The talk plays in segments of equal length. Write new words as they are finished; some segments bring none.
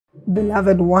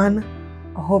Beloved one,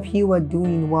 I hope you are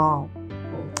doing well.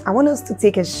 I want us to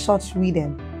take a short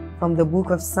reading from the book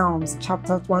of Psalms,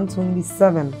 chapter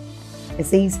 127. It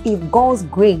says, if God's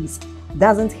grace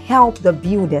doesn't help the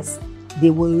builders,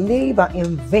 they will labor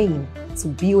in vain to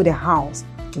build a house.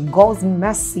 If God's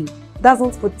mercy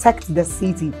doesn't protect the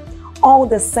city, all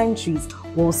the sentries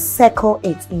will circle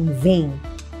it in vain.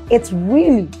 It's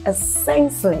really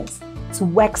senseless to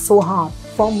work so hard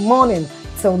from morning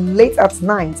till late at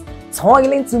night,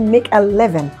 toiling to make a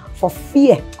living for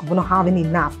fear of not having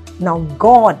enough. Now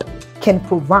God can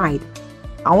provide.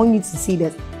 I want you to see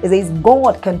this. It says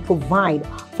God can provide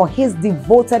for his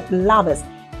devoted lovers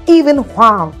even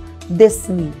while they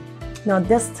sleep. Now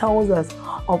this tells us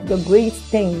of the great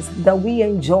things that we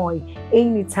enjoy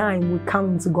anytime we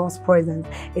come into God's presence.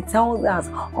 It tells us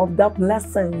of the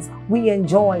blessings we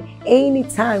enjoy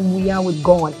anytime we are with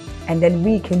God. And then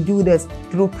we can do this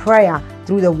through prayer,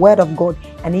 through the word of God,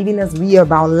 and even as we are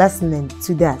about listening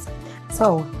to that.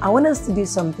 So I want us to do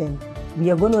something. We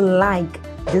are going to like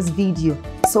this video.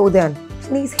 So then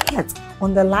please hit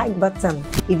on the like button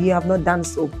if you have not done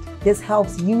so. This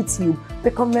helps YouTube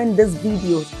recommend this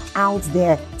videos out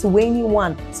there to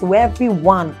anyone, so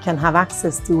everyone can have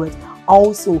access to it.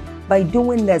 Also, by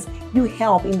doing this, you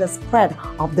help in the spread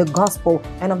of the gospel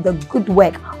and of the good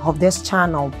work of this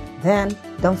channel. Then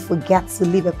don't forget to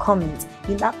leave a comment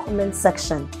in that comment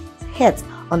section. Hit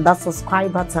on that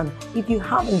subscribe button if you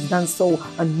haven't done so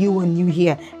and you are new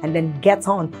here, and then get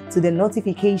on to the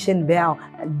notification bell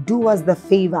and do us the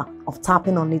favor of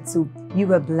tapping on it too.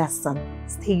 You are blessed.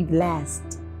 Stay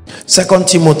blessed. 2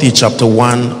 Timothy chapter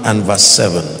 1 and verse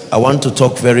 7. I want to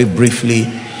talk very briefly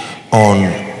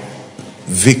on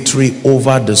victory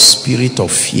over the spirit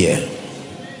of fear.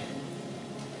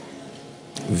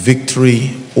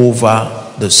 Victory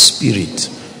over the spirit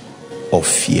of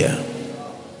fear.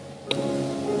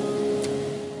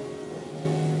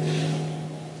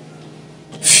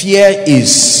 Fear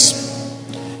is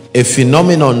a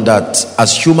phenomenon that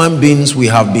as human beings we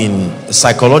have been,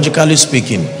 psychologically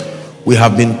speaking, we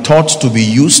have been taught to be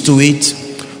used to it.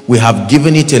 We have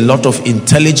given it a lot of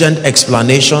intelligent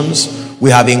explanations. We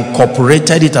have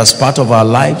incorporated it as part of our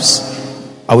lives.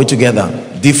 Are we together?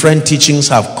 Different teachings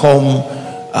have come,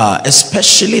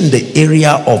 especially in the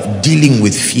area of dealing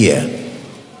with fear.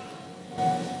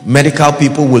 Medical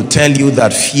people will tell you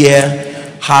that fear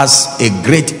has a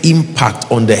great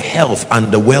impact on the health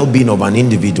and the well-being of an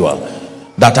individual.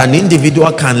 That an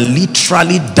individual can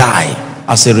literally die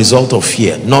as a result of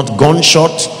fear. Not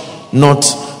gunshot, not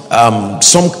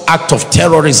some act of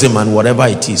terrorism and whatever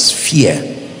it is.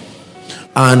 Fear.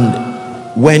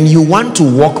 And when you want to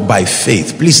walk by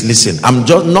faith, please listen. I'm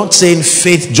just not saying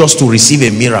faith just to receive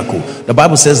a miracle. The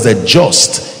Bible says the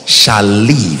just shall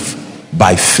live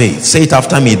by faith. Say it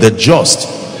after me. The just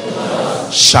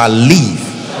shall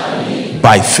live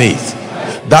by faith.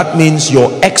 That means your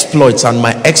exploits and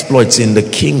my exploits in the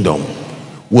kingdom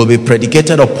will be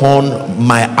predicated upon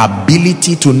my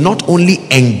ability to not only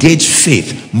engage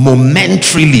faith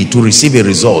momentarily to receive a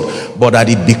result, but that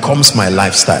it becomes my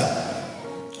lifestyle.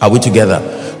 Are we together?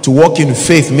 To walk in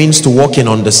faith means to walk in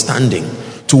understanding.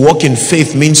 To walk in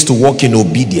faith means to walk in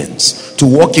obedience. To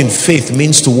walk in faith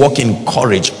means to walk in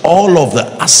courage. All of the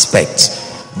aspects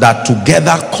that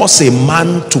together cause a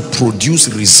man to produce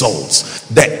results.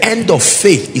 The end of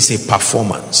faith is a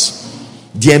performance.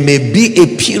 There may be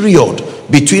a period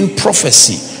between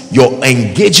prophecy, you're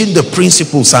engaging the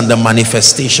principles and the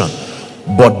manifestation,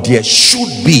 but there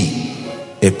should be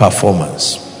a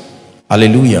performance.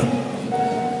 Hallelujah.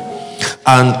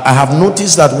 And I have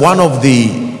noticed that one of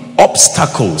the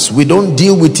obstacles, we don't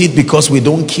deal with it because we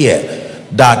don't care,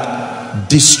 that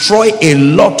destroy a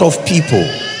lot of people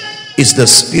is the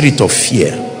spirit of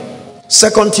fear.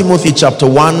 2 Timothy chapter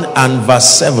 1 and verse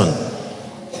 7.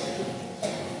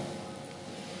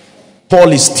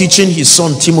 Paul is teaching his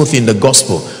son Timothy in the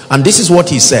gospel, and this is what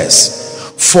he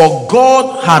says: for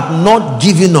God had not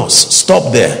given us,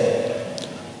 stop there.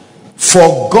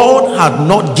 For God had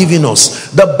not given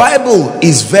us. The Bible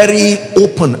is very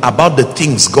open about the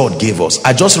things God gave us.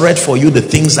 I just read for you the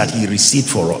things that he received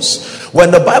for us.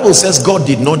 When the Bible says God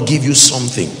did not give you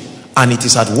something and it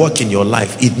is at work in your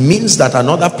life, it means that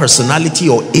another personality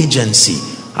or agency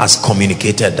has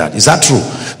communicated that. Is that true?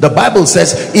 The Bible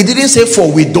says, it didn't say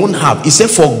for we don't have, it said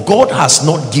for God has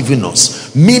not given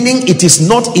us, meaning it is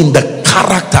not in the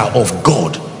character of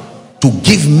God to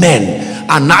give men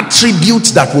an attribute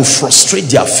that will frustrate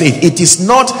their faith. It is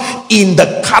not in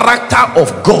the character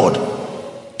of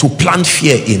God to plant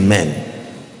fear in men.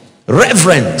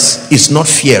 Reverence is not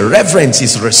fear. Reverence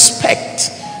is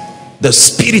respect. The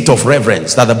spirit of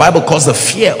reverence that the Bible calls the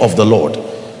fear of the Lord.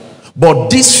 But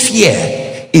this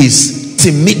fear is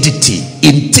timidity,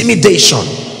 intimidation,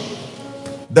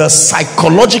 the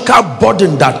psychological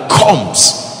burden that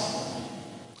comes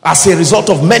as a result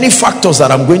of many factors that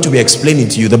I'm going to be explaining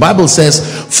to you. The Bible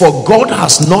says, for God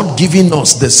has not given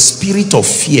us the spirit of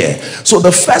fear. So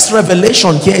the first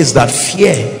revelation here is that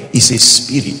fear is a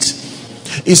spirit.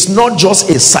 It's not just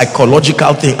a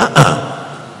psychological thing.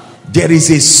 There is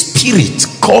a spirit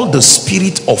called the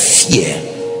spirit of fear.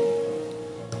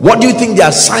 What do you think the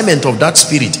assignment of that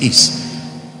spirit is?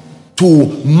 To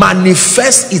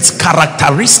manifest its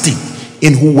characteristic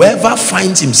in whoever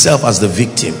finds himself as the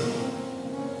victim.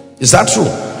 Is that true?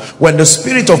 When the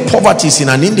spirit of poverty is in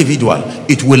an individual,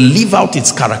 it will live out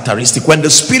its characteristic. When the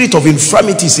spirit of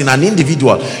infirmity is in an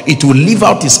individual, it will live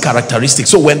out its characteristic.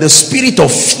 So when the spirit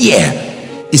of fear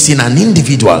is in an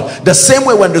individual, the same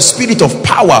way when the spirit of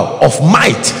power, of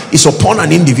might is upon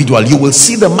an individual, you will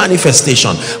see the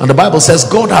manifestation. And the Bible says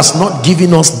God has not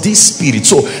given us this spirit.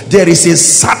 So there is a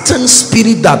certain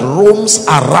spirit that roams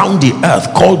around the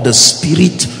earth called the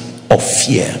spirit of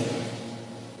fear.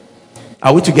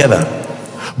 Are we together?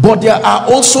 But there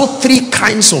are also three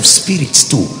kinds of spirits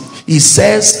too. He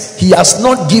says he has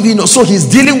not given us, so he's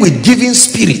dealing with giving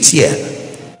spirits here.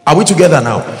 Are we together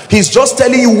now? He's just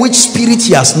telling you which spirit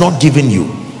he has not given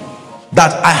you.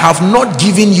 That I have not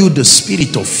given you the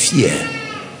spirit of fear.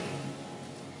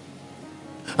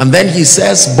 And then he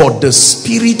says, but the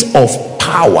spirit of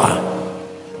power,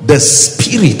 the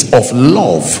spirit of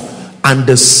love, and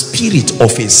the spirit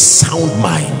of a sound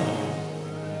mind.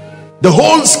 The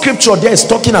whole scripture there is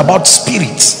talking about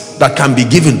spirits that can be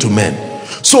given to men.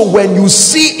 So when you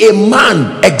see a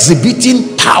man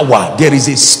exhibiting power, there is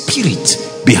a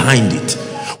spirit behind it.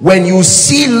 When you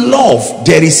see love,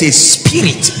 there is a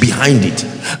spirit behind it.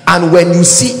 And when you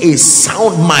see a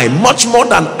sound mind, much more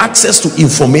than access to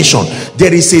information,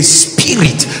 there is a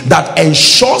spirit that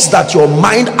ensures that your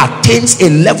mind attains a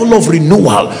level of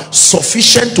renewal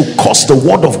sufficient to cause the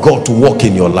word of God to work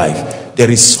in your life.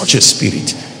 There is such a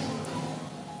spirit.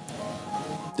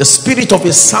 The spirit of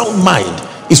a sound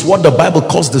mind is what the Bible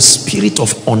calls the spirit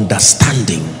of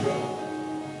understanding.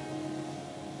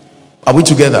 Are we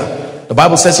together? The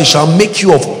Bible says it shall make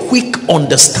you of quick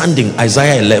understanding.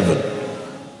 Isaiah 11.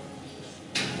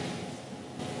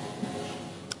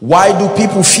 Why do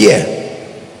people fear?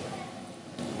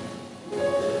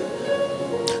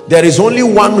 There is only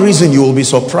one reason. You will be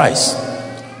surprised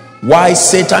why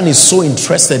Satan is so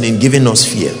interested in giving us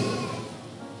fear.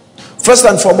 First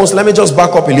and foremost, let me just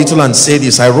back up a little and say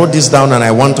this. I wrote this down and I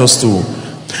want us to.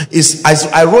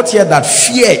 I wrote here that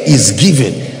fear is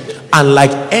given, and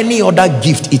like any other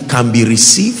gift, it can be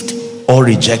received or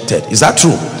rejected. Is that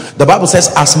true? The Bible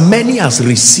says as many as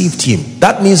received him.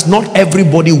 That means not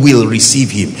everybody will receive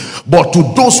him, but to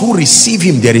those who receive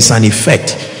him, there is an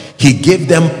effect. He gave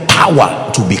them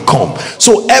power to become.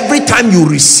 So every time you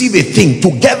receive a thing,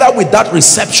 together with that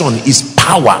reception is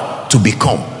power to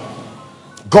become.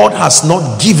 God has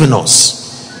not given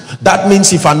us. That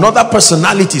means if another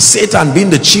personality, Satan being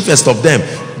the chiefest of them,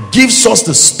 gives us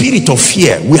the spirit of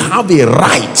fear, we have a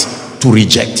right to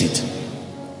reject it.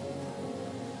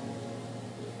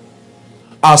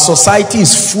 Our society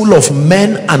is full of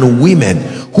men and women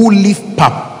who live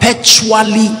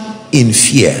perpetually in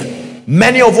fear.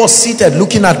 Many of us seated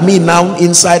looking at me now,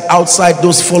 inside, outside,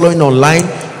 those following online,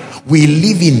 we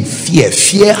live in fear.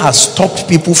 Fear has stopped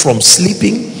people from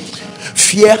sleeping.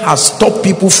 Fear has stopped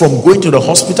people from going to the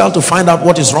hospital to find out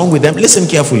what is wrong with them. Listen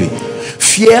carefully.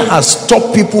 Fear has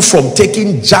stopped people from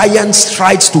taking giant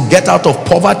strides to get out of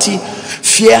poverty.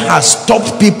 Fear has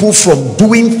stopped people from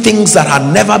doing things that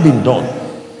had never been done.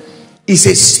 It's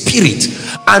a spirit,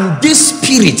 and this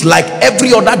spirit, like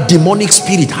every other demonic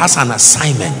spirit, has an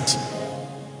assignment.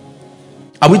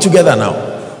 Are we together now?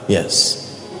 Yes.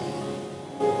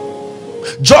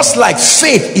 Just like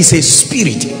faith is a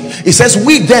spirit, it says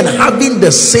we then, having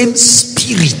the same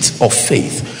spirit of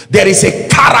faith, there is a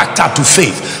character to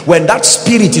faith. When that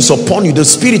spirit is upon you, the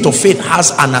spirit of faith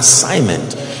has an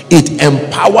assignment. It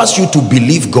empowers you to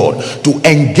believe God, to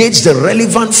engage the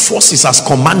relevant forces as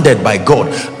commanded by God,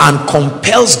 and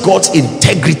compels God's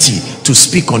integrity to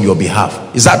speak on your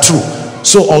behalf. Is that true?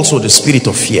 So also the spirit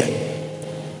of fear.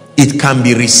 It can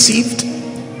be received,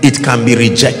 it can be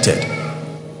rejected.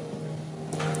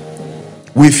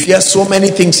 We fear so many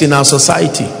things in our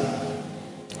society.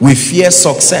 We fear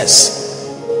success.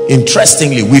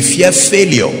 Interestingly, we fear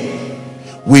failure.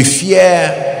 We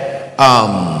fear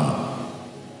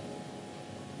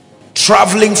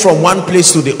traveling from one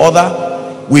place to the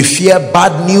other. We fear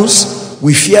bad news.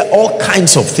 We fear all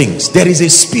kinds of things. There is a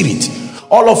spirit.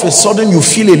 All of a sudden you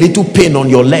feel a little pain on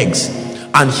your legs,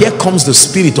 and here comes the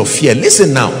spirit of fear.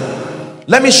 Listen now,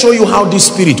 let me show you how this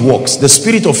spirit works. The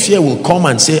spirit of fear will come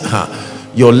and say,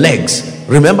 your legs.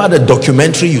 Remember the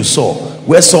documentary you saw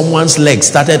where someone's legs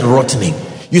started rotting?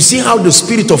 You see how the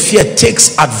spirit of fear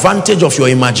takes advantage of your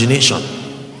imagination.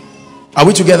 Are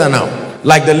we together now?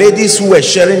 Like the ladies who were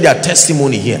sharing their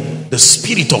testimony here. The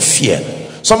spirit of fear.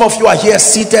 Some of you are here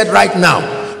seated right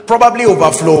now, probably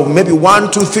overflow, maybe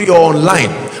 1, 2, 3 or online,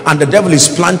 and the devil is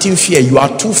planting fear. You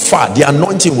are too far, the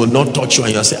anointing will not touch you,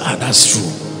 and you say, that's true.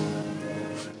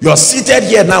 You are seated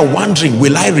here now wondering,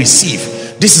 will I receive?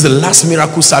 This is the last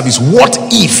miracle service. What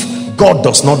if God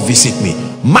does not visit me?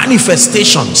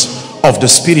 Manifestations of the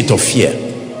spirit of fear.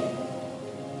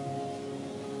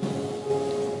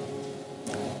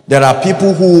 There are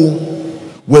people who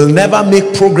will never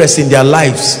make progress in their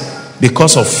lives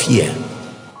because of fear.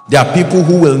 There are people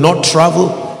who will not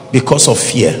travel because of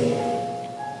fear.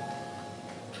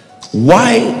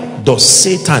 Why does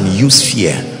Satan use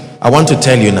fear? I want to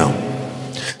tell you now.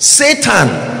 Satan,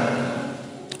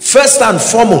 first and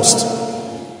foremost,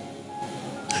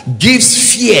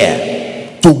 gives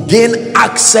fear to gain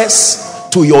access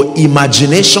to your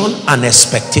imagination and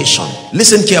expectation.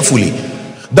 Listen carefully.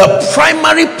 The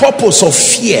primary purpose of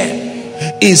fear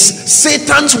is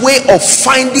Satan's way of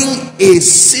finding a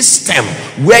system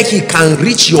where he can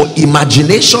reach your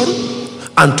imagination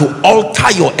and to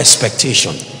alter your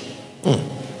expectation.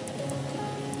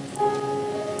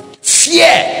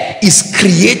 Fear is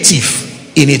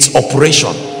creative in its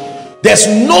operation. There's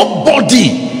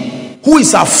nobody who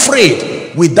is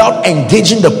afraid without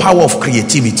engaging the power of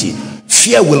creativity.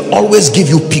 Fear will always give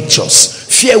you pictures.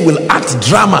 Fear will act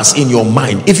dramas in your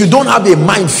mind. If you don't have a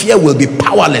mind, fear will be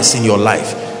powerless in your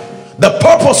life. The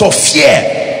purpose of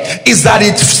fear is that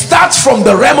it starts from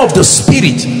the realm of the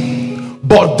spirit,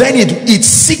 but then it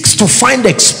seeks to find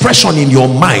expression in your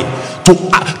mind,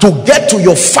 to get to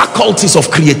your faculties of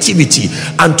creativity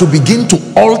and to begin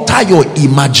to alter your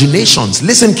imaginations.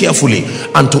 Listen carefully.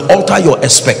 And to alter your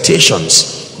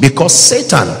expectations, because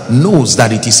Satan knows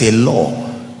that it is a law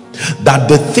that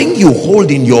the thing you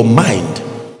hold in your mind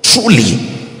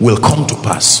truly will come to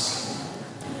pass.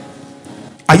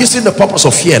 Are you seeing the purpose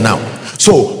of fear now?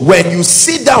 So when you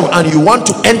sit down and you want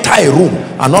to enter a room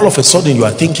and all of a sudden you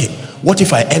are thinking, what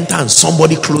if I enter and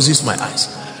somebody closes my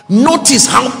eyes? Notice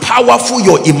how powerful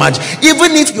your even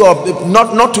if you are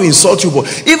not to insult you,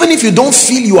 but even if you don't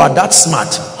feel you are that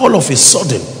smart, all of a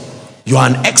sudden you are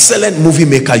an excellent movie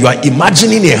maker. You are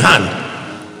imagining a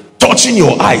hand touching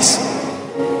your eyes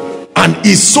and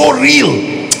it's so real,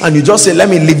 and you just say, let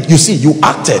me leave. You see, you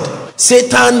acted.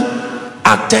 Satan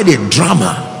acted a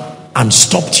drama and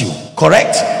stopped you.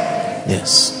 Correct?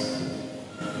 Yes.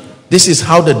 This is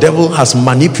how the devil has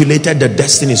manipulated the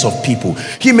destinies of people.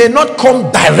 He may not come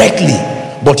directly,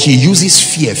 but he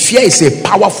uses fear. Fear is a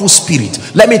powerful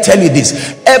spirit. Let me tell you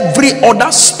this. Every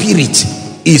other spirit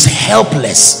is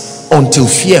helpless until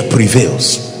fear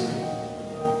prevails.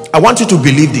 I want you to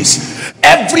believe this.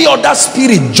 Every other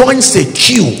spirit joins a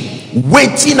queue,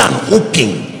 waiting and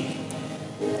hoping.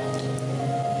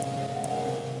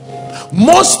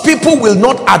 Most people will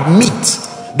not admit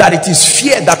that it is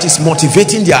fear that is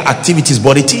motivating their activities,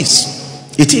 but it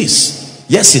is. It is.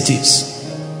 Yes, it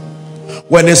is.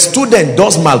 When a student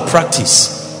does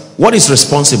malpractice, what is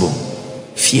responsible?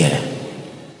 Fear.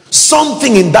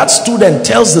 Something in that student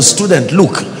tells the student,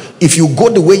 look, if you go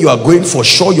the way you are going, for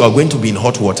sure you are going to be in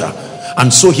hot water.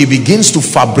 And so he begins to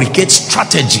fabricate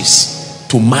strategies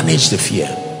to manage the fear.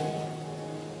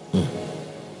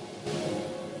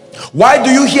 Why do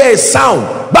you hear a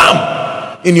sound,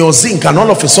 bam, in your zinc, and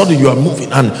all of a sudden you are moving?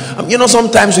 And you know,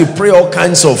 sometimes we pray all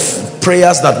kinds of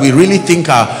prayers that we really think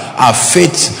are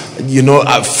faith,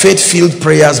 are faith-filled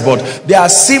prayers, but they are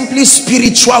simply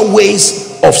spiritual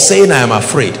ways of saying I am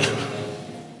afraid.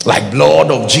 Like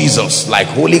blood of Jesus, like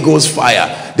Holy Ghost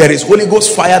fire. There is Holy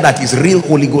Ghost fire that is real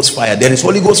Holy Ghost fire. There is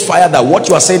Holy Ghost fire that what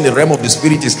you are saying in the realm of the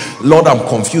spirit is, Lord, I'm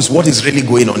confused. What is really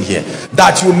going on here?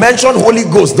 That you mention Holy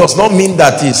Ghost does not mean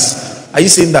that is. Are you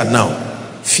saying that now?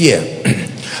 Fear.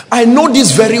 I know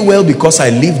this very well because I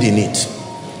lived in it.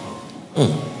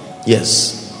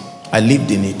 Yes, I lived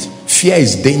in it. Fear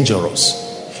is dangerous.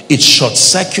 It short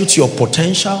circuits your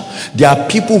potential. There are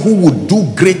people who would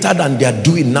do greater than they are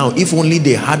doing now if only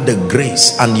they had the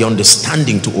grace and the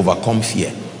understanding to overcome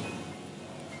fear.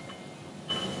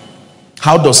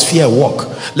 How does fear work?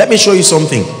 Let me show you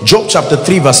something. Job chapter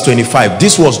 3 verse 25.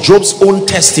 This was Job's own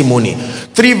testimony.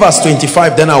 3 verse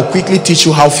 25. Then I'll quickly teach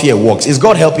you how fear works. Is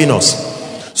God helping us?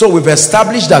 So we've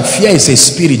established that fear is a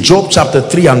spirit. Job chapter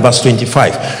 3 and verse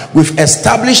 25. We've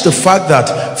established the fact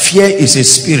that fear is a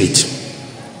spirit.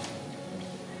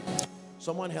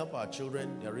 Some someone help our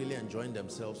children? They're really enjoying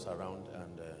themselves around. And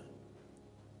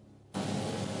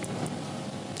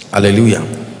hallelujah.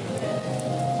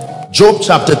 Job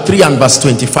chapter 3 and verse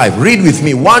 25. Read with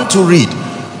me. 1 to read.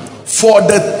 For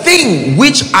the thing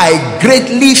which I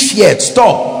greatly feared.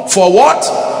 Stop. For what?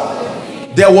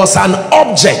 There was an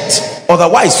object.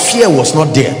 Otherwise fear was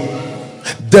not there.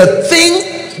 The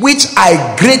thing which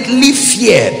I greatly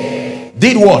feared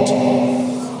did what?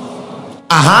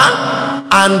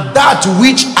 And that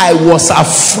which I was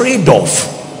afraid of.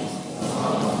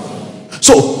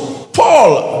 So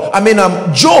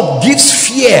Job gives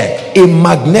fear a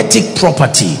magnetic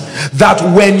property, that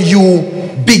when you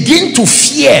begin to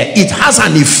fear, it has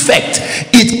an effect.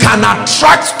 It can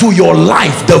attract to your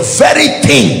life the very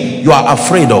thing you are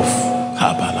afraid of.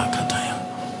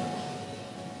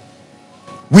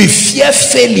 We fear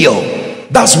failure.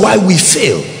 That's why we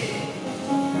fail.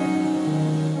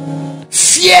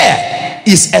 Fear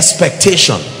is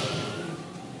expectation.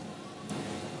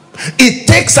 It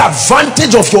takes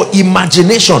advantage of your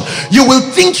imagination. You will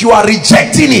think you are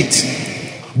rejecting it,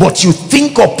 but you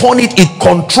think upon it. It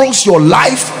controls your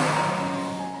life.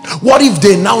 What if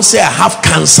they now say I have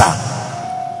cancer?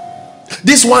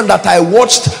 This one that I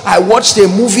watched a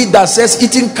movie that says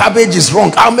eating cabbage is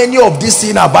wrong. How many of these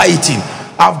things have I eaten?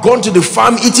 I've gone to the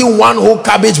farm eating one whole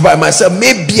cabbage by myself.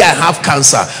 Maybe I have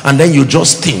cancer. And then you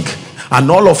just think,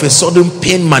 and all of a sudden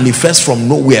pain manifests from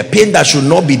nowhere, pain that should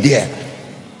not be there.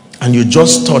 And you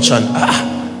just touch and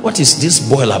what is this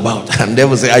boil about? And they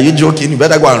will say, are you joking? You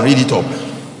better go and read it up.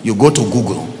 You go to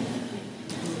Google.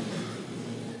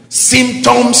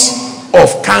 Symptoms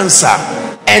of cancer.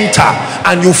 Enter,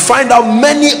 and you find out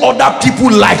many other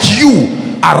people like you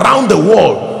around the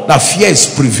world that fear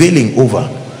is prevailing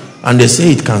over. And they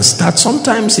say it can start.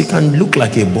 Sometimes it can look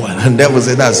like a boil, and they will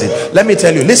say that's it. Let me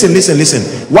tell you,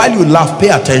 listen. While you laugh, pay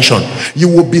attention. You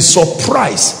will be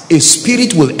surprised. A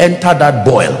spirit will enter that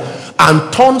boil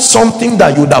and turn something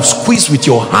that you would have squeezed with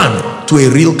your hand to a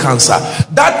real cancer.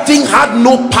 That thing had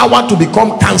no power to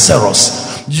become cancerous.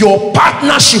 Your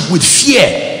partnership with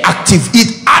fear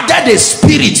it added a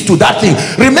spirit to that thing.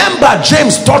 Remember,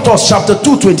 James taught us chapter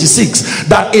 2:26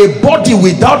 that a body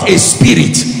without a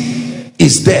spirit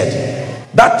is dead.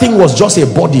 That thing was just a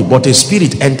body, but a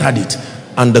spirit entered it,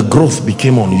 and the growth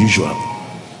became unusual.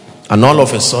 And all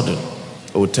of a sudden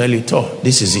I will tell you, oh,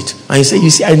 this is it. And you say, you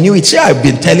see, I knew it. Say, I've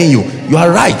been telling you. You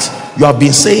are right. You have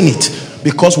been saying it,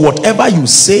 because whatever you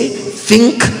say,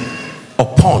 think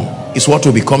upon is what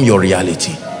will become your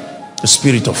reality. The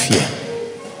spirit of fear.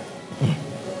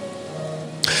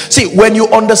 See, when you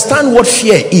understand what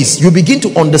fear is, you begin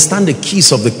to understand the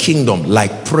keys of the kingdom,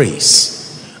 like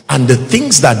praise and the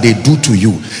things that they do to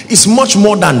you. It's much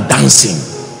more than dancing.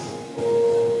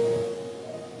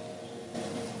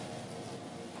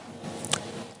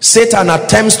 Satan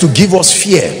attempts to give us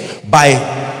fear by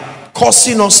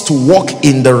causing us to walk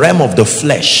in the realm of the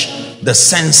flesh, the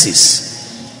senses.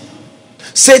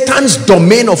 Satan's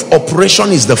domain of operation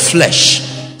is the flesh,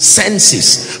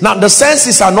 senses. Now the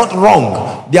senses are not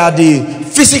wrong. They are the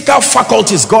physical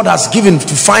faculties God has given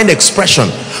to find expression,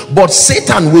 but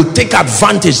Satan will take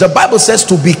advantage. The Bible says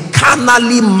to be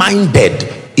carnally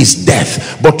minded is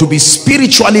death, but to be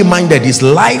spiritually minded is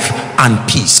life and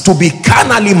peace. To be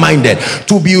carnally minded,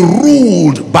 to be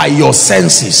ruled by your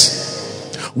senses.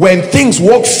 When things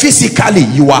work physically,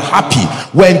 you are happy.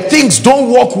 When things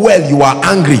don't work well, you are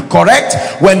angry. Correct?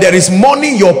 When there is money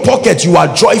in your pocket, you are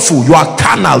joyful. You are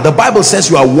carnal. The Bible says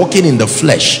you are walking in the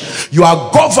flesh. You are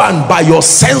governed by your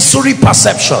sensory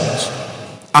perceptions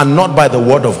and not by the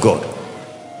word of God.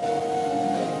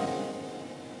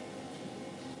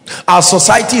 Our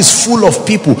society is full of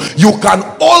people. You can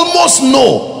almost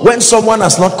know when someone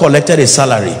has not collected a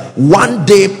salary. One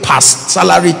day past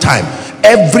salary time,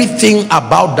 everything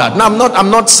about that. Now I'm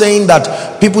not saying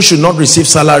that people should not receive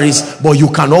salaries, but you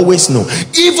can always know.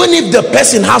 Even if the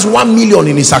person has 1 million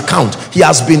in his account, he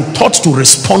has been taught to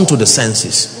respond to the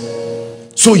senses.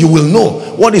 So you will know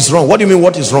what is wrong. What do you mean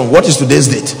what is wrong? What is today's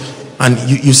date? And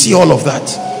you see all of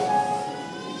that.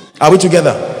 Are we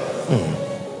together?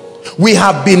 We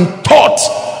have been taught.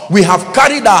 We have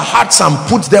carried our hearts and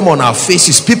put them on our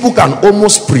faces. People can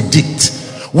almost predict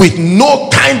with no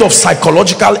kind of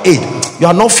psychological aid. You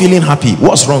are not feeling happy.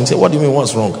 What's wrong? Say, what do you mean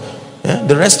what's wrong?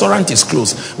 The restaurant is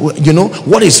closed. You know,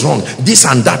 what is wrong? This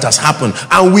and that has happened.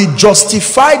 And we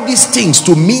justify these things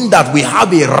to mean that we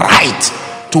have a right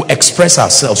to express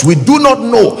ourselves. We do not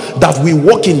know that we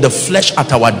walk in the flesh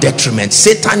at our detriment.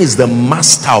 Satan is the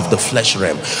master of the flesh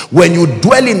realm. When you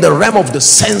dwell in the realm of the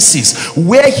senses,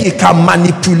 where he can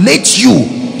manipulate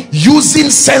you using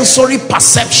sensory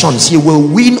perceptions, he will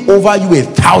win over you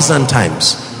 1,000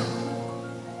 times.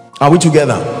 Are we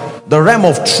together? The realm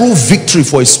of true victory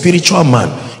for a spiritual man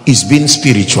is being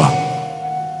spiritual.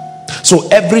 So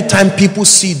every time people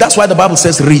see, that's why the Bible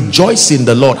says rejoice in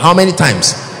the Lord. How many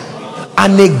times?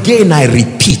 And again I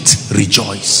repeat,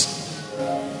 rejoice.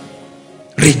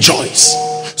 Rejoice.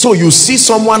 So you see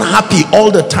someone happy all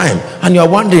the time and you're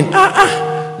wondering,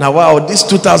 now wow, this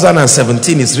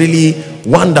 2017 is really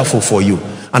wonderful for you.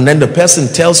 And then the person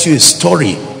tells you a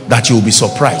story that you'll be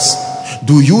surprised.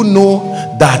 Do you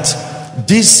know that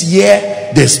this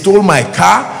year they stole my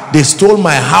car, they stole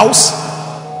my house,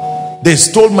 they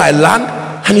stole my land?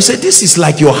 And you say, this is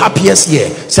like your happiest year.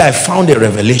 Say, I found a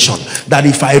revelation that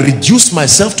if I reduce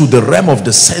myself to the realm of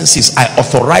the senses, I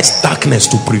authorize darkness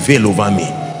to prevail over me.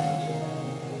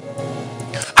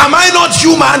 Am I not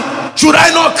human? Should I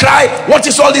not cry? What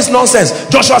is all this nonsense?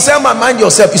 Joshua Selman, mind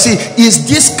yourself. You see, is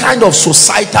this kind of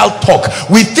societal talk,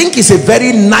 we think it's a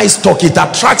very nice talk. It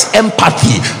attracts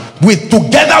empathy.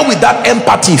 Together with that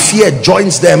empathy, fear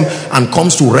joins them and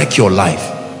comes to wreck your life.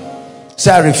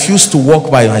 Say, I refuse to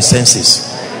walk by my senses.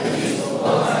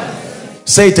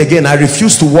 Say it again. I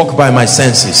refuse to walk by my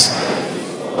senses.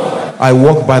 I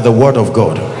walk by the word of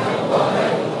God.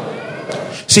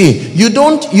 See, you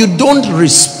don't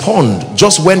respond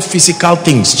just when physical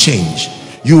things change.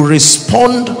 You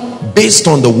respond based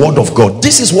on the word of God.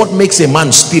 This is what makes a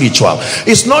man spiritual.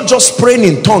 It's not just praying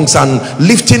in tongues and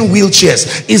lifting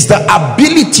wheelchairs. It's the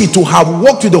ability to have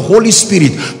walked with the Holy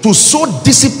Spirit to so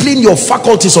discipline your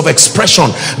faculties of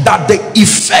expression that the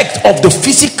effect of the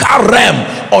physical realm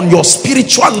on your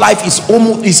spiritual life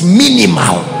is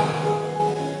minimal.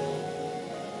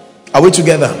 Are we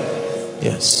together?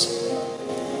 Yes.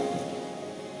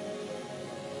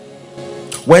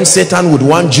 When Satan would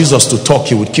want Jesus to talk,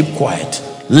 he would keep quiet.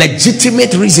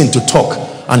 Legitimate reason to talk,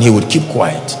 and he would keep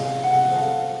quiet.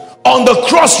 On the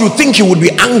cross, you think he would be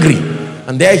angry,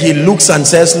 and there he looks and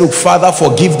says, look, Father,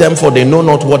 forgive them, for they know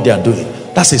not what they are doing.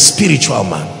 That's a spiritual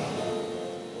man.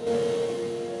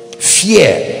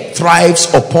 Fear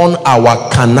thrives upon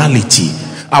our carnality,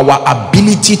 our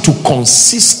ability to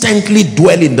consistently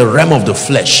dwell in the realm of the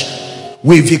flesh.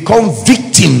 We become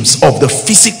victims of the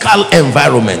physical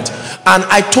environment. And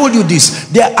I told you this,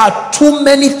 there are too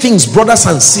many things, brothers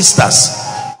and sisters,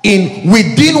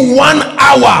 within 1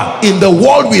 hour in the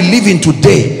world we live in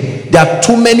today. There are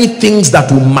too many things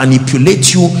that will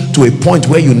manipulate you to a point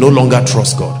where you no longer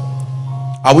trust God.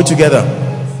 Are we together?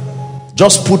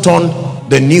 Just put on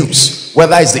the news,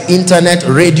 whether it's the internet,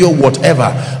 radio,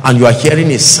 whatever, and you are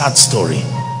hearing a sad story.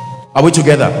 Are we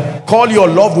together? Call your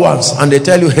loved ones and they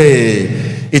tell you, hey,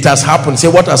 it has happened. Say,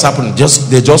 what has happened?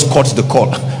 They just caught the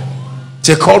call.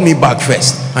 Say, call me back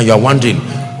first. And you are wondering,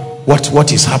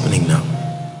 what is happening now?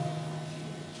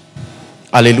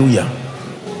 Hallelujah.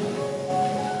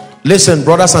 Listen,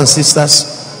 brothers and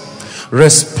sisters,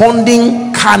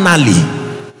 responding carnally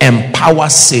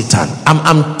empowers Satan.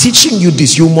 I'm teaching you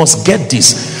this. You must get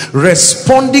this.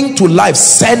 Responding to life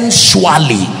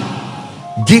sensually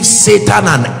gives Satan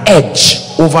an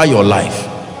edge over your life.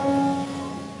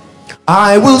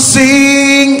 I will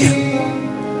sing,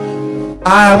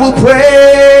 I will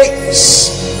praise,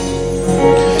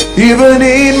 even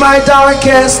in my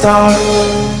darkest hour,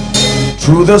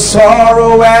 through the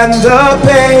sorrow and the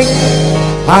pain.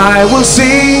 I will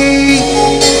sing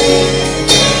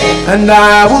and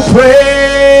I will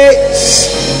praise.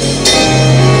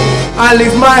 I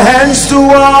lift my hands to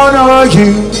honor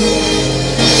you,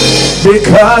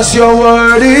 because your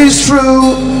word is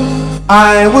true.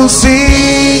 I will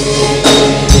sing.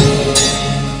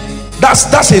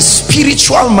 That's a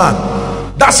spiritual man.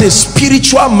 That's a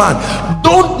spiritual man.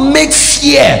 Don't make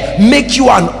fear make you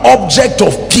an object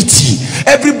of pity.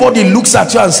 Everybody looks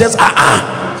at you and says,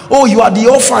 oh, you are the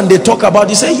orphan they talk about.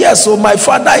 You say, yes, so my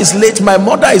father is late, my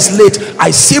mother is late.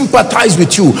 I sympathize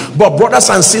with you. But brothers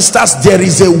and sisters, there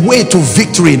is a way to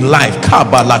victory in life.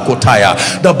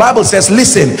 The Bible says,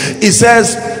 listen, it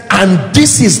says, and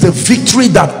this is the victory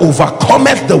that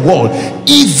overcometh the world,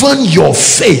 even your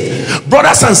faith.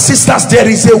 Brothers and sisters, there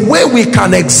is a way we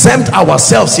can exempt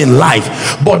ourselves in life,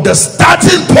 but the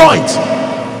starting point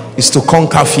is to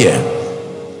conquer fear.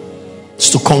 It's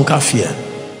to conquer fear.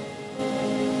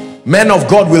 Men of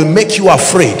God will make you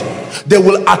afraid. They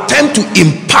will attempt to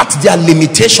impart their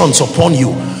limitations upon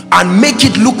you and make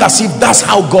it look as if that's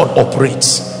how God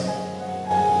operates.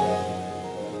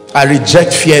 I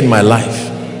reject fear in my life.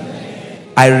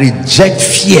 I reject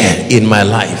fear in my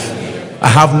life. I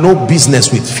have no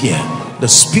business with fear. The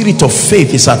spirit of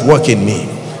faith is at work in me.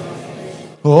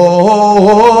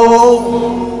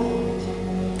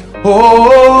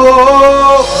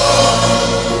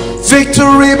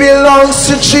 Victory belongs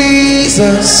to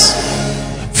Jesus.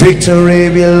 Victory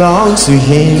belongs to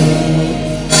him.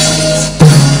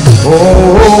 Oh,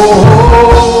 oh,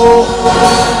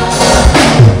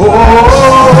 oh, oh.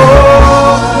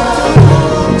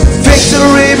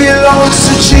 Victory belongs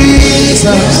to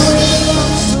Jesus.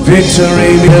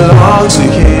 Victory belongs to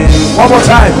him. One more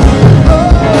time.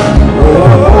 Oh,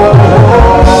 oh,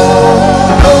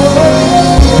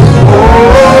 oh,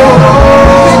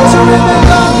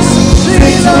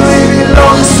 victory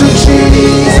belongs to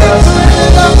Jesus.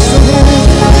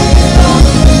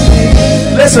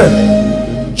 Listen,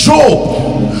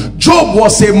 Job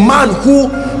was a man who,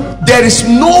 there is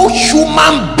no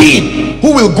human being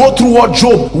who will go through what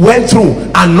Job went through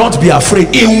and not be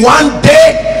afraid. In one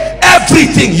day,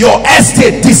 everything, your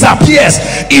estate disappears.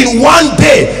 In one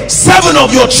day, 7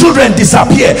 of your children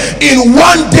disappear. In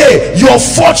one day, your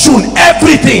fortune,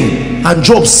 everything. And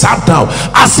Job sat down.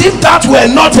 As if that were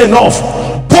not enough,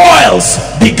 boils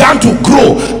began to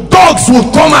grow. Dogs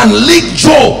would come and lick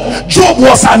Job. Job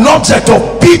was an object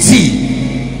of pity.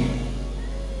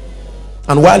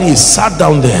 And while he sat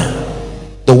down there,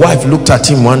 the wife looked at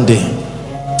him one day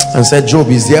and said, Job,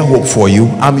 is there hope for you?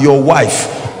 I'm your wife.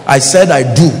 I said I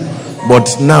do,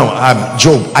 but now I'm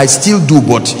Job. I still do,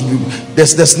 but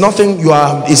there's nothing. You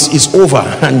are. It's over.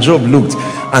 And Job looked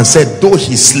and said, though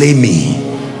he slay me,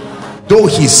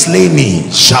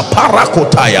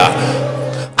 Shaparakotaya.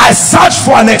 I searched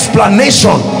for an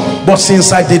explanation, but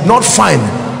since I did not find,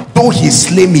 though he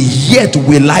slay me, yet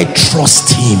will I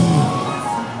trust him.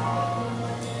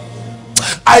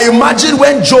 I imagine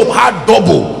when Job had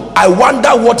double, I wonder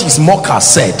what his mockers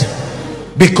said,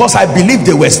 because I believe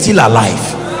they were still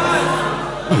alive.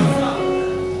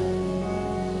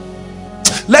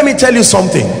 Let me tell you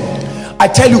something. I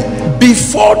tell you,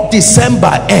 before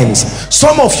December ends,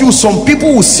 some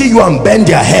people will see you and bend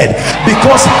their head,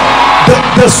 because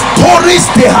the stories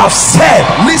they have said,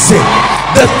 listen,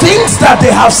 the things that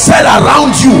they have said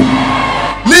around you,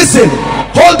 listen,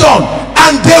 hold on,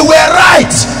 and they were right,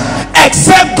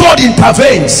 except God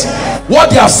intervenes.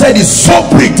 What they have said is so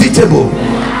predictable.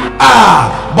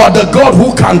 But the God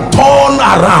who can turn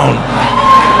around,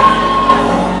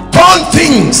 turn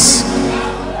things.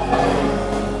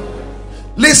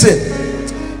 Listen,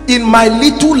 in my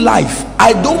little life,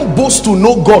 I don't boast to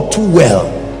know God too well,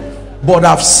 but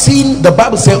I've seen, the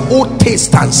Bible says, oh,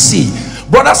 taste and see.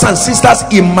 Brothers and sisters,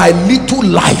 in my little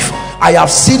life, I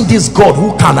have seen this God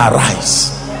who can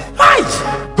arise.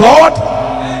 Right? God,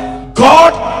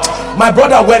 my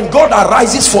brother, when God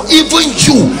arises for even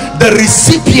you, the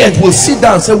recipient will sit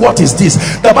down and say, what is this?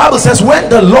 The Bible says, when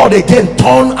the Lord again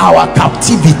turn our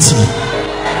captivity.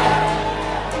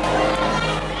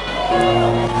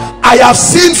 I have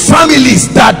seen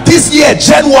families that this year,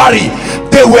 January,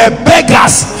 they were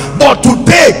beggars, but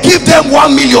today, give them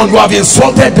 1 million, you have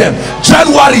insulted them.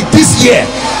 January this year,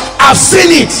 I've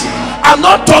seen it. I'm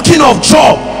not talking of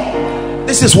job.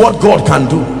 This is what God can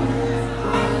do.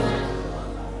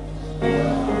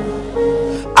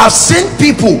 I've seen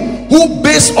people who,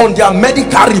 based on their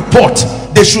medical report,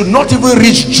 they should not even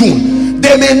reach June.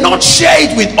 They may not share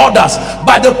it with others.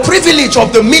 By the privilege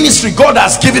of the ministry God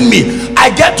has given me,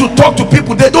 I get to talk to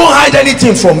people. They don't hide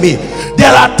anything from me.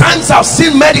 There are times I've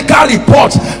seen medical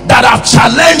reports that have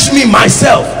challenged me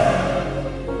myself,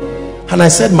 and I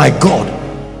said, my God.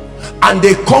 And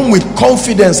they come with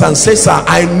confidence and say, sir,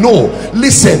 I know.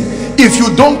 Listen, if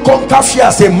you don't conquer fear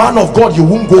as a man of God, you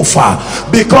won't go far.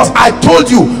 Because I told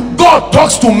you, God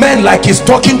talks to men like he's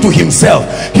talking to himself.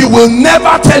 He will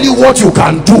never tell you what you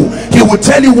can do. He will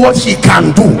tell you what he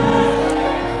can do.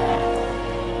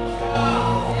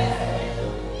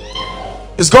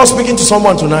 Is God speaking to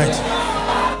someone tonight?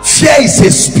 Fear is a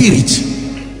spirit.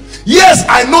 Yes,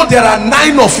 I know there are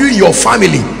 9 of you in your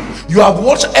family. You have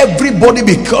watched everybody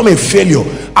become a failure.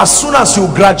 As soon as you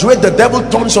graduate, the devil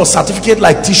turns your certificate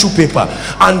like tissue paper.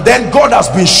 And then God has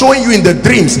been showing you in the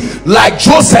dreams, like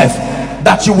Joseph,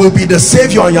 that you will be the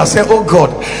savior, and you're saying, oh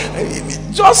God,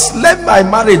 just let my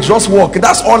marriage just work.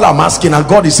 That's all I'm asking. And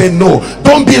God is saying, no,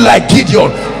 don't be like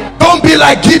Gideon. Don't be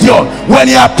like Gideon. When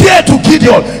he appeared to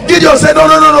Gideon, Gideon said, no,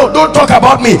 don't talk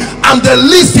about me. I'm the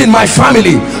least in my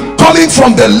family, coming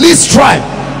from the least tribe.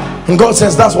 And God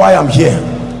says, that's why I'm here.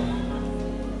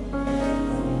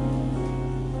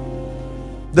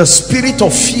 The spirit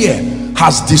of fear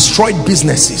has destroyed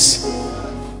businesses.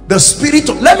 The spirit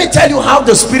of, let me tell you how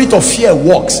the spirit of fear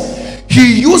works.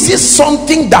 He uses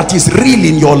something that is real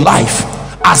in your life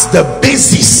as the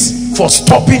basis for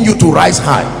stopping you to rise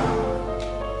high.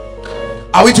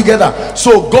 Are we together?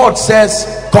 So God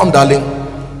says, come darling,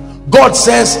 God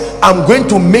says, I'm going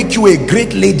to make you a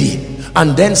great lady.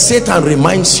 And then Satan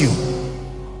reminds you,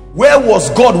 where was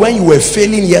God when you were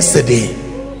failing yesterday?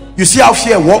 You see how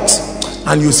fear works?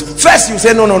 And first you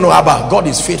say, no, Abba, God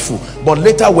is faithful. But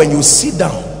later when you sit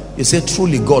down, you say,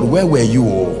 truly God, where were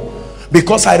you?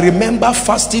 Because I remember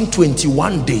fasting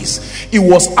 21 days. It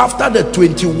was after the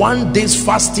 21 days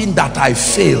fasting that I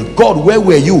failed. God, where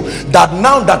were you? That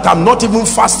now that I'm not even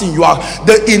fasting, you are.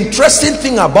 The interesting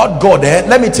thing about God,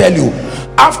 let me tell you,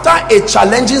 after a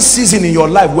challenging season in your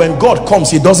life, when God comes,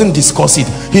 he doesn't discuss it.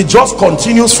 He just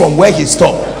continues from where he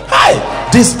stopped. Hi,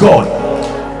 this God.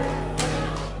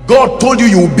 God told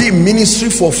you will be in ministry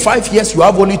for 5 years, you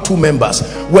have only 2 members.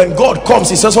 When God comes,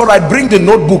 he says, all right, bring the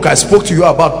notebook I spoke to you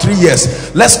about 3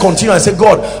 years. Let's continue. I say,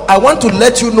 God, I want to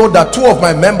let you know that 2 of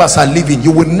my members are leaving.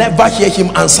 You will never hear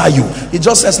him answer you. He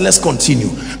just says, let's continue.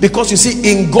 Because you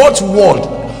see, in God's word,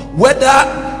 whether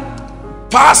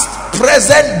past,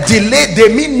 present, delay,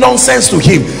 they mean nonsense to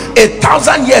him.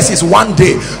 1,000 years is 1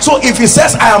 day. So if he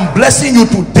says, I am blessing you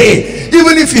today,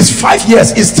 even if it's 5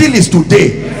 years, it still is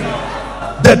today.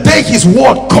 The day his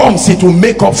word comes, it will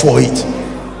make up for it.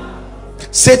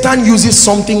 Satan uses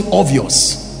something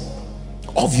obvious.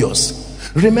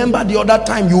 Remember the other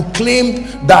time you claimed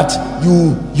that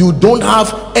you don't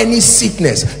have any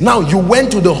sickness. Now you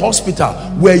went to the hospital.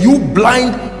 Were you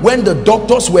blind when the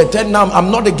doctors were telling? Now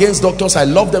I'm not against doctors, I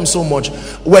love them so much.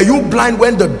 Were you blind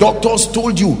when the doctors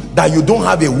told you that you don't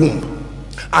have a womb?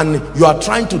 And you are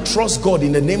trying to trust God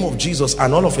in the name of Jesus,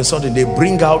 and all of a sudden they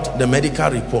bring out the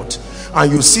medical report, and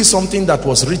you see something that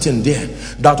was written there,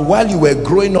 that while you were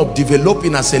growing up,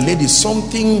 developing as a lady,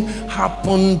 something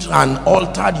happened and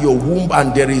altered your womb,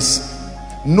 and there is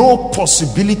no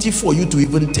possibility for you to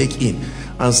even take in.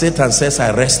 And Satan says,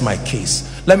 I rest my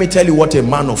case. Let me tell you what a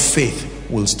man of faith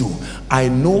will do. I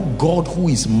know God who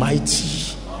is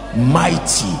mighty.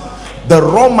 The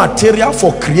raw material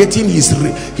for creating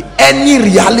any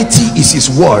reality is his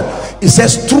word. It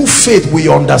says, through faith we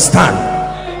understand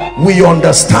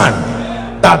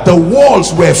that the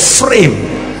walls were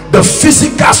framed, the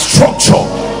physical structure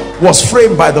was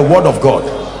framed by the word of God.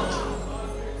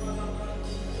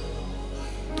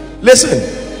 Listen,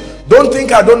 don't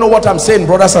think I don't know what I'm saying,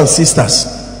 brothers and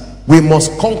sisters. We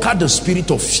must conquer the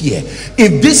spirit of fear.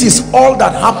 If this is all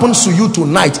that happens to you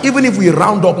tonight, even if we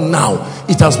round up now,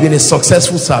 it has been a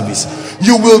successful service.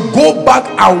 You will go back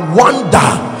and wonder.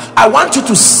 I want you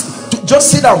to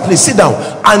just sit down, please sit down,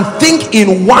 and think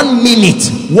in 1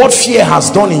 minute what fear has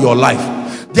done in your life.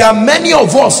 There are many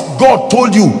of us, God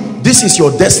told you, this is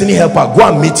your destiny helper, go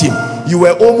and meet him. You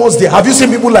were almost there. Have you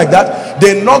seen people like that?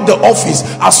 They knocked the office.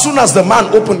 As soon as the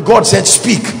man opened, God said,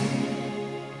 speak.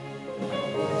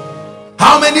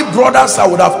 How many brothers that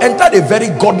would have entered a very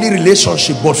godly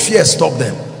relationship, but fear stopped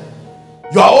them?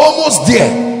 You are almost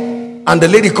there, and the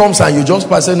lady comes and you just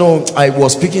pass, say, no, I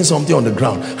was speaking something on the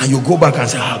ground, and you go back and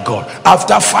say, oh God,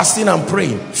 after fasting and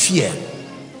praying, fear.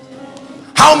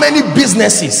 How many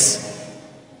businesses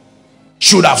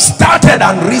should have started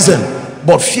and risen,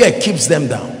 but fear keeps them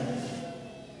down?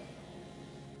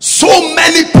 So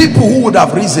many people who would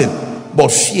have risen,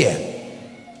 but fear.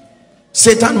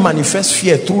 Satan manifests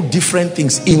fear through different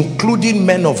things, including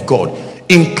men of God,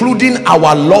 including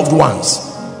our loved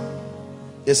ones.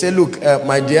 They say, look,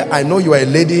 my dear, I know you are a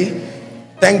lady.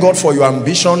 Thank God for your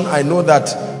ambition. I know that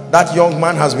that young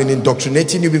man has been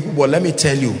indoctrinating you people, but let me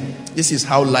tell you, this is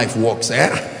how life works.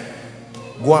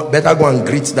 Better go and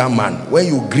greet that man. When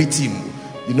you greet him,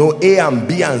 you know, A and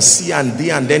B and C and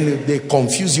D, and then they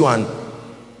confuse you. And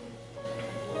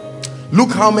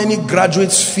look how many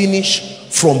graduates finish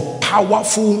from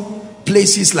powerful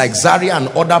places like Zaria and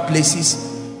other places.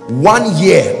 1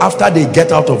 year after they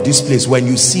get out of this place, when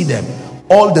you see them,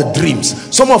 all the dreams.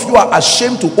 Some of you are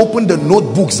ashamed to open the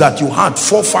notebooks that you had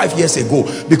 4-5 years ago,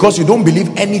 because you don't believe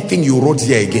anything you wrote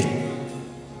there again.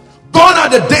 Gone are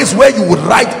the days where you would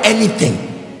write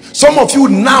anything. Some of you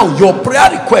now, your prayer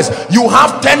request, you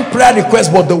have 10 prayer requests,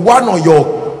 but the one on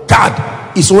your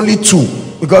card is only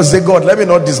 2, because say, God, let me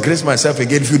not disgrace myself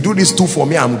again. If you do this 2 for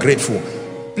me, I'm grateful.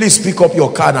 Please pick up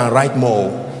your card and write more.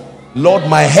 Lord,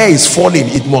 my hair is falling,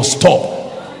 it must stop.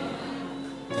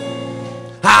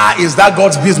 Is that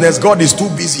God's business? God is too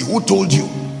busy. Who told you?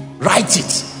 Write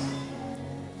it.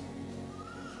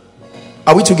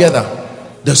 Are we together?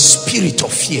 The spirit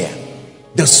of fear.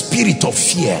 The spirit of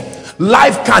fear.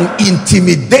 Life can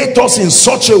intimidate us in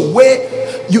such a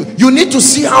way. You need to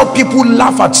see how people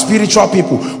laugh at spiritual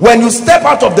people. When you step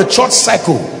out of the church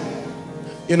cycle,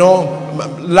 you know,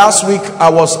 last week I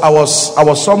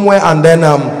was somewhere, and then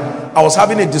I was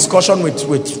having a discussion with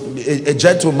a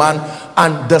gentleman,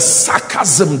 and the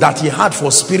sarcasm that he had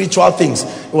for spiritual things.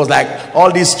 It was like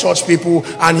all these church people,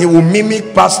 and he will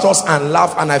mimic pastors and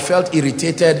laugh, and I felt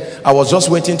irritated. I was just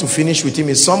waiting to finish with him.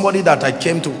 He's somebody that I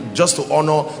came to just to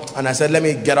honor, and I said, let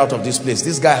me get out of this place.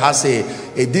 This guy has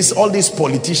all these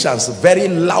politicians, very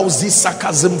lousy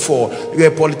sarcasm for,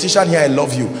 you're a politician here, I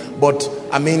love you, but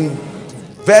I mean,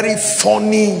 very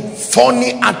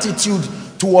funny attitude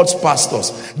towards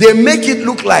pastors. They make it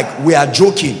look like we are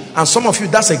joking, and some of you,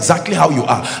 that's exactly how you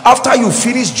are. After you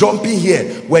finish jumping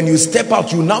here, when you step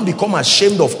out, you now become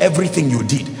ashamed of everything you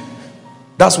did.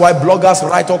 That's why bloggers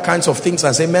write all kinds of things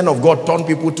and say, men of God turn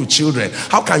people to children.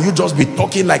 How can you just be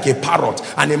talking like a parrot?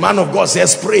 And a man of God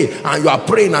says pray, and you are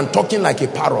praying and talking like a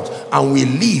parrot. And we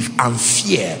live and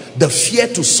fear, the fear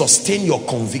to sustain your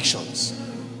convictions.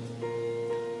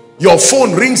 Your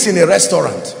phone rings in a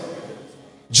restaurant.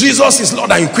 Jesus is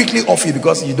Lord, and you quickly off it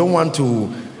because you don't want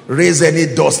to raise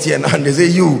any dust here. And they say,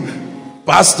 you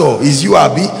pastor, is you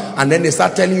Abi? And then they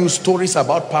start telling you stories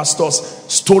about pastors,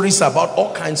 stories about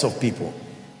all kinds of people.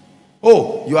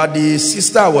 Oh, you are the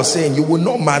sister I was saying, you will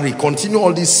not marry, continue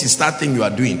all this sister thing you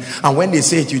are doing. And when they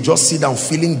say it, you just sit down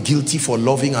feeling guilty for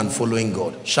loving and following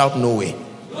God. Shout no way.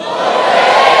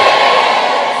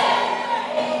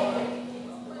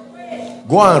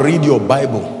 Go and read your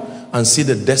Bible and see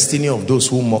the destiny of those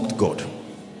who mocked God.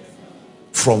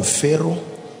 From Pharaoh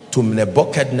to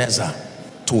Nebuchadnezzar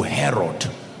to Herod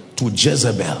to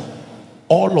Jezebel,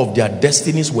 all of their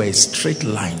destinies were a straight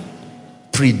line,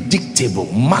 predictable.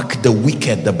 Mark the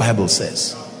wicked, the Bible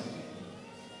says.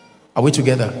 Are we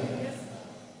together?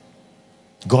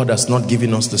 God has not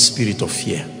given us the spirit of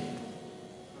fear.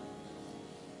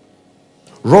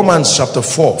 Romans chapter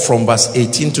 4 from verse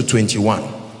 18 to 21.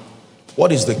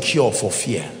 What is the cure for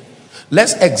fear?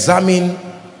 Let's examine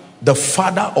the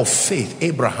father of faith,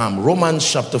 Abraham. Romans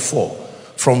chapter 4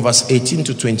 from verse 18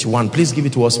 to 21. Please give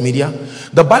it to us, media.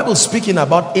 The Bible speaking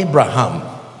about Abraham.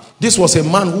 This was a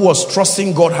man who was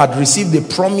trusting God, had received the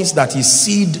promise that his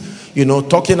seed, you know,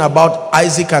 talking about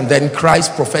Isaac and then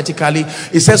Christ prophetically.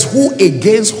 It says, who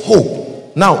against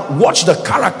hope. Now, watch the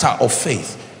character of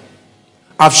faith.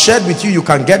 I've shared with you, you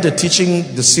can get the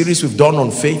teaching, the series we've done on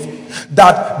faith,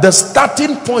 that the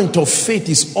starting point of faith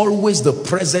is always the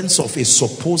presence of a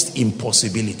supposed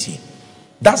impossibility.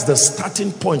 That's the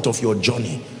starting point of your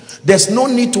journey. There's no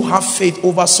need to have faith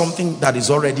over something that is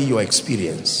already your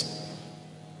experience.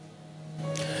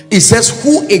 It says,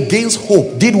 who against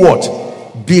hope did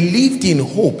what? Believed in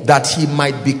hope that he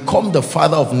might become the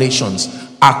father of nations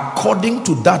according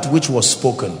to that which was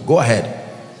spoken. Go ahead.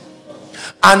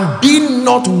 And being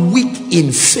not weak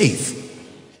in faith,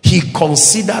 he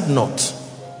considered not.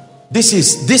 This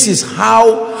is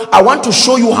how I want to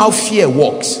show you how fear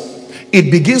works.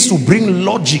 It begins to bring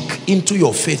logic into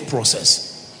your faith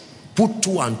process. Put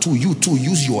 2 and 2, you too,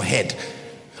 use your head.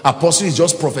 Apostle is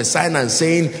just prophesying and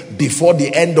saying, before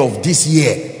the end of this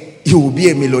year, you will be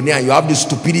a millionaire. You have the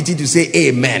stupidity to say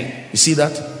amen. You see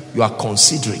that? You are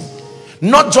considering.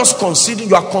 Not just considering,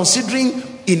 you are considering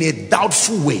in a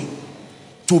doubtful way.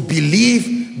 To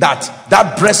believe that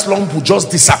that breast lump will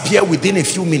just disappear within a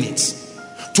few minutes.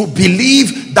 To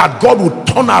believe that God will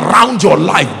turn around your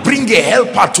life, bring a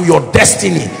helper to your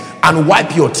destiny and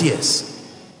wipe your tears.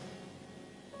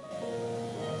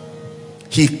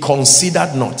 He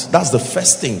considered not. That's the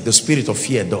first thing the spirit of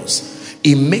fear does.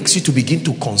 It makes you to begin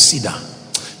to consider.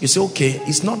 You say, okay,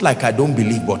 it's not like I don't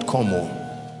believe, but come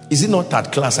on. Is it not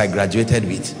that class I graduated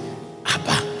with?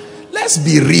 Abba, let's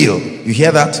be real. You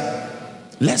hear that?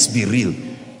 Let's be real.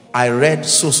 I read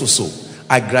so.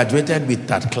 I graduated with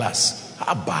that class.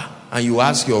 Abba. And you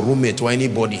ask your roommate or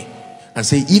anybody and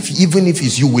say, even if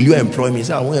it's you, will you employ me? He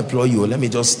say, I won't employ you. Let me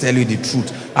just tell you the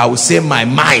truth. I will say my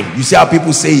mind. You see how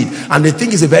people say it. And they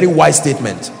think it's a very wise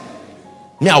statement.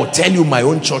 Me, I'll tell you my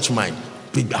own church mind.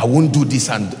 I won't do this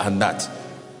and that.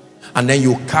 And then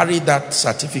you carry that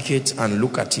certificate and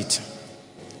look at it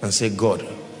and say, God,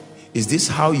 is this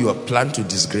how you have planned to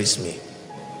disgrace me?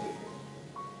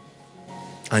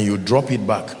 And you drop it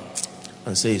back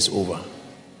and say it's over.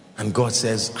 And God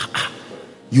says,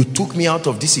 you took me out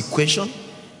of this equation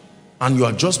and you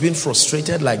are just being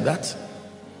frustrated like that?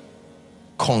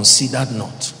 Consider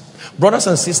not. Brothers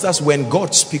and sisters, when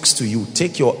God speaks to you,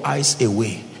 take your eyes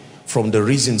away from the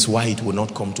reasons why it will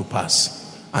not come to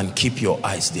pass and keep your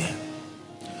eyes there.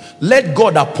 Let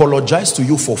God apologize to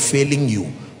you for failing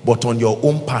you, but on your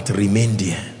own path remain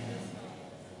there.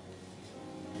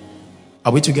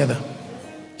 Are we together?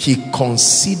 He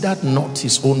considered not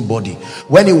his own body.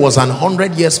 When he was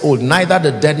 100 years old, neither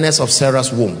the deadness of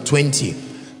Sarah's womb, 20.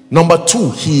 Number 2,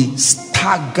 he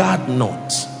staggered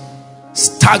not.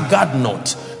 Staggered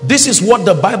not. This is what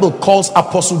the Bible calls,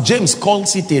 Apostle James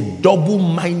calls it a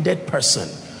double-minded person.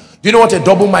 Do you know what a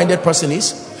double-minded person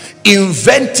is?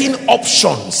 Inventing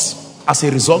options as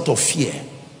a result of fear.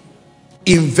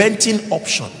 Inventing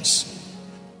options.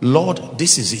 Lord,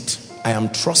 this is it. I am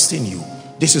trusting you.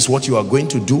 This is what you are going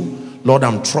to do. Lord,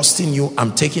 I'm trusting you.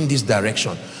 I'm taking this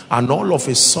direction. And all of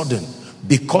a sudden,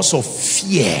 because of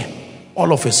fear,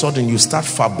 all of a sudden you start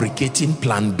fabricating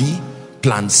plan B,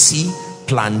 plan C,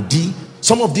 plan D.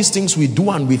 Some of these things we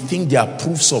do and we think they are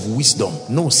proofs of wisdom.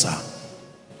 No, sir.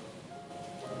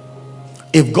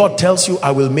 If God tells you,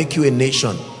 I will make you a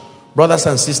nation, brothers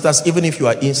and sisters, even if you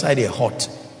are inside a hut,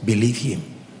 believe him.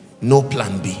 No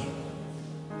plan B.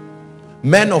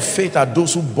 Men of faith are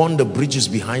those who burn the bridges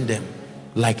behind them.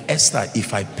 Like Esther,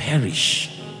 if I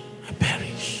perish, I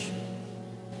perish.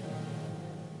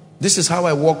 This is how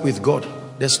I walk with God.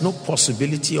 There's no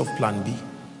possibility of plan B.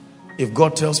 If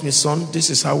God tells me, son, this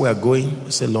is how we are going, I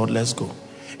say, Lord, let's go.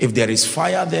 If there is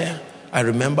fire there, I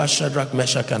remember Shadrach,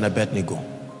 Meshach, and Abednego,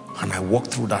 and I walk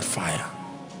through that fire.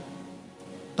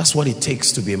 That's what it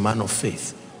takes to be a man of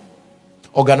faith.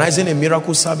 Organizing a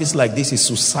miracle service like this is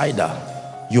suicidal.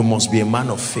 You must be a man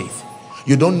of faith.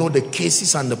 You don't know the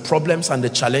cases and the problems and the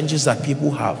challenges that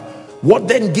people have. What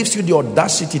then gives you the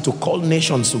audacity to call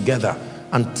nations together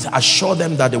and assure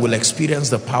them that they will experience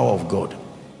the power of God?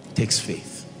 It takes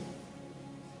faith.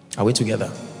 Are we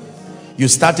together? You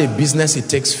start a business, it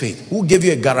takes faith. Who gave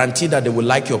you a guarantee that they will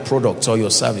like your products or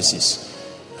your services?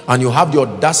 And you have the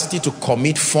audacity to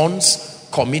commit funds,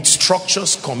 commit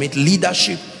structures, commit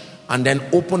leadership, and then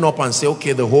open up and say,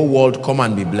 okay, the whole world, come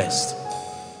and be blessed.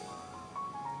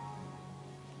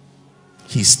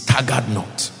 He staggered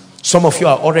not. Some of you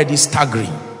are already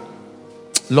staggering.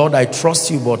 Lord, I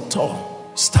trust you, but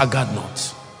staggered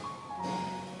not.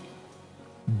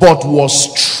 But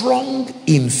was strong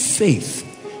in faith,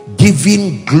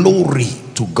 giving glory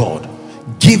to God.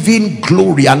 Giving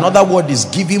glory. Another word is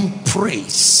giving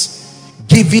praise.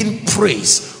 Giving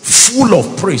praise. Full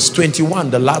of praise.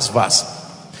 21, the last verse.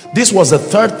 This was the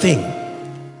third thing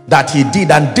that he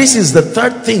did. And this is the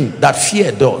third thing that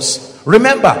fear does.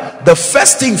 Remember, the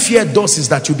first thing fear does is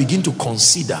that you begin to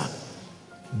consider.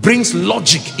 Brings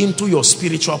logic into your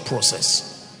spiritual process.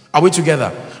 Are we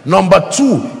together? Number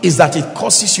two is that it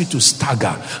causes you to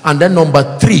stagger. And then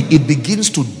number three, it begins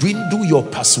to dwindle your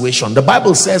persuasion. The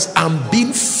Bible says, I'm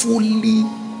being fully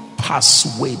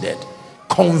persuaded.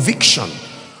 Conviction.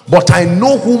 But I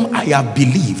know whom I have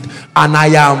believed, and I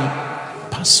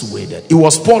am persuaded. It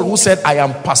was Paul who said, I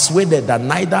am persuaded that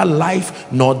neither life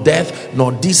nor death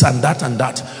nor this and that and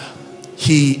that.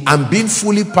 I'm being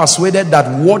fully persuaded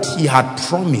that what he had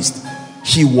promised,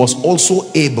 he was also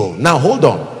able. Now hold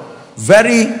on.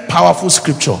 Very powerful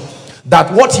scripture.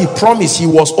 That what he promised, he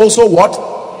was also what?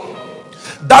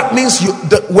 That means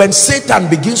when Satan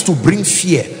begins to bring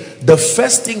fear, the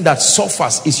first thing that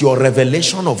suffers is your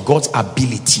revelation of God's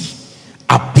ability.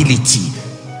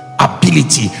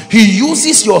 Ability. He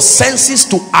uses your senses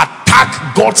to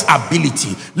attack God's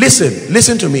ability.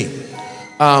 Listen to me.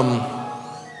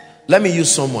 Let me use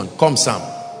someone. Come, Sam.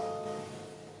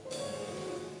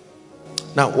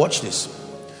 Now watch this.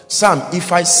 Sam,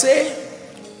 if I say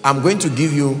I'm going to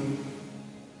give you,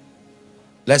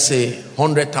 let's say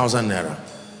 100,000 naira,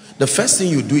 the first thing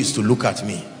you do is to look at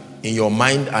me in your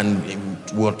mind and in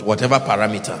whatever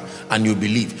parameter, and you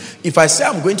believe. If I say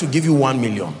I'm going to give you 1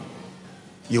 million,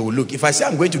 you will look. If I say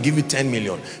I'm going to give you 10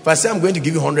 million, if I say I'm going to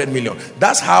give you 100 million,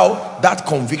 that's how that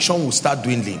conviction will start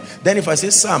dwindling. Then if I say,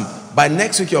 Sam, by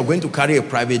next week you're going to carry a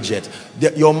private jet,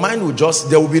 your mind will just,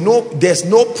 there's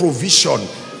no provision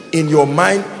in your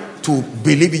mind to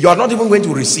believe it. You are not even going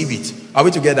to receive it. Are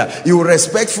we together? You will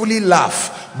respectfully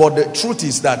laugh, but the truth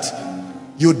is that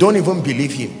you don't even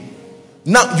believe him.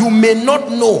 Now you may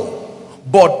not know,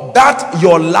 but that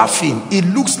you're laughing, it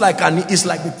looks like it's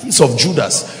like the kiss of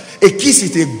Judas. A kiss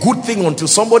is a good thing until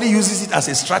somebody uses it as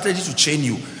a strategy to chain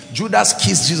you. Judas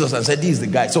kissed Jesus and said, this is the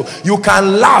guy. So you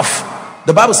can laugh.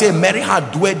 The Bible says merry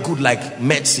heart doeth good like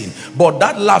medicine, but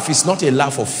that laugh is not a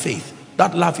laugh of faith.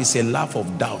 That laugh is a laugh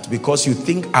of doubt, because you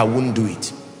think I won't do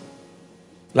it.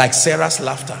 Like Sarah's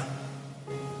laughter.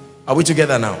 Are we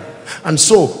together now? And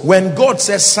so when God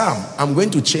says, Sam, I'm going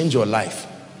to change your life,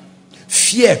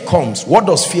 fear comes. What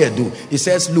does fear do? It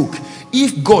says, look,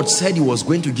 if God said he was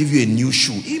going to give you a new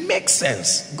shoe, it makes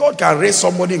sense. God can raise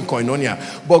somebody in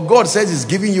koinonia, but God says he's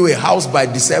giving you a house by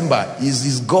December.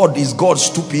 Is God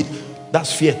stupid?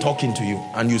 That's fear talking to you.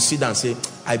 And you sit and say,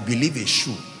 I believe a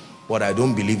shoe, but I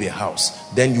don't believe a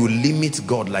house. Then you limit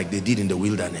God like they did in the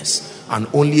wilderness, and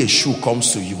only a shoe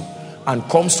comes to you and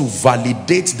comes to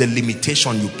validate the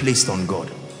limitation you placed on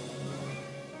God.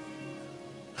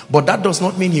 But that does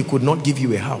not mean he could not give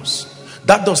you a house.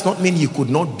 That does not mean he could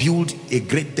not build a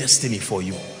great destiny for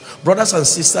you. Brothers and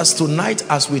sisters, tonight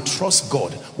as we trust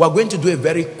God, we're going to do a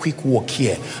very quick walk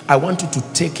here. I want you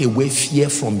to take away fear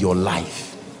from your life.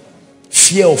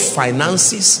 Fear of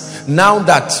finances. Now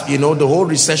that, you know, the whole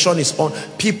recession is on,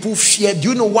 people fear. Do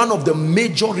you know one of the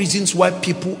major reasons why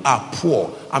people are poor?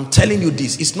 I'm telling you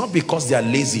this, it's not because they are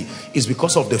lazy, it's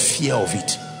because of the fear of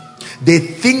it. They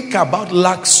think about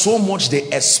lack so much, they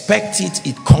expect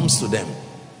it comes to them.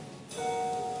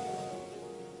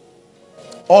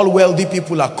 All wealthy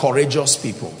people are courageous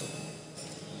people.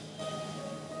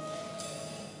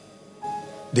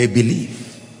 They believe.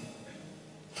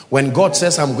 When God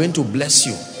says, I'm going to bless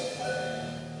you,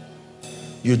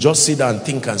 you just sit down and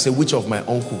think and say, which of my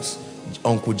uncles?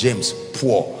 Uncle James,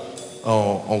 poor.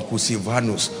 Uncle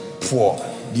Silvanus, poor.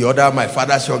 The other, my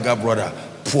father's younger brother,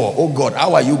 poor. Oh God,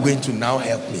 how are you going to now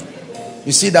help me?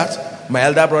 You see that? My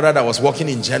elder brother that was working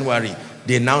in January,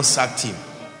 they now sacked him.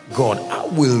 God, how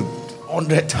will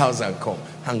 100,000 come?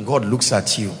 And God looks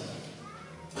at you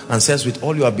and says, with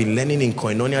all you have been learning in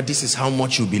Koinonia, this is how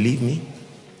much you believe me.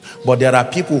 But there are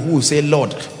people who will say,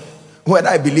 Lord, whether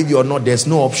I believe you or not, there's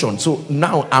no option. So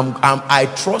now I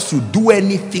trust you. Do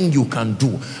anything you can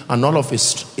do. And all of a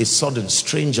sudden,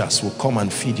 strangers will come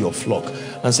and feed your flock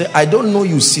and say, I don't know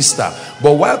you, sister,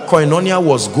 but while Koinonia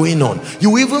was going on,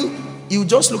 you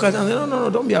just look at it and say, no,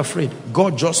 don't be afraid.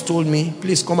 God just told me,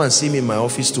 please come and see me in my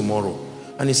office tomorrow.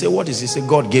 And he said, what is it? He said,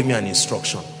 God gave me an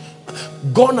instruction.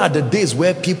 Gone are the days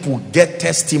where people get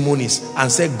testimonies and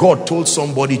say, God told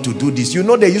somebody to do this. You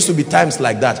know, there used to be times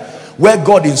like that where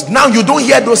God is. Now you don't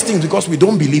hear those things because we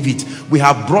don't believe it. We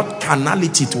have brought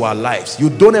carnality to our lives. You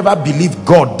don't ever believe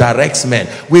God directs men.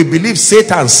 We believe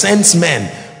Satan sends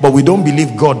men, but we don't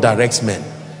believe God directs men.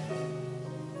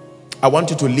 I want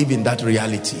you to live in that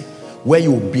reality where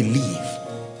you believe.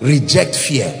 Reject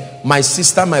fear. My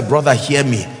sister, my brother, hear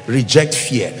me. Reject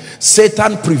fear.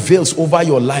 Satan prevails over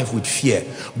your life with fear.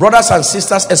 Brothers and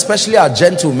sisters, especially our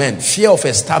gentlemen, fear of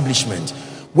establishment.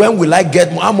 When will I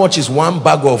get more? How much is one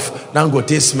bag of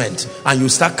Dangote cement? And you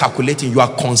start calculating, you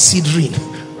are considering.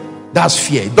 That's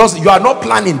fear. You are not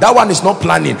planning. That one is not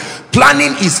planning.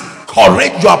 Planning is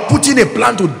correct. You are putting a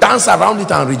plan to dance around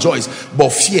it and rejoice.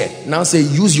 But fear, now say,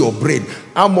 use your brain.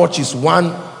 How much is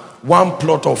one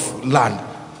plot of land?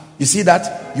 You see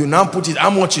that? You now put it, how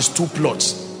much is 2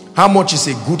 plots? How much is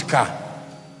a good car?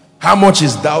 How much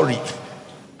is dowry?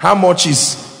 How much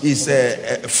is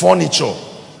furniture?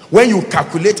 When you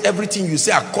calculate everything, you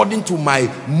say, according to my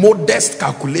modest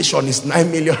calculation, is 9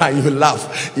 million, and you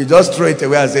laugh. You just throw it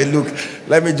away and say, look,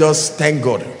 let me just thank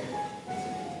God.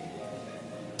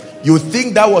 You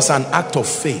think that was an act of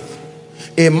faith.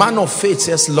 A man of faith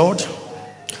says, Lord,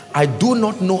 I do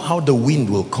not know how the wind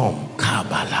will come.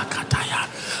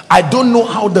 I don't know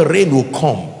how the rain will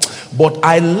come. But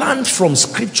I learned from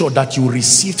scripture that you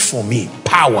received for me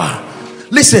power.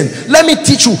 Listen, let me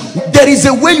teach you. There is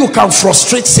a way you can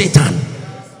frustrate Satan.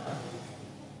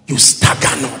 You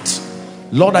stagger not.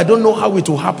 Lord, I don't know how it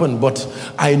will happen, but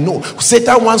I know.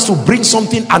 Satan wants to bring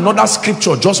something, another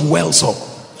scripture just wells up.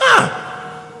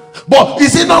 But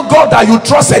is it not God that you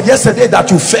trusted yesterday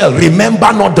that you fell?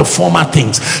 Remember not the former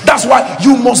things. That's why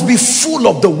you must be full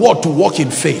of the word to walk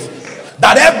in faith.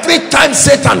 That every time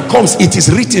Satan comes, it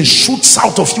is written, shoots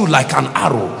out of you like an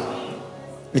arrow.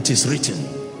 It is written.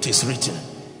 It is written.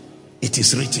 It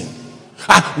is written.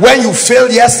 When you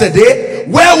failed yesterday,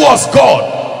 where was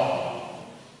God?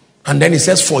 And then he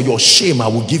says, for your shame I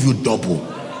will give you double.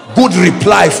 Good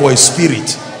reply for a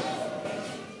spirit.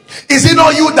 Is it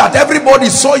not you that everybody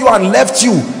saw you and left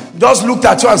you, just looked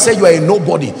at you and said you are a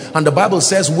nobody? And the Bible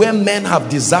says, where men have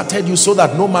deserted you so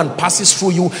that no man passes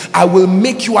through you, I will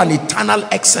make you an eternal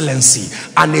excellency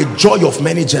and a joy of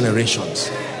many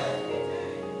generations.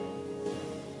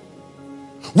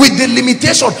 With the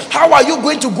limitation, how are you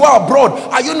going to go abroad?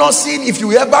 Are you not seeing if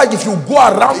you go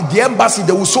around the embassy,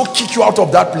 they will so kick you out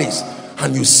of that place?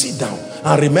 And you sit down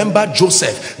and remember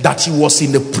Joseph, that he was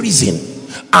in the prison.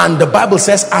 And the Bible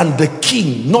says, and the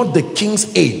king, not the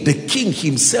king's aide, the king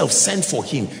himself sent for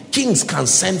him. Kings can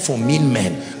send for mean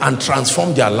men and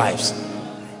transform their lives.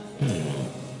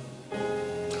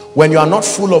 When you are not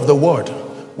full of the word,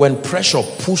 when pressure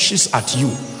pushes at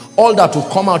you, all that will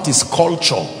come out is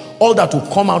culture. All that will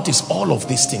come out is all of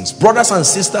these things. Brothers and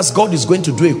sisters, God is going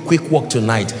to do a quick walk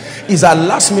tonight. It's our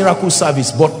last miracle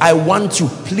service, but I want you,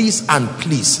 please and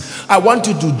please, I want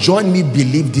you to join me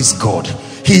believe this God.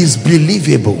 He is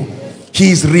believable.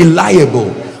 He is reliable.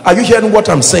 Are you hearing what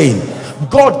I'm saying?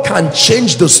 God can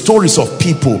change the stories of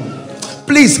people.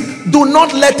 Please do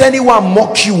not let anyone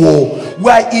mock you.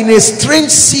 we're in a strange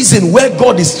season where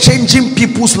God is changing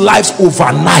people's lives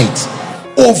overnight.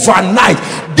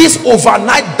 This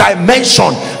overnight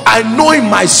dimension, I know in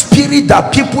my spirit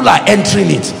that people are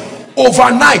entering it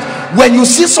overnight. When you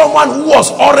see someone who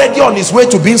was already on his way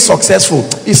to being successful,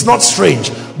 it's not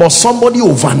strange, but somebody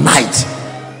overnight.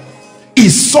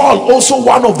 Is Saul also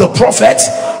one of the prophets?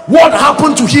 What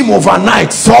happened to him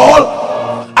overnight? Saul,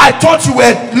 I thought you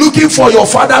were looking for your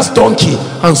father's donkey.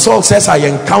 And Saul says, I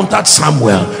encountered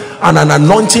Samuel and an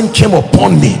anointing came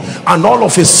upon me, and all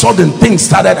of a sudden things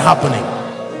started happening.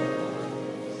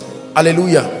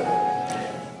 Hallelujah.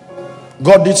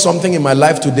 God did something in my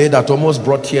life today that almost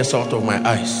brought tears out of my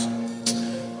eyes.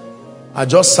 I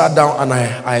just sat down and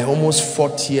I almost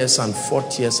fought tears and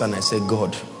I said,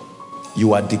 God,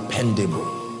 you are dependable.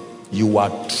 You are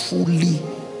truly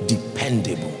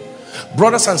dependable.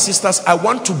 Brothers and sisters, I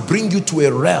want to bring you to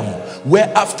a realm where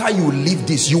after you leave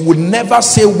this, you will never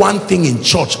say one thing in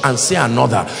church and say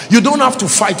another. You don't have to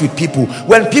fight with people.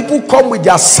 When people come with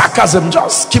their sarcasm,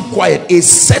 just keep quiet. A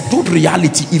settled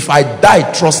reality. If I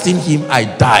die trusting him, I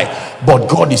die. But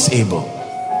God is able.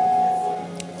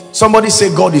 Somebody say,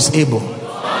 God is able.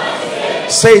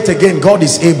 Say it again, God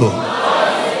is able.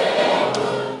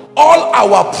 All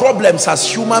our problems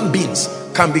as human beings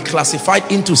can be classified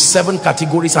into 7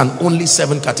 categories, and only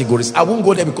 7 categories. I won't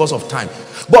go there because of time.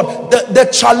 But the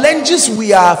challenges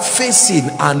we are facing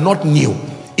are not new.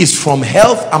 It's from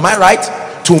health, am I right,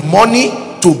 to money,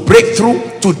 to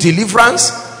breakthrough, to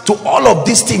deliverance, to all of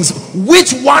these things.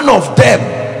 Which one of them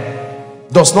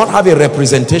does not have a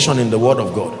representation in the word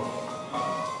of God?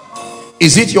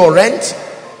 Is it your rent?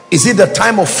 Is it the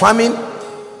time of famine?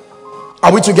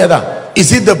 Are we together?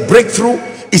 Is it the breakthrough?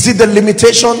 Is it the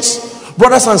limitations?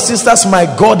 Brothers and sisters, my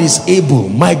God is able.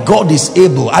 My God is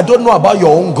able. I don't know about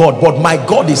your own God, but my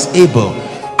God is able.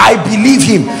 I believe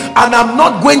him, and I'm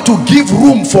not going to give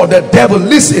room for the devil.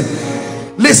 Listen,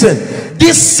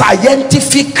 this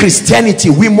scientific Christianity,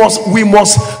 we must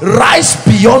rise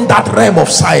beyond that realm of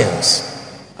science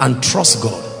and trust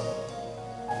God.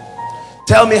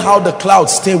 Tell me how the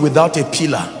clouds stay without a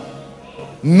pillar.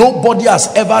 Nobody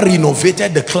has ever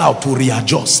renovated the cloud to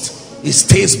readjust. It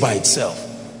stays by itself.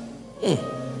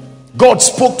 God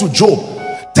spoke to Job.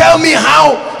 Tell me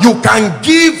how you can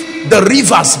give the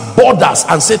rivers borders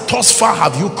and say, thus far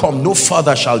have you come, no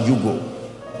further shall you go.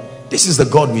 This is the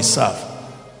God we serve.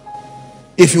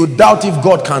 If you doubt if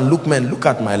God can look, man, look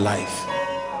at my life.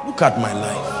 Look at my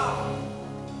life.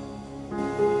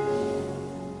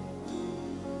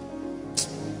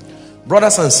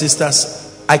 Brothers and sisters,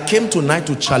 I came tonight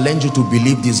to challenge you to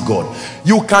believe this God.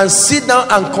 You can sit down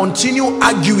and continue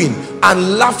arguing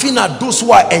and laughing at those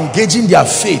who are engaging their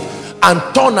faith, and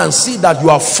turn and see that you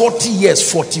are 40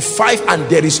 years, 45, and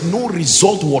there is no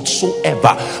result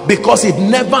whatsoever, because it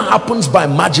never happens by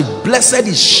magic. Blessed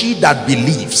is she that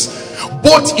believes,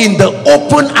 both in the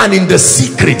open and in the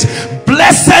secret.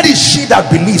 Blessed is she that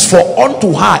believes, for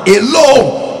unto her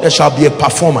alone there shall be a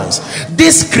performance.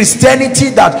 This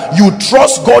Christianity that you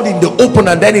trust God in the open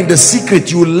and then in the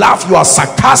secret you laugh, you are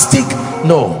sarcastic.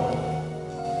 No.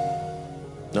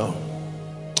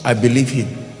 I believe him.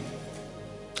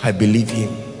 I believe him.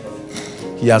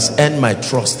 He has earned my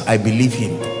trust. I believe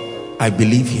him. I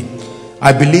believe him.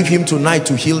 I believe him tonight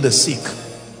to heal the sick.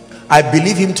 I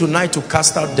believe him tonight to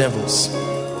cast out devils.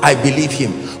 I believe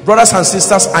him. Brothers and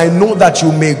sisters, I know that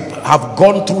you may have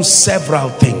gone through several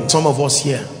things. Some of us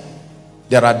here,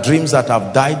 there are dreams that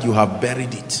have died, you have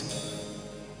buried it.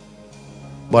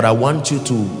 But I want you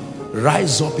to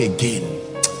rise up again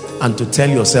and to tell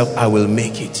yourself, I will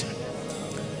make it.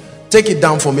 Take it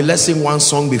down for me. Let's sing one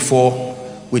song before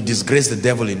we disgrace the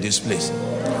devil in this place.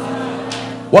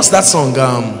 What's that song?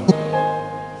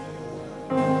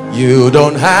 You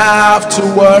don't have to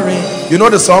worry. You know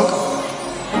the song?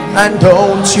 And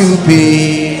don't you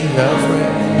be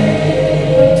afraid.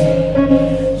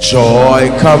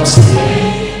 Joy comes in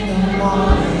the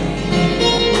morning.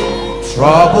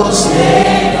 Troubles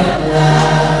never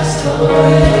last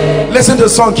away. Listen to the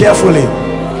song carefully.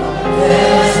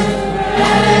 There's a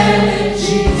friend in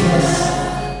Jesus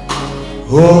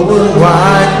who will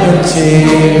wipe your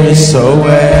tears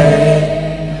away.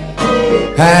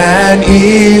 And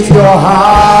if your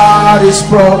heart is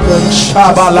broken,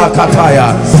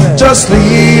 Shabalakataya, just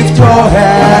lift your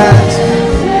hands.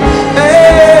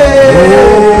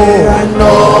 Hey, I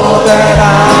know that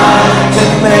I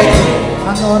can make it.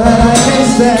 I know that I can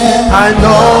stand. I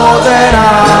know that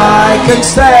I can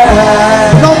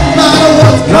stand. No matter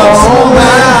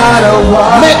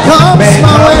what may come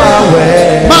my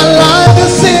way. My life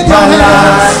is in your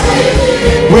hands.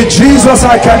 With Jesus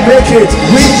I can make it.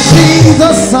 With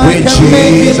Jesus I With can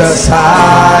make it. Jesus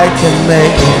I can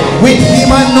make it. With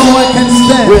Him I know I can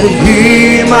stand. With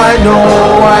Him I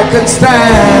know I can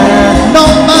stand. No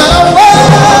matter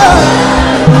what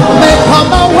may come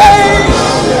my way,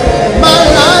 my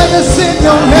life is in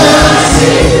your hands.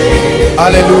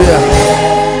 Hallelujah.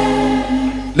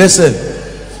 Listen,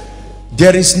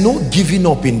 there is no giving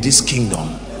up in this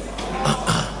kingdom.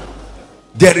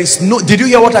 There is no, did you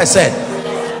hear what I said?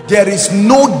 There is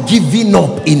no giving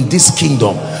up in this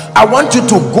kingdom. I want you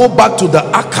to go back to the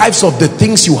archives of the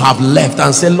things you have left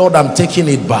and say, Lord, I'm taking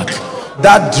it back.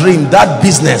 That dream, that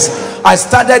business, I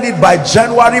started it by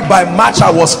January, by March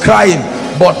I was crying,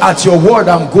 but at your word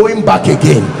I'm going back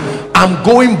again. I'm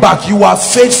going back. You are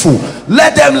faithful.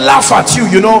 Let them laugh at you.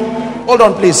 You know, hold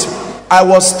on please. I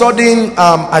was studying,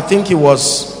 I think it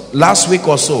was last week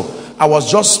or so, I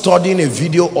was just studying a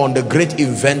video on the great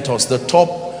inventors, the top,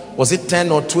 was it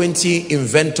 10 or 20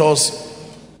 inventors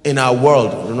in our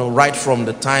world, you know, right from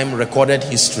the time recorded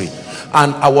history.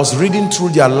 And I was reading through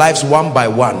their lives one by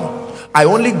one. I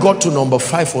only got to number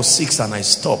 5 or 6 and I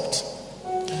stopped.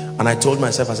 And I told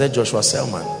myself, I said, Joshua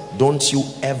Selman, don't you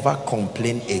ever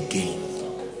complain again.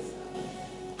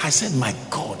 I said, my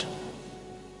God,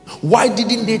 why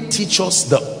didn't they teach us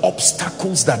the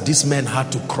obstacles that these men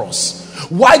had to cross?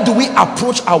 Why do we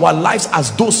approach our lives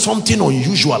as though something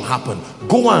unusual happened?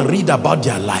 Go and read about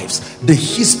their lives, the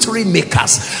history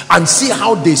makers, and see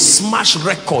how they smash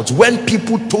records. When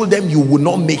people told them you will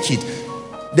not make it,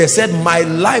 they said, my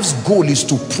life's goal is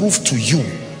to prove to you.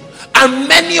 And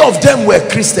many of them were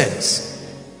Christians.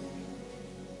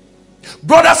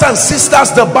 Brothers and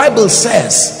sisters, the Bible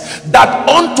says that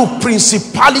unto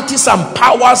principalities and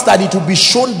powers that it will be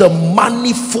shown the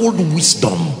manifold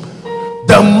wisdom.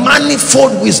 The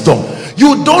manifold wisdom.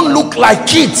 You don't look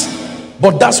like it,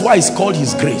 but that's why it's called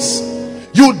His grace.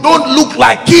 You don't look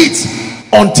like it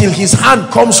until His hand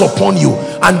comes upon you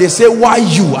and they say, why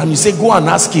you? And you say, go and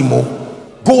ask Him. Oh,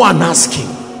 go and ask Him.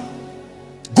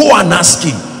 Go and ask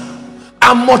Him.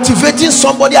 I'm motivating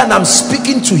somebody and I'm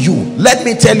speaking to you. Let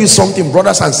me tell you something,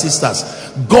 brothers and sisters.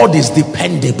 God is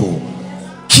dependable.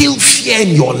 Kill fear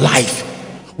in your life.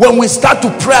 When we start to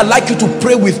pray, I'd like you to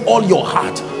pray with all your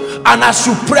heart. And as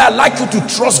you pray, I'd like you to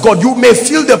trust God. You may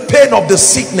feel the pain of the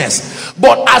sickness,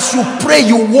 but as you pray,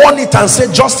 you warn it and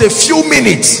say, just a few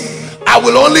minutes. I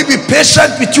will only be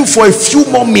patient with you for a few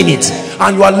more minutes.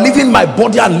 And you are leaving my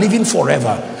body and living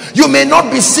forever. You may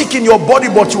not be sick in your body,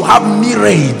 but you have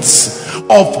myriads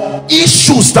of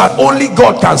issues that only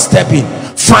God can step in.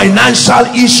 Financial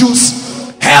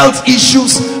issues, health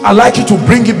issues. I'd like you to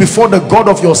bring it before the God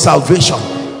of your salvation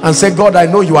and say, God, I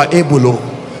know you are able. Oh,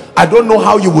 I don't know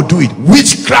how you will do it.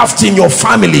 Witchcraft in your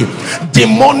family,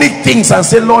 demonic things, and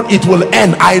say, Lord, it will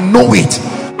end. I know it.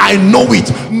 I know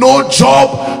it. No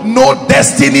job, no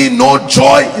destiny, no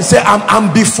joy. You say,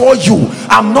 I'm before you.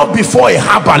 I'm not before a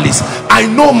herbalist. I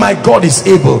know my God is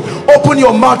able. Open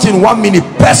your mouth in 1 minute.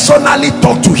 Personally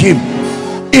talk to Him.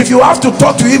 If you have to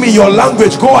talk to Him in your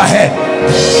language, go ahead.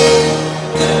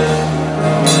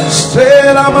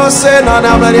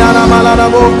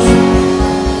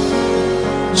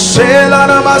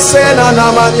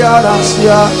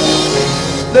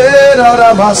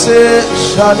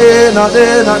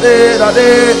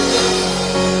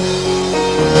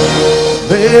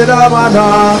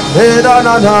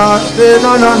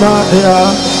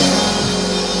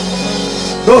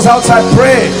 Those outside,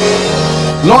 pray.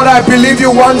 Lord, I believe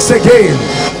you once again.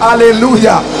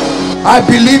 Hallelujah. I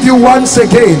believe you once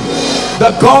again.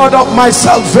 The God of my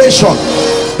salvation,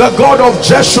 the God of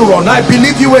Jeshurun, I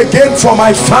believe you again for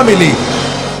my family.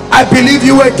 I believe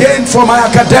you again for my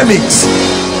academics.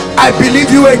 I believe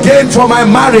you again for my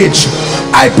marriage.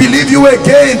 I believe you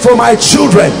again for my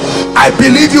children. I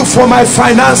believe you for my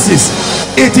finances.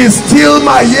 It is still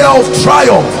my year of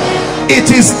triumph. It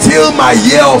is still my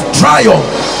year of triumph.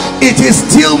 It is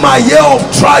still my year of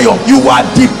triumph. You are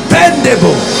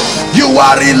dependable. You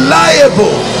are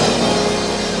reliable.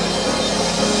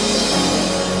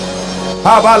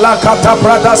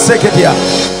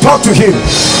 Talk to Him.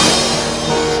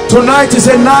 Tonight is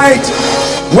a night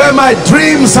where my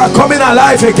dreams are coming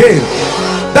alive again.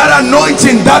 That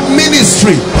anointing, that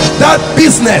ministry, that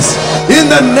business, in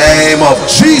the name of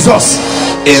Jesus,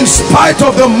 in spite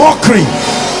of the mockery,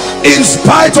 in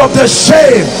spite of the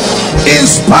shame, in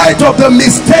spite of the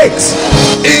mistakes,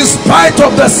 in spite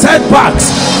of the setbacks,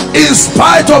 in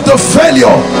spite of the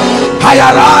failure, I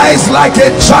arise like a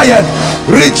giant.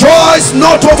 Rejoice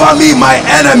not over me, my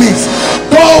enemies.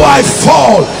 Though I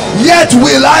fall, yet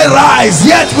will I rise.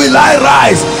 Yet will I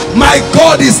rise. My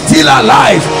God is still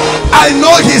alive. I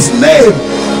know His name.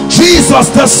 Jesus,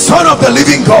 the Son of the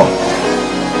living God.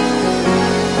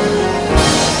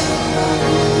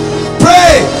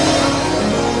 Pray.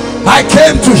 I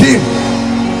came to him,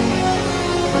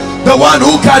 the one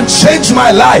who can change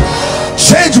my life,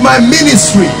 change my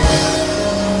ministry.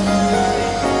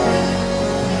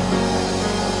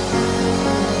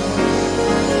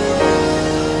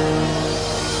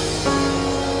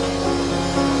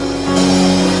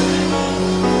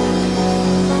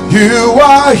 You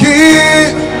are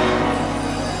here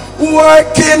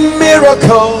working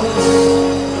miracles.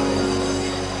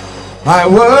 I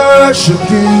worship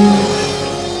you.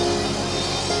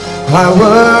 I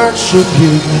worship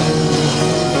you.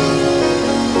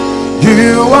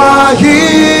 You are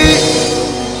here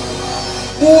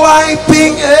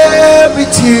wiping every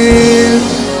tear.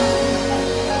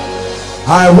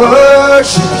 I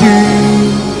worship you.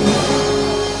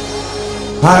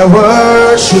 I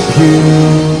worship you.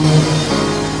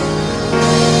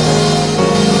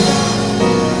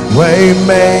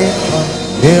 Waymaker,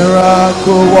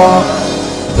 miracle work,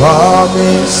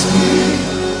 promise me,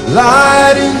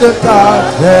 light in the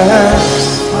darkness.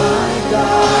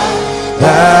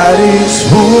 That is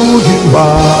who you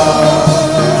are.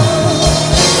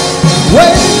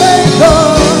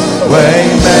 Waymaker,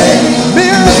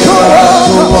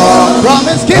 miracle work,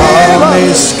 promise keeper,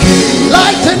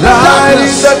 light in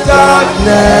the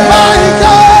darkness. My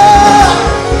God,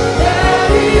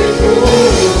 that is who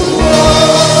you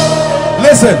are.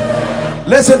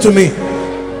 Listen to me.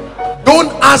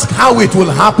 Don't ask how it will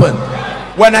happen.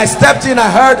 When I stepped in, I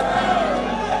heard,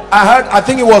 I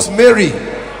think it was Mary.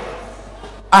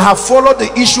 I have followed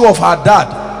the issue of her dad.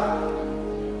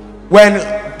 When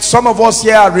some of us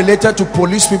here are related to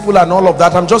police people and all of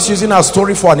that, I'm just using her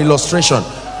story for an illustration.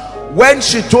 When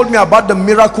she told me about the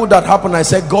miracle that happened, I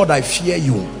said, God, I fear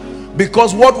you.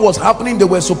 Because what was happening, they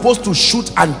were supposed to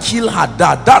shoot and kill her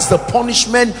dad. That's the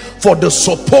punishment for the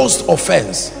supposed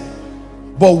offense.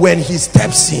 But when he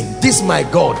steps in, this my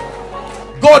God.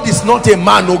 God is not a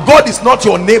man. No, God is not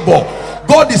your neighbor.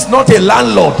 God is not a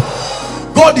landlord.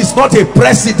 God is not a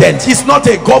president. He's not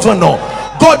a governor.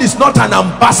 God is not an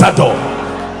ambassador.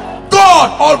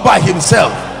 God all by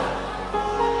himself.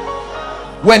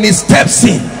 When he steps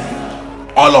in,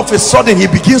 all of a sudden he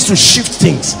begins to shift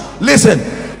things. Listen,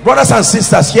 brothers and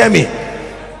sisters, hear me.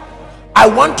 I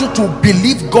want you to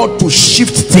believe God to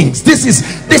shift things. This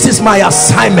is my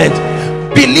assignment.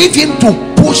 Believe him to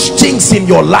push things in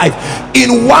your life.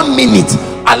 In 1 minute,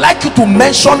 I'd like you to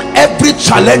mention every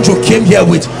challenge you came here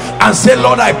with and say,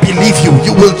 Lord, I believe you.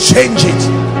 You will change it.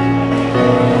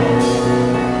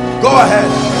 Go ahead.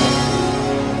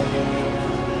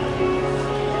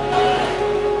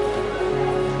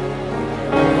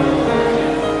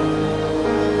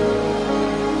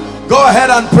 Go ahead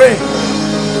and pray.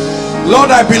 Lord,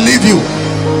 I believe you.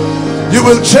 You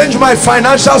will change my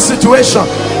financial situation.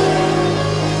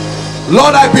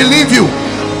 Lord, I believe you.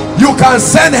 You can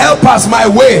send helpers my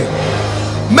way.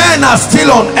 Men are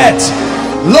still on earth.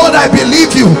 Lord, I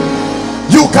believe you.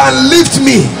 You can lift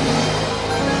me.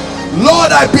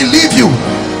 Lord, I believe you.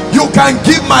 You can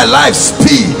give my life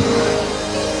speed.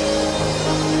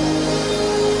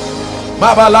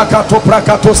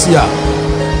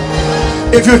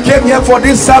 If you came here for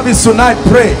this service tonight,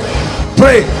 pray.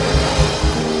 Pray.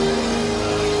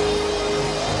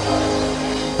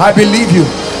 I believe you.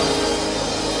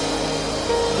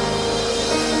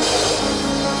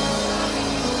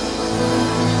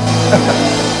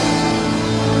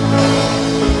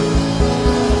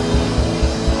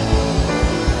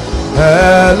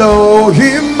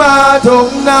 Elohim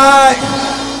Adonai,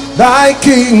 thy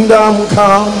kingdom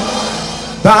come,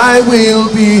 thy will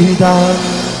be done.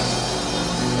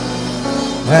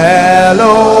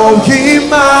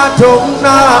 Elohim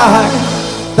Adonai,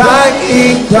 thy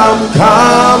kingdom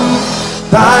come,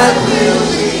 thy will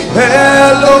be done.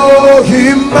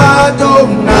 Elohim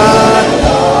Adonai,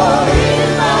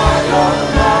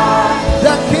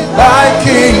 thy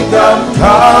kingdom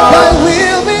come,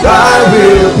 thy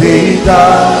will be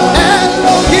done.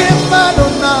 Elohim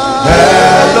Adonai,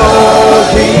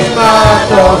 Elohim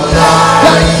Adonai,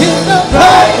 thy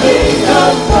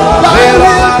kingdom come, thy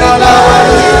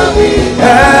will be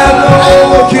done.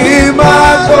 Elohim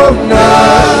Adonai,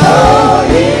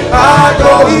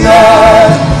 Adonai,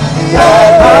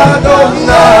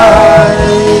 Adonai,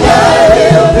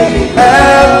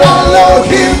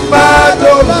 Elohim Adonai,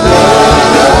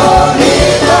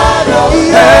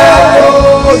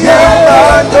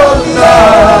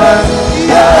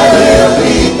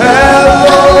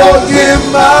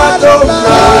 Elohim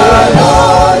Adonai,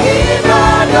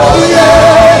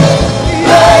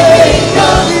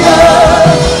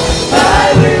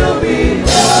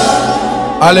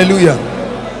 Hallelujah.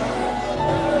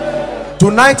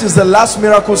 Tonight is the last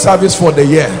miracle service for the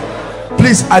year.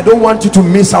 Please, I don't want you to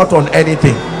miss out on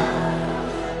anything.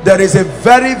 There is a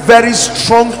very, very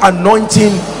strong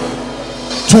anointing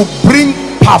to bring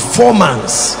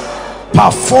performance.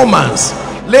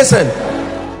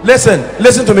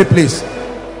 Listen to me, please.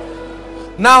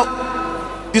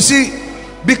 Now, you see,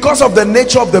 because of the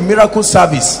nature of the miracle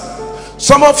service,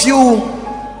 some of you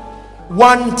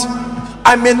want,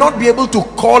 I may not be able to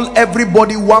call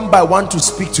everybody one by one to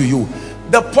speak to you.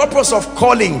 The purpose of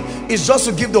calling is just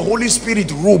to give the Holy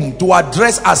Spirit room to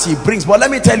address as he brings. But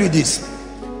let me tell you this,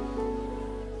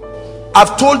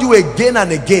 I've told you again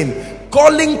and again,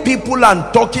 calling people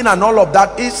and talking and all of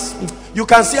that is, you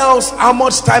can see how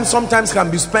much time sometimes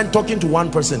can be spent talking to one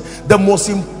person. The most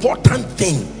important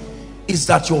thing is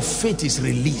that your faith is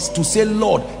released to say,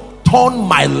 Lord, turn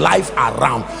my life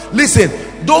around. Listen,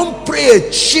 don't pray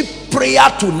a cheap prayer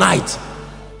tonight.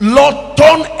 Lord,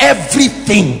 turn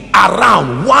everything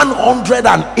around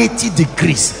 180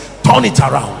 degrees. Turn it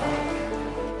around.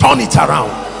 Turn it around.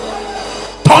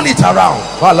 Turn it around.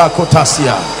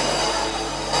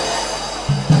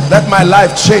 Let my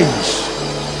life change.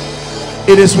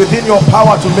 It is within your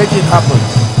power to make it happen.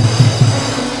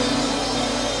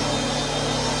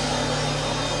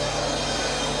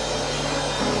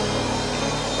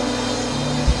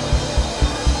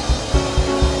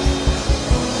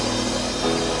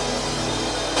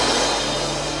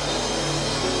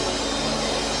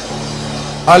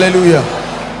 Hallelujah.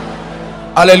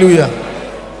 Hallelujah.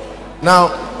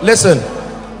 Now listen,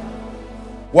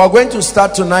 we're going to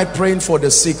start tonight praying for the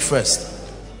sick first.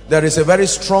 There is a very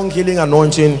strong healing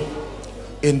anointing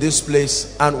in this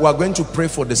place, and we're going to pray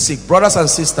for the sick. Brothers and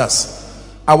sisters,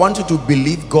 I want you to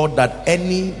believe God that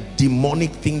any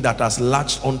demonic thing that has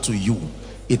latched onto you,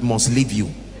 it must leave you.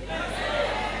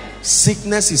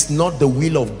 Sickness is not the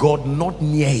will of God, not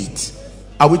near it.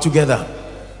 Are we together?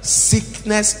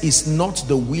 Sickness is not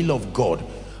the will of God.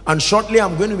 And shortly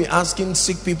I'm going to be asking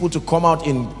sick people to come out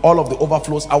in all of the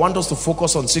overflows. I want us to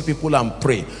focus on sick people and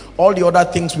pray. All the other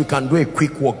things we can do a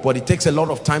quick walk, but it takes a lot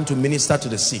of time to minister to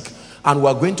the sick, and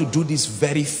we're going to do this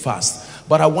very fast.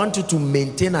 But I want you to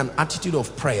maintain an attitude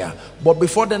of prayer. But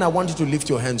before then, I want you to lift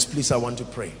your hands. Please, I want to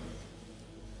pray.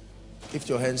 Lift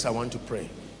your hands. I want to pray.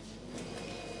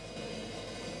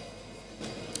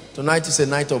 Tonight is a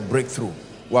night of breakthrough.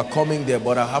 We're coming there,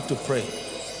 but I have to pray.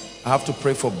 I have to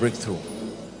pray for breakthrough.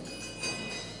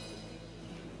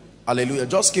 Hallelujah.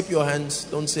 Just keep your hands.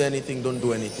 Don't say anything. Don't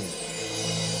do anything.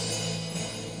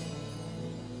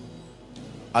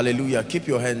 Hallelujah. Keep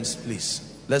your hands, please.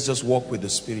 Let's just walk with the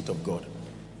Spirit of God.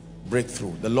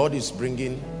 Breakthrough. The Lord is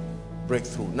bringing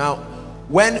breakthrough. Now,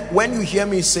 when you hear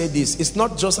me say this, it's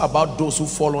not just about those who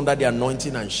fall under the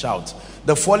anointing and shout.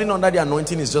 The falling under the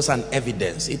anointing is just an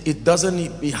evidence.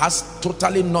 It has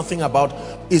totally nothing about,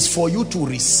 it's for you to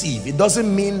receive. It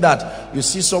doesn't mean that you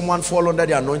see someone fall under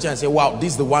the anointing and say, wow,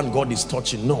 this is the one God is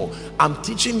touching. No, I'm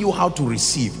teaching you how to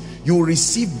receive. You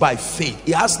receive by faith.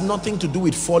 It has nothing to do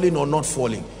with falling or not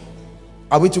falling.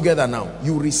 Are we together now?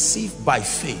 You receive by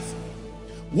faith.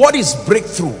 What is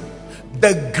breakthrough?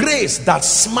 The grace that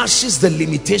smashes the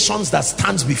limitations that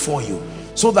stands before you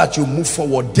so that you move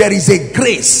forward. There is a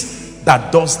grace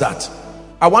that does that.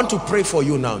 I want to pray for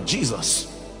you now. Jesus,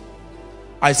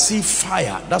 I see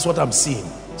fire. That's what I'm seeing.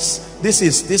 This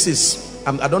is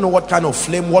I don't know what kind of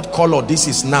flame, what color this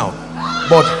is now,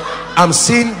 but I'm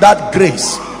seeing that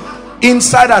grace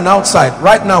inside and outside.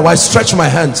 Right now I stretch my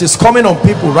hands. It's coming on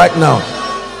people right now.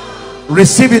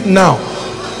 Receive it now.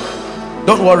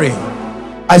 Don't worry,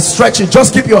 I stretch it.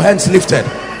 Just keep your hands lifted.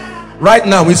 Right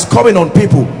now it's coming on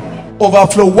people.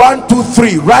 Overflow 1, 2,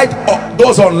 3. Right,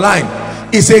 those online,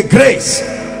 is a grace.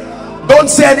 Don't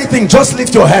say anything, just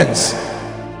lift your hands.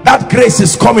 That grace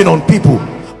is coming on people.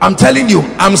 I'm telling you,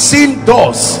 I'm seeing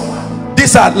doors.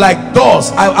 These are like doors.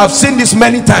 I've seen this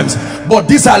many times, but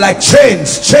these are like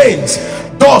chains,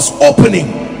 doors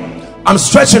opening. I'm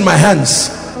stretching my hands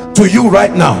to you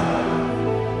right now.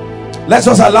 Let's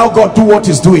just allow God do what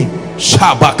he's doing.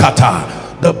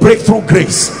 Shabakata, the breakthrough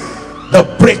grace, the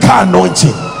breaker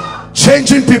anointing,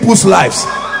 changing people's lives,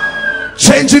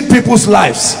 changing people's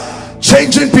lives,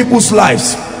 changing people's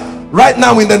lives right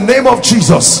now in the name of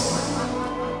Jesus.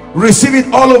 Receive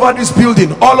it all over this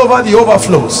building, all over the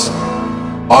overflows,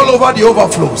 all over the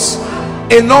overflows.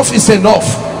 Enough is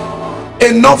enough.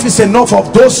 Enough is enough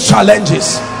of those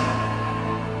challenges.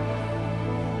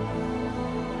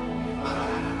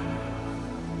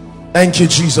 Thank you,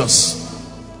 Jesus.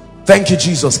 Thank you,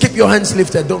 Jesus. Keep your hands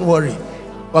lifted. Don't worry.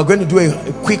 We're going to do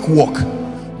a quick walk.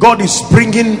 God is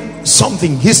bringing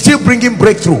something. He's still bringing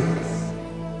breakthrough.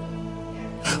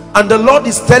 And the Lord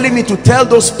is telling me to tell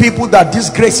those people that this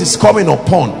grace is coming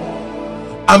upon.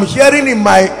 I'm hearing in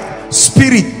my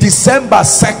spirit December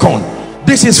 2nd.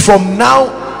 This is from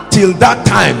now till that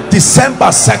time.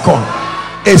 December 2nd.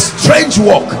 A strange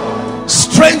walk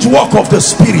of the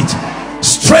Spirit.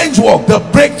 Strange walk. The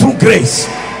breakthrough grace.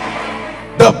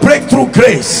 The breakthrough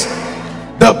grace.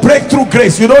 The breakthrough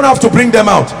grace. You don't have to bring them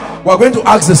out. We're going to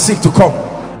ask the sick to come.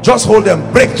 Just hold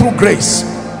them. Breakthrough grace.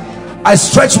 I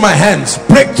stretch my hands.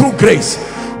 Breakthrough grace.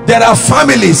 There are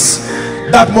families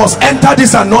that must enter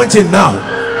this anointing now.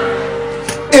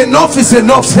 Enough is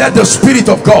enough, said the Spirit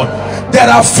of God. There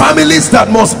are families that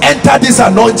must enter this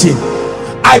anointing.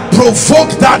 I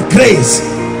provoke that grace.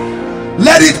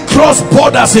 Let it cross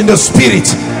borders in the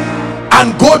spirit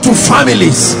and go to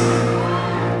families.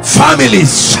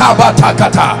 Families.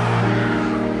 Shabatakata.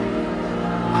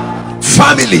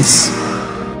 Families.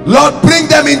 Lord, bring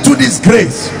them into this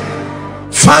grace.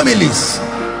 Families.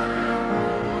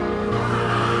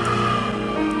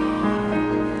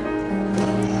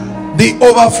 The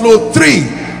overflow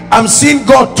 3. I'm seeing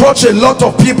God touch a lot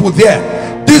of people there.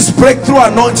 This breakthrough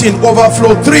anointing.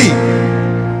 Overflow 3.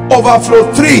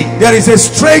 Overflow 3. There is a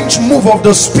strange move of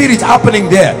the Spirit happening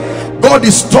there. God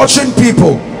is touching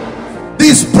people.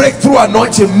 This breakthrough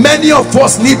anointing, many of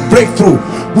us need breakthrough.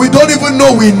 We don't even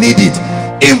know we need it.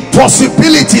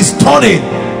 Impossibilities turning.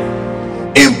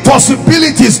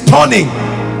 Impossibilities turning.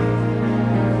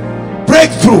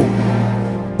 Breakthrough.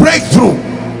 Breakthrough.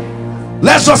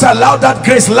 Let's just allow that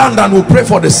grace land and we'll pray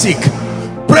for the sick.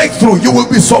 Breakthrough. You will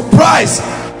be surprised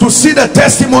to see the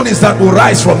testimonies that will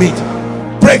rise from it.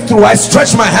 Breakthrough. I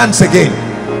stretch my hands again.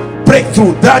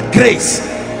 Breakthrough. That grace.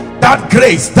 That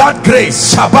grace. That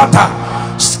grace. Shabata.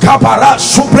 Skapara.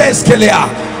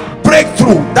 Shubreskelea.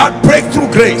 Breakthrough. That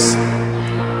breakthrough grace.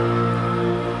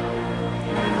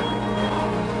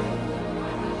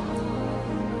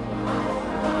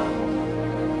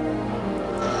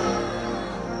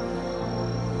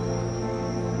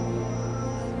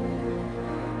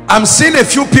 I'm seeing a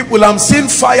few people. I'm seeing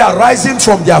fire rising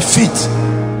from their feet.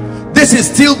 This is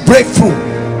still breakthrough.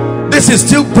 This is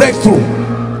still breakthrough.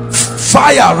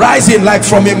 Fire rising like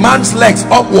from a man's legs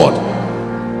upward.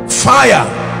 Fire.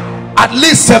 At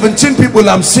least 17 people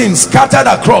I'm seeing scattered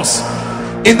across.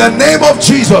 In the name of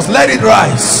Jesus, let it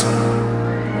rise.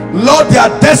 Lord, their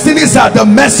destinies are the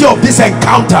mercy of these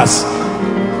encounters.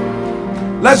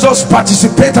 Let's just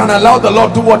participate and allow the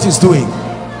Lord do what he's doing.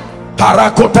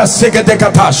 Parakota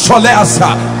segedekata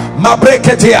sholeasa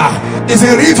mabreketea is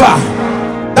a river.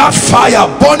 That fire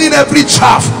burning every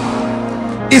chaff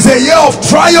is a year of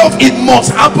triumph. It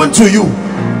must happen to you.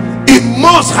 It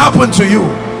must happen to you.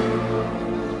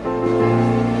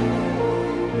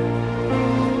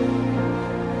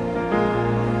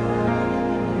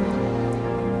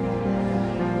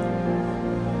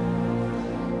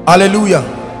 Hallelujah.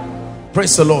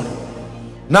 Praise the Lord.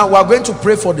 Now we are going to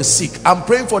pray for the sick. I'm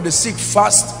praying for the sick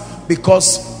fast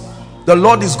because the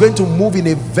Lord is going to move in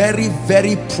a very,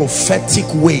 very prophetic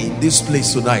way in this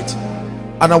place tonight.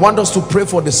 And I want us to pray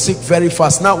for the sick very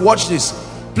fast. Now watch this.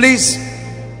 Please,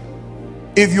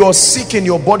 if you are sick in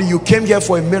your body, you came here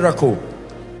for a miracle.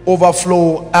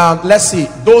 Overflow. Let's see.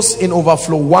 Those in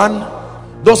overflow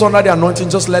 1, those under the anointing,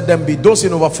 just let them be. Those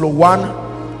in overflow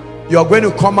 1, you are going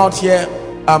to come out here.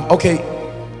 Okay.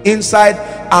 Inside,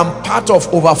 I'm part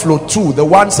of overflow 2, the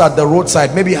ones at the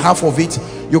roadside, maybe half of it.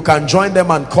 You can join them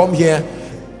and come here.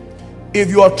 If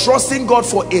you are trusting God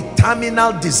for a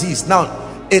terminal disease, now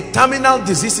a terminal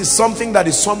disease is something that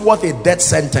is somewhat a death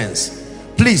sentence.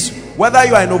 Please, whether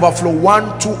you are in overflow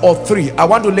 1, 2 or 3, I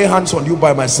want to lay hands on you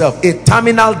by myself. A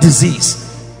terminal disease,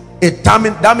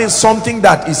 that means something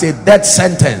that is a death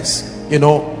sentence, you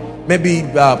know, maybe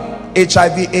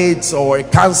HIV, AIDS, or a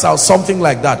cancer or something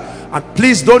like that. And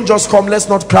please don't just come. Let's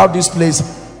not crowd this place.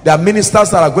 There are ministers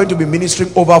that are going to be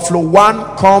ministering. Overflow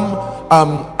 1, come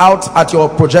out at your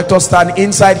projector stand.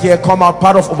 Inside here, come out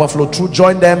part of overflow 2,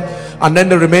 join them, and then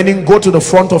the remaining go to the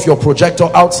front of your projector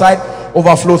outside.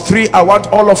 Overflow 3, I want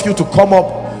all of you to come up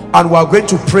and we are going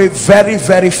to pray very,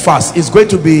 very fast. It's going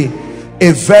to be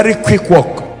a very quick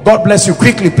walk. God bless you.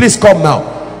 Quickly, please come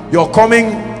now. You're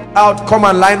coming out. Come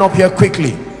and line up here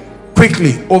quickly.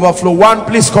 Quickly. Overflow 1,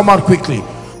 please come out quickly.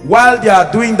 While they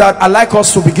are doing that, I'd like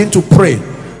us to begin to pray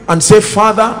and say,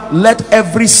 Father, let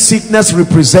every sickness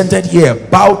represented here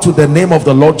bow to the name of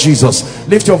the Lord Jesus.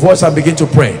 Lift your voice and begin to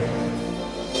pray.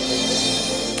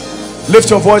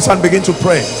 Lift your voice and begin to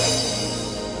pray.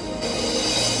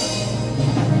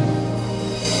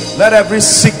 Let every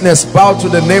sickness bow to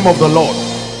the name of the Lord.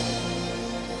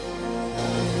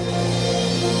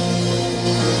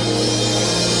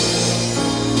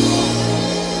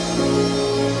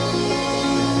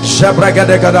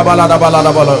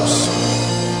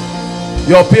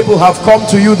 Your people have come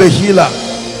to you, the healer.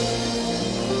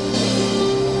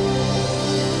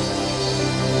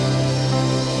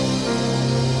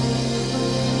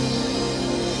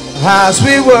 As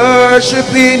we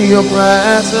worship in your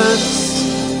presence,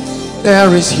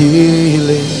 there is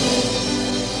healing.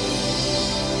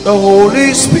 The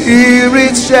Holy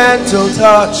Spirit's gentle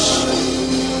touch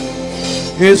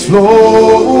is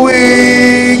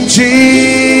flowing. Jesus,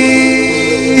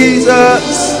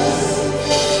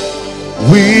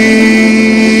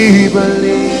 we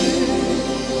believe.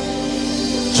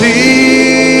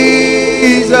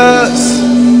 Jesus.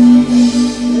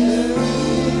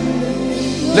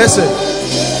 Listen,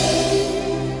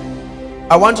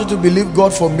 I want you to believe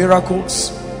God for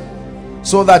miracles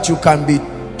so that you can be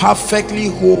perfectly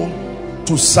whole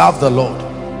to serve the Lord.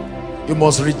 You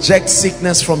must reject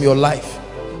sickness from your life.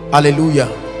 Hallelujah.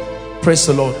 Praise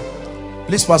the Lord.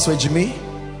 Please, Pastor Jimmy,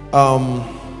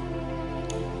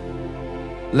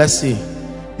 let's see,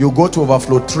 you go to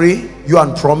overflow 3, you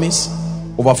and Promise.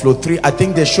 Overflow 3, I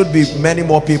think there should be many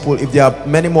more people. If there are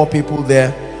many more people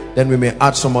there, then we may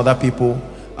add some other people.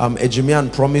 Ejimi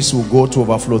and Promise will go to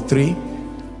overflow 3.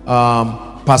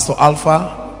 Pastor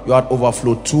Alpha, you are at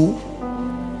overflow 2.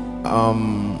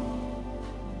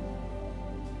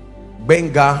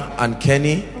 Benga and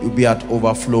Kenny, you'll be at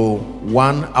overflow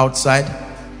 1 outside.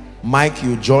 Mike,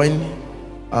 you join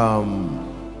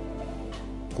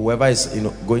whoever is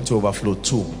going to overflow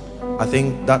 2. I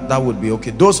think that would be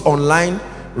okay. Those online,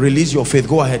 release your faith.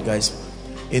 Go ahead, guys,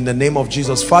 in the name of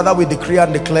Jesus. Father, we decree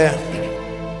and declare,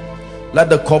 let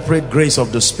the corporate grace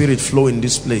of the Spirit flow in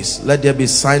this place. Let there be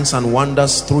signs and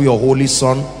wonders through your Holy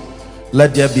Son.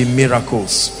 Let there be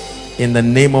miracles in the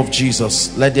name of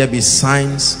Jesus. Let there be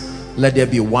signs, let there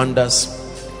be wonders.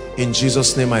 In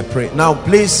Jesus' name I pray. Now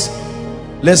please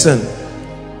listen,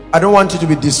 I don't want you to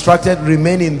be distracted.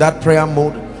 Remain in that prayer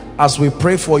mode. As we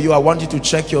pray for you, I want you to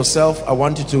check yourself. I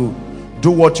want you to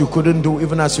do what you couldn't do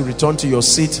even as you return to your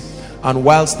seat. And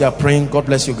whilst they are praying, God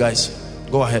bless you guys.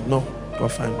 Go ahead. No, go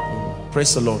fine.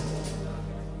 Praise the Lord.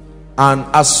 And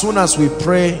as soon as we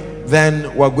pray, then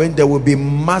there will be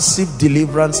massive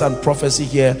deliverance and prophecy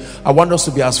here. I want us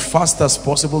to be as fast as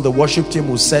possible. The worship team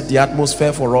will set the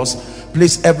atmosphere for us.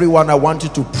 Please, everyone, I want you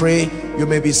to pray. You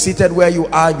may be seated where you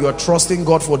are. You are trusting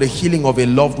God for the healing of a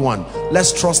loved one.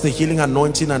 Let's trust the healing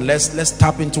anointing and let's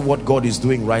tap into what God is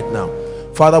doing right now.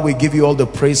 Father, we give you all the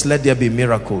praise. Let there be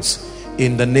miracles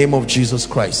in the name of Jesus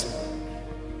Christ.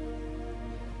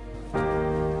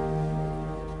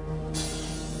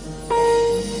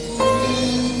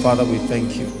 Father, we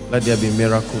thank you. Let there be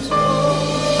miracles.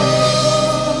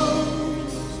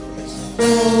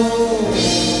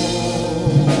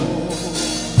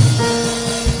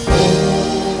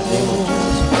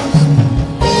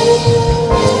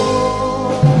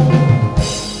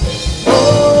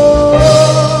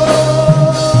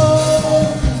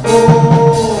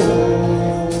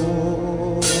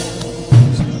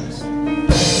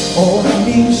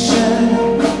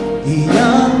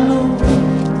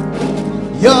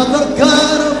 You're the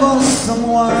God of awesome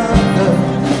wonder.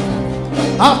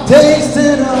 I've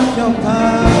tasted of your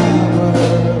power.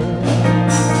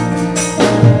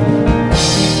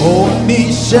 Oh,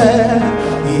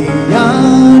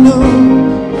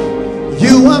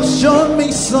 you have shown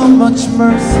me so much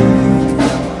mercy,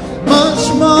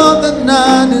 much more than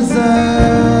I deserve.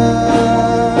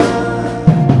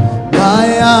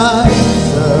 My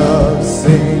eyes have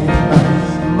seen,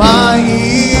 my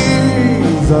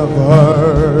ears have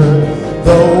heard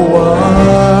the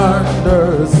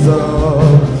wonders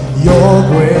of your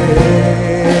grace.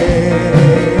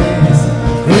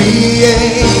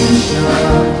 Creation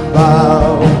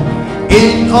bow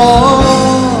in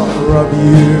awe of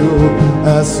you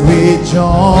as we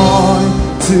join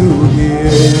to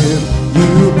give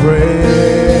you praise.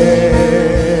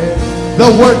 The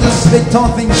word to speak,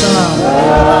 turn things around.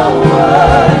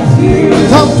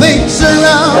 Turn things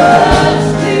around.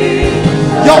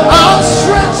 Your arms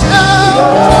stretched out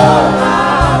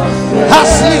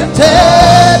has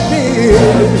lifted me.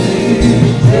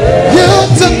 You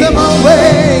took them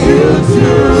away.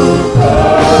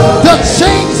 The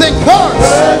chains and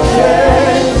cords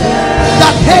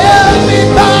that held me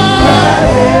back.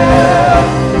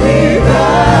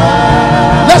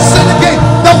 Let's sing again.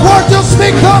 The word you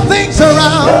speak, turn things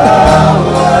around.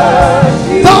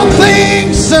 Turn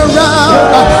things around.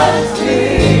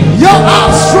 Your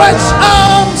outstretched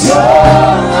arms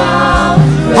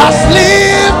has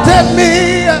lifted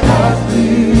me.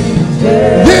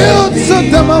 You took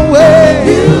them away.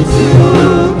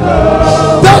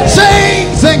 The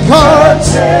chains and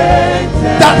cords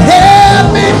that held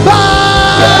me back.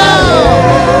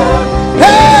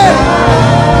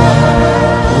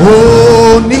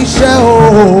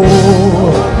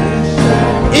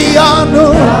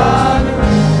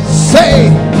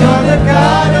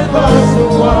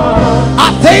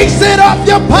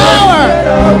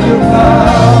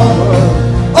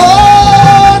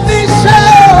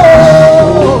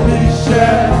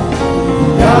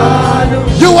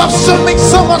 have shown me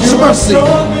so much mercy,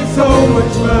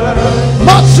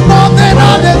 much more than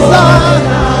I deserve.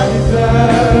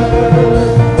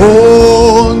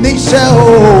 Oh, Nisha,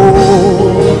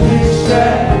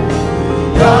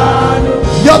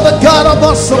 you're the God of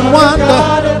awesome wonder.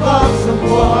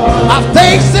 I've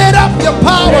tasted of your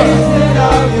power.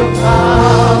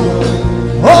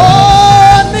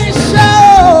 Oh, Nisha,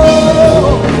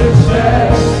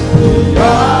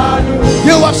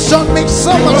 you have shown me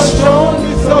so much,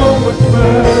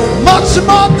 much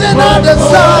more than I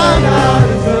deserve.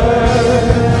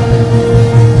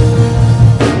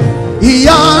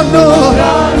 Iyanu,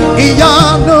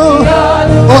 Iyanu,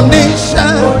 Onisha,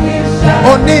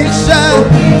 Onisha,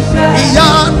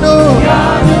 Iyanu,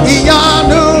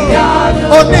 Iyanu,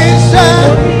 Onisha,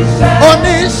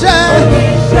 Onisha,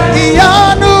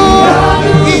 Iyanu,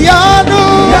 Iyanu,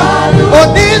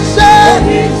 Onisha,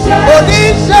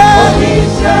 Onisha,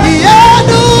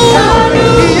 Iyanu,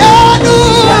 Iyanu,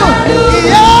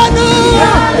 Iyanu,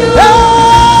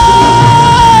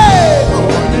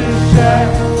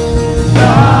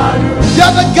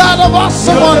 you're the God of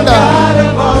awesome wonder.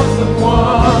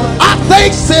 I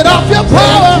tasted of your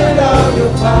power.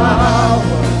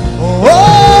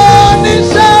 Oh,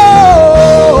 Nisha,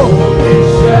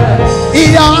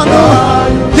 Iyanu,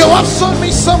 you have shown me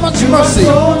so much mercy,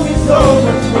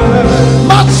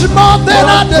 much more than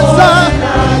I deserve.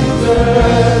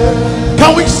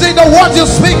 Can we say the words you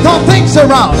speak? Turn things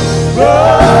around.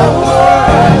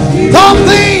 Turn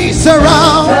things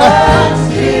around.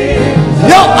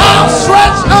 Your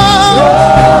outstretched arm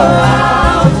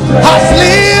has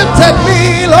lifted me,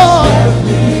 Lord.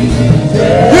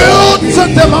 You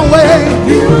took them away.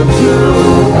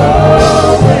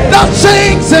 The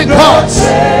chains and cords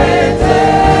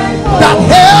that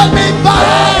held me back.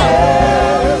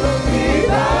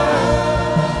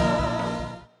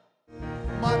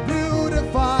 My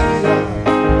beautifier,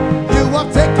 you have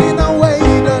taken away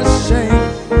the shame,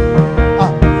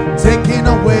 taken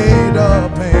away the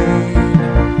pain.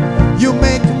 You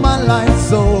make my life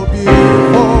so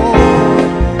beautiful.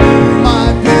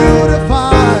 My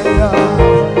beautifier,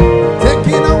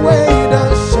 taking away the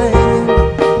shame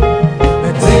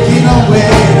and taking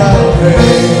away the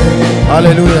pain.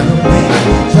 Hallelujah.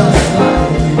 Just like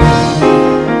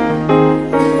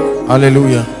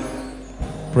Hallelujah.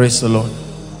 Praise the Lord.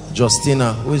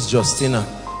 Justina. Who is Justina?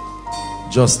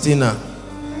 Justina.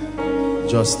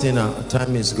 Justina.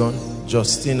 Time is gone.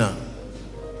 Justina.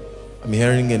 I'm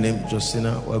hearing a name,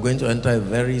 Justina. We're going to enter a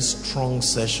very strong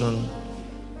session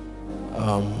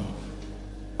of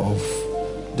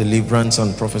deliverance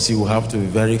and prophecy. We'll have to be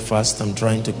very fast. I'm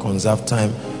trying to conserve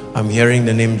time. I'm hearing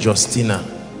the name Justina.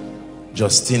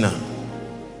 Justina.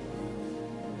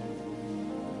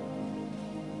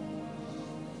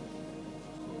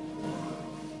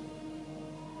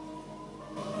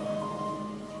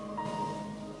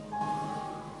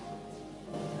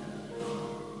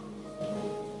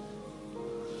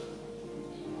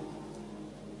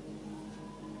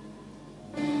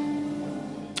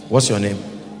 What's your name?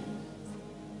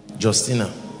 Justina.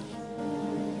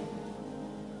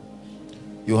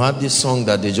 You heard this song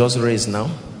that they just raised now?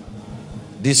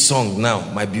 This song now,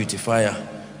 My Beautifier.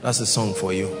 That's a song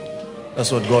for you.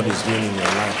 That's what God is doing in your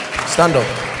life. Stand up.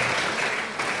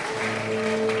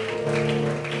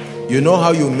 You know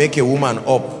how you make a woman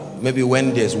up? Maybe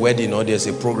when there's wedding or there's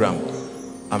a program.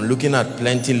 I'm looking at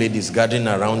plenty ladies gathering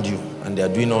around you and they're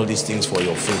doing all these things for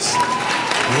your face.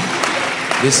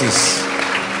 This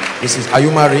is, are you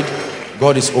married?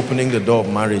 God is opening the door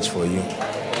of marriage for you.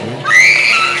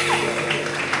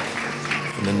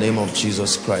 In the name of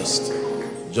Jesus Christ.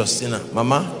 Justina.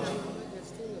 Mama?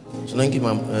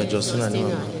 Justina.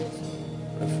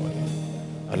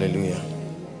 Hallelujah.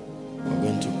 We're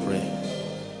going to pray.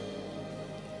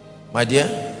 My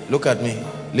dear, look at me.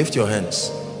 Lift your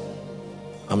hands.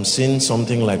 I'm seeing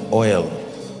something like oil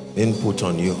being put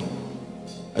on you.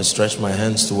 I stretch my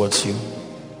hands towards you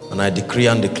and I decree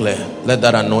and declare, let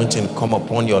that anointing come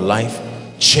upon your life.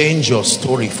 Change your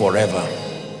story forever.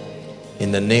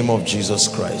 In the name of Jesus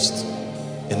Christ.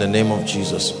 In the name of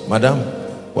Jesus. Madam,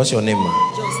 what's your name, ma?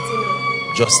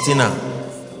 Justina. Justina.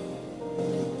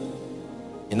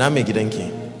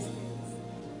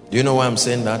 Do you know why I'm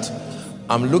saying that?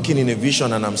 I'm looking in a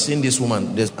vision and I'm seeing this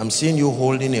woman. I'm seeing you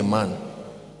holding a man.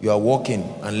 You are walking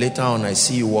and later on I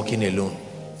see you walking alone.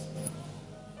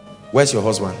 Where's your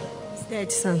husband? He's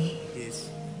dead, son. Yes.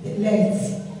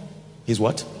 Dead. He's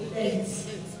what? Dead.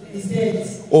 He's dead.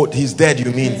 Oh, he's dead,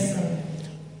 you mean? Yes,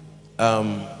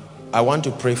 I want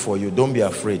to pray for you. Don't be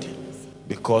afraid.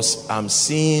 Because I'm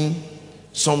seeing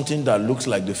Something that looks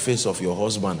like the face of your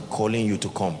husband calling you to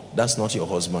come. That's not your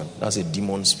husband. That's a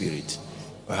demon spirit.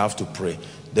 We have to pray.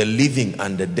 The living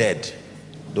and the dead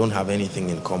don't have anything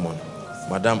in common.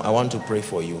 Madam, I want to pray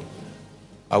for you.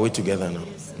 Are we together now?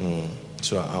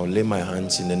 So I'll lay my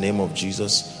hands in the name of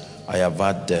Jesus. I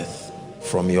avert death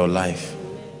from your life.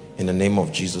 In the name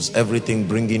of Jesus. Everything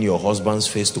bringing your husband's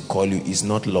face to call you is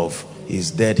not love. He's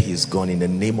dead. He's gone. In the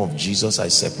name of Jesus, I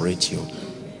separate you.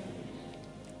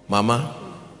 Mama,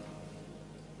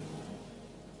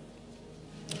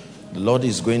 the Lord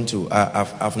is going to,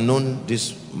 I've known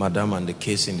this madam and the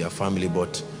case in their family,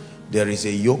 but there is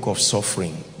a yoke of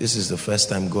suffering. This is the first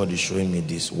time God is showing me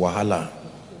this. Wahala.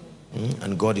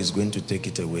 And God is going to take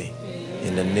it away.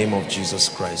 In the name of Jesus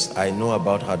Christ. I know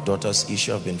about her daughter's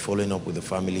issue. I've been following up with the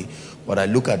family. But I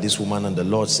look at this woman and the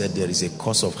Lord said there is a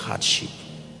cause of hardship.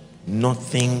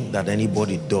 Nothing that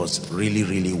anybody does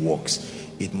really works.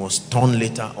 It must turn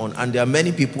later on. And there are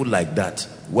many people like that.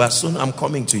 Well, soon I'm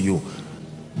coming to you.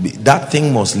 That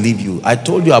thing must leave you. I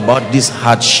told you about this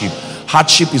hardship.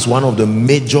 Hardship is one of the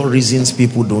major reasons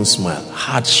people don't smile.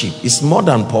 Hardship is more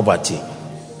than poverty.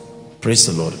 Praise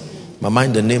the Lord. Mama,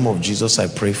 in the name of Jesus, I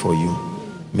pray for you.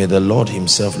 May the Lord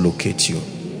himself locate you.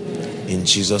 In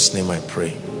Jesus' name I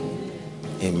pray.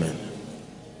 Amen.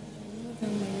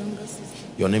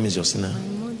 Your name is Josina?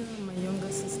 My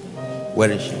younger sister. Where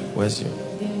is she? Where's you?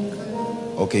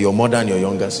 Okay, your mother and your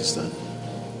younger sister.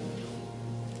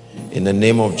 In the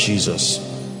name of Jesus.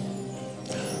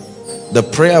 The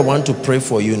prayer I want to pray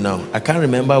for you now. I can't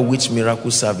remember which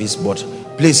miracle service, but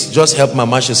please just help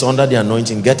Mama. She's under the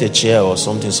anointing. Get a chair or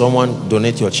something. Someone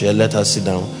donate your chair. Let her sit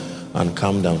down and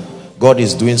calm down. God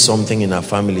is doing something in her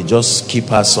family. Just keep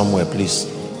her somewhere, please.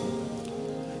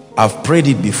 I've prayed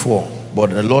it before, but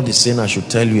the Lord is saying I should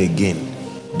tell you again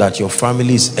that your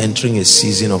family is entering a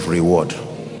season of reward.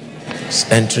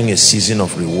 It's entering a season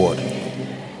of reward.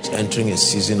 It's entering a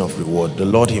season of reward. The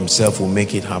Lord himself will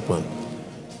make it happen.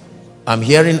 I'm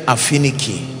hearing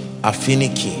affinity.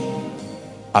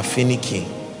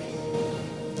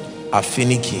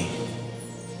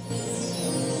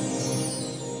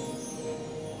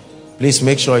 Please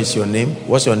make sure it's your name.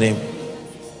 What's your name?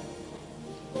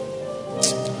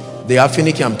 The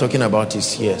affinity I'm talking about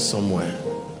is here somewhere.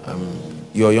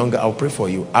 You're younger. I'll pray for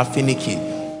you. Affinity.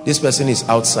 This person is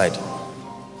outside.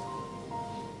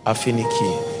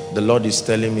 Affinity. The Lord is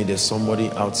telling me there's somebody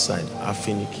outside.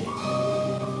 Affinity.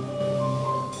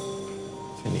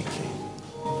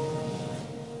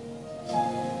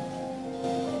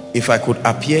 If I could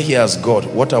appear here as God,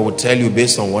 what I would tell you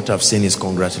based on what I've seen is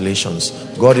congratulations.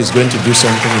 God is going to do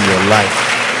something in your life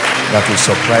that will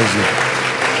surprise you.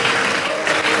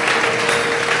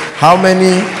 How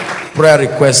many prayer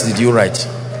requests did you write?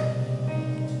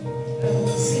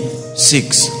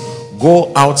 6.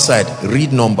 Go outside,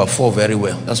 read number 4 very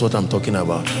well. That's what I'm talking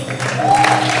about.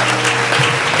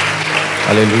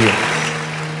 Hallelujah.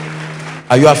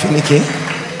 Are you affinity?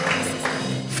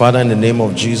 Father, in the name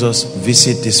of Jesus,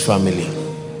 visit this family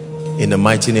in the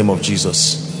mighty name of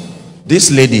Jesus. This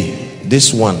lady,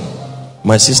 this one,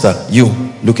 my sister, you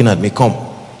looking at me, come.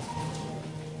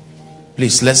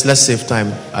 Please, let's save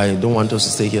time. I don't want us to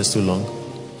stay here too long.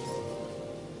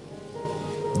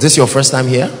 Is this your first time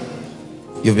here?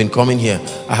 You've been coming here.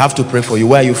 I have to pray for you.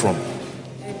 Where are you from?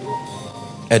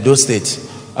 Edo State.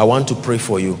 I want to pray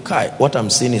for you. Kai, what I'm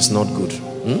seeing is not good.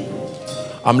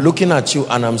 I'm looking at you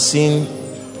and I'm seeing,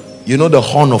 you know, the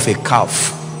horn of a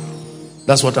calf.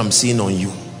 That's what I'm seeing on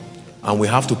you. And we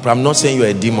have to pray. I'm not saying you're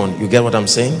a demon. You get what I'm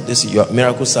saying? This is your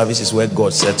miracle service is where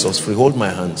God sets us free. Hold my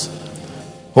hands.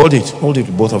 Hold it. Hold it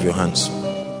with both of your hands.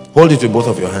 Hold it with both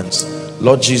of your hands.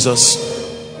 Lord Jesus,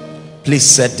 please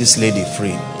set this lady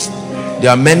free. There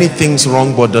are many things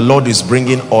wrong, but the Lord is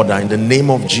bringing order. In the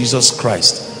name of Jesus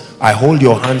Christ, I hold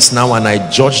your hands now and I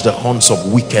judge the horns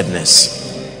of wickedness.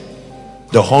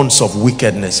 The horns of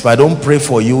wickedness. If I don't pray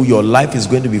for you, your life is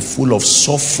going to be full of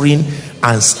suffering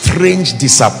and strange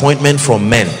disappointment from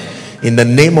men. In the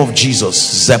name of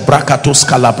Jesus, Zebrakatos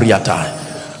Calabriata,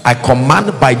 I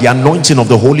command by the anointing of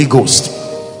the Holy Ghost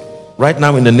right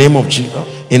now, in the name of Jesus,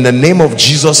 in the name of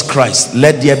Jesus Christ,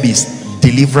 let there be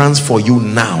deliverance for you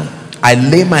now. I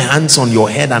lay my hands on your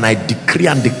head and I decree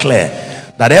and declare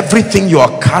that everything you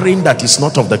are carrying that is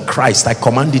not of the Christ, I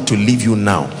command it to leave you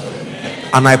now.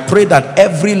 And I pray that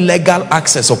every legal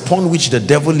access upon which the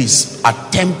devil is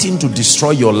attempting to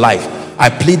destroy your life, I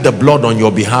plead the blood on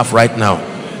your behalf right now.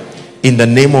 In the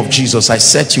name of Jesus, I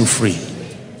set you free.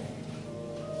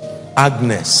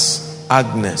 Agnes,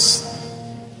 Agnes,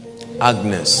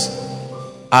 Agnes,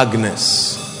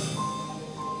 Agnes.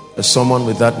 There's someone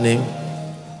with that name?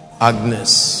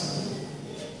 Agnes.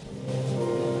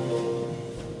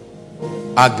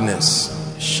 Agnes.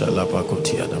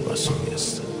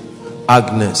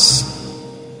 Agnes.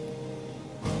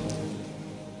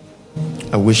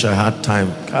 I wish I had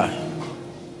time.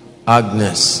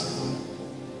 Agnes.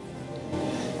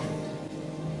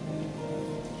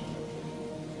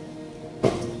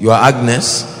 You are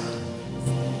Agnes?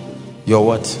 You're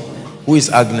what? Who is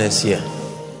Agnes here?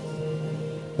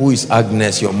 Who is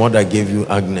Agnes? Your mother gave you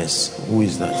Agnes. Who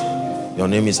is that? Your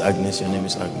name is Agnes. Your name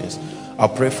is Agnes. I'll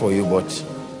pray for you, but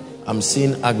I'm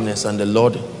seeing Agnes and the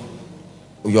Lord.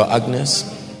 Your Agnes,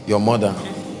 your mother.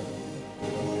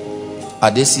 Are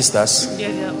they sisters?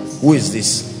 Yeah, they are all Who is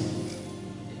this?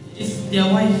 It's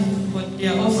their wife, but they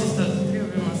are all sisters. Three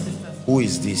of them are sisters. Who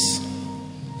is this?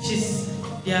 She's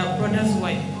their brother's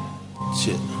wife.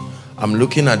 I'm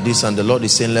looking at this and the Lord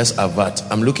is saying, let's avert.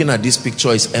 I'm looking at this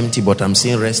picture, it's empty, but I'm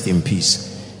saying rest in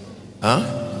peace. Huh?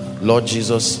 Lord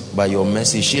Jesus, by your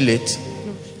mercy, is she late?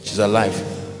 She's alive.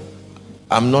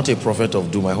 I'm not a prophet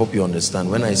of doom. I hope you understand.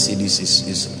 When I see this,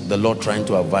 is the Lord trying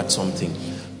to avert something.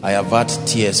 I avert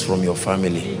tears from your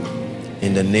family.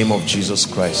 In the name of Jesus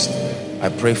Christ, I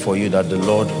pray for you that the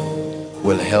Lord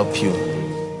will help you.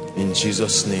 In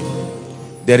Jesus' name.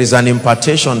 There is an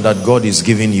impartation that God is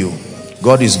giving you.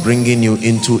 God is bringing you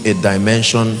into a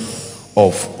dimension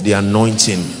of the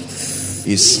anointing.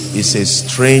 It's a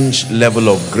strange level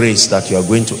of grace that you are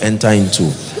going to enter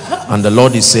into. And the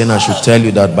Lord is saying, I should tell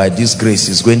you that by this grace,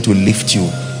 He's going to lift you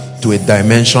to a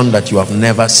dimension that you have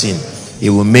never seen. It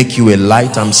will make you a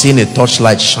light. I'm seeing a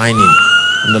torchlight shining.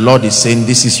 And the Lord is saying,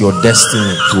 this is your destiny.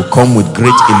 It will come with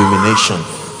great illumination.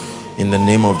 In the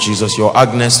name of Jesus. Your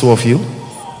Agnes, two of you.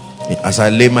 As I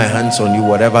lay my hands on you,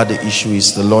 whatever the issue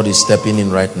is, the Lord is stepping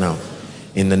in right now.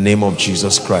 In the name of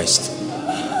Jesus Christ.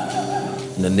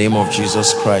 In the name of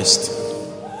Jesus Christ.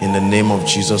 In the name of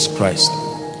Jesus Christ.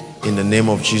 In the name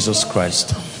of Jesus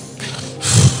Christ.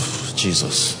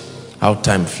 Jesus. How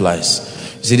time flies.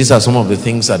 See, these are some of the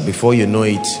things that before you know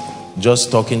it, just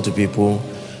talking to people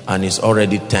and it's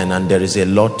already 10 and there is a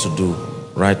lot to do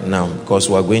right now, because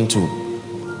we're going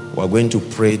to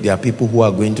pray. There are people who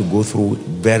are going to go through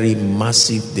very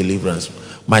massive deliverance.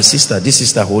 My sister, this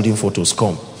sister holding photos,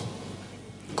 come.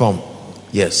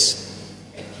 Yes.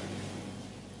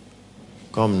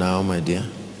 Come now, my dear.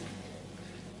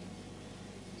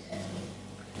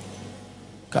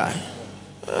 Kai.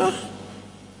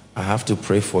 I have to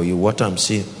pray for you. What I'm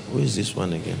seeing. Who is this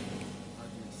one again?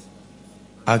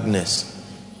 Agnes.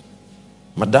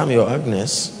 Madam, you're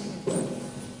Agnes.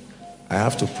 I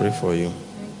have to pray for you.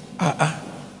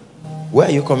 Where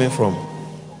are you coming from?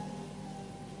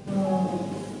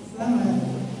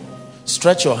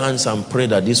 Stretch your hands and pray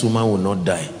that this woman will not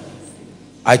die.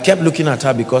 I kept looking at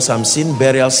her because I'm seeing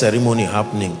burial ceremony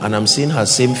happening and I'm seeing her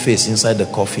same face inside the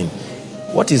coffin.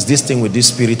 What is this thing with this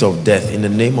spirit of death? In the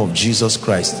name of Jesus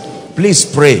Christ, please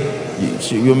pray.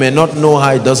 You may not know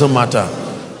how, it doesn't matter.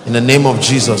 In the name of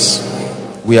Jesus,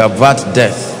 we avert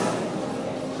death.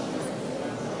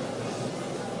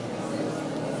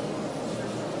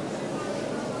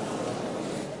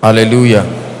 Hallelujah.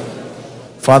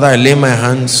 Father, I lay my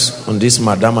hands on this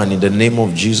madam, and in the name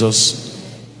of Jesus,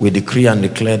 we decree and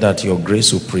declare that your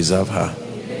grace will preserve her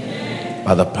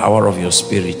by the power of your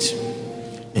spirit.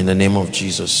 In the name of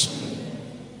Jesus.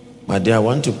 My dear, I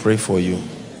want to pray for you.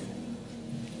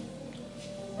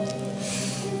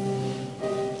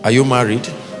 Are you married?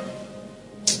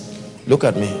 Look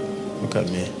at me. Look at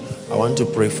me. I want to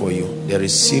pray for you. There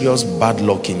is serious bad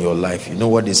luck in your life. You know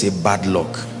what they say, bad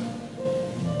luck?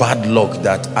 Bad luck,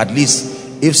 that at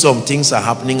least if some things are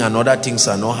happening and other things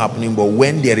are not happening, but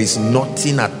when there is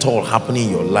nothing at all happening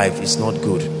in your life, it's not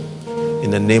good. In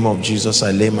the name of Jesus,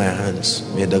 I lay my hands.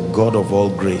 May the God of all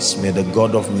grace, may the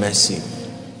God of mercy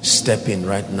step in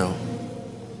right now.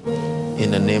 In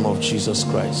the name of Jesus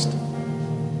Christ.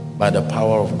 By the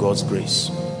power of God's grace.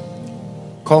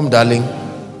 Come, darling.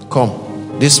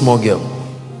 Come. This small girl.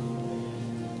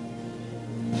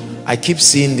 I keep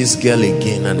seeing this girl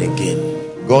again and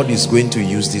again. God is going to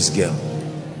use this girl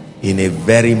in a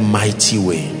very mighty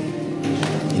way.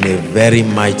 In a very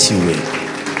mighty way.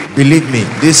 Believe me,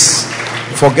 this,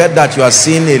 forget that you are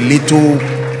seeing a little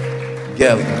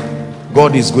girl.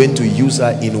 God is going to use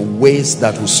her in ways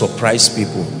that will surprise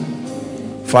people.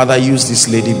 Father, use this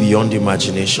lady beyond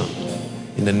imagination.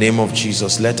 In the name of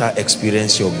Jesus, let her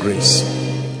experience your grace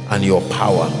and your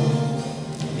power.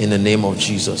 In the name of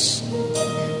Jesus.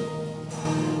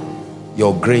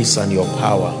 Your grace and your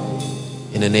power.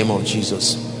 In the name of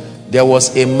Jesus. There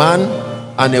was a man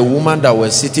and a woman that were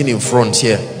sitting in front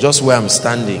here, just where I'm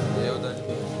standing.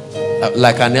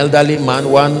 Like an elderly man,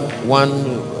 one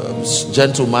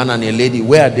gentleman and a lady.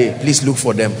 Where are they? Please look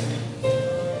for them.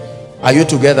 Are you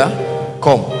together?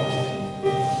 Come.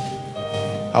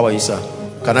 How are you, sir?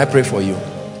 Can I pray for you?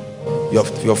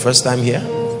 Your first time here?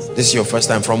 This is your first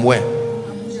time. From where?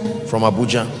 From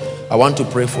Abuja. I want to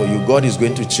pray for you. God is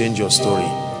going to change your story.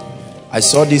 I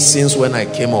saw this since when I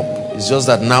came up. It's just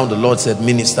that now the Lord said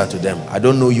minister to them. I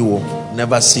don't know you,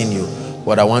 never seen you,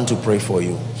 but I want to pray for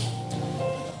you.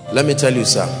 Let me tell you,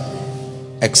 sir,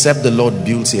 except the Lord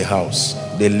builds a house,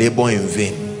 they labor in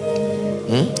vain.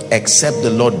 Except the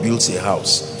Lord builds a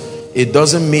house. It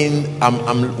doesn't mean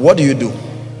what do you do?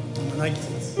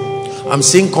 I'm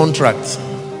seeing contract.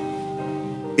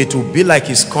 It will be like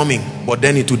it's coming, but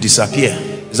then it will disappear.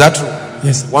 Is that true?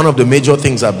 Yes. One of the major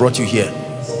things that brought you here,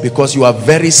 because you are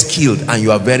very skilled and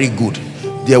you are very good.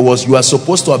 You are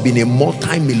supposed to have been a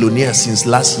multi-millionaire since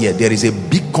last year. There is a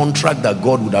big contract that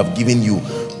God would have given you,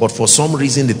 but for some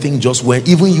reason the thing just went.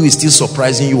 Even you is still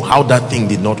surprising you how that thing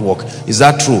did not work. Is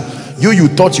that true? You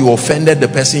thought you offended the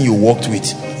person you worked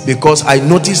with, because I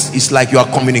noticed it's like you are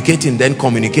communicating, then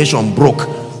communication broke.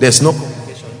 There's no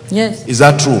communication. Yes. Is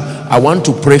that true? I want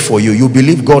to pray for you. You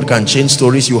believe God can change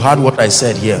stories. You heard what I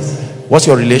said here. What's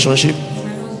your relationship?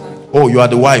 Oh, you are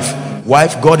the wife.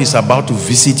 Wife, God is about to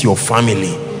visit your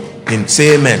family in,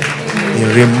 say amen,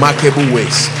 in remarkable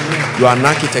ways. You are an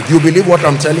architect. You believe what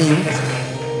I'm telling you?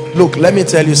 Look, let me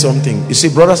tell you something. You see,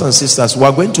 brothers and sisters, we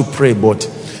are going to pray, but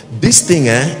this thing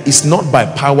is not by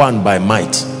power and by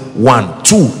might. 1,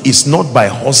 2, it's not by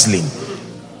hustling.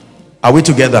 Are we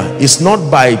together? It's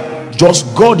not by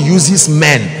just God uses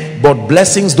men, but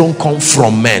blessings don't come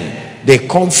from men. They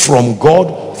come from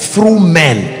God through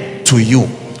men to you.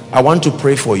 I want to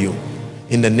pray for you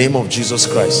in the name of Jesus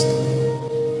Christ.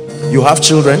 You have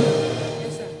children?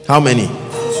 How many?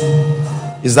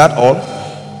 Is that all?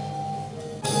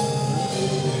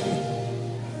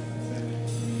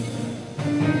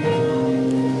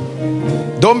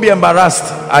 Don't be embarrassed.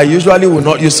 I usually will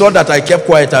not. You saw that I kept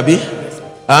quiet, Abi?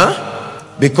 Huh?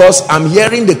 Because I'm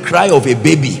hearing the cry of a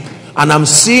baby, and I'm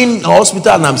seeing a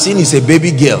hospital, and I'm seeing it's a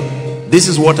baby girl. This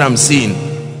is what I'm seeing.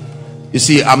 You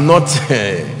see, I'm not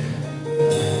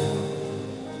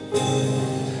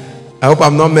I hope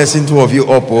I'm not messing two of you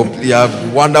up. You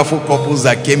have wonderful couples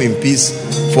that came in peace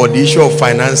for the issue of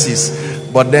finances,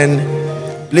 but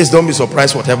then please don't be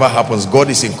surprised whatever happens. God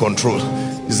is in control.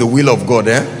 It's the will of God.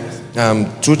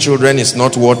 2 children is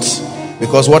not what,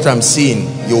 because what I'm seeing,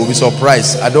 you will be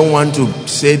surprised. I don't want to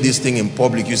say this thing in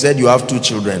public. You said you have 2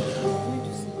 children.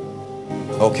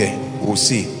 Okay, we'll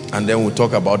see, and then we'll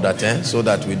talk about that, so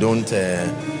that we don't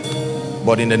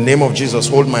but in the name of Jesus,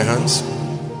 hold my hands.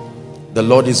 The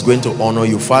Lord is going to honor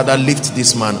you. Father, lift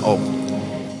this man up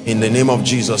in the name of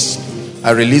Jesus.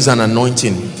 I release an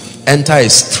anointing. Enter a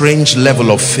strange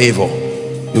level of favor.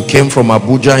 You came from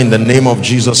Abuja in the name of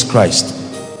Jesus Christ.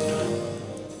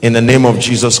 In the name of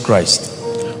Jesus Christ.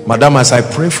 Madam, as I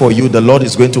pray for you, the Lord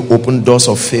is going to open doors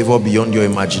of favor beyond your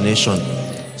imagination.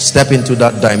 Step into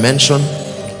that dimension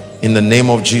in the name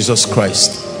of Jesus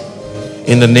Christ.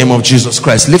 In the name of Jesus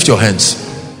Christ. Lift your hands.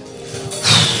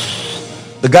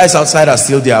 The guys outside are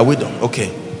still there. Are we done?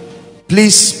 Okay.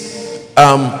 Please,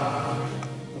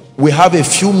 we have a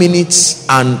few minutes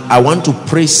and I want to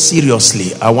pray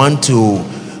seriously.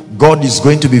 God is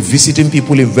going to be visiting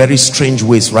people in very strange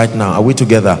ways right now. Are we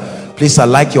together? Please, I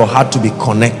like your heart to be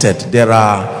connected. There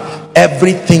are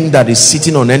everything that is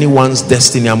sitting on anyone's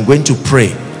destiny. I'm going to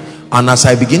pray. And as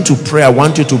I begin to pray, I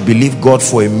want you to believe God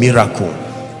for a miracle.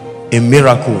 A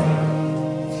miracle.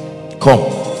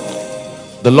 Come.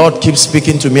 The Lord keeps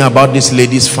speaking to me about this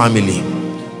lady's family,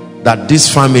 that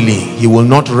this family, he will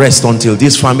not rest until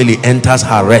this family enters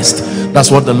her rest.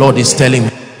 That's what the Lord is telling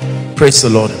me. Praise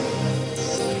the Lord.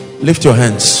 Lift your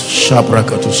hands.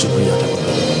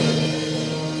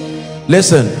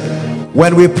 Listen,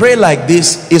 when we pray like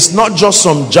this, it's not just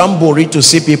some jamboree to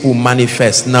see people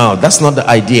manifest. No, that's not the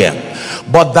idea.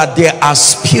 But that there are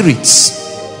spirits.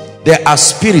 There are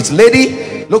spirits.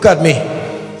 Lady, look at me.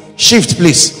 Shift,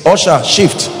 please. Usher,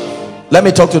 shift. Let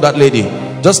me talk to that lady.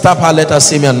 Just tap her, let her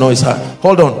see me and noise her.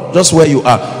 Hold on, just where you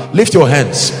are. Lift your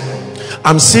hands.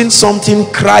 I'm seeing something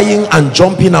crying and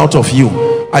jumping out of you.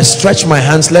 I stretch my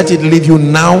hands. Let it leave you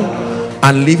now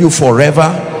and leave you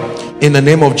forever in the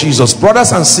name of Jesus.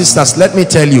 Brothers and sisters, let me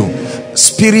tell you,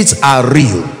 spirits are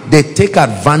real. They take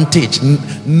advantage.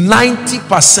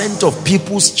 90% of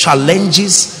people's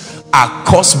challenges are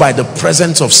caused by the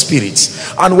presence of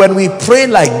spirits. And when we pray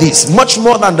like this, much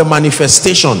more than the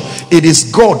manifestation, it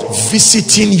is God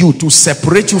visiting you to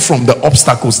separate you from the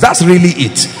obstacles. That's really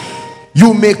it.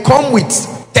 You may come with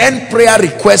 10 prayer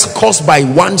requests caused by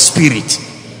one spirit,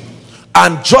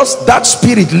 and just that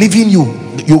spirit leaving you,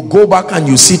 you go back and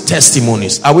you see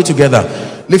testimonies. Are we together?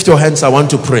 Lift your hands. I want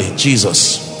to pray.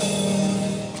 Jesus.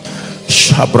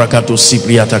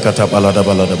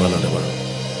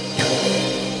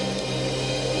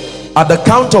 At the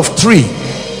count of 3,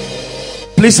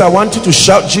 please, I want you to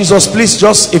shout Jesus. Please,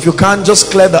 just if you can,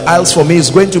 just clear the aisles for me. It's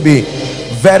going to be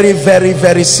very, very,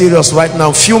 very serious right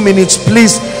now. Few minutes,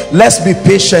 please. Let's be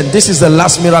patient. This is the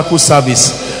last miracle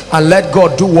service, and let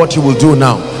God do what he will do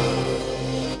now.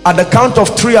 At the count of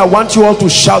 3, I want you all to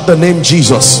shout the name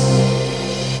Jesus.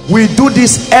 We do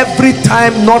this every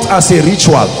time, not as a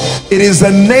ritual. It is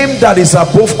the name that is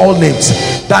above all names,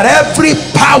 that every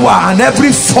power and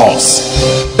every force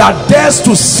that dares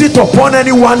to sit upon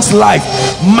anyone's life,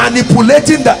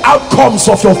 manipulating the outcomes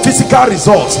of your physical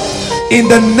results, in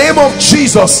the name of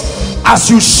Jesus, as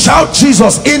you shout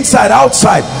Jesus inside,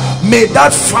 outside, may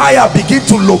that fire begin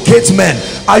to locate men.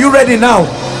 Are you ready now?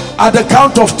 At the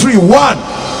count of 3, 1,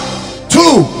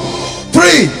 2,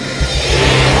 3.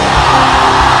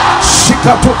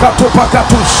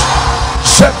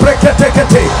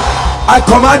 I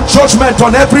command judgment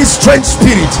on every strange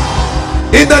spirit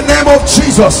in the name of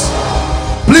Jesus.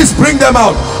 Please bring them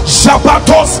out.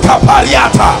 Shabatos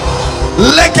kapariata,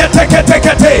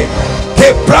 leketeketekete,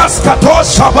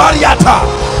 kebraskatos shabariata,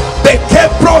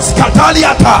 bekebros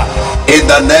kataliata. In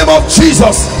the name of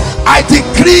Jesus, I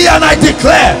decree and I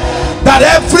declare that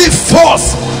every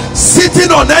force sitting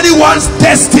on anyone's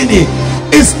destiny,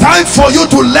 it's time for you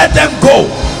to let them go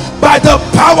by the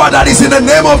power that is in the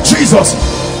name of Jesus.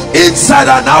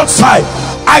 Inside and outside,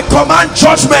 I command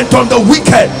judgment on the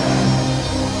wicked.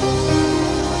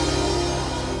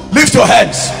 Lift your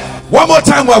hands. One more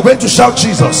time, we're going to shout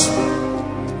Jesus.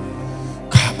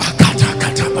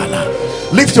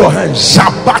 Lift your hands.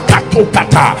 At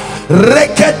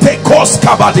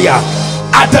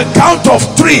the count of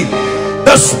 3,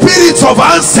 the spirits of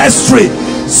ancestry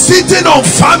sitting on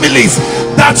families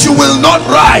that you will not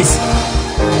rise,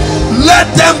 let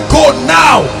them go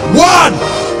now. 1,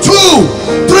 2,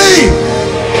 3.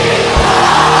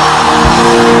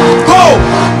 Go,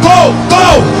 go, go,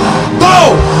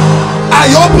 go. I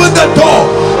open the door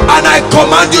and I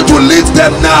command you to leave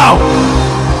them now.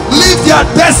 Leave their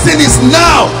destinies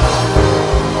now.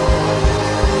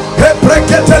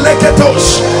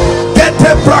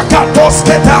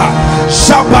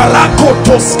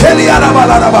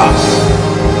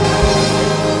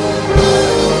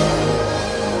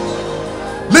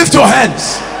 Lift your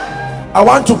hands. I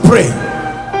want to pray.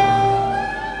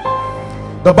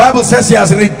 The Bible says he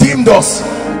has redeemed us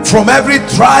from every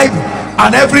tribe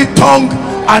and every tongue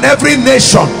and every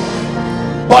nation,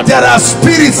 but there are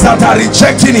spirits that are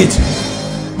rejecting it.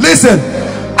 Listen,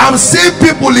 I'm seeing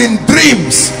people in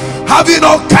dreams having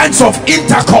all kinds of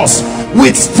intercourse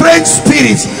with strange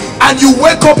spirits, and you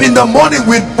wake up in the morning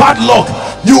with bad luck.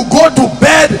 You go to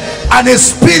bed and a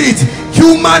spirit,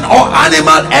 human or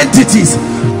animal entities,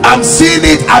 I'm seeing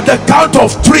it. At the count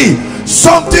of 3,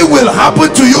 something will happen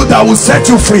to you that will set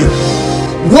you free.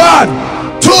 1,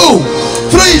 2,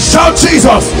 3. Shout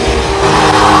Jesus.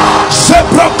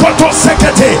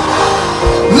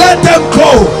 Let them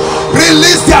go.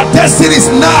 Release their destinies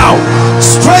now.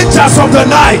 Strangers of the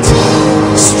night,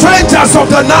 strangers of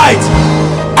the night,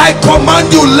 I command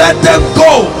you, let them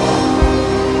go.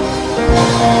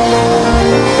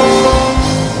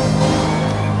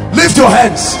 Lift your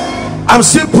hands. I'm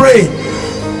still praying.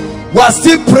 We're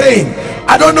still praying.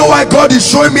 I don't know why God is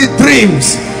showing me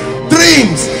dreams.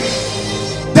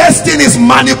 Destiny is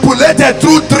manipulated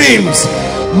through dreams.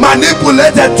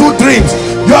 Manipulated through dreams.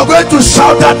 You are going to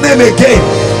shout that name again.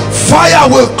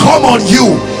 Fire will come on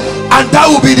you, and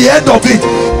that will be the end of it.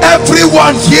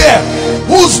 Everyone here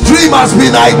whose dream has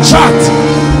been hijacked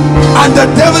and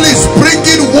the devil is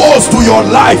bringing wars to your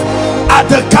life, at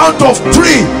the count of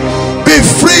 3, be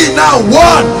free now. 1,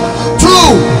 2,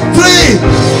 3.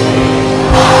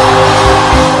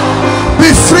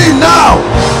 Be free now.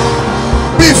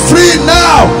 Be free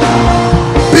now.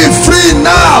 Be free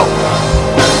now.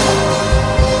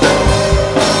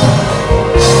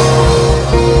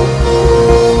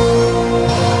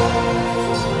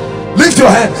 Lift your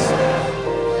hands.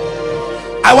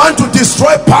 I want to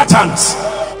destroy patterns.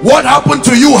 What happened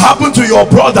to you happened to your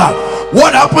brother.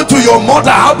 What happened to your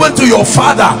mother happened to your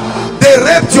father. They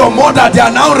raped your mother, they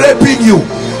are now raping you.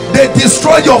 They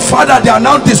destroyed your father, they are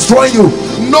now destroying you.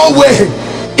 No way.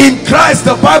 In Christ,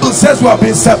 the Bible says we have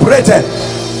been separated.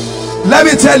 Let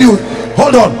me tell you,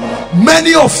 hold on,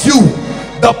 many of you,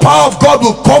 the power of God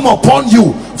will come upon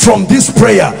you from this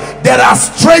prayer. There are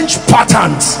strange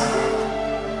patterns,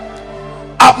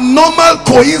 abnormal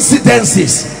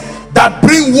coincidences that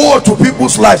bring war to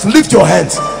people's lives. Lift your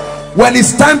hands. When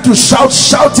it's time to shout,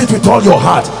 shout it with all your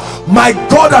heart. My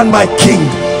God and my King,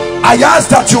 I ask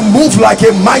that you move like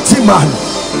a mighty man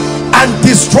and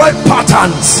destroy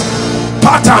patterns.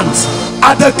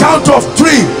 At the count of 3,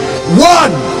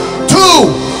 1, 2,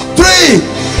 3,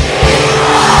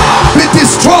 be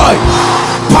destroyed.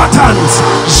 Patterns.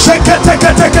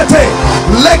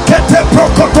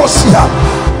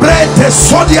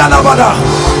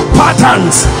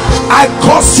 Patterns, I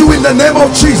curse you in the name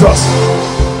of Jesus.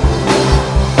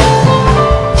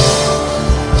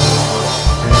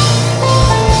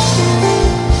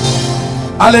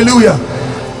 Hallelujah.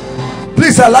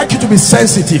 Please, I'd like you to be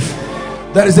sensitive.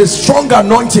 There is a strong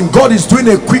anointing. God is doing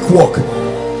a quick work.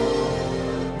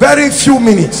 Very few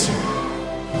minutes.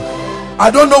 I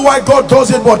don't know why God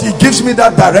does it, but he gives me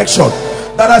that direction,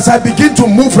 that as I begin to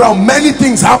move around, many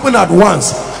things happen at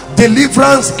once.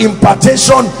 Deliverance,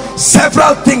 impartation,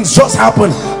 several things just happen.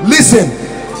 Listen,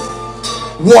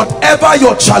 whatever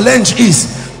your challenge is,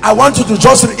 I want you to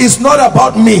just, it's not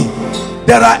about me.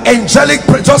 There are angelic,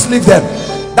 just leave them.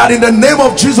 That in the name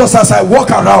of Jesus, as I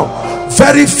walk around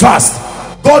very fast,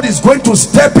 God is going to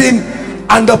step in,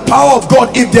 and the power of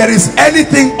God, if there is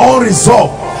anything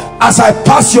unresolved, as I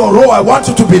pass your row, I want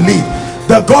you to believe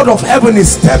the God of heaven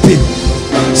is stepping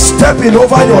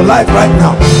over your life right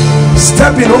now,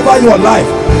 stepping over your life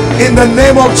in the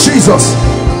name of Jesus.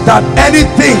 That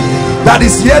anything that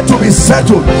is yet to be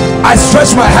settled, I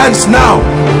stretch my hands now,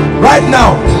 right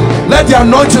now. Let the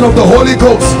anointing of the Holy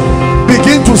Ghost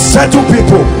begin to settle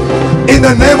people in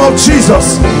the name of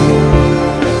Jesus.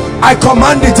 I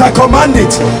command it, I command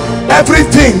it.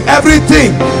 Everything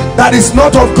that is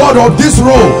not of God or this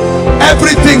row,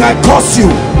 everything, I curse you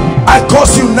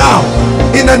now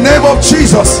in the name of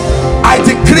Jesus. I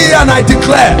decree and I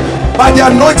declare by the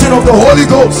anointing of the Holy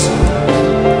Ghost,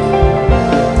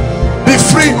 be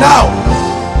free now,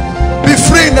 be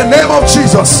free in the name of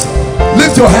Jesus.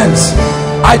 Lift your hands.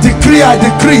 I decree,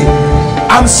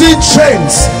 I'm seeing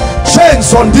chains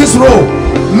on this row.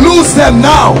 Loose them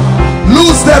now,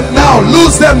 loose them now,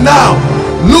 loose them now,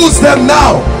 loose them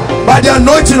now by the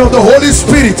anointing of the Holy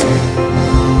Spirit.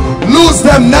 Lose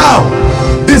them now.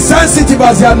 Be sensitive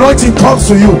as the anointing comes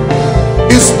to you.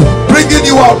 It's bringing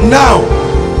you out now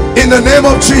in the name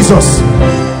of Jesus,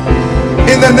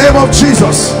 in the name of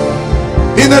Jesus,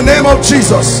 in the name of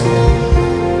Jesus,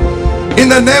 in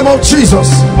the name of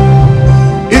Jesus,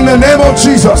 in the name of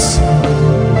Jesus.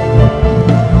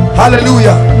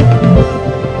 Hallelujah.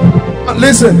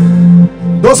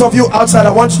 Listen, those of you outside,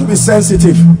 I want you to be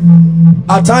sensitive.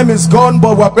 Our time is gone,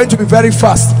 but we're going to be very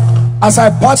fast. As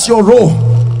I pass your row,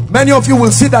 many of you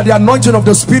will see that the anointing of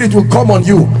the Spirit will come on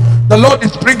you. The Lord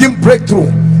is bringing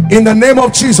breakthrough in the name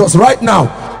of Jesus right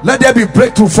now. Let there be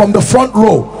breakthrough from the front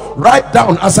row right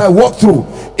down as I walk through.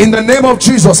 In the name of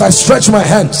Jesus, I stretch my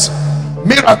hands.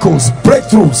 Miracles,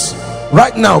 breakthroughs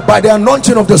right now by the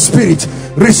anointing of the Spirit.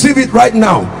 Receive it right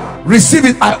now. Receive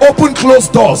it. I open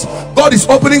closed doors. God is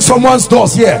opening someone's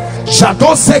doors here.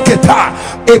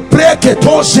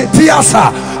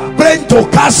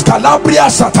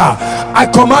 I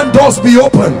command doors be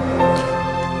open.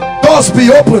 Doors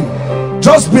be open.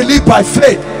 Just believe by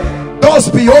faith. Doors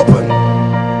be open.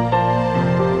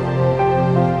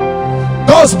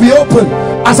 Doors be open.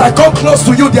 As I come close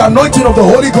to you, the anointing of the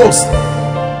Holy Ghost,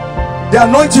 the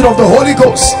anointing of the Holy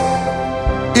Ghost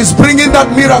is bringing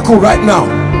that miracle right now.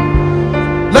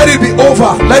 Let it be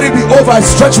over. Let it be over. I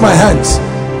stretch my hands.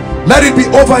 Let it be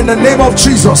over in the name of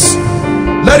Jesus.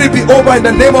 Let it be over in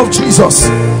the name of Jesus.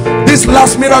 This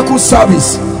last miracle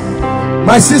service,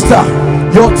 my sister,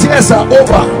 your tears are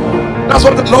over. That's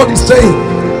what the Lord is saying.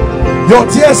 Your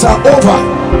tears are over.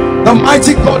 The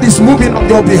mighty God is moving on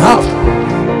your behalf.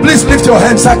 Please lift your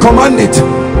hands. I command it.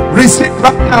 Receive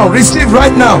right now. Receive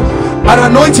right now.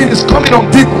 An anointing is coming on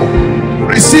people.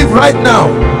 Receive right now.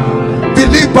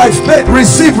 Believe by faith.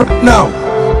 Receive right now.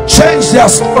 Change their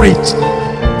stories.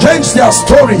 Change their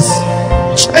stories.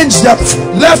 Change their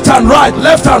left and right.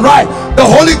 Left and right. The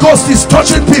Holy Ghost is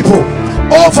touching people.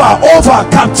 Over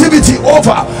captivity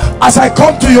over. As I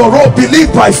come to your row,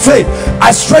 believe by faith.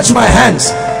 I stretch my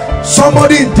hands.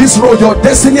 Somebody in this row, your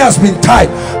destiny has been tied.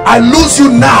 I lose you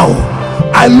now.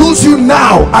 I lose you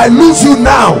now. I lose you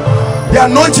now. The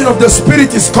anointing of the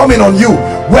Spirit is coming on you.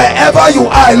 Wherever you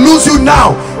are, I lose you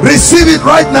now. Receive it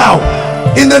right now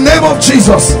in the name of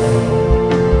Jesus.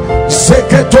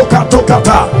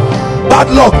 Bad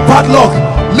luck, bad luck.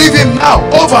 Leave him now.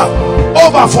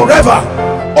 Over forever.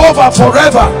 Over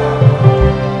forever.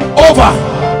 Over.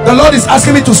 The Lord is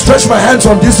asking me to stretch my hands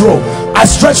on this row. I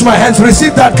stretch my hands.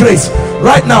 Receive that grace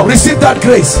right now. Receive that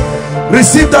grace.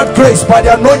 Receive that grace by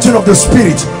the anointing of the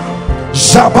Spirit.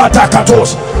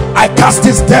 I cast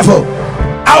this devil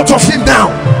out of him now.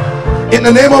 In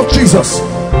the name of Jesus.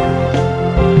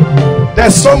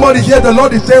 There's somebody here, the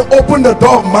Lord is saying, open the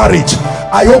door of marriage.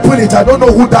 I open it. I don't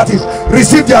know who that is.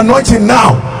 Receive the anointing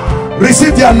now.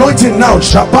 Receive the anointing now.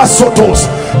 Shabasotos,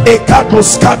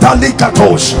 Ekatos,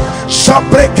 Katalikatos,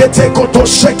 Shabrekete,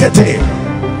 Kotos, Shekete,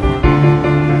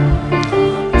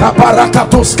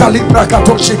 Kaparakatos,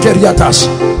 Kalibrakatos, Shekeriatas.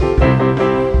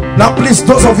 Now please,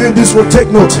 those of you in this will take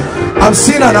note. I'm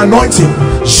seeing an anointing.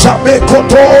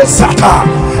 Shabekoto Zata,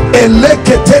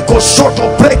 Eleketeko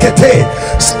Shoto Brekete,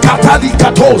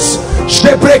 Skatalikatos,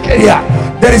 Shebrekeria.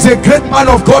 There is a great man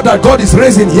of God that God is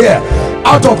raising here.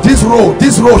 Out of this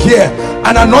row here,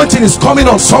 an anointing is coming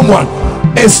on someone.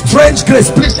 A strange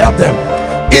grace. Please help them.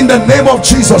 In the name of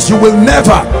Jesus, you will never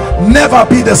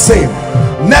be the same.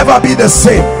 Never be the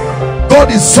same. God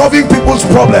is solving people's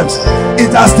problems. It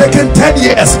has taken 10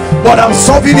 years, but I'm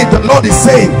solving it. The Lord is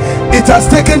saying, it has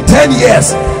taken 10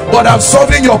 years, but I'm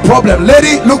solving your problem.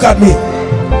 Lady, look at me.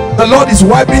 The Lord is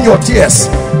wiping your tears.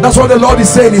 That's what the Lord is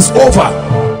saying. It's over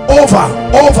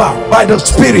by the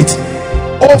Spirit.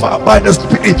 Over by the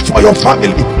Spirit for your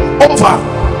family. Over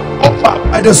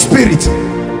by the Spirit.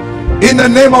 In the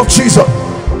name of Jesus.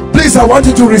 Please, I want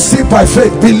you to receive by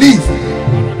faith. Believe.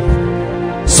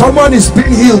 Someone is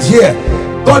being healed here.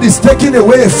 God is taking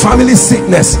away a family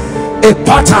sickness, a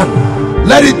pattern.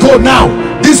 Let it go now.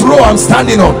 This row I'm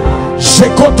standing on.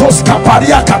 Shekotos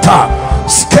kapariakata,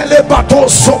 skelebato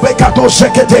sobekato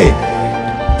shekete.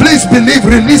 Please believe.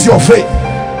 Release your faith.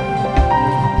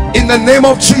 In the name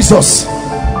of Jesus.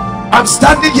 I'm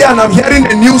standing here and I'm hearing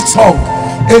a new song.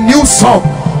 A new song.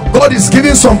 God is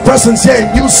giving some persons here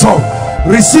a new song.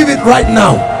 Receive it right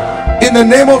now. In the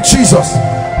name of Jesus.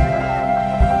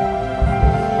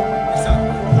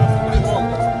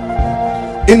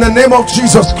 In the name of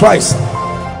Jesus Christ.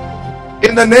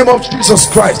 In the name of Jesus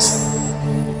Christ.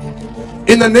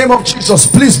 In the name of Jesus.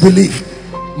 Please believe.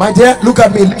 My dear, look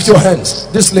at me. Lift your hands.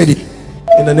 This lady.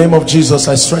 In the name of Jesus,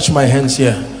 I stretch my hands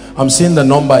here. I'm seeing the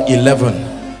number 11.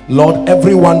 Lord,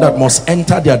 everyone that must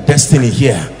enter their destiny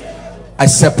here, I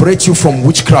separate you from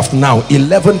witchcraft now.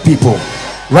 11 people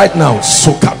right now.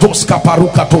 Sokatos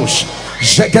kaparukatos,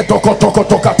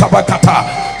 jegetokotokotokata tabakata,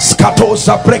 skatos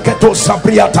zabreketos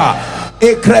sabriata,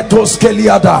 ekretos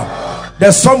keliada.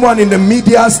 There's someone in the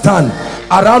media stand,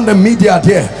 around the media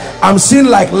there. I'm seeing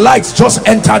like lights just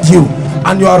entered you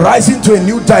and you are rising to a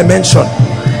new dimension.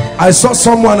 I saw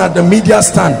someone at the media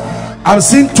stand. I've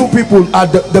seen two people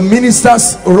at the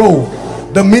minister's row.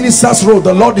 The minister's row,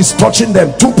 the Lord is touching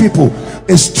them. Two people,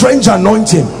 a strange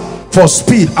anointing for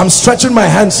speed. I'm stretching my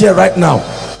hands here right now,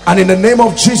 and in the name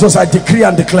of Jesus, I decree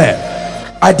and declare,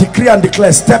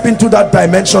 step into that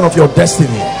dimension of your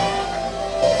destiny.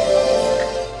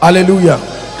 Hallelujah.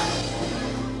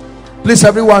 Please,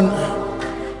 everyone,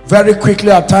 very quickly,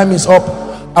 our time is up.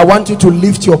 I want you to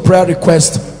lift your prayer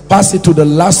request, pass it to the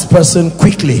last person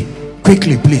quickly,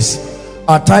 please.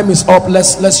 Our time is up.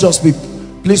 Let's just be,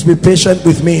 please be patient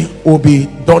with me. We'll be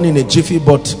done in a jiffy,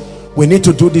 but we need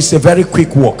to do this a very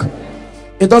quick walk.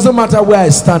 It doesn't matter where I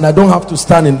stand. I don't have to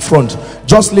stand in front.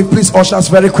 Just lift, please, ushers,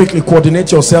 very quickly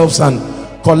coordinate yourselves and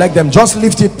collect them. Just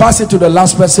lift it, pass it to the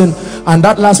last person, and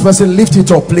that last person lift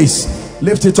it up, please.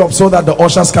 Lift it up so that the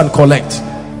ushers can collect.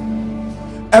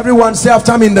 Everyone say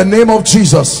after me, in the name of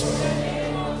Jesus.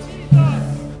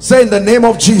 Say, in the name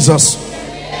of Jesus,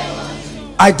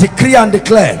 I decree and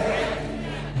declare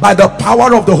by the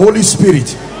power of the Holy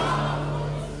Spirit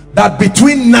that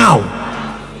between now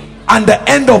and the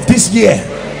end of this year,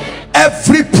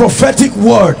 every prophetic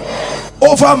word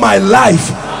over my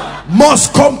life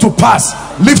must come to pass.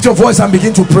 Lift your voice and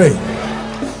begin to pray.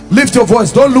 Lift your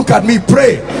voice. Don't look at me.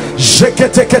 Pray.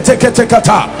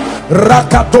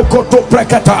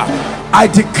 I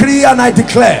decree and I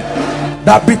declare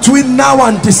that between now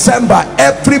and December,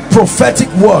 every prophetic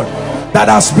word that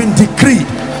has been decreed,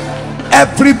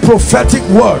 every prophetic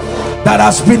word that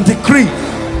has been decreed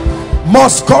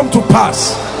must come to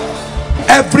pass.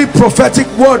 Every prophetic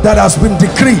word that has been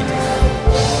decreed.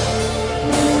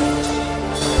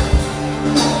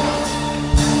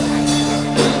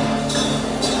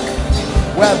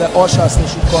 Where the ushers, they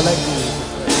should collect it.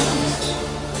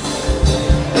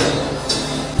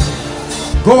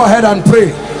 Go ahead and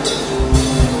pray.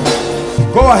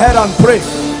 Go ahead and pray.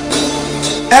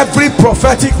 Every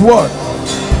prophetic word.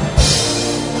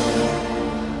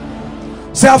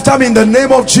 Say after me, in the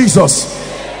name of Jesus.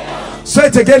 Say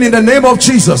it again, in the name of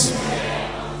Jesus.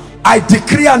 I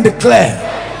decree and declare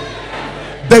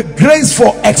the grace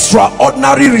for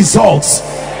extraordinary results.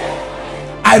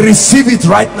 I receive it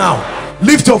right now.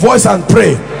 Lift your voice and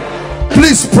pray.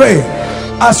 Please pray.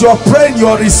 As you're praying,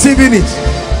 you're receiving it.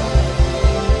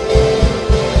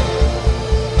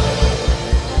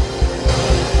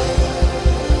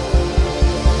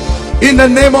 In the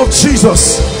name of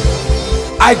Jesus,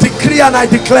 I decree and I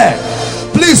declare.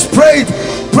 Please pray it,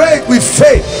 pray it with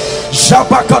faith.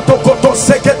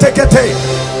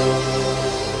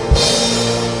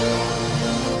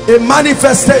 A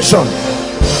manifestation.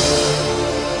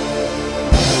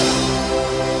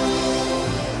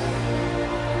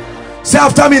 Say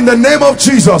after me, in the name of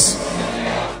Jesus.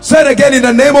 Say it again, in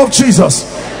the name of Jesus.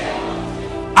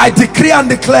 I decree and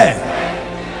declare,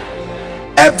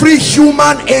 every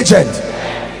human agent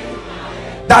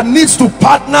that needs to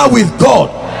partner with God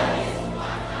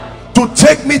to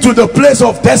take me to the place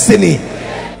of destiny,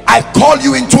 I call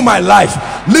you into my life.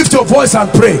 Lift your voice and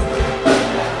pray.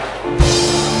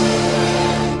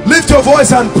 Lift your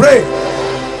voice and pray.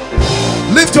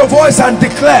 Lift your voice and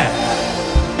declare,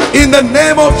 in the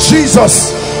name of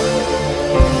Jesus.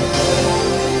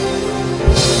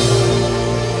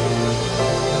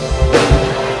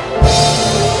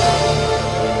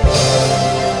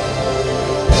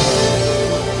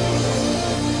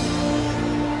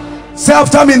 Say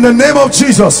after me, in the name of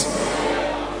Jesus.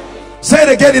 Say it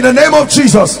again, in the name of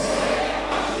Jesus.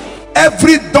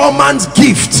 Every dormant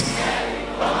gift,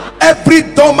 every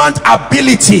dormant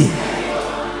ability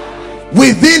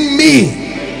within me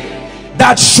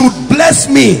that should bless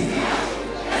me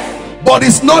but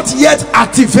is not yet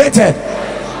activated,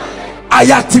 I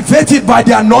activate it by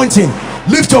the anointing.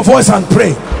 Lift your voice and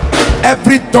pray.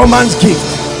 Every dormant gift,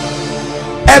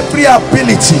 every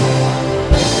ability,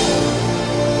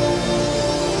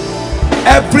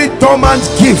 every dormant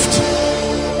gift,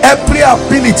 every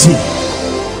ability,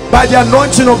 by the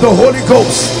anointing of the Holy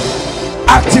Ghost,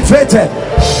 activated.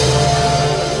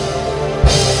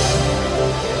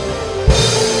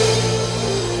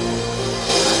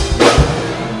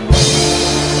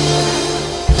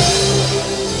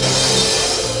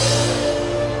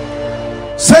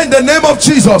 Say, in the name of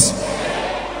Jesus,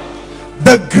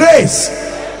 the grace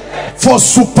for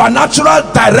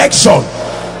supernatural direction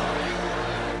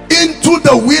into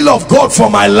the will of God for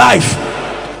my life,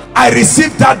 I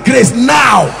receive that grace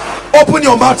now. Open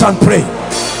your mouth and pray.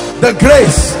 The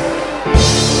grace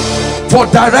for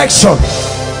direction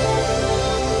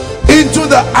into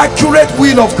the accurate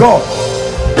will of God.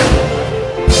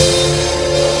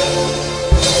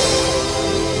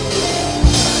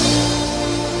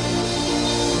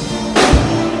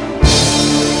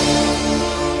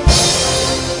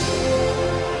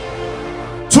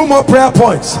 Two more prayer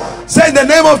points. Say, in the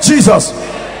name of Jesus,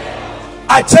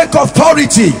 I take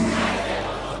authority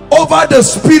over the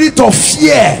spirit of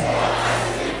fear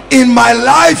in my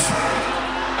life,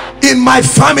 in my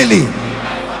family.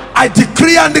 I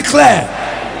decree and declare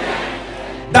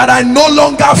that I no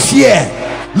longer fear.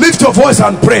 Lift your voice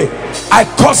and pray. I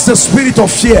curse the spirit of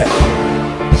fear.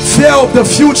 Fear of the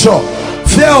future,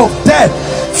 fear of death,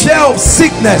 fear of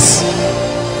sickness.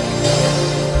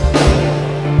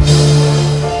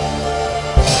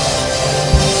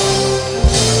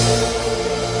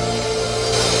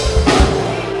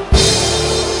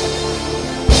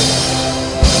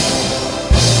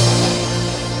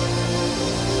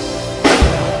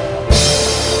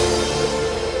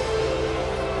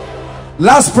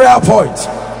 Last prayer point.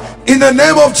 In the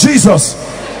name of Jesus.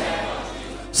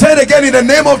 Say it again, in the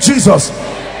name of Jesus.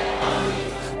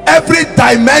 Every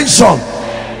dimension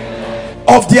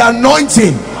of the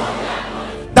anointing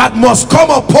that must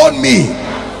come upon me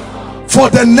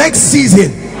for the next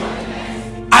season,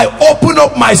 I open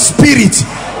up my spirit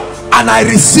and I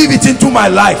receive it into my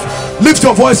life. Lift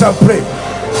your voice and pray.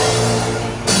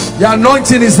 The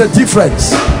anointing is the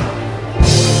difference.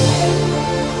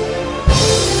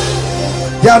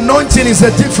 The anointing is the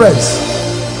difference.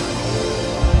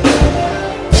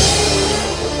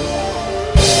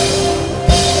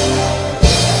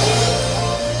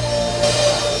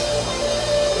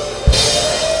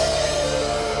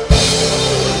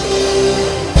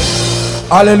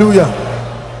 Hallelujah.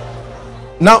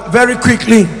 Now, very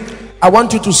quickly, I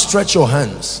want you to stretch your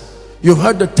hands. You've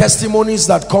heard the testimonies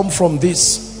that come from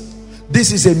this.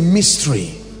 This is a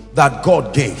mystery that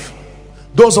God gave.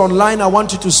 Those online, I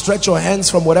want you to stretch your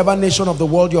hands from whatever nation of the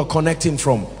world you're connecting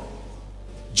from.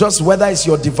 Just whether it's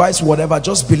your device, whatever,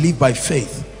 just believe by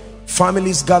faith.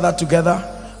 Families gather together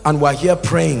and we're here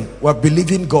praying. We're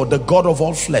believing God, the God of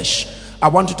all flesh. I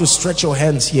want you to stretch your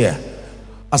hands here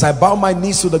as I bow my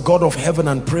knees to the God of heaven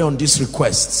and pray on these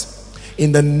requests.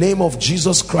 In the name of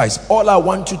Jesus Christ, all I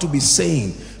want you to be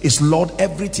saying is, Lord,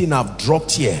 everything I've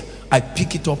dropped here, I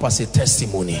pick it up as a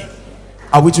testimony.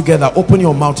 Are we together? Open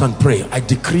your mouth and pray. I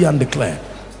decree and declare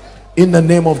in the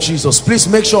name of Jesus. Please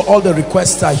make sure all the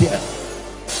requests are here.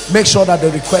 Make sure that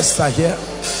the requests are here.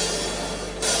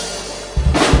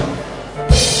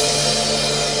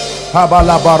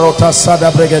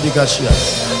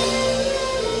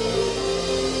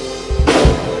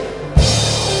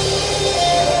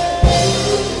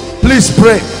 Please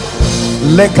pray.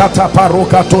 Lekata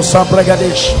paroka to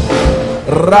sabregadesh.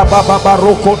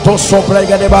 Rababaroko to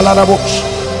sobregade balarabosh.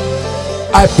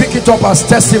 I pick it up as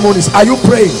testimonies. Are you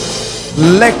praying?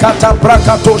 Lekata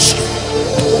brakatosh.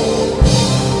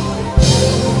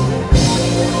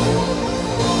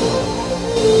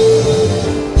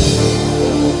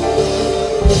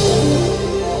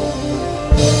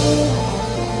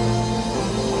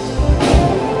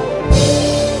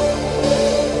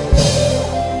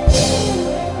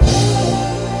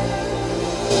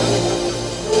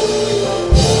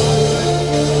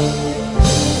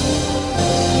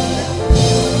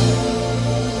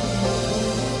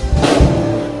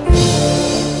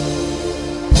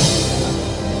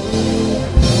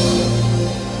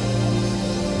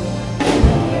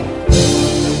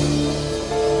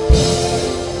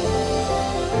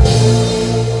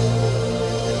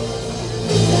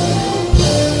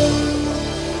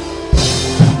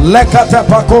 Lekata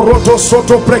pakoroto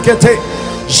soto prekete.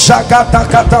 Shagata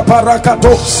kata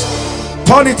parakatos.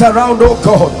 Turn it around, oh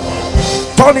God.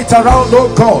 Turn it around,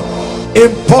 oh God.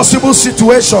 Impossible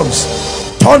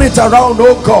situations, turn it around,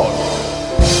 oh God.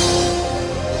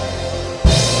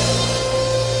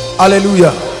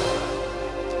 Hallelujah.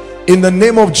 In the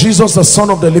name of Jesus, the Son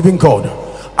of the living God,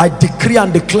 I decree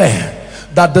and declare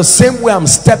that the same way I'm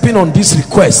stepping on this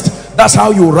request, that's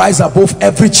how you rise above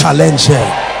every challenge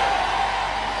here.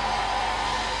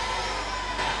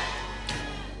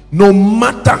 No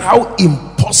matter how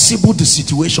impossible the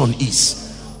situation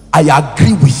is, I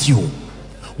agree with you.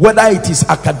 Whether it is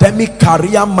academic,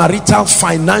 career, marital,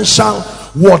 financial,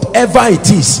 whatever it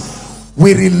is,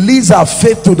 we release our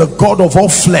faith to the God of all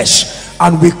flesh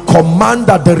and we command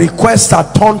that the requests are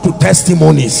turned to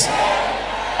testimonies.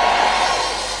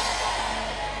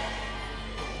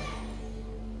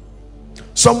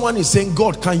 Someone is saying,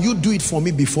 God, can you do it for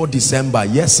me before December?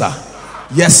 Yes, sir.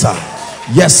 Yes, sir.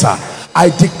 Yes, sir. I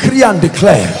decree and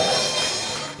declare,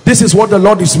 this is what the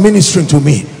Lord is ministering to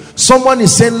me. Someone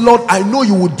is saying, Lord, I know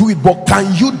you will do it, but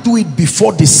can you do it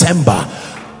before December?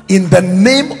 In the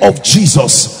name of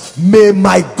Jesus, may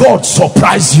my God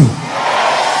surprise you.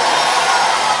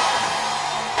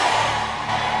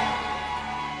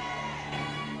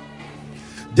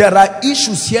 There are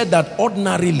issues here that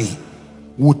ordinarily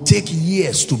would take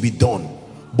years to be done,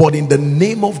 but in the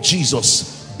name of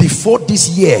Jesus, before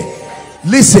this year,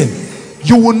 listen,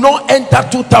 you will not enter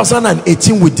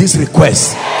 2018 with this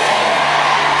request.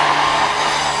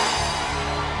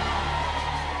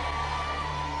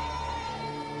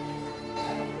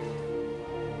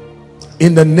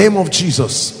 In the name of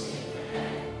Jesus,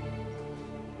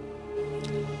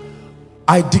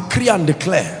 I decree and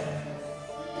declare,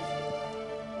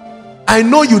 I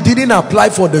know you didn't apply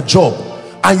for the job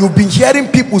and you've been hearing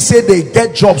people say they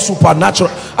get jobs supernatural.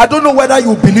 I don't know whether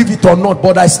you believe it or not,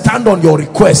 but I stand on your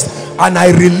request and I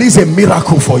release a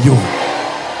miracle for you.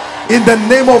 In the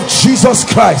name of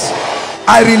Jesus Christ,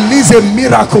 I release a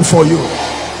miracle for you.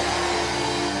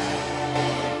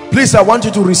 Please, I want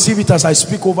you to receive it as I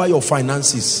speak over your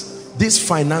finances. This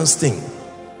finance thing,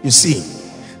 you see,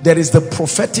 there is the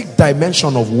prophetic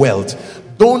dimension of wealth.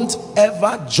 Don't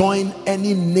ever join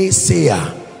any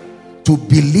naysayer to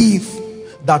believe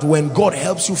that when God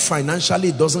helps you financially,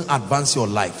 it doesn't advance your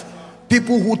life.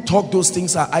 People who talk those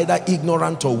things are either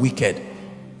ignorant or wicked.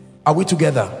 Are we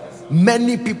together?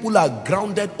 Many people are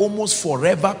grounded almost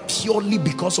forever purely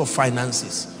because of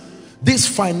finances. This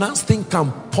finance thing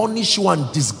can punish you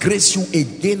and disgrace you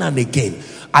again and again.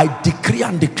 I decree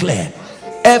and declare,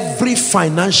 every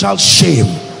financial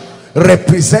shame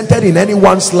represented in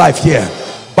anyone's life here,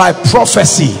 by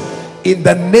prophecy, in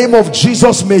the name of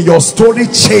Jesus, may your story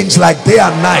change like day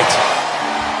and night.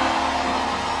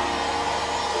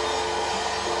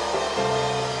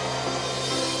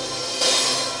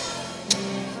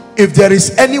 If there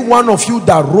is any one of you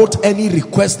that wrote any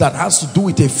request that has to do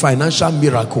with a financial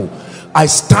miracle, I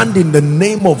stand in the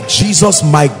name of Jesus,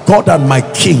 my God and my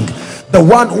King, the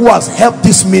one who has helped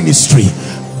this ministry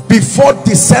before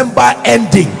December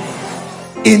ending.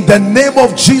 In the name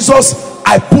of Jesus,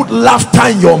 I put laughter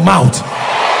in your mouth.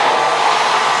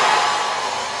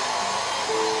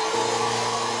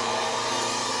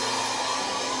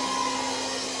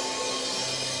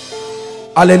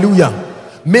 Hallelujah.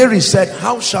 Mary said,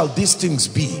 how shall these things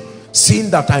be, seeing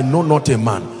that I know not a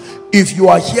man? If you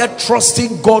are here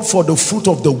trusting God for the fruit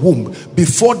of the womb,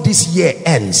 before this year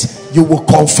ends, you will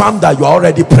confirm that you are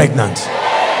already pregnant.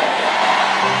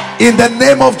 In the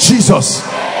name of Jesus.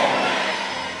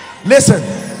 Listen,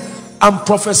 I'm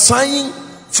prophesying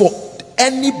For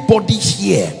anybody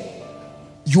here,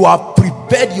 you have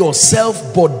prepared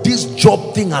yourself, but this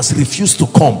job thing has refused to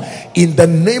come. In the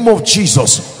name of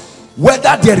Jesus,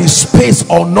 whether there is space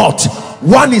or not,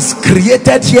 one is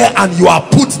created here and you are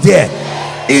put there.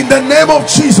 In the name of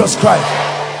Jesus Christ.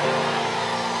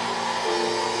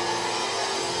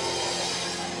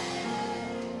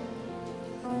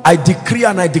 I decree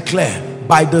and I declare,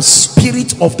 by the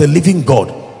Spirit of the living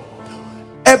God,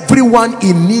 everyone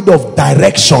in need of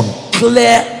direction,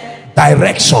 clear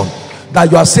direction, that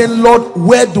you are saying, Lord,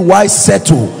 where do I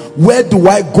settle? Where do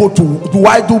I go to? Do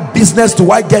I do business?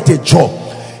 Do I get a job?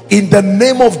 In the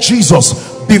name of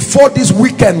Jesus, before this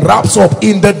weekend wraps up,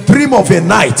 in the dream of a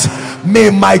night, may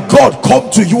my God come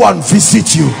to you and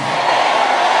visit you.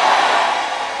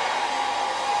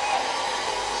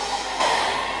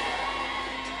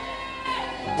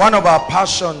 One of our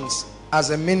passions as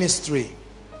a ministry,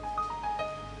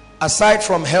 aside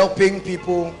from helping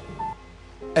people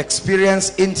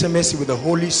experience intimacy with the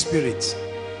Holy Spirit,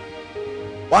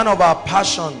 one of our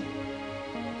passions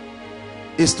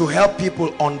is to help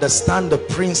people understand the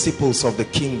principles of the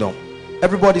kingdom.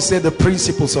 Everybody say the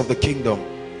principles of the kingdom.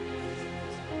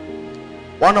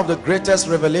 One of the greatest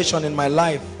revelation in my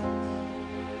life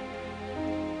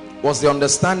was the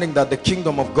understanding that the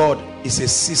kingdom of God is a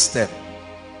system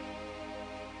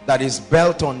that is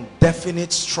built on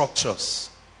definite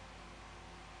structures.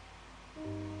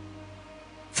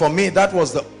 For me, that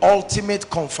was the ultimate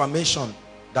confirmation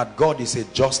that God is a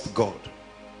just God.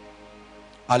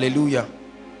 Hallelujah.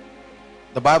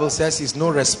 The Bible says he's no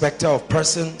respecter of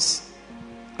persons,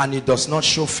 and he does not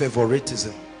show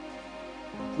favoritism.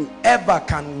 Whoever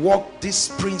can walk this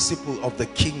principle of the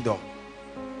kingdom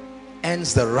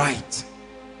earns the right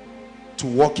to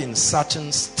walk in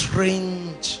certain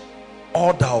strange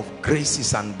order of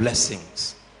graces and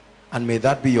blessings. And may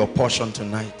that be your portion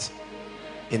tonight,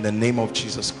 in the name of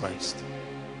Jesus Christ.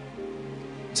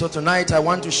 So tonight I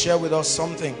want to share with us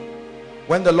something.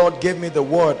 When the Lord gave me the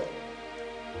word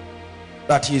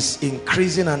that he's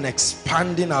increasing and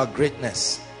expanding our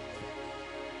greatness,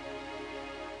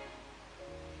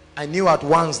 I knew at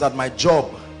once that my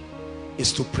job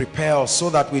is to prepare us so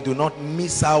that we do not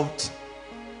miss out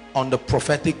on the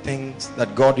prophetic things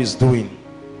that God is doing.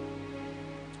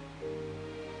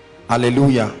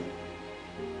 Hallelujah.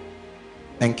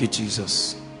 Thank you,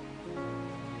 Jesus.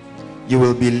 You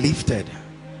will be lifted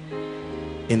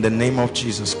in the name of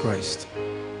Jesus Christ.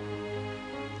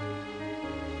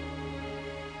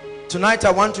 Tonight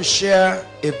I want to share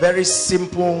a very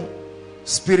simple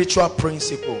spiritual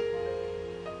principle,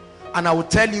 and I will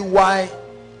tell you why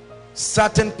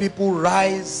certain people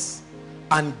rise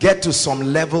and get to some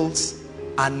levels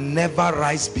and never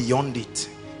rise beyond it.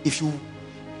 If you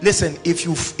listen, if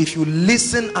you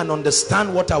listen and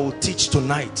understand what I will teach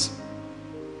tonight,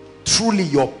 truly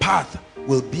your path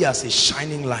will be as a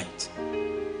shining light.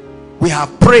 We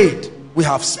have prayed, we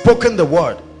have spoken the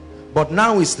word, but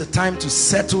now is the time to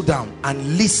settle down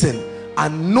and listen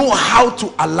and know how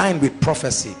to align with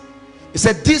prophecy. He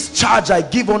said, this charge I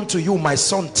give unto you, my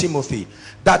son Timothy,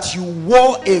 that you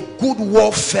war a good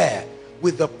warfare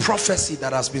with the prophecy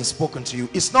that has been spoken to you.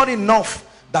 It's not enough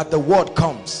that the word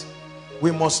comes.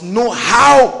 We must know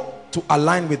how to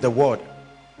align with the word.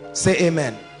 Say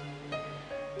amen.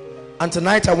 And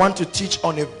tonight I want to teach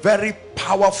on a very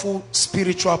powerful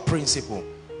spiritual principle.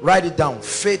 Write it down.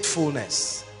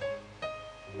 Faithfulness.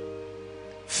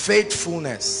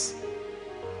 Faithfulness.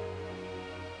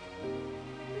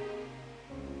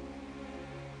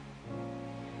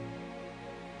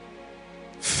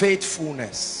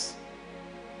 Faithfulness.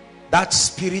 That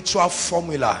spiritual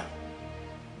formula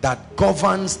that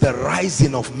governs the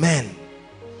rising of men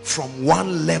from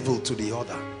one level to the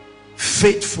other.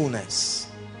 Faithfulness.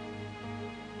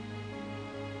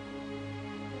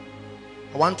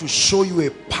 I want to show you a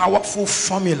powerful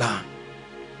formula,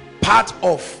 part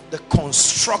of the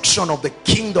construction of the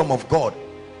kingdom of God.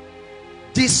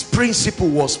 This principle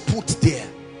was put there,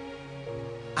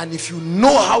 and if you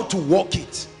know how to walk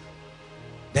it,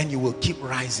 then you will keep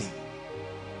rising.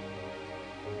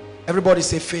 Everybody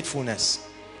say faithfulness.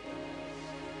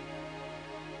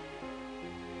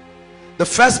 The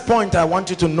first point I want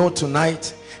you to know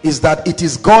tonight is that it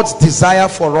is God's desire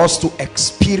for us to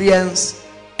experience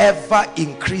ever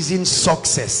increasing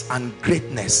success and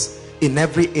greatness in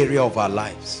every area of our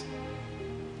lives.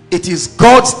 It is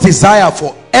God's desire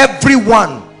for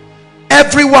everyone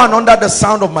under the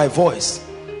sound of my voice,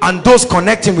 and those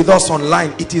connecting with us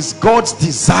online. It is God's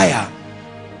desire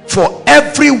for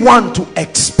everyone to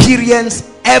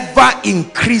experience ever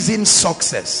increasing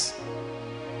success,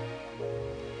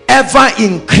 ever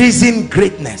increasing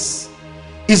greatness.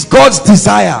 is God's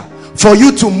desire for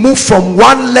you to move from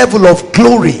one level of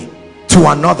glory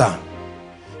to another.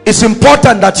 It's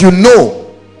important that you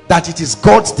know that it is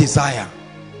God's desire.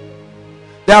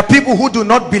 There are people who do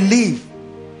not believe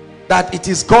that it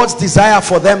is God's desire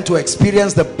for them to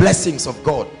experience the blessings of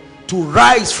God, to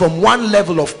rise from one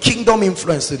level of kingdom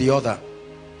influence to the other.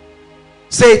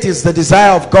 Say, it is the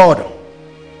desire of God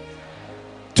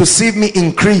to see me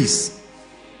increase.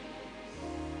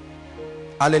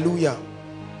 Hallelujah.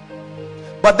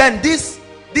 But then these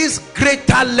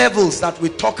greater levels that we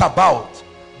talk about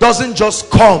doesn't just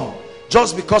come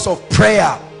just because of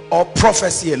prayer or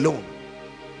prophecy alone.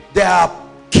 There are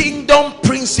kingdom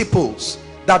principles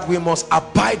that we must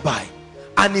abide by,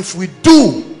 and if we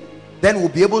do, then we'll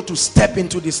be able to step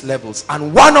into these levels.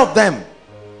 And one of them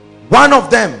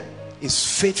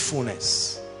is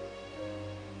faithfulness.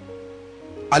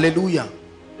 Hallelujah.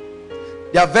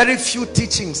 There are very few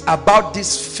teachings about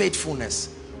this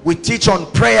faithfulness. We teach on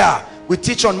prayer, we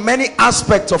teach on many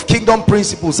aspects of kingdom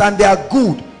principles, and they are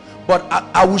good, but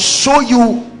I will show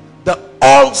you the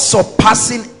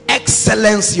all-surpassing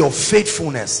excellency of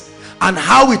faithfulness, and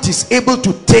how it is able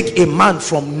to take a man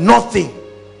from nothing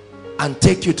and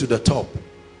take you to the top.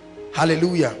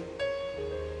 Hallelujah.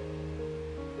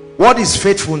 What is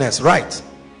faithfulness, right?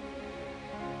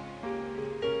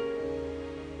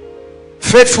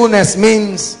 Faithfulness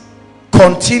means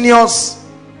continuous,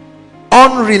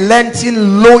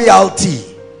 unrelenting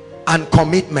loyalty and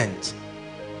commitment.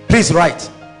 Please write.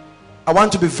 I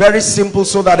want to be very simple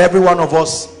so that every one of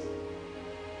us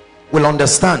will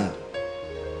understand.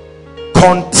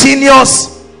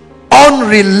 Continuous,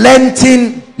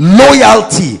 unrelenting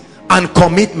loyalty and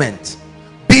commitment,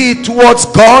 be it towards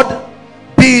God,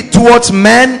 be it towards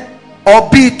men, or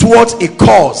be it towards a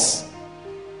cause.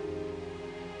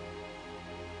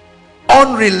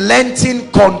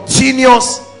 Unrelenting,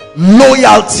 continuous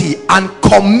loyalty and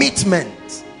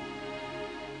commitment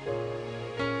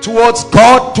towards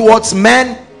God, towards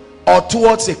men, or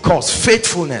towards a cause.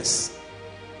 Faithfulness.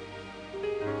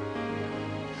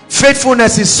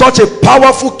 Faithfulness is such a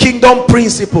powerful kingdom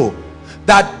principle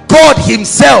that God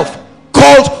himself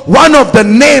called one of the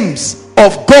names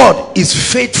of God is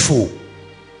faithful.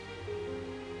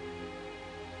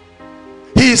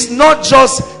 He is not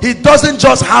just, he doesn't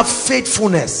just have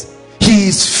faithfulness, he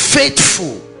is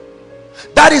faithful.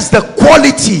 That is the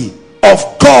quality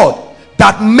of God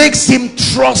that makes him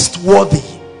trustworthy.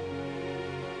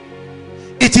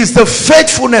 It is the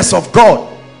faithfulness of God.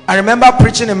 I remember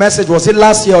preaching a message, was it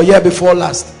last year or year before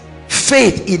last?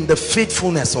 Faith in the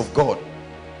faithfulness of God.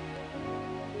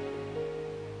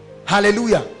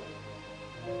 Hallelujah.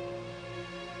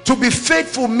 To be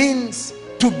faithful means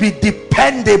to be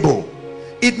dependable.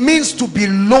 It means to be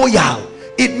loyal.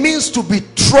 It means to be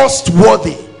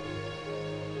trustworthy.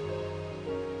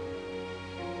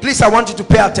 Please, I want you to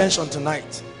pay attention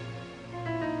tonight.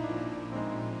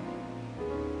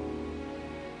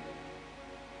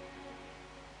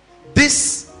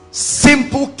 This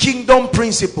simple kingdom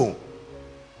principle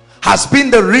has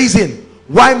been the reason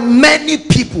why many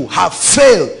people have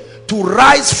failed to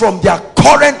rise from their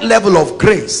current level of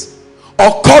grace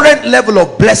or current level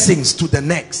of blessings to the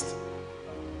next.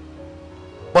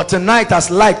 But tonight,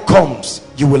 as light comes,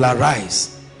 you will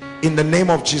arise in the name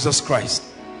of Jesus Christ.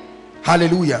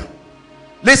 Hallelujah.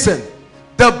 Listen,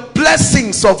 the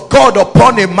blessings of God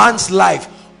upon a man's life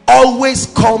always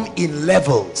come in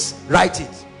levels. Write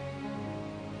it.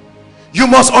 You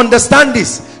must understand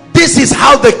this. This is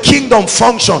how the kingdom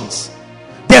functions.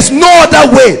 There's no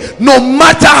other way. No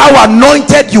matter how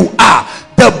anointed you are,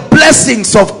 the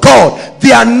blessings of God,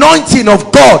 the anointing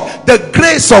of God, the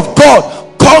grace of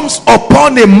God comes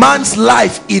upon a man's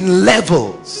life in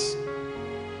levels.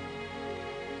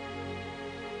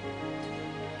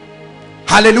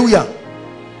 Hallelujah.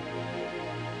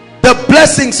 The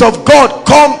blessings of God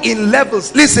come in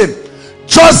levels. Listen,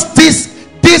 just this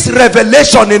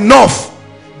revelation enough,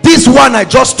 this one I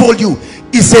just told you,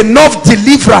 is enough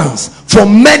deliverance for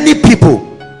many people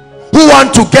who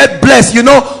want to get blessed. You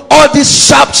know, all this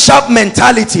sharp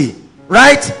mentality,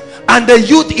 right? And the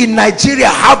youth in Nigeria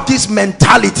have this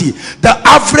mentality. The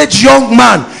average young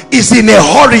man is in a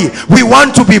hurry. We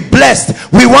want to be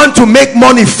blessed. We want to make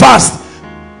money fast.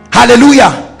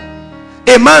 Hallelujah.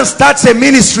 A man starts a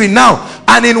ministry now,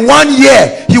 and in 1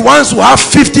 year he wants to have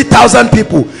 50,000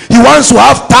 people. He wants to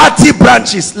have 30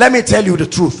 branches. Let me tell you the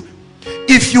truth.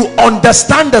 If you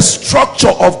understand the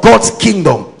structure of God's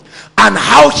kingdom and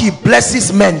how he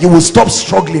blesses men, you will stop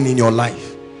struggling in your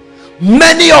life.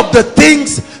 Many of the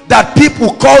things that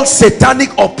people call satanic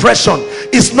oppression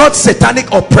is not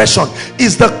satanic oppression.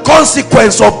 It's the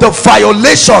consequence of the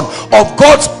violation of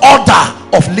God's order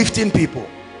of lifting people.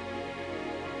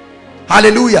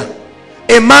 Hallelujah.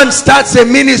 A man starts a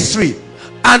ministry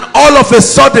and all of a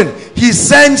sudden he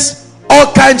sends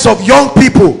all kinds of young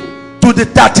people to the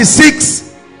 36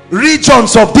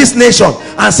 regions of this nation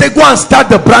and say, go and start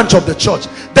the branch of the church.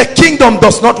 The kingdom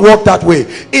does not work that way.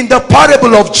 In the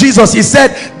parable of Jesus, he said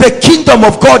the kingdom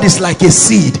of God is like a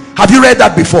seed. Have you read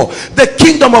that before? The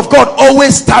kingdom of God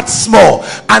always starts small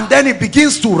and then it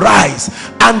begins to rise,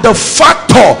 and the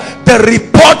factor, the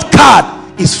report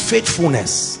card, is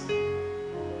faithfulness.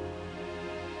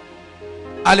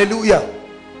 Hallelujah.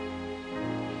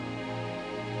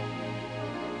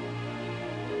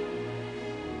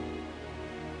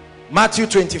 Matthew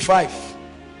 25.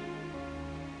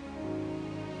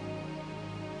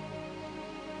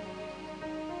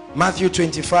 Matthew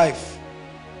 25.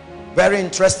 Very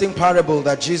interesting parable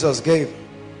that Jesus gave.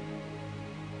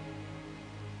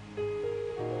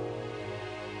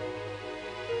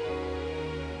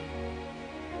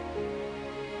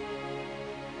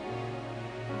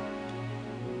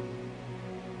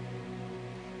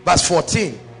 Verse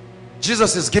 14.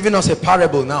 Jesus is giving us a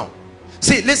parable now.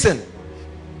 See, listen.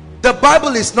 The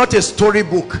Bible is not a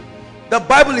storybook. The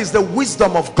Bible is the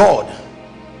wisdom of God.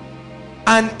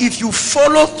 And if you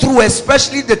follow through,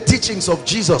 especially the teachings of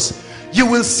Jesus, you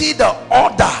will see the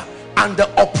order and the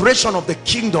operation of the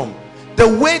kingdom, the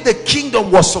way the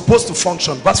kingdom was supposed to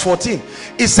function. Verse 14,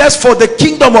 it says, for the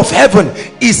kingdom of heaven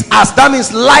is as, that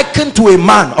means likened to a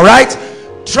man, all right,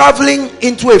 traveling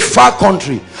into a far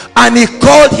country, and he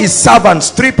called his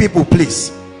servants. 3 people,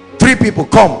 please. 3 people,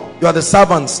 come. You are the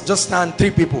servants. Just stand.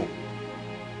 3 people.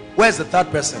 Where's the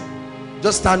 3rd person?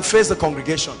 Just stand, face the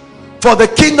congregation. For the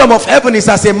kingdom of heaven is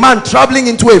as a man traveling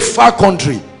into a far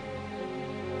country,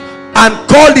 and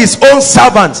called his own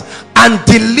servants and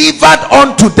delivered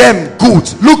unto them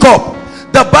goods. Look up.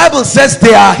 The Bible says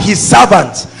they are his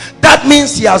servants. That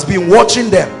means he has been watching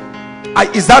them.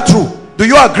 Is that true? Do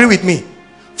you agree with me?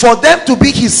 For them to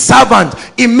be his servant,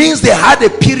 it means they had a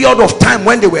period of time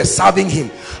when they were serving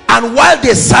him, and while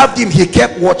they served him, he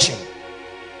kept watching.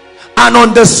 And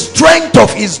on the strength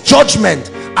of his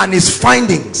judgment and his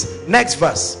findings, next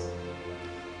verse,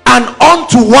 and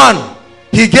unto one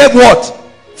he gave what?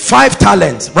 5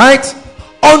 talents, right?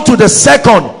 Unto the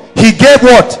second he gave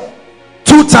what?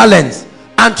 2 talents.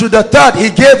 And to the third he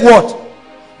gave what?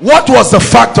 What was the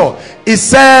factor? It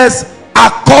says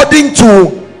according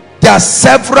to their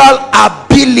several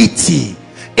ability.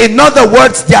 In other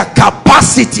words, their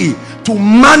capacity to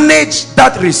manage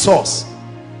that resource.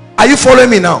 Are you following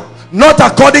me now? Not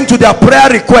according to their prayer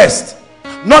request,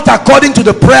 not according to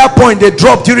the prayer point they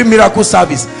dropped during miracle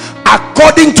service,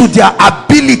 according to their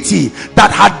ability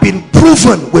that had been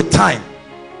proven with time.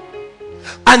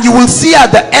 And you will see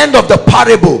at the end of the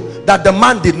parable that the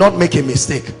man did not make a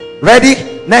mistake.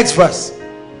 Ready? Next verse.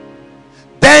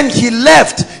 Then he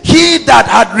left. He that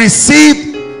had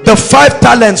received the 5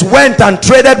 talents went and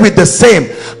traded with the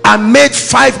same and made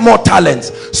 5 more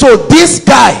talents. So this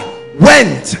guy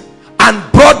went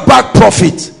and brought back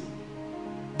profit.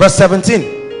 Verse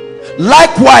 17.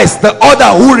 Likewise the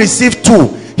other who received 2,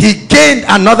 he gained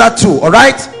another 2. All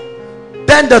right.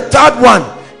 Then the third one,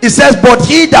 it says, but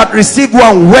he that received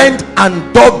 1 went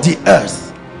and dug the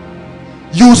earth.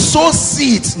 You sow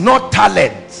seeds, not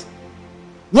talent.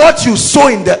 What you sow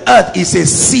in the earth is a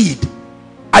seed.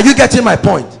 Are you getting my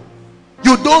point?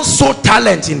 You don't sow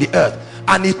talent in the earth.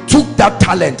 And he took that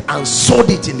talent and sowed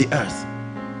it in the earth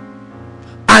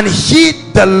and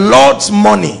hid the Lord's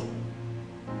money.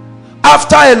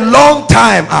 After a long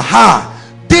time,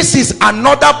 this is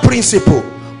another principle.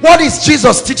 What is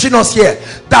Jesus teaching us here?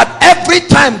 That every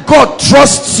time God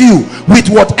trusts you with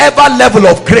whatever level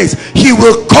of grace, he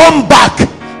will come back.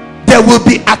 There will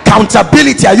be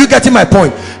accountability. Are you getting my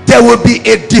point? There will be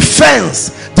a defense,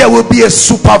 there will be a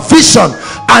supervision,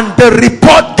 and the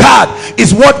report card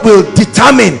is what will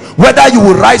determine whether you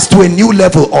will rise to a new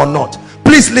level or not.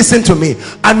 Please listen to me.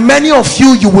 And many of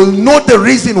you, you will know the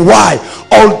reason why,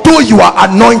 although you are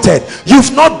anointed,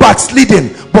 you've not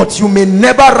backslidden, but you may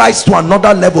never rise to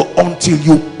another level until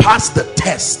you pass the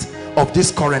test of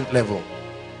this current level.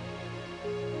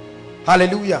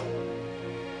 Hallelujah.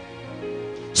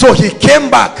 So he came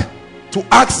back to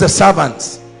ask the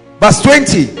servants. Verse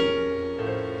 20.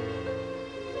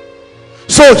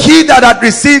 So he that had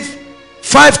received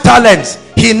 5 talents,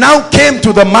 he now came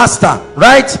to the master,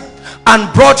 right,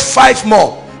 and brought 5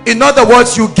 more. In other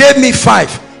words, you gave me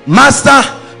 5. Master,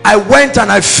 I went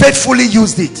and I faithfully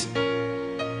used it,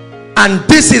 and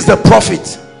this is the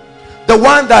profit. The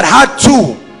one that had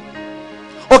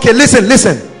 2. Okay, listen.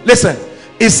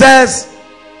 It says,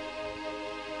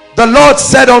 the Lord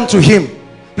said unto him,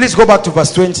 please go back to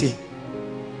verse 20.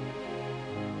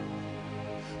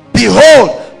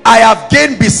 behold, I have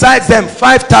gained besides them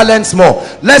 5 talents more.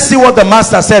 Let's see what the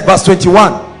master said, verse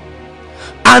 21.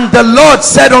 And the Lord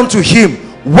said unto him,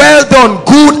 well done,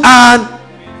 good and,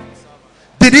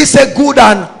 did he say good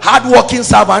and hard-working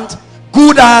servant?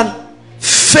 Good and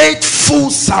faithful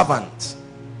servant.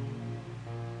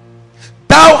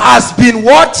 Thou hast been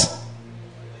what?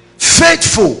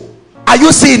 Faithful. Are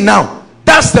you seeing now?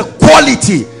 That's the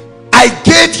quality. I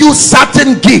gave you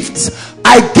certain gifts.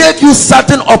 I gave you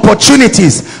certain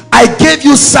opportunities. I gave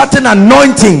you certain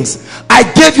anointings. I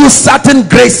gave you certain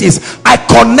graces. I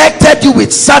connected you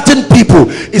with certain people.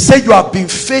 He said you have been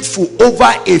faithful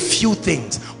over a few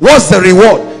things. What's the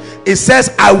reward? It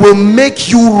says I will make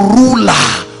you ruler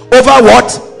over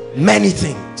what? Many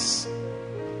things.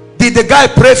 Did the guy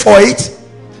pray for it?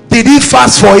 Did he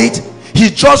fast for it? He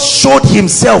just showed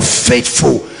himself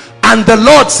faithful. And the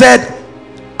Lord said,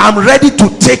 I'm ready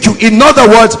to take you. In other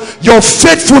words, your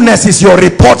faithfulness is your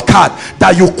report card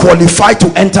that you qualify to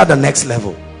enter the next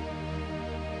level.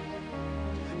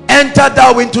 Enter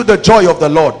thou into the joy of the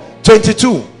Lord.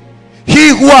 22. He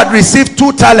who had received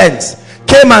 2 talents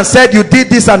came and said, you did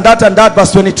this and that and that.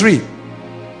 Verse 23.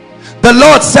 The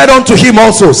Lord said unto him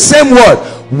also, same word,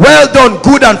 well done,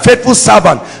 good and faithful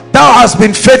servant. Thou hast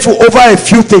been faithful over a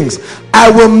few things. I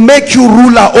will make you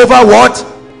ruler over what?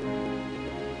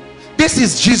 This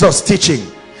is Jesus teaching.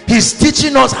 He's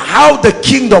teaching us how the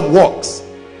kingdom works.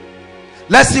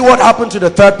 Let's see what happened to the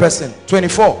third person.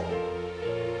 24.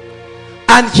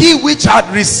 And he which had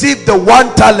received the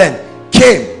 1 talent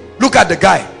came. Look at the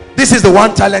guy. This is the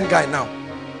 1 talent guy now.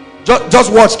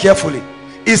 Just watch carefully.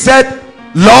 He said,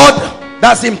 Lord,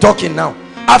 that's him talking now.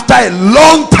 After a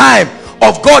long time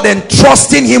of God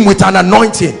entrusting him with an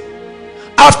anointing,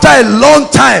 after a long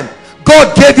time,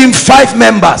 God gave him 5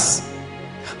 members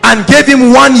and gave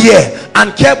him 1 year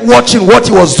and kept watching what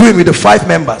he was doing with the 5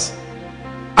 members.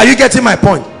 Are you getting my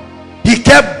point? He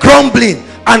kept grumbling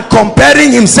and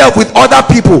comparing himself with other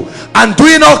people and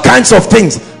doing all kinds of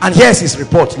things. And here's his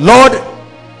report. Lord,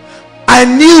 I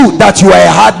knew that you are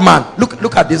a hard man.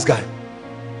 Look at this guy.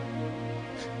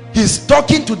 He's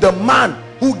talking to the man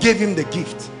who gave him the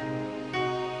gift.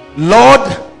 Lord,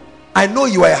 I know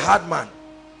you are a hard man,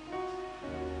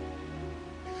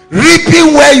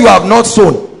 reaping where you have not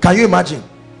sown. Can you imagine?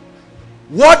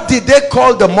 What did they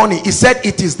call the money? He said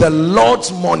it is the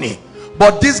Lord's money.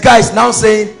 But this guy is now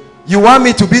saying, you want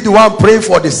me to be the one praying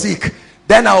for the sick,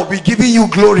 then I'll be giving you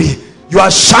glory. You are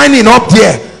shining up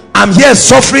there. I'm here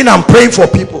suffering and praying for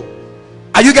people.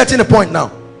 Are you getting the point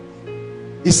now?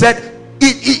 He said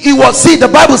it was, see, the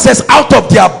Bible says out of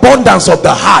the abundance of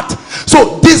the heart.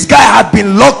 So this guy had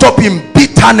been locked up in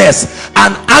bitterness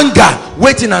and anger,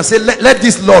 waiting and say, let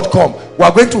this Lord come. We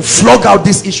are going to flog out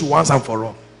this issue once and for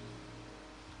all.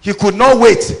 He could not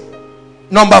wait.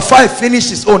 Number 5 finished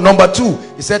his own. Number 2,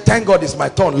 he said, thank God it's my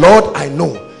turn. Lord, I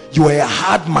know you are a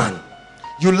hard man.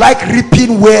 You like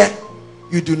reaping where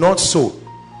you do not sow.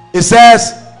 It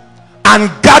says, and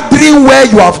gathering where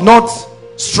you have not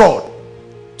strawed.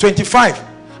 25.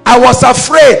 I was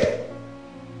afraid,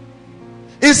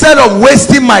 instead of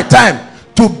wasting my time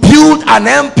to build an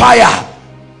empire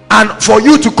and for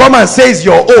you to come and say it's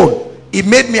your own, it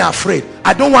made me afraid.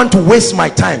 I don't want to waste my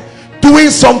time doing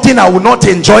something I will not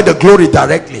enjoy the glory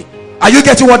directly. Are you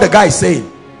getting what the guy is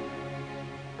saying?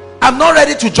 I'm not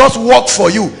ready to just work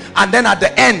for you and then at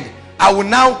the end I will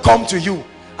now come to you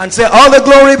and say, all the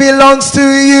glory belongs to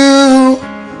you.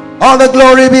 All the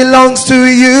glory belongs to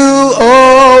you,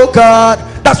 oh God.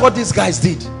 That's what these guys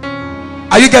did.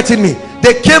 Are you getting me?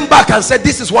 They came back and said,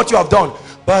 this is what you have done.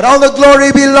 But all the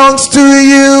glory belongs to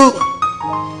you.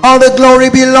 All the glory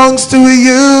belongs to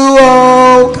you,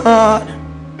 oh God.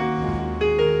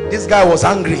 This guy was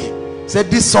angry. He said,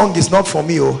 this song is not for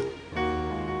me, oh.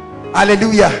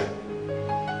 Hallelujah.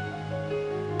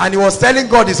 And he was telling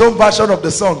God his own version of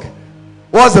the song.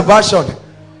 What's the version?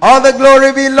 All the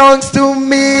glory belongs to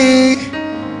me.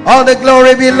 All the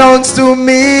glory belongs to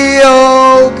me,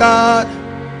 oh God.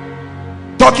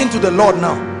 Talking to the Lord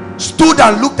now. Stood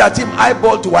and looked at him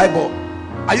eyeball to eyeball.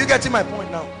 Are you getting my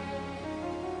point now?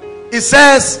 It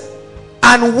says,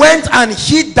 and went and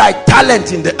hid thy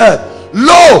talent in the earth.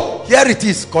 Lo, here it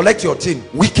is. Collect your thing.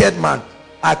 Wicked man.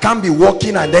 I can't be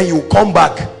walking and then you come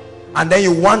back and then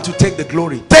you want to take the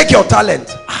glory. Take your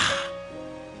talent.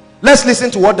 Let's listen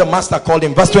to what the master called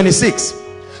him. Verse 26.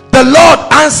 The Lord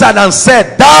answered and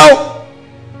said, thou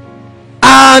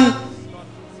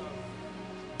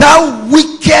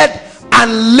wicked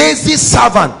and lazy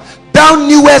servant, thou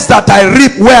knewest that I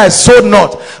reap where I sowed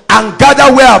not and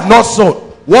gather where I have not sown.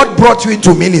 What brought you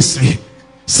into ministry?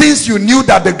 Since you knew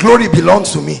that the glory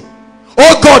belongs to me,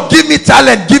 Oh God, give me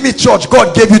talent, give me church.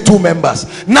 God gave you 2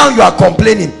 members. Now you are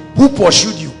complaining. Who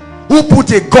pursued you? Who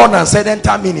put a gun and said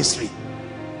enter ministry?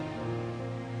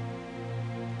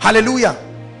 Hallelujah.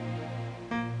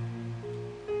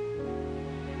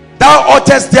 Thou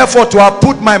oughtest therefore to have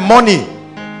put my money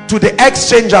to the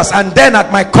exchangers, and then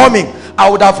at my coming I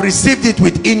would have received it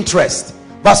with interest.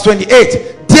 Verse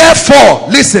 28. Therefore,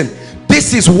 listen,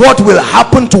 this is what will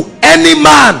happen to any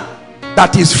man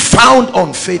that is found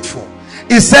unfaithful.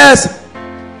 It says,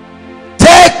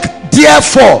 take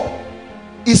therefore.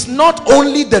 It's not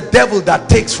only the devil that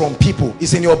takes from people.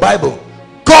 It's in your Bible.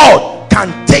 God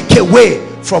can take away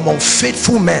from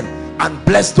unfaithful men and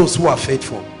bless those who are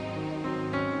faithful.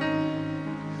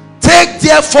 Take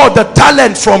therefore the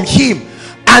talent from him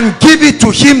and give it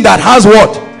to him that has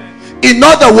what? In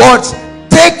other words,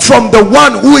 take from the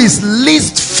one who is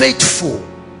least faithful.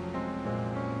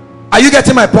 Are you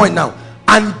getting my point now?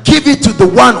 And give it to the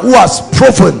one who has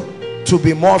proven to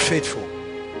be more faithful.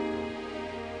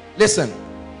 Listen,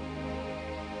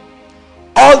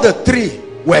 all the 3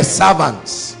 were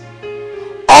servants.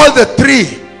 All the 3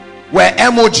 were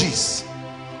emojis.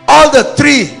 All the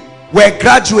 3 were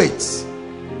graduates,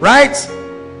 right?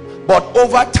 But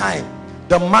over time,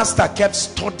 the master kept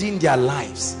studying their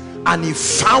lives, and he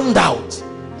found out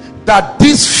that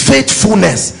this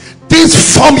faithfulness,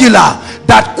 this formula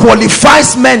that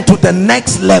qualifies men to the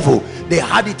next level, they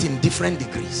had it in different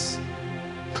degrees.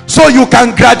 So you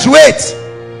can graduate.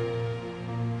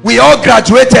 We all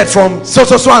graduated from so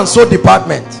and so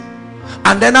department,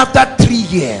 and then after 3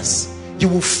 years you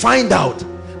will find out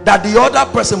that the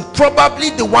other person,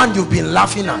 probably the one you've been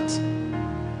laughing at.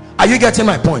 Are you getting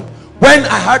my point? When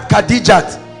I heard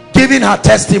Khadijat giving her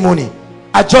testimony,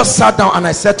 I just sat down and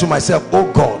I said to myself,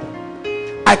 oh God,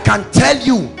 I can tell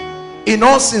you in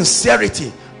all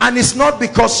sincerity, and it's not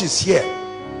because she's here,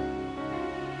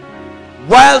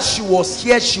 while she was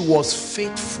here, she was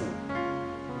faithful.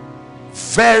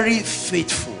 Very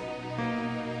faithful.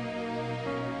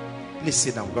 Please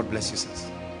sit down. God bless you,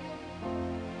 sirs.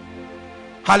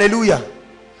 Hallelujah.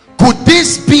 Could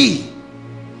this be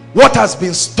what has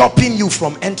been stopping you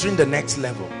from entering the next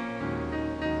level?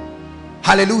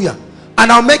 Hallelujah.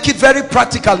 And I'll make it very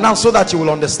practical now so that you will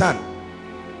understand.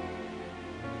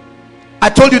 I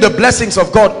told you the blessings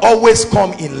of God always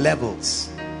come in levels.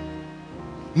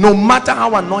 No matter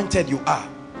how anointed you are.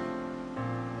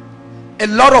 A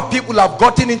lot of people have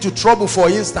gotten into trouble, for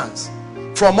instance,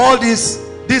 from all these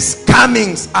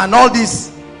scammings and all these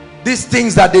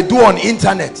things that they do on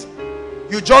internet.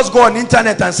 You just go on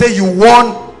internet and say you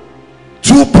won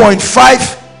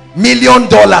 $2.5 million,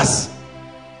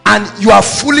 and you are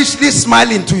foolishly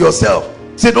smiling to yourself.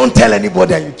 Say, don't tell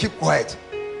anybody, and you keep quiet.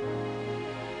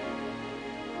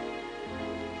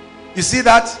 You see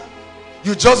that?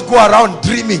 You just go around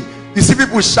dreaming. You see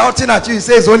people shouting at you. You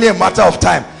say it's only a matter of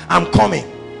time. I'm coming.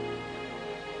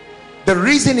 The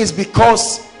reason is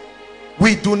because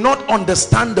we do not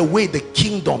understand the way the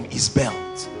kingdom is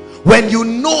built. When you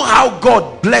know how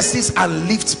God blesses and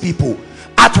lifts people,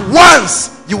 at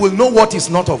once you will know what is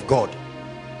not of God.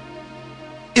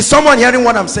 Is someone hearing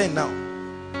what I'm saying now?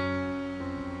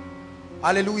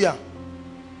 Hallelujah.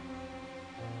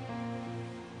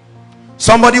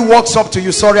 Somebody walks up to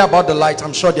you. Sorry about the light.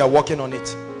 I'm sure they are working on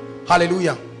it.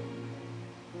 Hallelujah.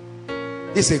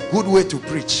 It's a good way to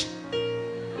preach.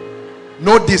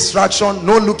 No distraction,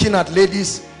 no looking at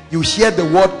ladies. You hear the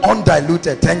word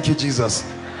undiluted. Thank you, Jesus.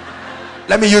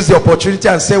 Let me use the opportunity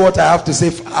and say what I have to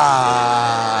say.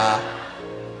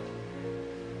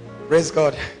 Praise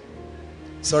God.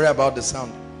 Sorry about the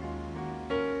sound.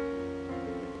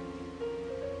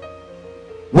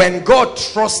 When God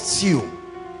trusts you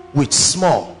with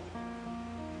small,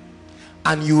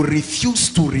 and you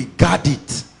refuse to regard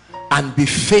it and be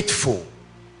faithful,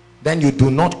 then you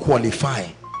do not qualify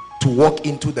to walk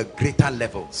into the greater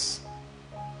levels.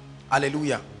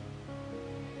 Hallelujah.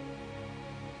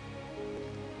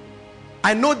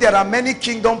 I know there are many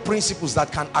kingdom principles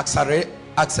that can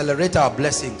accelerate our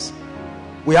blessings.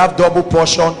 We have double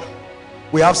portion.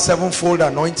 We have sevenfold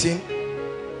anointing.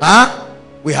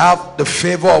 We have the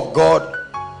favor of God,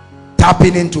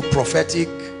 tapping into prophetic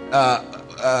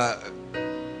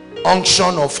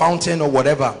unction or fountain or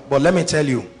whatever. But let me tell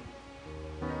you,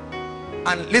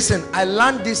 and listen, I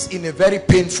learned this in a very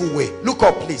painful way. Look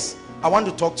up, please. I want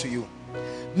to talk to you.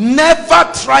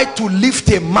 Never try to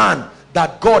lift a man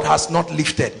that God has not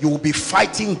lifted. You will be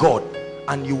fighting God,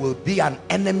 and you will be an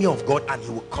enemy of God, and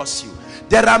he will curse you.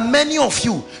 There are many of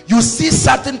you, you see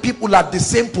certain people at the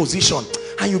same position,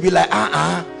 and you'll be like,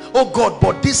 oh God,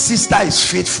 but this sister is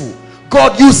faithful.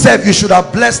 God, you said you should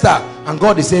have blessed her. And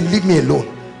God is saying, leave me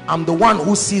alone. I'm the one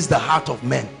who sees the heart of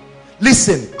men.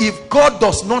 Listen, if God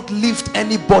does not lift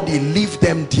anybody, leave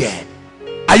them there.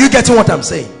 Are you getting what I'm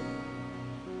saying?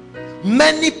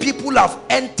 Many people have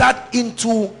entered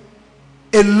into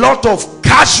a lot of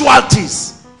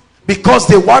casualties because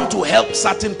they want to help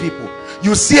certain people.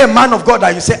 You see a man of God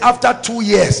and you say, after 2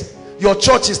 years, your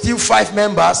church is still 5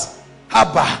 members.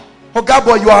 Abba,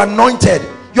 Ogabo, you are anointed.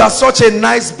 You are such a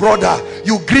nice brother.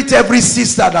 You greet every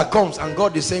sister that comes. And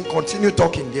God is saying, continue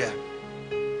talking there.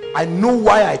 I know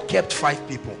why I kept 5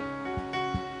 people.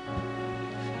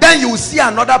 Then you will see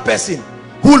another person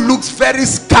who looks very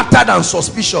scattered and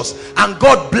suspicious, and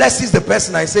God blesses the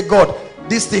person. I say, God,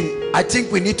 this thing, I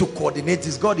think we need to coordinate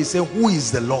this. God is saying, who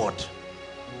is the Lord?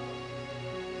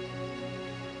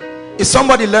 Is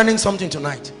somebody learning something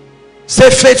tonight?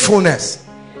 Say faithfulness.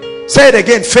 Say it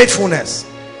again, faithfulness.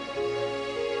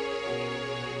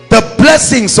 The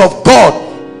blessings of God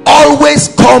always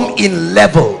come in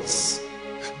levels.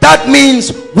 That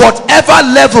means whatever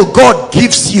level God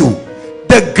gives you,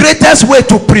 the greatest way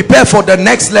to prepare for the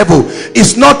next level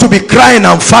is not to be crying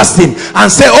and fasting and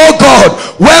say, oh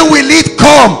God, when will it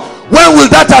come? When will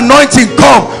that anointing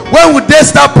come? When will they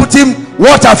start putting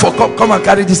water for? Come and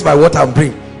carry this my water and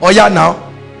bring. Oh yeah,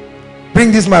 now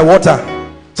bring this my water.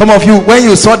 Some of you, when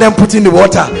you saw them putting the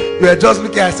water, you were just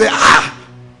looking and say, ah,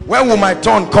 when will my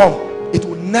turn come? It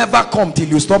will never come till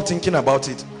you stop thinking about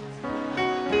it.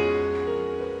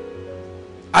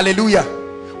 Hallelujah.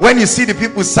 When you see the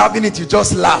people serving it, you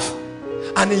just laugh,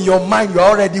 and in your mind you're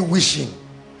already wishing,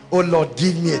 oh Lord,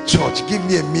 give me a church, give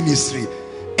me a ministry,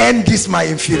 end this my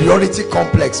inferiority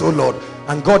complex, oh Lord.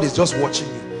 And God is just watching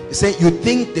you. He's saying, you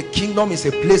think the kingdom is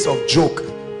a place of joke?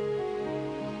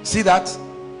 See that?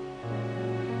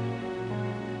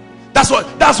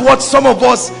 That's what some of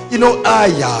us, you know,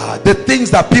 the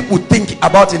things that people think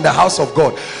about in the house of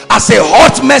God. As a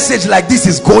hot message like this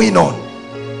is going on,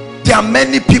 there are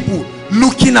many people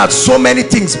looking at so many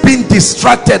things, being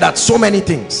distracted at so many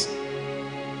things.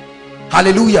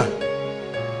 Hallelujah.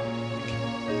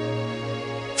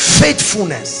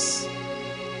 Faithfulness.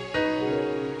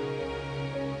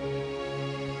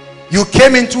 You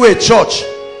came into a church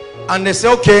and they say,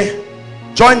 okay,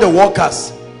 join the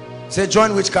workers. Say,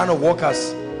 join which kind of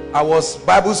workers? I was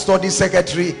Bible study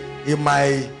secretary in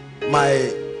my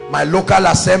local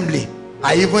assembly.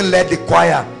 I even led the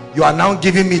choir. You are now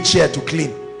giving me chair to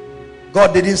clean.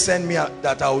 God didn't send me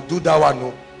that I will do that one.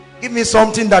 No. Give me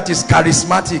something that is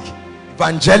charismatic,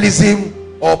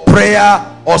 evangelism or prayer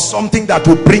or something that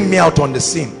will bring me out on the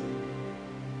scene.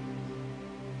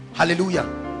 Hallelujah.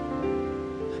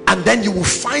 And then you will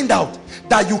find out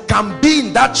that you can be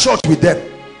in that church with them.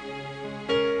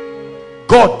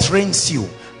 God trains you.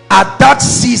 At that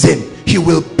season, he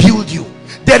will build you.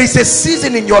 There is a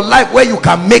season in your life where you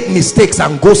can make mistakes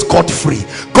and go scot-free.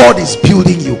 God is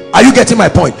building you. Are you getting my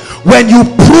point? When you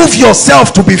prove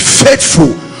yourself to be faithful,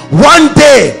 one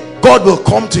day God will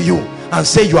come to you and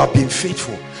say, you have been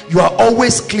faithful. You are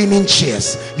always cleaning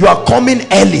chairs. You are coming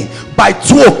early. By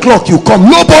 2 o'clock you come.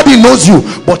 Nobody knows you,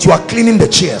 but you are cleaning the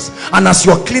chairs. And as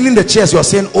you are cleaning the chairs, you are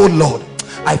saying, oh Lord,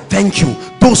 I thank you.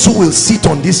 Those who will sit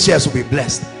on these chairs will be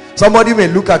blessed. Somebody may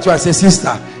look at you and say,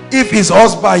 sister, if his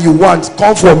husband you want,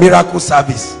 come for a miracle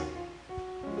service.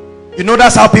 You know,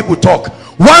 that's how people talk.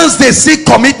 Once they see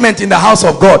commitment in the house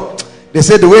of God, they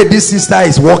say, the way this sister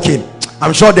is walking,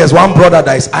 I'm sure there's one brother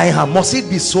that is eyeing her. Must it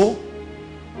be so?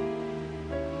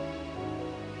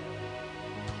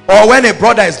 Or when a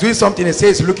brother is doing something, they say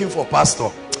he's looking for pastor.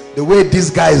 The way this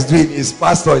guy is doing, his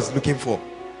pastor is looking for.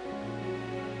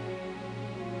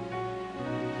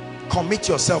 Commit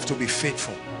yourself to be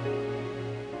faithful.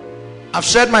 I've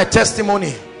shared my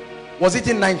testimony. Was it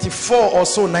in 94 or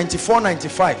so? 94,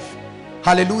 95.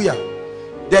 Hallelujah.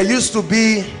 There used to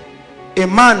be a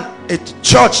man, a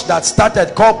church that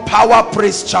started called Power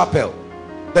Praise Chapel.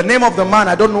 The name of the man,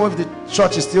 I don't know if the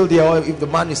church is still there or if the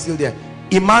man is still there.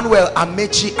 Emmanuel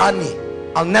Amechi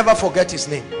Ani. I'll never forget his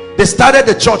name. They started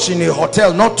the church in a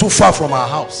hotel not too far from our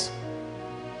house.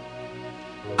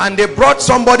 And they brought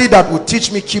somebody that would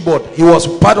teach me keyboard. He was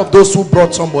part of those who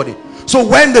brought somebody. So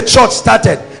when the church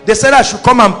started, they said I should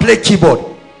come and play keyboard.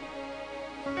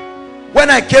 When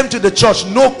I came to the church,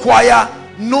 no choir,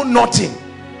 no nothing.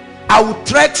 I would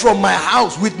trek from my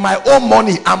house with my own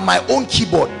money and my own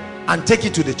keyboard and take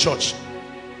it to the church.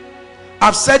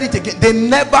 I've said it again. They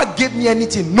never gave me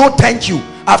anything. No thank you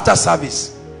after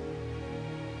service.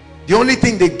 The only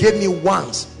thing they gave me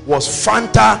once was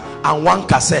Fanta and one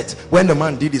cassette when the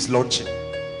man did his launching.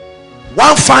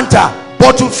 One Fanta,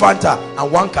 bottled Fanta,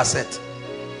 and one cassette.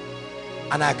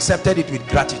 And I accepted it with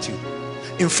gratitude.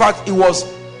 In fact, it was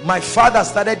My father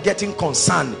started getting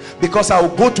concerned because I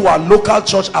will go to our local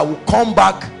church, I will come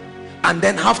back and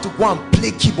then have to go and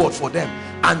play keyboard for them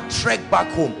and trek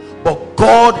back home. But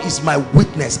God is my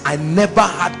witness, I never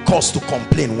had cause to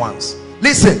complain once.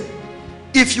 Listen,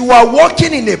 if you are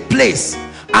working in a place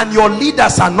and your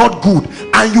leaders are not good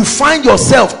and you find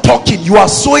yourself talking, you are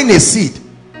sowing a seed,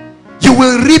 you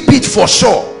will reap it for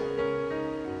sure.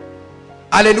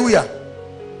 Hallelujah.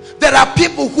 There are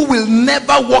people who will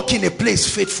never walk in a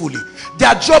place faithfully.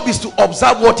 Their job is to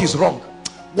observe what is wrong.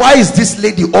 Why is this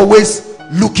lady always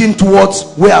looking towards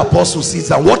where apostle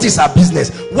sits, and what is her business?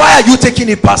 Why are you taking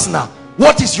it personal?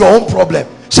 What is your own problem?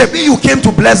 Shebi, you came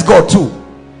to bless God too.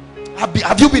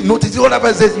 Have you been noticing? What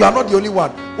I says, you are not the only one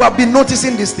who have been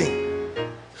noticing this thing.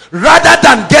 Rather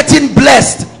than getting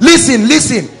blessed,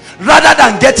 listen, rather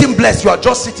than getting blessed, you are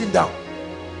just sitting down.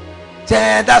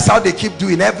 That's how they keep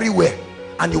doing everywhere.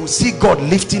 And you will see God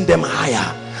lifting them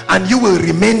higher, and you will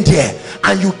remain there,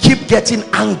 and you keep getting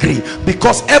angry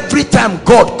because every time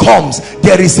God comes,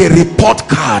 there is a report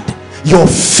card. Your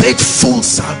faithful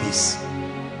service.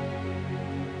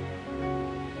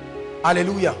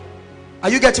 Hallelujah. Are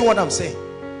you getting what I'm saying?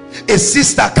 A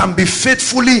sister can be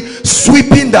faithfully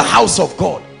sweeping the house of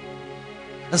God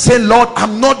and say, Lord,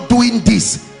 I'm not doing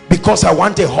this because I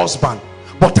want a husband,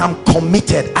 but I'm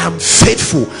committed, I'm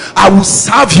faithful, I will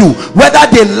serve you. Whether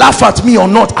they laugh at me or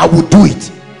not, I will do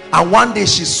it. And one day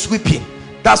she's sweeping.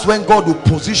 That's when God will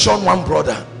position one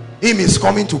brother. Him is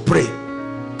coming to pray.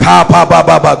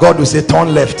 God will say,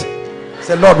 turn left.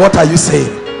 Say, Lord, what are you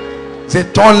saying? Say,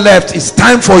 turn left. It's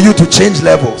time for you to change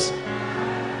levels.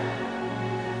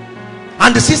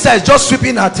 And the sister is just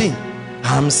sweeping her thing.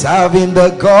 I'm serving the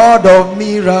God of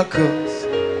miracles.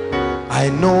 I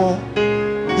know.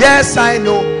 Yes, I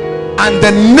know. And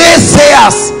the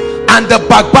naysayers and the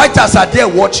backbiters are there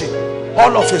watching.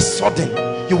 All of a sudden,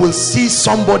 you will see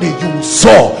somebody you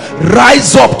saw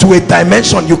rise up to a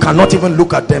dimension you cannot even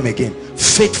look at them again.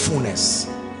 Faithfulness.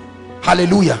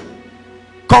 Hallelujah.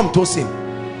 Come to sing.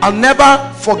 I'll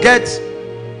never forget,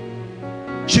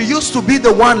 she used to be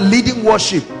the one leading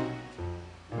worship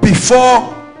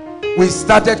before we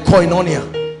started Koinonia.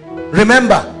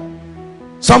 Remember,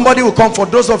 somebody will come. For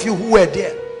those of you who were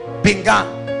there,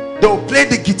 Binga, they will play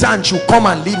the guitar and she'll come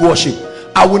and lead worship.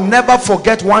 I will never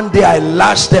forget one day I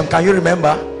lashed them. Can you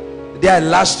remember? The day I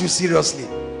lashed you seriously,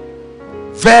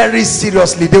 very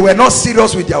seriously. They were not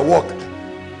serious with their work.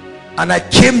 And I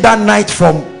came that night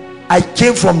from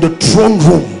the throne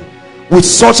room with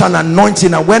such an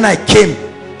anointing. And when I came,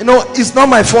 you know, it's not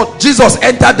my fault. Jesus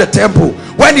entered the temple.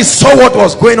 When he saw what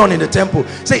was going on in the temple,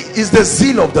 say, it's the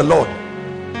zeal of the Lord.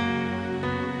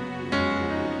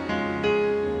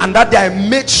 And that day I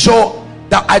made sure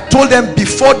that I told them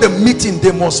before the meeting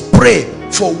they must pray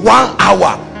for 1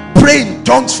 hour, pray in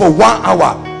tongues for 1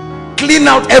 hour, clean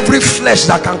out every flesh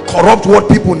that can corrupt what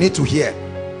people need to hear.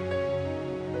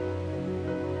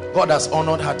 God has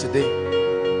honored her today.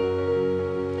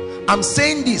 I'm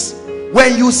saying this,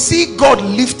 when you see God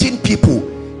lifting people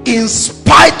in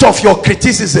spite of your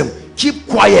criticism, keep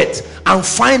quiet and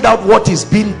find out what is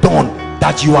being done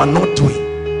that you are not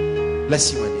doing.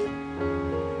 Bless you, my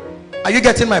dear. Are you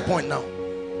getting my point now?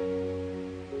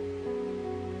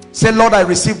 Say, Lord, I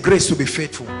receive grace to be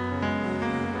faithful.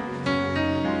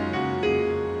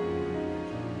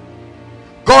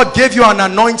 God gave you an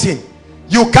anointing.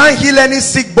 You can't heal any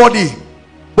sick body,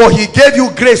 but he gave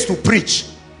you grace to preach.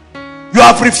 You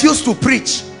have refused to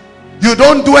preach. You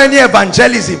don't do any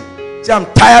evangelism. See, I'm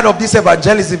tired of this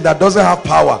evangelism that doesn't have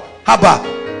power. Haba,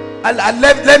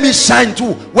 let me shine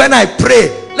too. When I pray,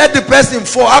 let the person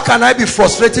fall. How can I be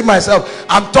frustrating myself?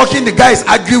 I'm talking, the guy is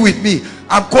arguing with me.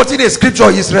 I'm quoting a scripture,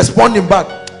 he's responding back.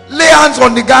 Lay hands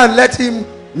on the guy and let him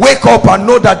wake up and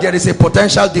know that there is a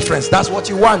potential difference. That's what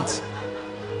you want.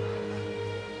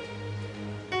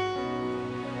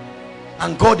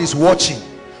 And God is watching.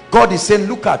 God is saying,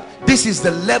 look at, this is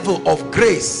the level of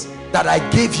grace that I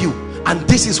gave you, and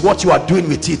this is what you are doing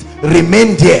with it.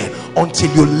 Remain there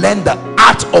until you learn the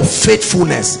art of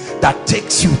faithfulness that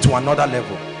takes you to another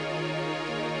level.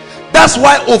 That's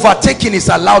why overtaking is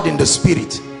allowed in the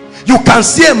spirit. You can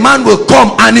see a man will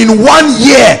come and in 1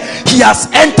 year he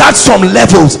has entered some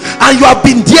levels, and you have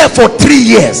been there for 3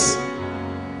 years.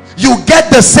 You get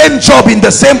the same job in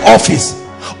the same office.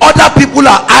 Other people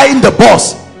are eyeing the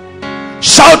boss,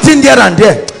 shouting there and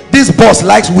there, this boss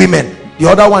likes women. The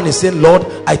other one is saying, Lord,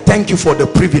 I thank you for the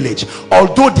privilege.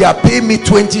 Although they are paying me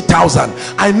 20,000,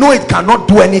 I know it cannot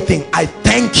do anything. I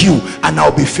thank you and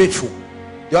I'll be faithful.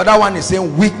 The other one is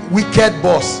saying, wicked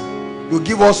boss, you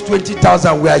give us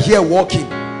 20,000, we are here working.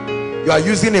 You are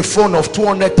using a phone of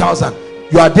 200,000.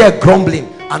 You are there grumbling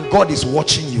and God is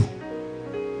watching you.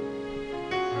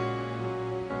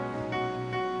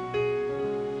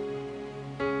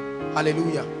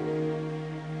 Hallelujah.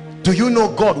 Do you know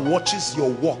God watches your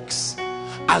works?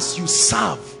 As you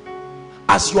serve,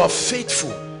 as you are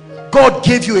faithful, God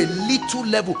gave you a little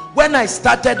level. When I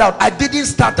started out, I didn't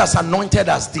start as anointed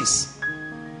as this.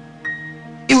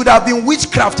 It would have been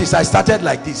witchcraft if I started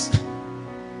like this.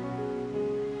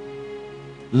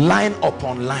 Line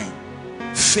upon line,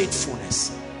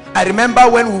 faithfulness. I remember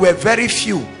when we were very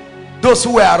few, those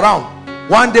who were around.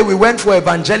 One day we went for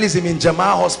evangelism in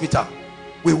Jama'ah Hospital.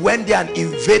 We went there and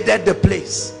invaded the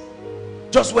place.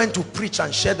 Just went to preach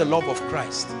and share the love of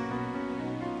Christ.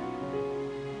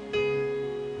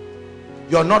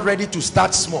 You're not ready to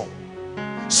start small.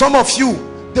 Some of you,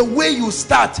 the way you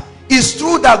start is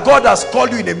true that God has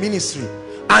called you in a ministry,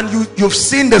 and you've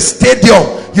seen the stadium,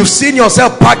 you've seen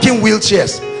yourself parking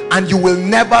wheelchairs, and you will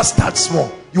never start small.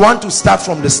 You want to start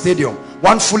from the stadium.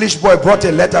 One foolish boy brought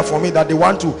a letter for me that they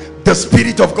want to, the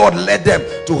Spirit of God led them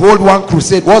to hold one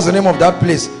crusade. What's the name of that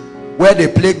place where they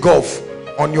play golf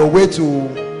on your way to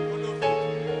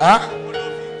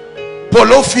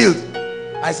Polo Field?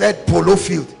 I said Polo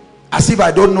Field, as if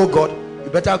I don't know God. You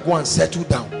better go and settle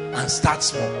down and start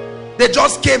small. They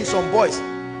just came, some boys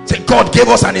say God gave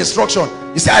us an instruction.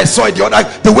 He said, I saw it the other,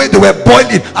 the way they were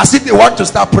boiling as if they want to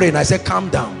start praying. I said, calm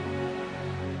down.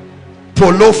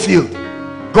 Polo Field,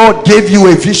 God gave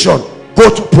you a vision,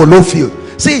 go to Polo Field.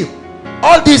 See,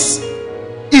 all this,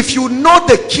 if you know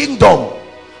the kingdom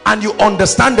and you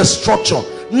understand the structure,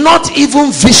 not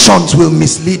even visions will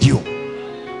mislead you.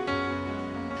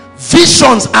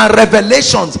 Visions and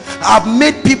revelations have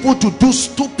made people to do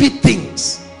stupid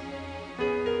things.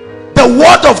 The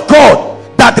word of God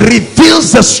that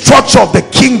reveals the structure of the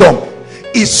kingdom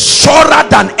is surer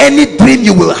than any dream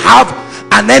you will have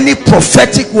and any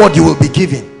prophetic word you will be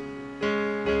given.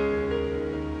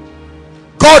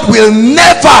 God will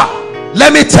never,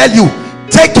 let me tell you,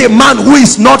 take a man who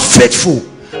is not faithful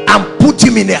and put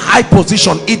him in a high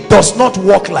position. It does not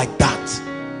work like that.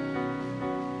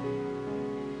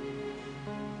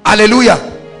 Hallelujah.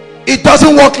 It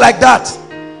doesn't work like that.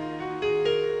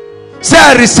 Say,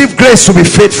 I receive grace to be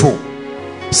faithful.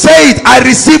 Say it, I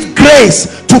receive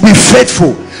grace to be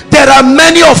faithful. There are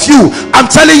many of you, I'm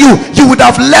telling you, you would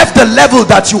have left the level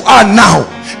that you are now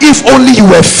if only you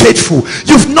were faithful.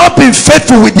 You've not been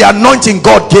faithful with the anointing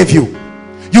God gave you.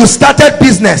 You started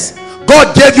business,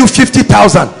 God gave you 50,000.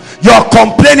 You are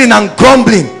complaining and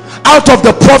grumbling. Out of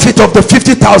the profit of the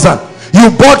 50,000,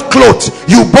 you bought clothes,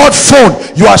 you bought phone,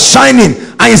 you are shining,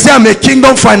 and you say, I'm a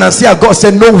kingdom financier. God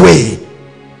said, no way.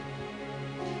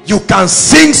 You can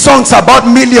sing songs about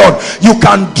million, you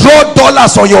can draw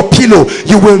dollars on your pillow,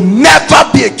 you will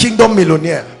never be a kingdom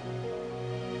millionaire.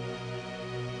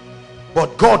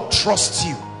 But God trusts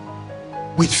you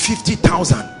with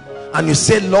 50,000, and you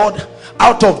say, Lord,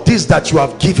 out of this that you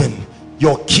have given,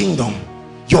 your kingdom,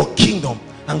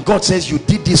 and God says, you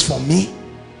did this for me.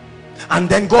 And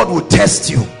then God will test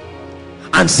you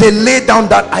and say, lay down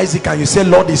that Isaac, and you say,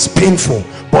 Lord, it's painful,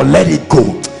 but let it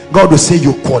go. God will say,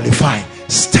 you qualify.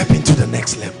 Step into the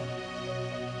next level.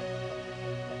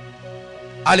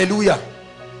 Hallelujah.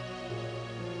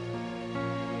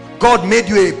 God made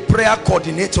you a prayer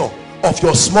coordinator of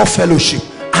your small fellowship,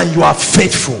 and you are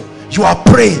faithful. You are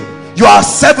praying. You are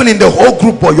 7 in the whole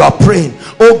group, but you are praying.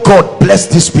 Oh God, bless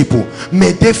these people.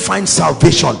 May they find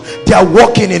salvation. They are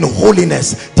walking in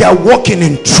holiness. They are walking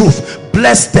in truth.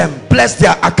 Bless them. Bless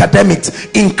their academics.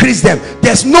 Increase them.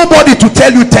 There's nobody to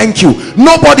tell you thank you.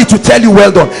 Nobody to tell you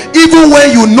well done. Even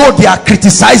when you know they are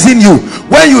criticizing you,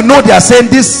 when you know they are saying,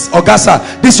 this Augusta,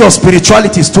 this your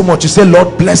spirituality is too much, you say,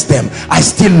 Lord, bless them. I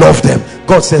still love them.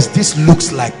 God says, this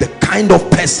looks like the kind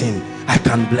of person I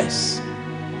can bless.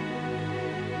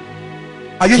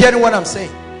 Are you hearing what I'm saying?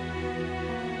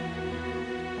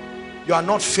 You are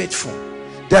not faithful.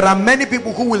 There are many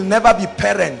people who will never be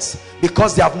parents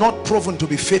because they have not proven to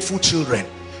be faithful children.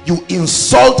 You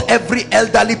insult every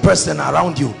elderly person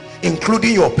around you,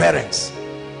 including your parents,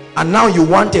 and now you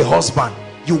want a husband,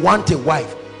 you want a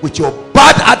wife with your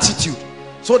bad attitude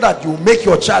so that you make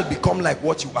your child become like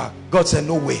what you are. God said,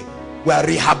 no way. We are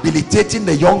rehabilitating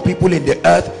the young people in the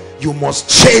earth. You must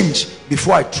change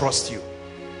before I trust you.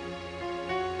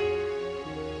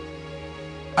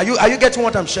 Are you getting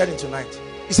what I'm sharing tonight?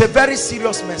 It's a very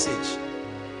serious message.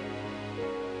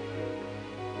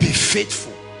 Be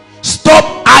faithful.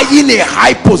 Stop eyeing a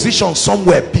high position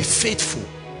somewhere. Be faithful.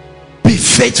 Be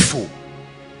faithful.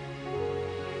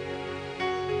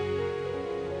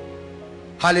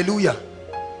 Hallelujah.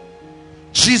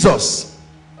 Jesus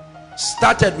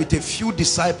started with a few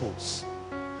disciples,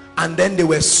 And then there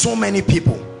were so many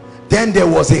people. Then there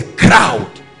was a crowd.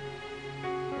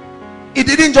 It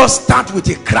didn't just start with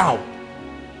a crowd.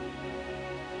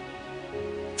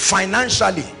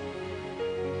 Financially,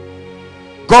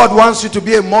 God wants you to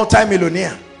be a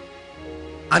multi-millionaire,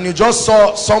 and you just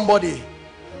saw somebody.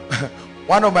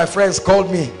 One of my friends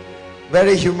called me,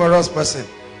 very humorous person,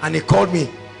 and he called me.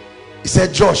 He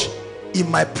said, Josh, in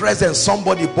my presence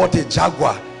somebody bought a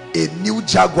Jaguar, a new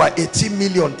Jaguar, 18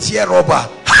 million, tear rubber.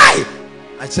 Hi!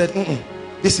 I said,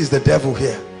 this is the devil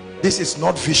here. This is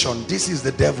not vision, this is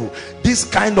the devil. This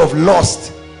kind of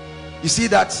lust. You see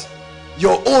that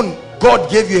your own, God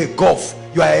gave you a golf,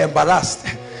 you are embarrassed.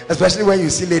 Especially when you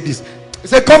see ladies. He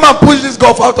said, come and push this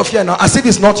golf out of here now, as if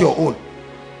it's not your own.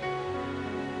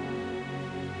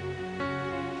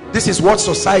 This is what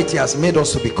society has made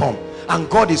us to become, and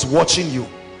God is watching you.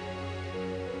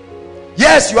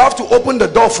 Yes, you have to open the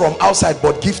door from outside,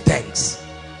 but give thanks.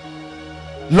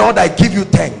 Lord, I give you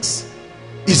thanks.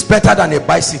 It's better than a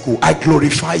bicycle. I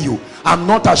glorify you. I'm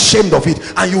not ashamed of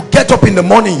it. And you get up in the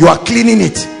morning, you are cleaning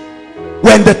it.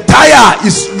 When the tire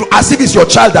is as if it's your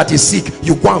child that is sick,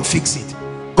 you go and fix it.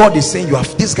 God is saying,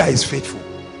 this guy is faithful.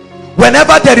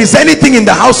 Whenever there is anything in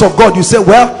the house of God, you say,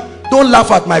 well, don't laugh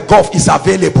at my golf, it's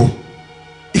available.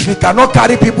 If it cannot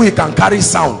carry people, it can carry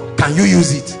sound. Can you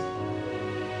use it?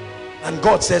 And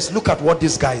God says, look at what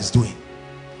this guy is doing.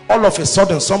 All of a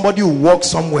sudden, somebody will walk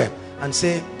somewhere and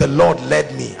say, the Lord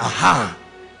led me,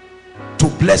 to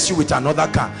bless you with another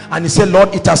car. And he said,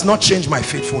 Lord, it has not changed my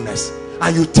faithfulness.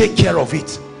 And you take care of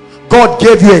it. God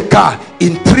gave you a car.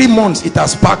 In 3 months, it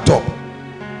has packed up.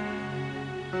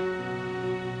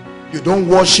 You don't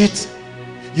wash it.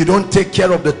 You don't take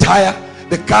care of the tire.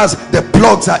 The cars, the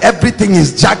plugs, everything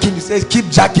is jacking. You say, keep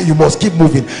jacking. You must keep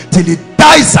moving till it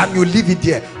dies, and you leave it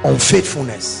there.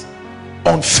 Unfaithfulness.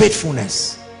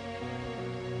 Unfaithfulness.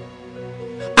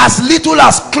 As little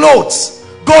as clothes,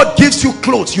 God gives you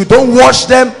clothes. You don't wash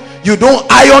them. You don't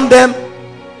iron them.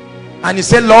 And you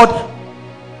say, Lord,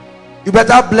 you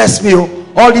better bless me.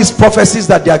 All these prophecies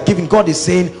that they are giving, God is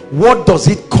saying, what does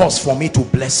it cost for me to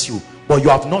bless you? But you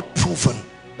have not proven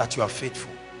that you are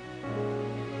faithful.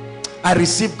 I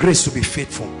receive grace to be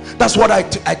faithful. That's what I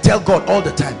tell God all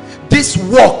the time. This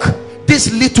work,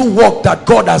 this little work that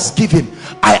God has given,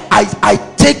 I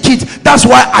take it. That's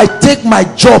why I take my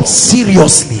job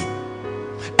seriously.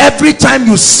 Every time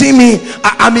you see me,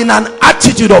 I'm in an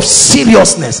attitude of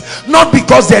seriousness. Not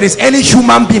because there is any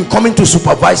human being coming to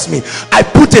supervise me. I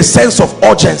put a sense of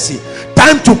urgency.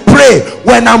 Time to pray.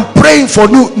 When I'm praying for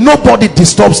you, nobody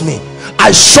disturbs me.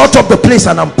 I shut up the place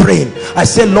and I'm praying. I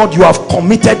say, Lord, you have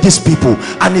committed these people,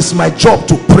 and it's my job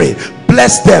to pray.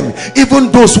 Bless them.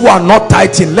 Even those who are not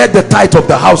tithing, let the tithe of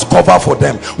the house cover for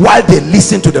them while they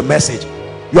listen to the message.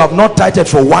 You have not tithed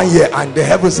for 1 year and the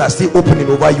heavens are still opening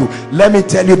over you. Let me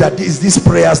tell you that these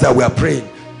prayers that we are praying,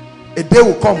 a day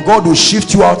will come, God will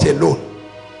shift you out alone,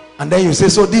 and then you say,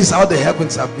 so this is how the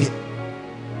heavens have been.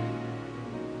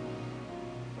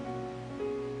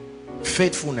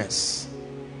 Faithfulness.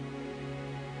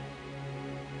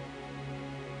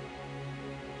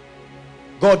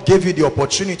 God gave you the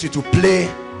opportunity to play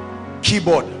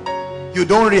keyboard. You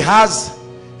don't rehearse.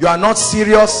 You are not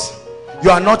serious. You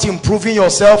are not improving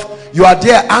yourself. You are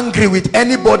there angry with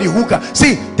anybody who can.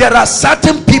 See, there are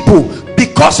certain people,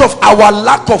 because of our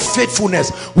lack of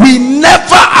faithfulness, we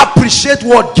never appreciate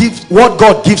what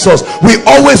God gives us. We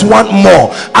always want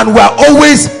more, and we are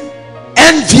always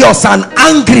envious and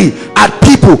angry at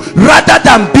people rather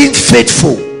than being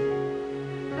faithful.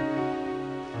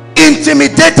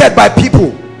 Intimidated by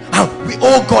people, and we,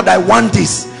 oh God, I want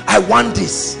this, I want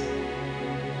this.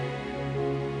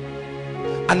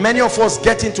 And many of us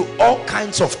get into all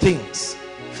kinds of things.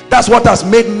 That's what has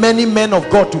made many men of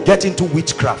God to get into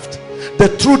witchcraft.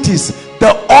 The truth is,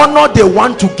 the honor they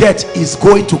want to get is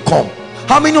going to come.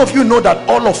 How many of you know that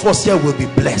all of us here will be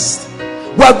blessed?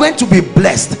 We are going to be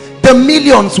blessed. The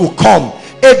millions will come.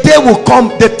 A day will come,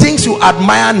 the things you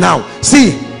admire now.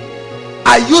 See,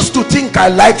 I used to think I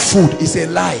like food. It's a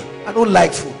lie. I don't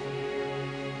like food.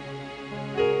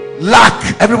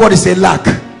 Lack. Everybody say lack.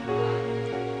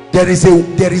 There is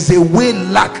a way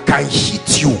lack can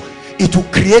hit you. It will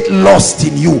create lust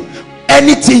in you.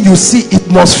 Anything you see, it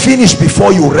must finish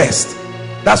before you rest.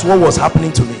 That's what was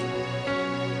happening to me.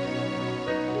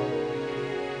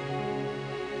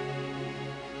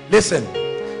 Listen,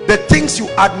 the things you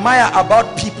admire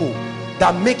about people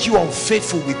that make you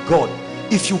unfaithful with God,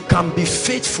 if you can be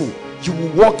faithful, you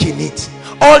will walk in it.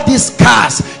 All these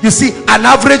cars, you see, an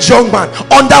average young man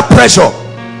under pressure,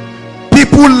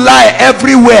 people lie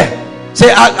everywhere.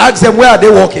 Say, ask them, where are they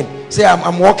walking? Say,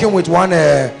 I'm walking with one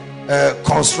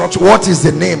construction. What is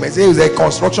the name? I say it's a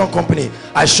construction company.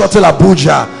 I shuttle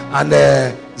Abuja and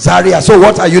Zaria. So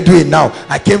what are you doing now?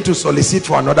 I came to solicit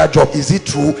for another job. Is it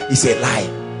true? It's a lie.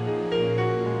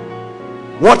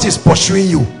 What is pursuing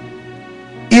you?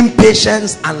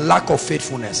 Impatience and lack of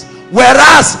faithfulness.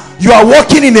 Whereas you are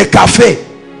working in a cafe,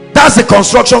 that's a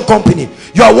construction company.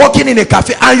 You are working in a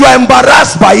cafe and you are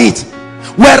embarrassed by it.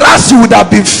 Whereas you would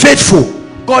have been faithful.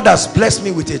 God has blessed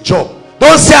me with a job.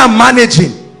 Don't say I'm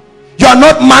managing. You are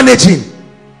not managing.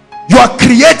 You are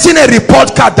creating a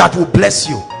report card that will bless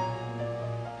you.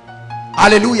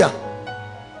 Hallelujah.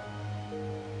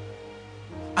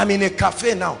 I'm in a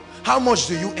cafe now. How much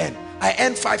do you earn? I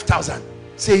earn 5,000.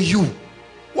 Say you.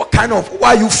 What kind of,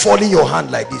 why are you folding your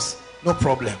hand like this? No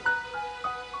problem.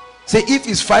 Say if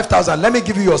it's 5,000, let me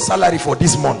give you your salary for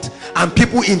this month. And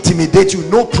people intimidate you,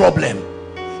 no problem.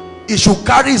 He should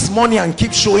carry his money and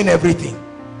keep showing everything.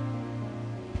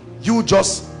 You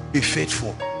just be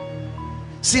faithful.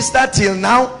 Sister, till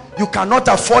now you cannot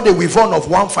afford a weave-on of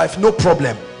 1.5. No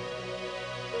problem.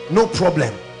 No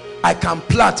problem. I can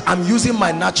plait. I'm using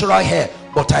my natural hair,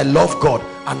 but I love God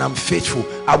and I'm faithful.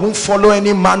 I won't follow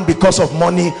any man because of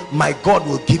money. My God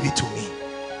will give it to me.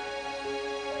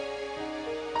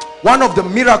 One of the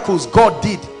miracles God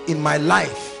did in my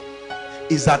life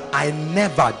is that I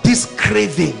never, this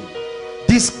craving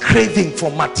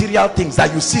for material things,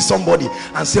 that you see somebody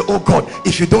and say, oh God,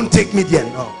 if you don't take me there.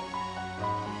 No.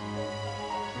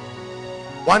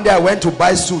 One day I went to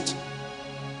buy suit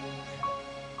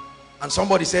and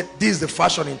somebody said, this is the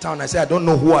fashion in town. I said, I don't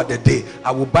know who are the day.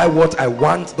 I will buy what I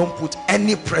want. Don't put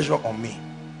any pressure on me.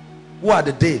 Who are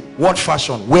the day? What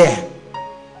fashion? Where?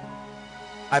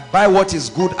 I buy what is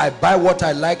good. I buy what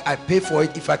I like. I pay for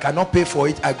it. If I cannot pay for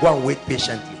it, I go and wait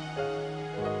patiently.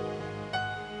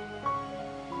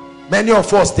 Many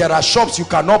of us, there are shops you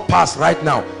cannot pass right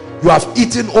now. You have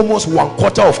eaten almost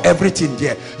 1/4 of everything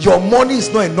there. Your money is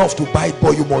not enough to buy it,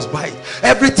 but you must buy it.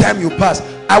 Every time you pass,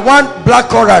 I want black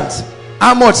currant.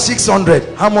 How much?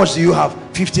 600. How much do you have?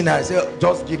 15. I say,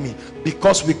 just give me.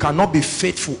 Because we cannot be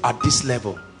faithful at this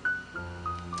level.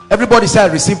 Everybody say, I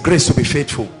receive grace to be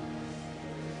faithful.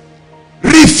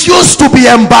 Refuse to be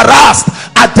embarrassed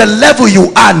at the level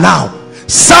you are now.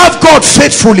 Serve God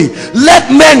faithfully.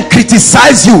 Let men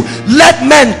criticize you. Let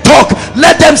men talk.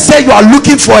 Let them say you are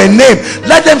looking for a name.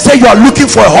 Let them say you are looking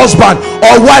for a husband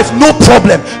or wife. No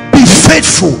problem. Be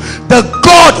faithful. The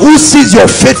God who sees your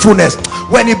faithfulness,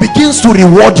 when he begins to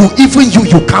reward you, even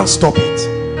you can't stop it.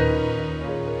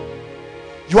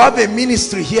 You have a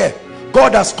ministry here.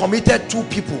 God has committed 2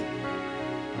 people.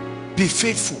 Be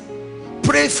faithful.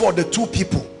 Pray for the 2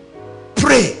 people.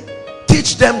 Pray.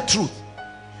 Teach them truth.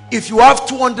 If you have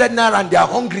 200 naira and they are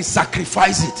hungry,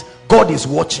 sacrifice it. God is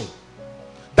watching.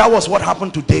 That was what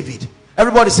happened to David.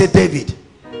 Everybody say David.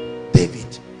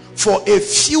 David. For a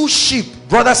few sheep,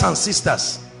 brothers and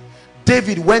sisters,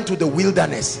 David went to the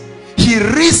wilderness. He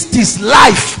risked his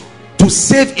life to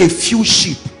save a few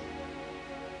sheep.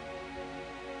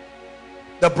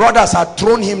 The brothers had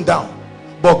thrown him down,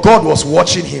 but God was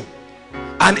watching him.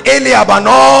 And Eliab and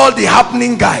all the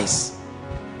happening guys,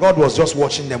 God was just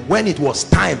watching them. When it was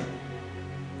time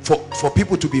for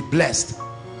people to be blessed,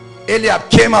 Eliab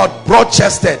came out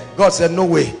broad-chested. God said, no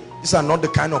way. These are not the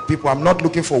kind of people. I'm not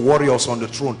looking for warriors on the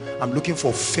throne. I'm looking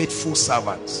for faithful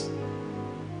servants.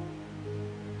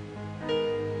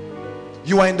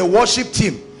 You are in the worship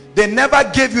team. They never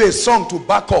gave you a song to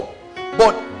back up,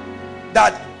 but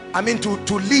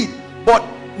to lead. But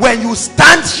when you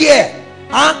stand here,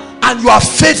 and you are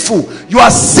faithful, you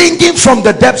are singing from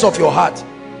the depths of your heart.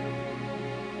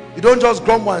 You don't just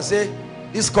grumble and say,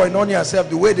 this koinonia yourself,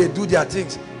 the way they do their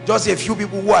things, just a few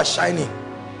people who are shining.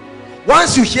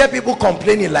 Once you hear people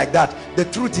complaining like that, the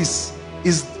truth is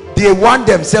they want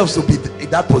themselves to be in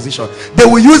that position. They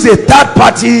will use a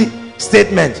third-party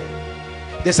statement.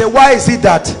 They say, why is it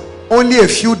that only a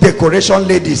few decoration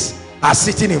ladies are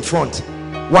sitting in front?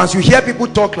 Once you hear people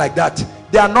talk like that,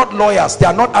 they are not lawyers. They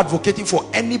are not advocating for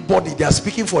anybody. They are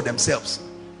speaking for themselves.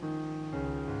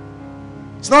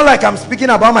 It's not like I'm speaking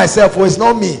about myself, or it's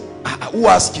not me. Who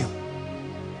asked you?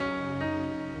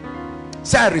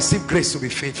 Say, I receive grace to be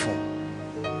faithful.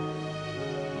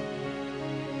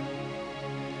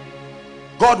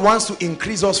 God wants to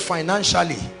increase us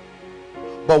financially,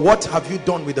 but what have you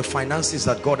done with the finances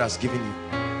that God has given you?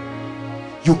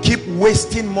 You keep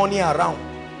wasting money around,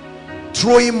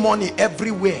 throwing money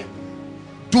everywhere,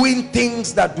 doing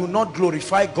things that do not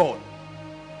glorify God,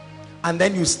 and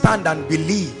then you stand and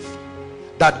believe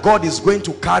that God is going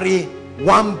to carry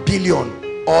 1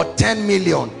 billion or 10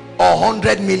 million or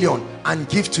 100 million and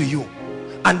give to you,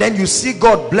 and then you see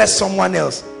God bless someone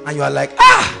else and you are like,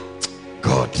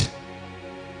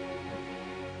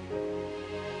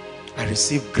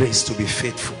 receive grace to be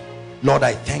faithful. Lord,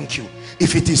 I thank you.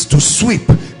 If it is to sweep,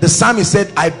 the psalmist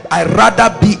said, I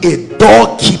rather be a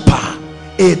doorkeeper.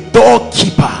 A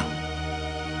doorkeeper.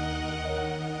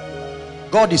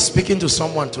 God is speaking to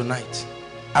someone tonight.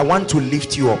 I want to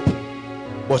lift you up,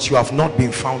 but you have not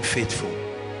been found faithful.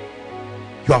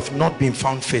 You have not been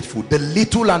found faithful. The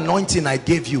little anointing I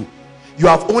gave you, you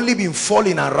have only been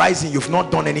falling and rising. You've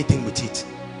not done anything with it.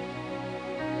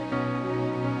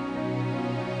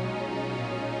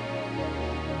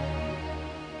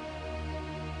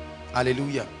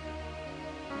 Hallelujah.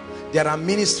 There are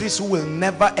ministries who will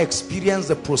never experience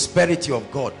the prosperity of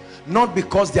God, not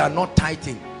because they are not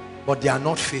tithing, but they are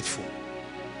not faithful.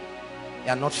 They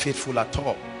are not faithful at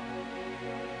all.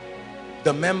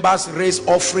 The members raise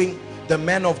offering, the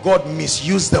men of God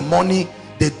misuse the money,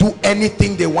 they do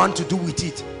anything they want to do with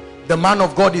it. The man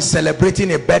of God is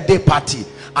celebrating a birthday party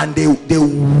and they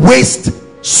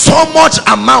waste so much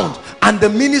amount, and the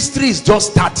ministry is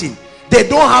just starting. They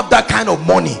don't have that kind of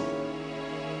money.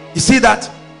 You see that?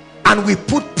 And we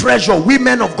put pressure, we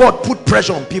men of God put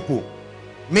pressure on people.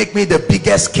 Make me the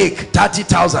biggest cake,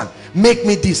 30,000. Make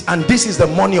me this, and this is the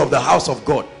money of the house of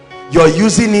God. You're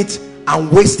using it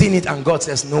and wasting it, and God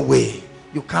says, no way,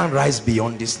 you can't rise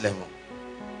beyond this level.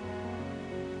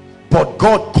 But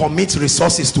God commits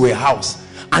resources to a house,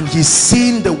 and he's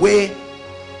seeing the way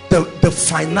the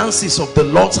finances of the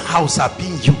Lord's house are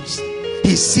being used.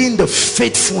 He's seeing the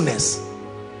faithfulness.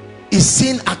 He's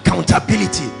seeing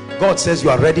accountability. God says you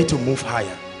are ready to move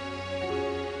higher.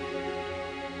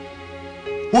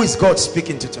 Who is God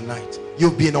speaking to tonight?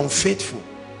 You've been unfaithful.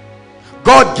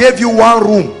 God gave you one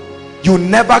room, you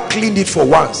never cleaned it for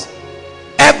once.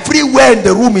 Everywhere in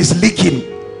the room is leaking,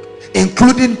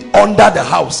 including under the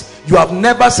house. You have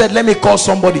never said, let me call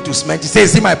somebody to cement it. Say,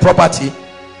 is it my property?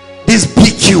 This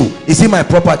BQ, is it my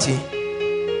property?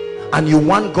 And you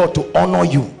want God to honor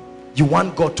you. You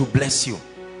want God to bless you.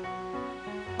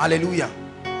 Hallelujah.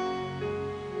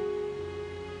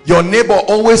 Your neighbor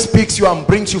always picks you and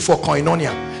brings you for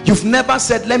koinonia. You've never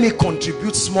said, let me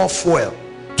contribute small fuel,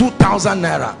 2,000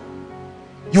 naira.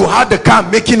 You had the car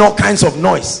making all kinds of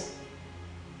noise.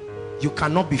 You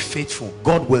cannot be faithful.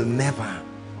 God will never,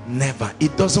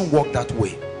 it doesn't work that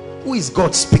way. Who is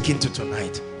God speaking to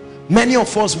tonight? Many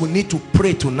of us will need to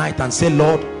pray tonight and say,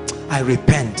 Lord, I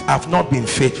repent, I've not been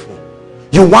faithful.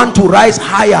 You want to rise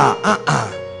higher.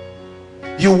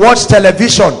 You watch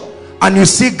television and you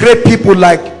see great people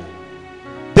like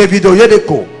David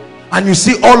Oyedeko, and you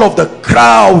see all of the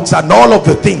crowds and all of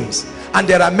the things, and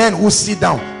there are men who sit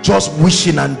down just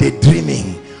wishing and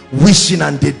daydreaming, wishing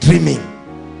and daydreaming,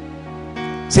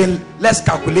 saying, let's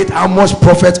calculate how much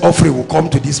prophet offering will come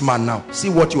to this man now. See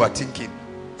what you are thinking.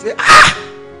 Say,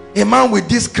 a man with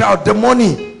this crowd, the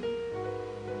money.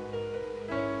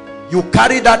 You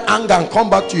carry that anger and come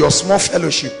back to your small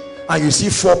fellowship and you see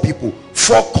 4 people,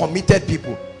 4 committed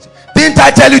people. Didn't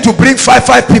I tell you to bring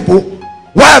 5 people?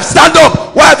 Why stand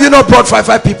up? Why have you not brought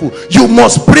 5 people? You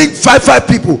must bring 5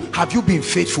 people. Have you been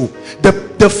faithful?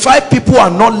 The 5 people are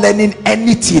not learning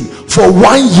anything for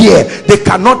 1 year. They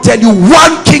cannot tell you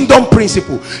one kingdom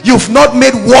principle. You've not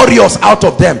made warriors out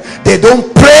of them. They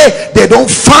don't pray, they don't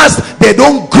fast, they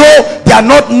don't grow, they are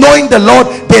not knowing the Lord,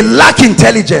 they lack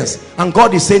intelligence. And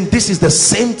God is saying, this is the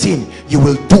same thing you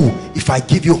will do if I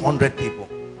give you 100 people.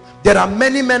 There are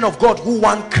many men of God who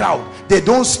want crowd. They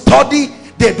don't study,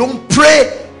 they don't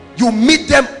pray. You meet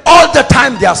them all the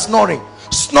time, they are snoring,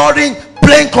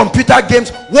 playing computer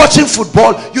games, watching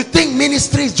football. You think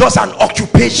ministry is just an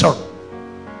occupation.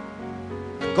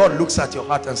 God looks at your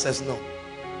heart and says, no,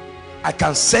 I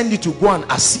can send you to go and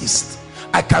assist,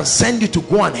 I can send you to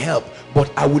go and help,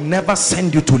 but I will never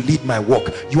send you to lead my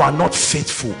work. You are not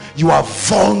faithful. You are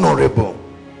vulnerable.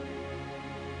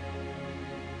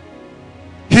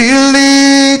 He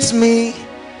leads me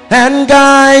and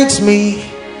guides me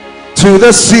to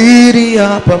the city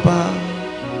up above.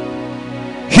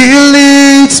 He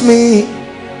leads me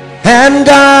and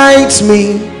guides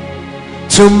me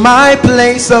to my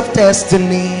place of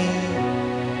destiny.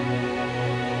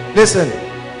 Listen,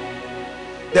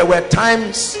 there were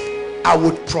times I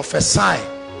would prophesy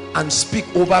and speak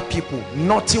over people.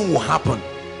 Nothing will happen.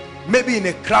 Maybe in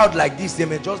a crowd like this, there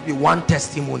may just be one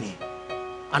testimony.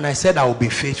 And I said I will be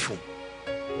faithful.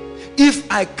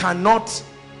 If I cannot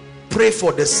pray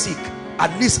for the sick,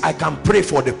 at least I can pray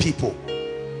for the people.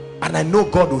 And I know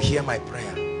God will hear my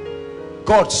prayer.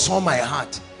 God saw my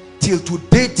heart. Till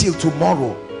today, till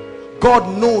tomorrow,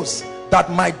 God knows that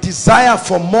my desire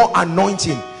for more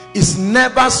anointing is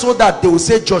never so that they will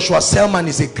say Joshua Selman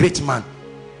is a great man.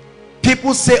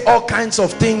 People say all kinds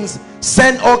of things,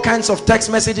 send all kinds of text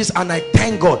messages, and I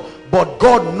thank God. But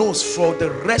God knows for the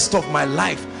rest of my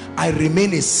life, I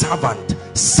remain a servant,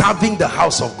 serving the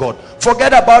house of God.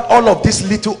 Forget about all of this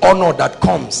little honor that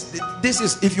comes. This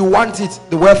is, if you want it,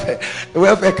 the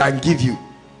welfare can give you.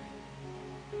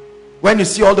 When you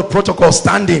see all the protocols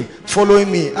standing,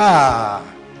 following me.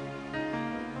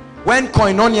 When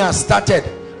Koinonia started,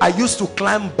 I used to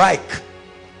climb bike,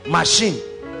 machine,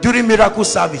 during miracle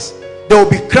service. There will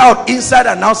be crowd inside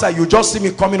and outside. You just see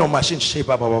me coming on machine.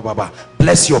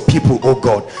 Bless your people, oh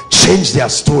God. Change their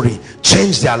story,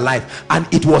 change their life. And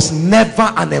it was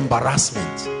never an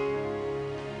embarrassment.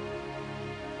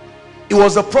 It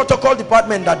was the protocol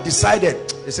department that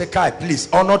decided. They said, Kai, please,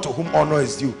 honor to whom honor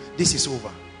is due. This is over.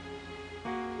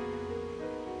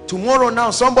 Tomorrow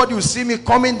now, somebody will see me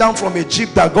coming down from a jeep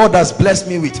that God has blessed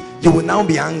me with. You will now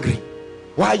be angry.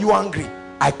 Why are you angry?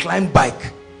 I climbed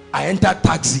bike. I entered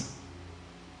taxi.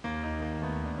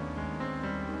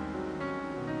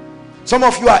 Some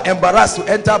of you are embarrassed to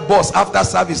enter bus after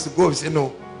service to go and say,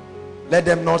 no, let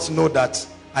them not know that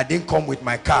I didn't come with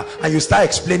my car. And you start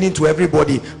explaining to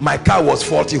everybody, my car was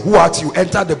faulty. Who asked you?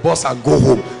 Enter the bus and go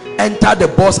home. Enter the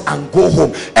bus and go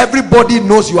home. Everybody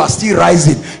knows you are still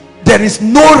rising. There is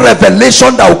no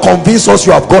revelation that will convince us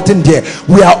you have gotten there.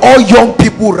 We are all young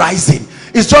people rising.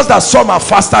 It's just that some are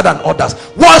faster than others.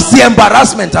 What's the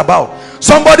embarrassment about?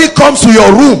 Somebody comes to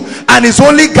your room and it's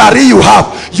only Gary you have.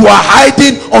 You are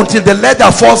hiding until the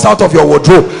leather falls out of your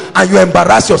wardrobe and you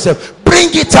embarrass yourself. Bring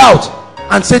it out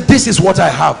and say, this is what I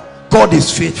have. God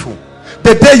is faithful.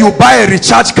 The day you buy a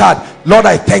recharge card, Lord,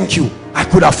 I thank you. I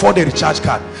could afford a recharge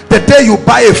card. The day you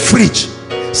buy a fridge,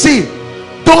 see,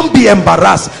 don't be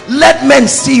embarrassed. Let men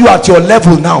see you at your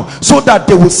level now so that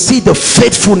they will see the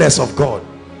faithfulness of God.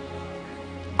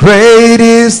 Great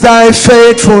is thy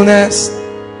faithfulness,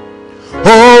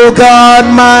 O God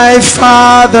my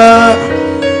Father.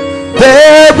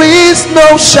 There is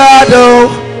no shadow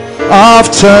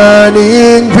of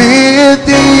turning with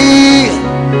thee.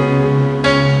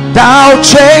 Thou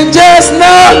changest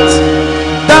not,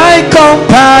 thy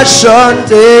compassion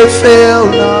they fail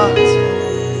not.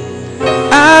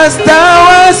 As thou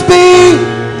hast been,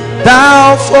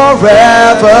 thou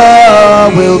forever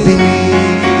will be.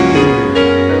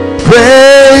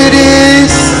 Great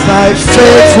is thy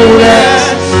faithfulness.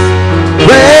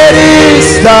 Great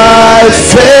is thy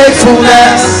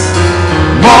faithfulness.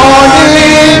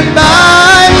 Morning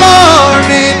by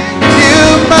morning,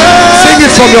 new mercies. Sing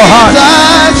it from your heart.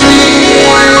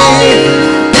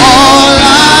 All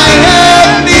I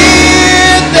have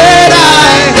needed,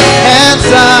 thy hands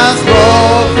have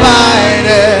provided.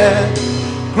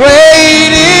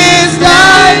 Great is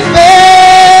thy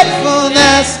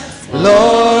faithfulness,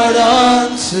 Lord,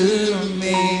 unto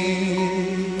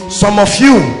me. Some of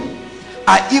you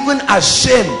are even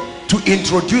ashamed to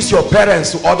introduce your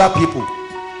parents to other people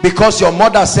because your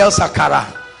mother sells akara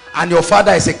and your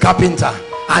father is a carpenter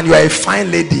and you are a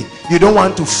fine lady. You don't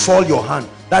want to fall your hand.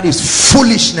 That is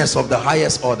foolishness of the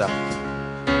highest order.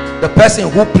 The person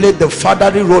who played the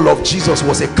fatherly role of Jesus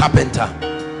was a carpenter.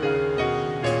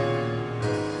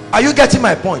 Are you getting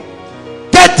my point?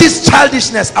 Get this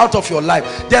childishness out of your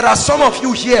life. There are some of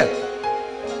you here,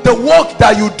 the work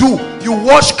that you do, you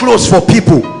wash clothes for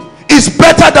people, is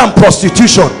better than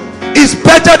prostitution, is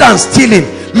better than stealing.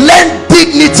 Learn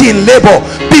dignity in labor.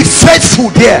 Be faithful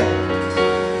there.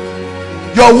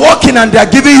 You're working and they're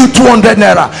giving you 200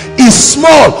 naira. It's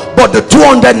small, but the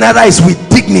 200 naira is with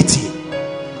dignity.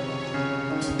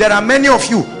 There are many of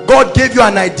you, God gave you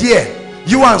an idea.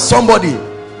 You and somebody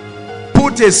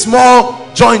put a small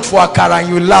joint for akara and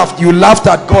you laughed. You laughed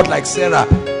at God like Sarah.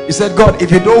 You said, God,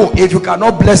 if you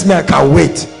cannot bless me, I can't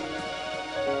wait.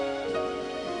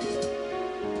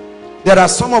 There are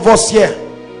some of us here,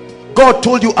 God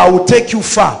told you, I will take you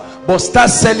far, but start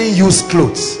selling used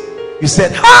clothes. You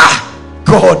said,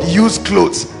 God, used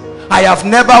clothes. I have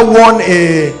never worn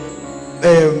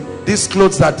these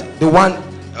clothes that the one,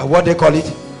 what they call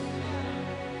it?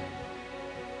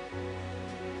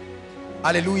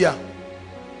 Hallelujah.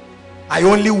 I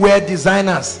only wear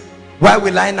designers. Why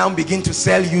will I now begin to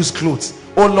sell used clothes?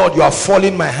 Oh Lord, you are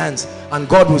falling my hands. And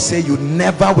God will say, you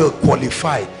never will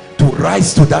qualify to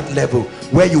rise to that level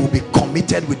where you will be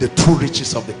committed with the true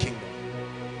riches of the kingdom.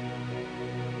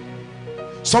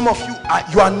 Some of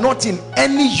you are not in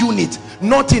any unit,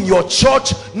 not in your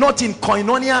church, not in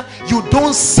Koinonia. You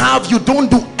don't serve, you don't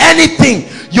do anything.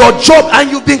 Your job, and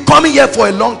you've been coming here for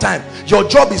a long time, your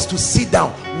job is to sit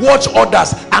down, watch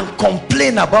others and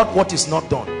complain about what is not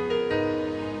done.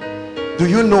 Do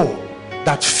you know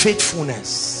that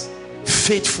faithfulness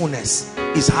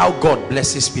is how God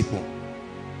blesses people?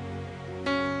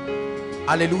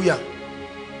 Hallelujah.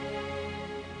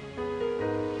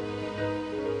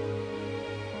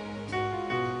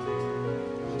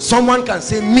 Someone can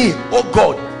say, me, oh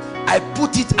God, I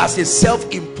put it as a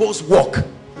self-imposed work.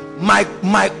 My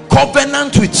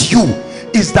covenant with you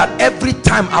is that every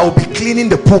time I will be cleaning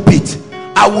the pulpit,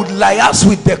 I would liaise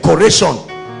with decoration.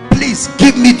 Please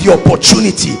give me the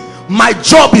opportunity. My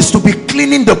job is to be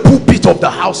cleaning the pulpit of the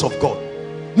house of God.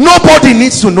 Nobody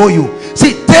needs to know you.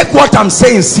 See, take what I'm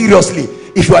saying seriously.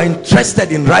 If you are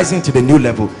interested in rising to the new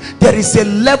level, there is a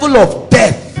level of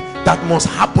death that must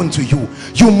happen to you.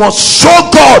 You must show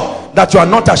God that you are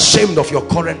not ashamed of your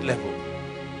current level.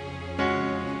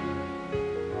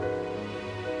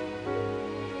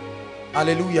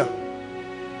 Hallelujah.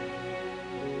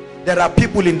 There are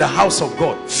people in the house of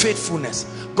God, faithfulness.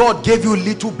 God gave you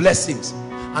little blessings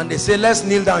and they say, let's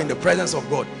kneel down in the presence of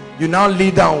God. You now lay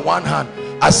down one hand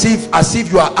as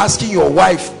if you are asking your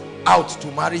wife out to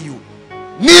marry you.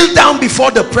 Kneel down before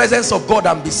the presence of God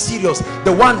and be serious.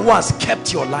 The one who has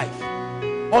kept your life.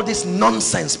 All this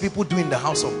nonsense people do in the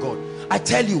house of God. I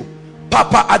tell you,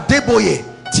 Papa Adeboye,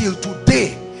 till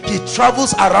today, he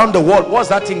travels around the world. What's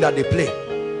that thing that they play?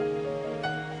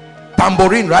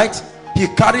 Tambourine, right? He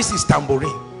carries his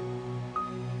tambourine.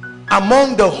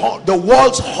 Among the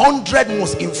world's 100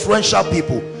 most influential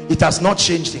people, it has not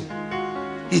changed him.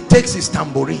 He takes his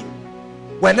tambourine.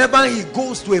 Whenever he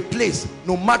goes to a place,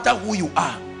 no matter who you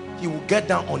are, he will get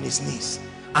down on his knees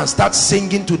and start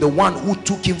singing to the one who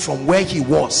took him from where he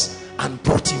was and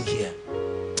brought him here.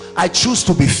 I choose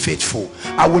to be faithful.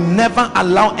 I will never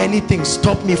allow anything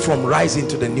stop me from rising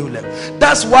to the new level.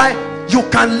 That's why you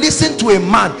can listen to a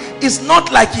man. It's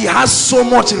not like he has so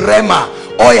much rema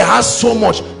or he has so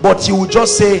much, but he will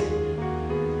just say,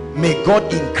 may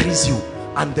God increase you,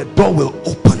 and the door will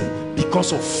open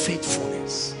because of faithfulness.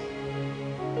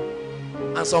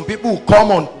 And some people will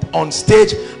come on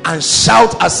stage and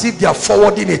shout as if they are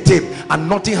forwarding a tape and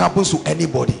nothing happens to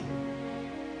anybody.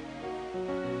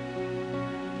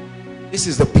 This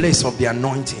is the place of the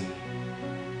anointing.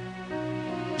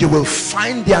 You will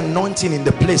find the anointing in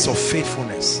the place of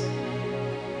faithfulness.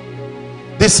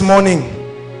 This morning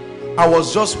I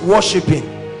was just worshiping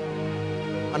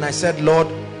and I said, Lord,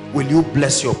 will you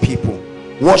bless your people?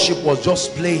 Worship was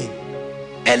just playing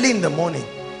early in the morning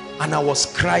and I was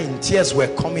crying. Tears were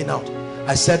coming out.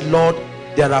 I said, Lord,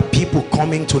 there are people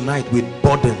coming tonight with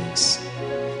burdens.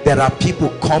 There are people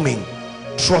coming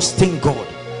trusting God.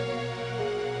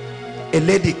 A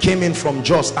lady came in from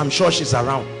Jos. I'm sure she's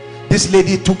around. This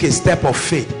lady took a step of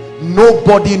faith.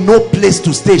 Nobody, no place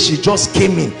to stay. She just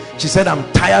came in. She said, I'm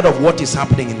tired of what is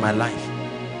happening in my life.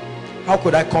 How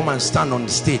could I come and stand on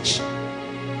the stage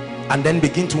and then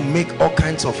begin to make all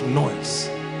kinds of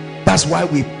noise? That's why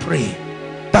we pray.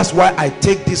 That's why I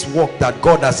take this work that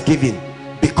God has given,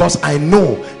 because I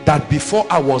know that before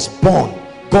I was born,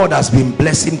 God has been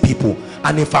blessing people,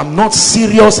 and if I'm not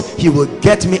serious, he will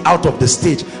get me out of the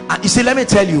stage. And you see, let me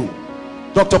tell you,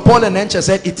 Dr. Paul Enenche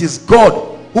said it is God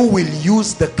who will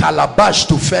use the calabash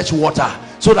to fetch water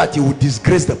so that he will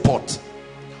disgrace the pot.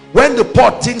 When the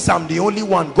pot thinks I'm the only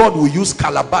one, God will use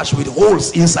calabash with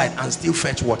holes inside and still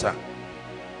fetch water.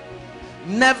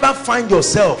 Never find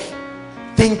yourself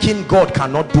thinking God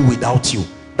cannot do without you.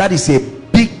 That is a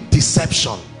big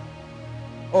deception.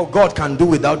 Oh, God can do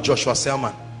without Joshua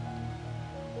Selman.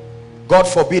 God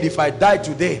forbid, if I die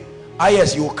today,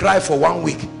 yes, you will cry for 1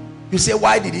 week. You say,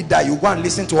 why did he die? You go and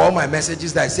listen to all my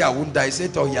messages that I say I won't die. You say,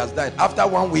 oh, he has died. After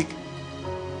 1 week,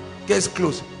 case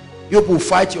closed. You will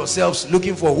fight yourselves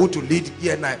looking for who to lead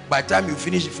here and night. By the time you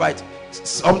finish the fight,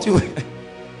 something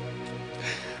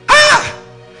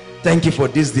thank you for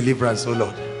this deliverance, oh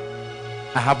Lord.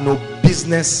 I have no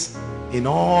business in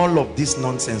all of this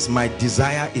nonsense. My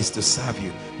desire is to serve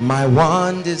you. My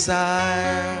one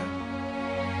desire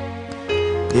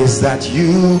is that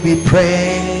you be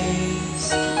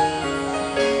praised.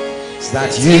 Is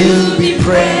that you be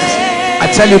praised. I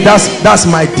tell you, that's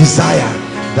my desire,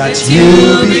 that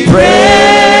you be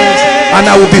praised, and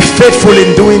I will be faithful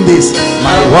in doing this.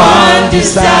 My one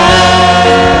desire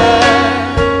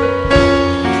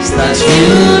is that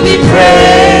you be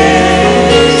praised,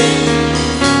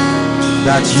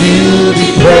 that you be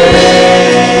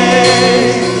praised,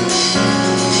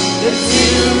 that you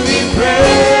be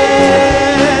praised.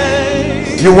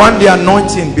 You want the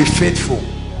anointing, be faithful.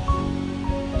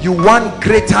 You want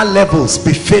greater levels,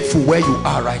 be faithful where you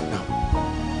are right now.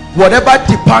 Whatever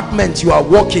department you are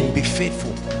working, be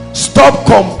faithful. Stop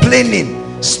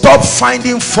complaining, stop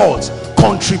finding faults,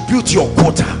 contribute your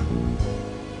quota.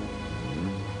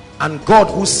 And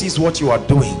God, who sees what you are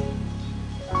doing,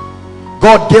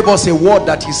 God gave us a word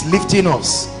that is lifting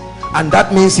us, and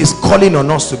that means he's calling on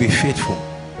us to be faithful.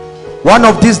 One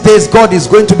of these days, God is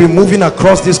going to be moving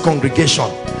across this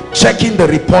congregation, checking the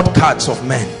report cards of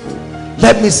men.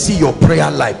 Let me see your prayer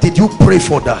life. Did you pray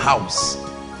for the house?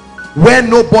 Where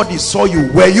nobody saw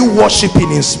you, were you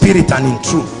worshiping in spirit and in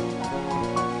truth?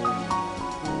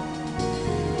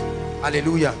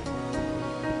 Hallelujah.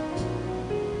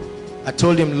 I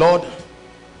told him, Lord,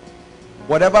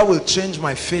 whatever will change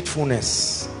my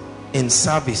faithfulness in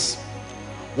service,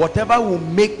 whatever will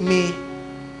make me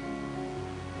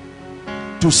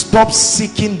to stop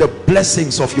seeking the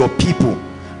blessings of your people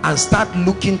and start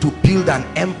looking to build an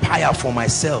empire for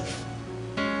myself,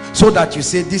 so that you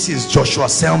say, this is Joshua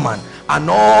Selman and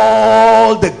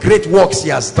all the great works he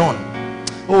has done.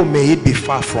 Oh, may it be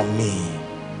far from me.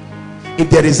 If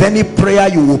there is any prayer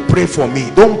you will pray for me,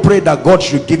 don't pray that God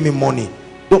should give me money.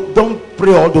 Don't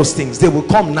pray all those things. They will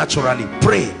come naturally.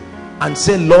 Pray and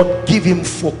say, Lord, give him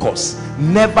focus,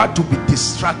 never to be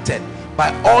distracted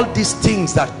by all these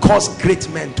things that cause great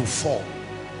men to fall.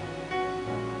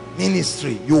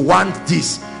 Ministry, you want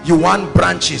this, you want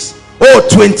branches. Oh,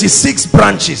 26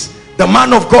 branches. The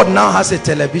man of God now has a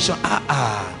television.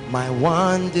 My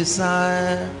one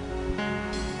desire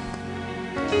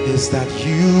is that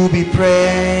you be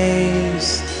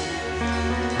praised,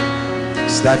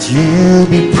 is that you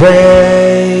be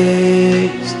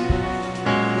praised,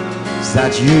 is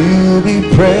that you be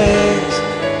praised.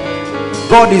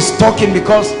 God is talking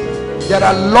because there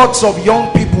are lots of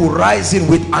young people rising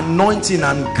with anointing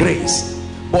and grace,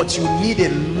 but you need a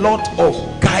lot of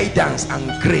guidance and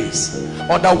grace.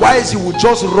 Otherwise you will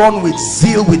just run with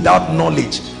zeal without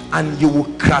knowledge, and you will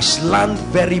crash land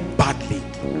very badly.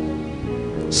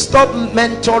 Stop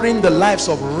mentoring the lives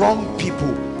of wrong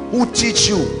people who teach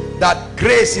you that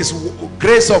grace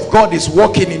of God is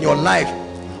working in your life.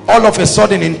 All of a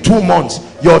sudden in 2 months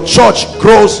your church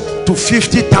grows to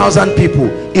 50,000 people.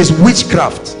 Is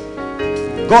witchcraft.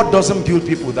 God doesn't build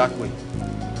people that way.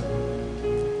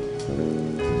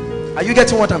 Are you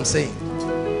getting what I'm saying?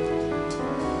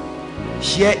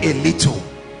 Hear a little.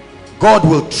 God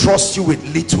will trust you with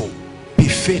little. Be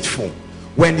faithful.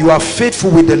 When you are faithful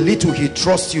with the little he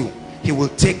trusts you, he will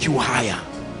take you higher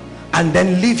and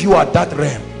then leave you at that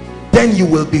realm. Then you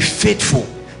will be faithful.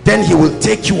 Then he will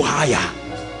take you higher.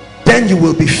 Then you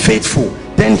will be faithful.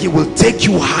 Then he will take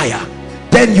you higher.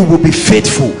 Then you will be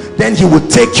faithful. Then he will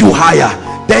take you higher.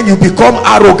 Then you become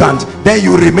arrogant. Then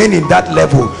you remain in that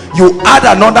level. You add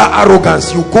another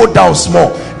arrogance, you go down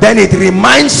small. Then it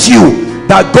reminds you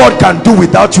that God can do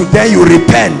without you. Then you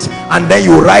repent and then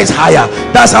you rise higher.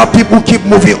 That's how people keep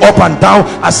moving up and down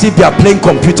as if they are playing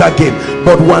computer game.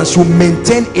 But once you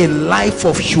maintain a life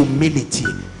of humility,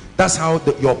 that's how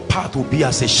your path will be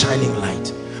as a shining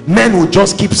light. Men will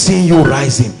just keep seeing you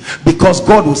rising because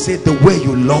God will say, the way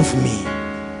you love me.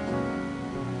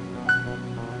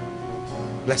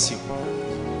 Bless you.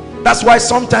 That's why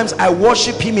sometimes I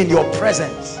worship him in your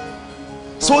presence,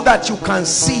 so that you can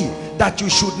see that you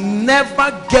should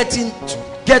never get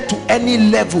to any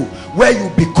level where you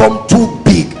become too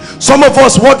big. Some of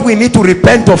us, what we need to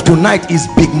repent of tonight is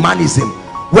big manism.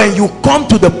 When you come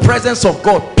to the presence of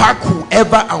God, pack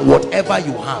whoever and whatever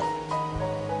you have.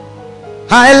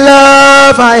 I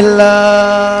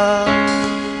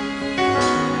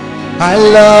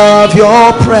love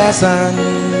your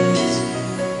presence.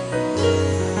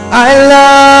 I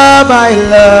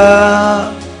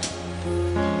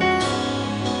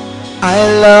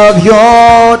love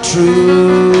your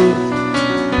truth.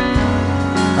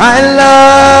 I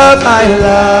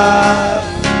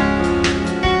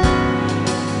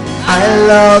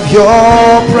love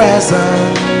your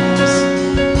presence.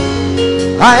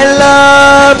 I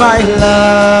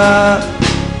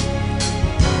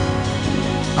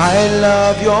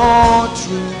love your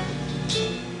truth.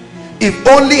 If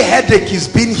only headache is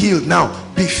being healed now,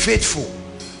 be faithful.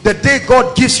 The day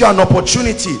God gives you an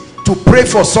opportunity to pray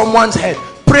for someone's head,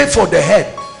 pray for the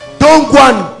head. Don't go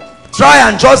and try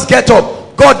and just get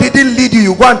up. God didn't lead you.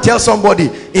 You go and tell somebody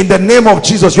in the name of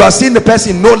Jesus. You are seeing the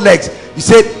person, no legs. You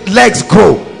say legs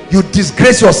grow. You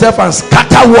disgrace yourself and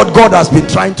scatter what God has been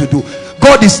trying to do.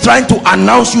 God is trying to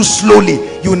announce you slowly.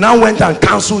 You now went and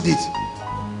cancelled it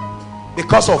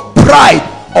because of pride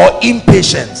or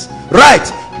impatience.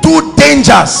 Right? 2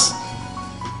 dangers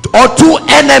or 2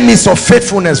 enemies of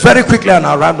faithfulness. Very quickly and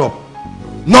I'll round up.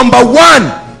 Number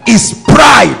 1 is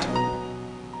pride.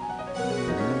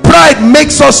 Pride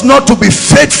makes us not to be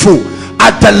faithful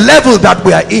at the level that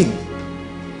we are in.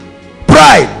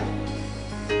 Pride.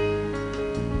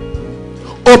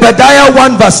 Obadiah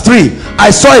 1 verse 3.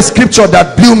 I saw a scripture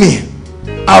that blew me.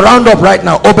 I'll round up right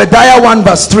now. Obadiah 1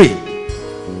 verse 3.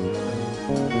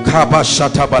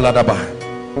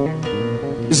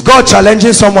 Is God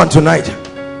challenging someone tonight?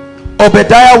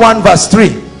 Obadiah 1 verse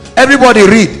 3. Everybody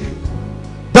read.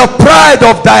 The pride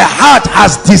of thy heart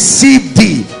has deceived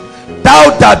thee.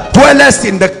 Thou that dwellest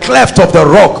in the cleft of the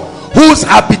rock, whose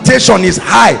habitation is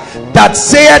high, that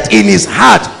saith in his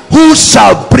heart, who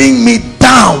shall bring me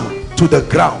down to the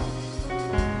ground?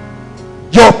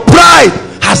 Your pride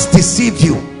has deceived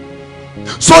you,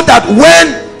 so that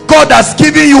when God has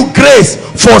given you grace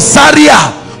for Zaria,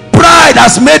 pride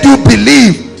has made you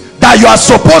believe that you are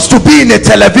supposed to be in a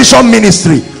television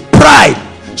ministry. Pride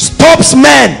stops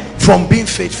men from being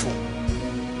faithful.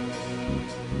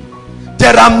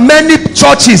 There are many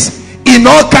churches in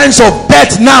all kinds of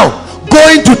debt now,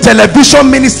 going to television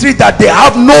ministry that they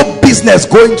have no business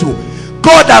going to.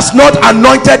 God has not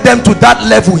anointed them to that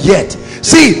level yet.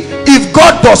 See, if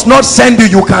God does not send you,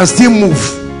 you can still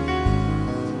move.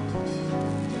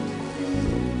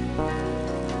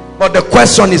 But the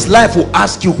question is, life will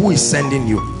ask you, who is sending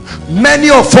you? Many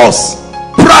of us,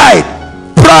 pride,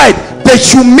 the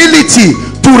humility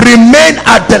to remain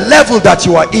at the level that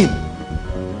you are in.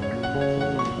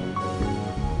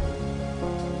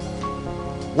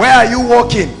 Where are you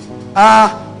walking?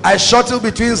 I shuttle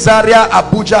between Zaria,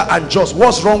 Abuja and Jos.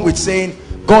 What's wrong with saying,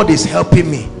 God is helping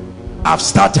me? I've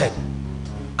started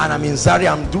and I'm in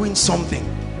Zaria, I'm doing something.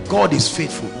 God is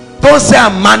faithful. Don't say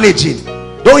I'm managing.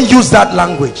 Don't use that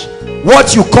language.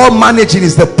 What you call managing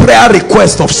is the prayer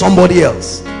request of somebody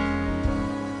else.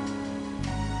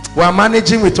 We're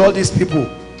managing with all these people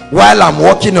while I'm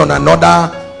working on another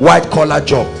white collar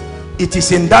job. It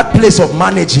is in that place of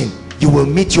managing you will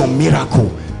meet your miracle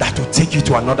that will take you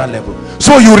to another level.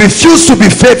 So you refuse to be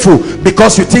faithful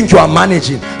because you think you are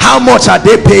managing. How much are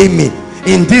they paying me?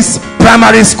 In this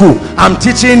primary school, I'm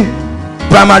teaching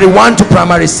primary 1 to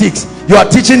primary 6. You are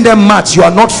teaching them maths. You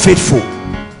are not faithful.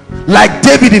 Like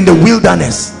David in the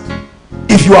wilderness,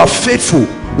 if you are faithful,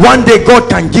 one day God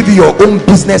can give you your own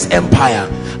business empire,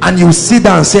 and you sit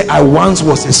down and say, I once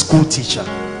was a school teacher.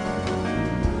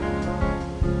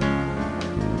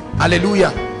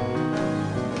 Hallelujah.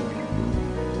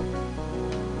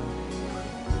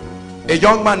 A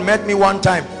young man met me one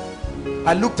time.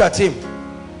 I looked at him.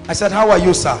 I said, how are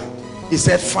you, sir? He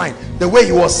said, fine. The way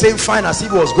he was saying fine, as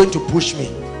if he was going to push me.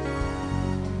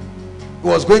 He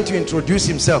was going to introduce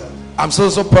himself. I'm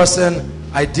so person,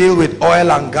 I deal with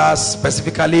oil and gas,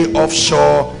 specifically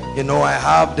offshore. You know, I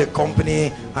have the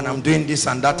company and I'm doing this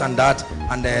and that and that,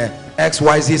 and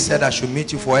XYZ said I should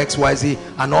meet you for XYZ,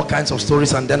 and all kinds of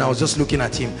stories. And then I was just looking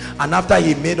at him, and after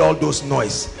he made all those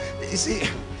noise, you see,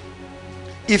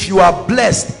 if you are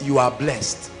blessed, you are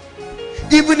blessed.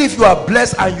 Even if you are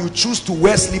blessed and you choose to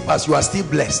wear slippers, you are still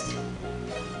blessed.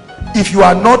 If you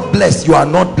are not blessed, you are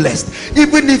not blessed.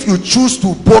 Even if you choose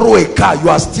to borrow a car, you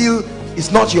are still,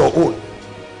 it's not your own.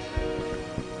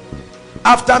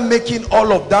 After making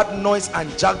all of that noise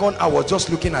and jargon, I was just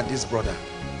looking at this brother.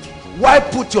 Why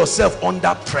put yourself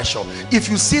under pressure? If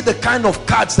you see the kind of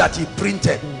cards that he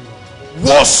printed,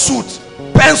 war suit,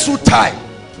 pencil tie,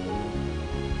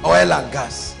 oil and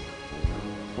gas.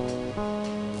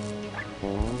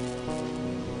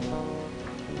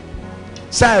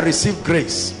 Say, I receive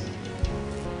grace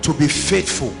to be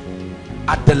faithful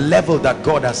at the level that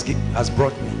God has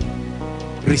brought me.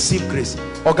 Receive grace.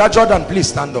 Oga Jordan, please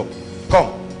stand up.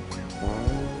 Come.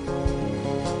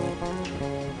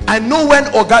 I know when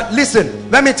Oga, listen,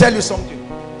 let me tell you something.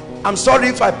 I'm sorry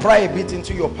if I pry a bit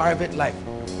into your private life.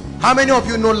 How many of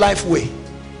you know Lifeway?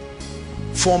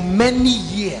 For many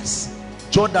years,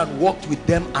 Jordan worked with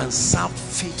them and served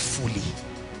faithfully.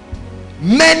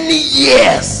 Many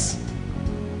years.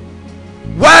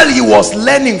 While he was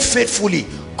learning faithfully,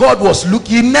 God was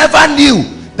looking. He never knew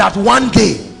that one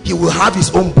day he will have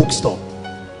his own bookstore.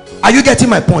 Are you getting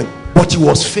my point? But he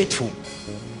was faithful.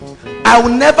 I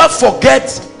will never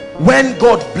forget when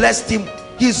God blessed him.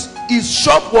 His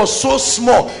shop was so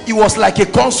small, it was like a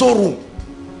console room.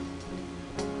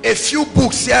 A few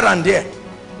books here and there.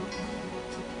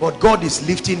 But God is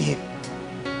lifting him.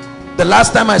 The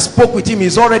last time I spoke with him,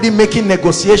 he's already making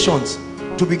negotiations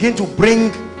to begin to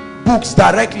bring books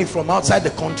directly from outside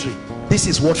the country. This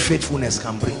is what faithfulness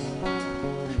can bring.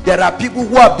 There are people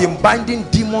who have been binding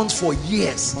demons for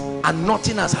years and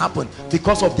nothing has happened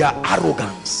because of their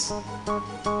arrogance.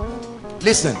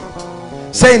 Listen,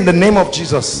 say, in the name of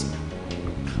Jesus,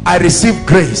 I receive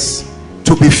grace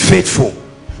to be faithful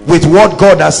with what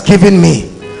God has given me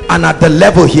and at the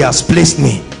level he has placed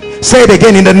me. Say it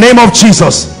again, in the name of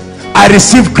Jesus, I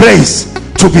receive grace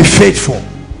to be faithful.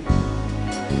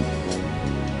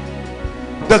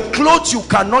 The clothes you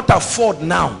cannot afford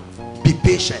now, be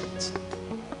patient.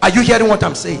 Are you hearing what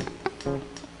I'm saying?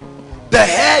 The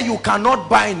hair you cannot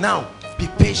buy now, be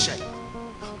patient.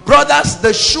 Brothers,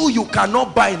 the shoe you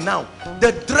cannot buy now,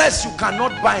 the dress you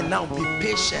cannot buy now, be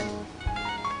patient.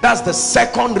 That's the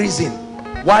second reason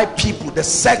why people, the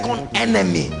second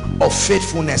enemy of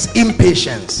faithfulness,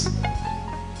 impatience.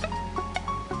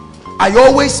 I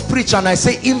always preach and I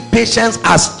say impatience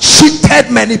has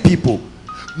cheated many people.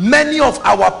 Many of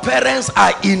our parents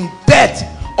are in debt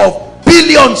of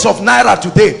billions of naira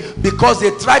today because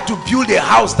they tried to build a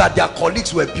house that their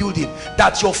colleagues were building,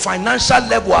 that your financial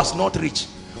level has not reached.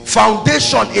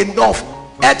 Foundation enough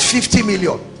at 50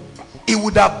 million. It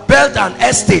would have built an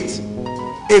estate,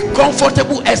 a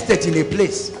comfortable estate in a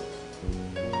place.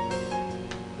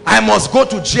 I must go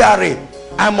to GRA,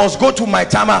 I must go to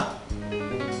Maitama,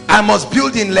 I must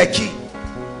build in Lekki.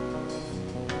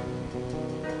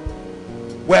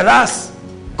 Whereas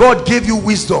God gave you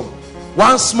wisdom,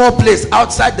 one small place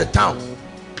outside the town,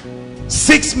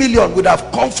 6 million would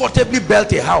have comfortably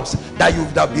built a house that you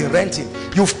would have been renting.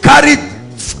 You've carried,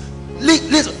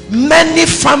 many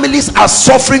families are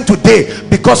suffering today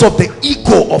because of the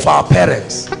ego of our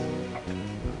parents.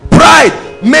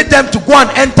 Pride made them to go and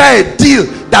enter a deal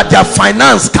that their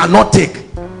finance cannot take.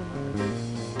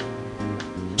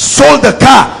 Sold the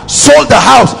car, sold the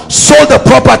house, sold the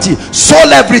property,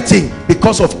 sold everything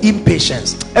because of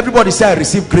impatience. Everybody say, I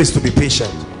receive grace to be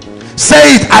patient.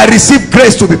 Say it, I receive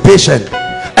grace to be patient.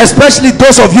 Especially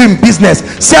those of you in business,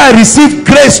 say, I receive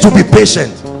grace to be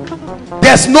patient.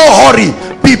 There's no hurry.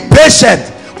 Be patient.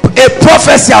 A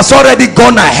prophecy has already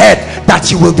gone ahead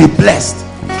that you will be blessed.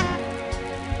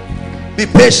 Be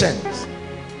patient.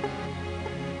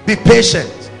 Be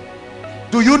patient.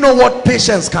 Do you know what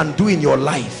patience can do in your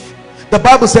life? The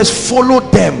Bible says, follow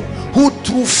them who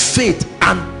through faith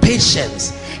and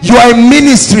patience. You are in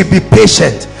ministry, be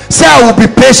patient. Say, I will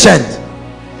be patient.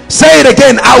 Say it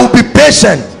again, I will be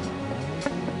patient.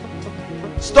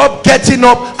 Stop getting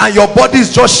up and your body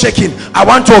is just shaking. I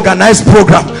want to organize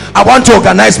program. I want to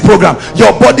organize program.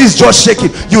 Your body is just shaking.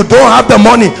 You don't have the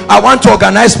money. I want to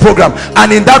organize program.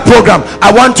 And in that program,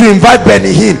 I want to invite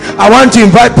Benny Hinn. I want to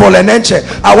invite Paul Enenche.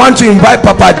 I want to invite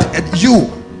Papa you.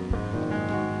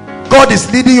 God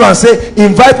is leading you and say,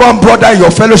 invite one brother in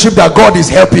your fellowship that God is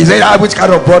helping. Say, which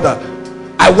kind of brother?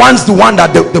 I want the one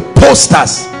that the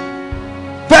posters.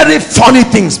 Very funny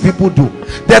things people do.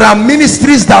 There are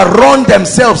ministries that run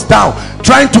themselves down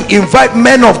trying to invite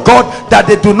men of God that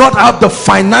they do not have the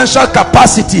financial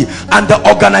capacity and the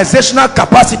organizational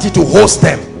capacity to host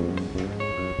them.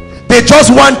 They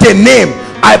just want a name.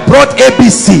 I brought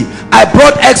ABC, I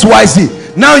brought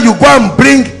XYZ. Now you go and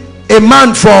bring a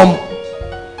man from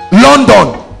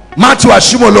London, Matthew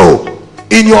Ashimolo,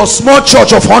 in your small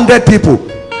church of 100 people,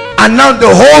 and now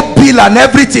the whole bill and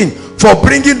everything for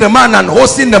bringing the man and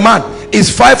hosting the man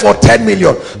is 5 or 10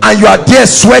 million, and you are there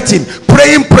sweating,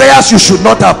 praying prayers you should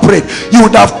not have prayed. You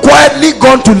would have quietly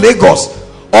gone to Lagos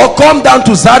or come down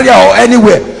to Zaria or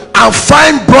anywhere and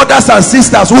find brothers and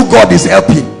sisters who God is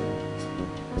helping.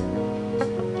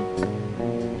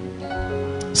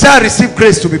 Say, I receive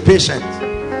grace to be patient.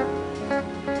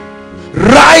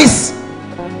 Rise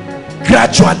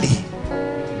gradually.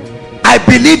 I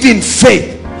believe in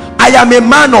faith. I am a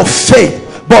man of faith.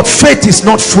 But faith is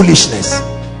not foolishness.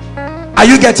 Are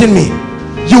you getting me?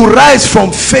 You rise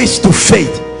from faith to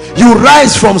faith. You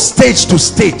rise from stage to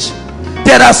stage.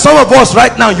 There are some of us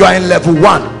right now, you are in level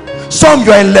 1. Some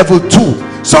you are in level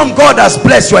 2. Some God has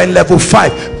blessed, you are in level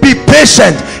 5. Be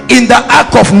patient. In the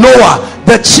ark of Noah,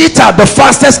 the cheetah, the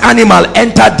fastest animal,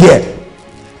 entered there.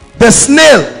 The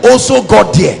snail also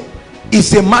got there.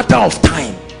 It's a matter of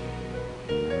time.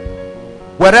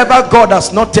 Wherever God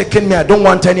has not taken me, I don't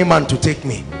want any man to take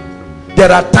me.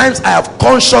 There are times I have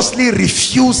consciously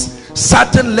refused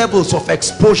certain levels of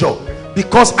exposure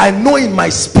because I know in my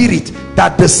spirit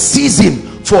that the season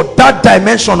for that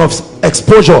dimension of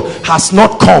exposure has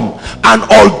not come. And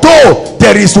although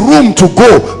there is room to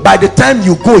go, by the time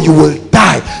you go, you will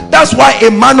die. That's why a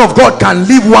man of God can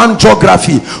leave one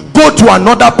geography, go to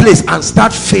another place and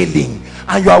start failing.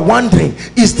 And you are wondering,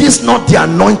 is this not the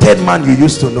anointed man you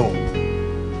used to know?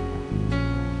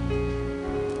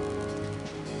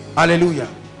 Hallelujah.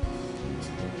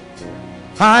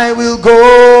 I will go,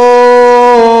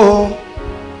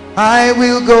 I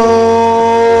will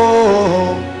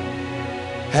go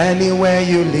anywhere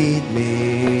you lead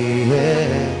me.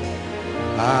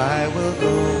 Yeah, I will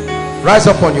go. Rise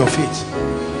up on your feet.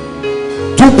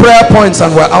 2 prayer points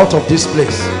and we're out of this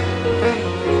place.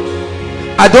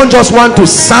 I don't just want to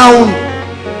sound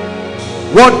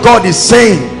what God is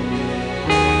saying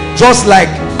just like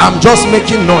I'm just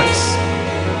making noise.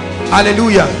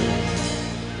 Hallelujah.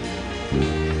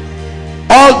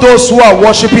 All those who are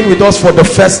worshiping with us for the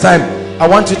first time, I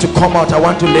want you to come out. I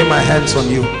want to lay my hands on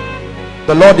you.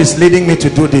 The Lord is leading me to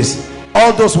do this.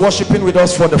 All those worshiping with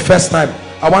us for the first time,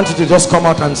 I want you to just come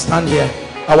out and stand here.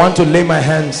 I want to lay my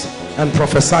hands and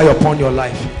prophesy upon your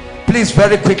life. Please,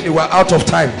 very quickly, we're out of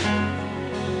time.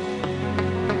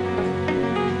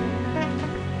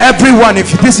 Everyone,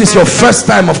 if this is your first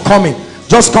time of coming,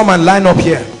 just come and line up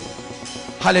here.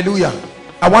 Hallelujah.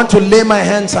 I want to lay my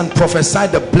hands and prophesy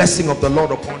the blessing of the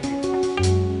Lord upon you.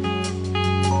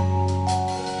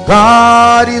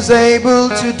 God is able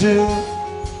to do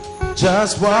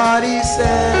just what he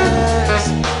says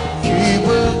he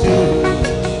will do.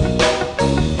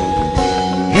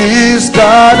 He's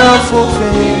gonna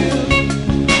fulfill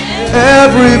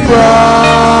every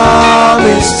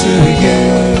promise to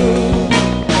you.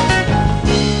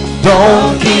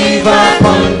 Don't give up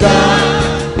on God,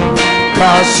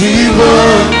 'cause he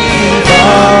won't give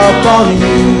up on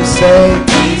you. Say,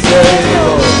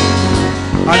 oh.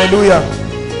 Hallelujah.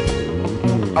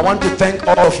 I want to thank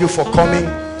all of you for coming.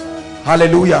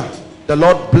 Hallelujah. The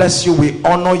Lord bless you. We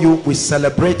honor you. We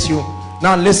celebrate you.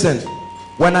 Now listen,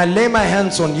 when I lay my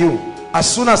hands on you, as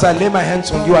soon as I lay my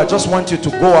hands on you, I just want you to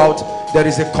go out. There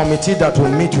is a committee that will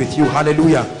meet with you.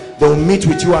 Hallelujah. They will meet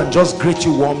with you and just greet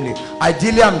you warmly.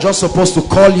 Ideally, I'm just supposed to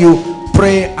call you,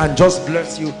 pray, and just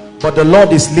bless you. But the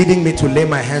Lord is leading me to lay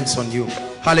my hands on you.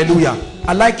 Hallelujah.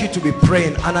 I'd like you to be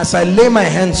praying, and as I lay my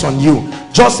hands on you,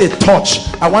 just a touch,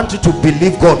 I want you to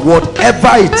believe God.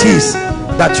 Whatever it is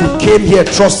that you came here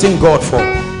trusting God for,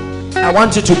 I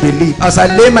want you to believe. As I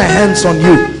lay my hands on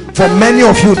you, for many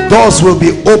of you, doors will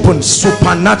be opened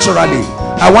supernaturally.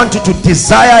 I want you to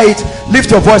desire it. Lift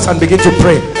your voice and begin to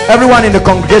pray. Everyone in the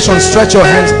congregation, stretch your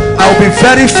hands. I'll be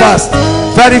very fast,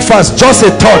 just a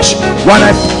touch. When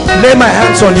I lay my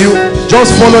hands on you,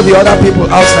 just follow the other people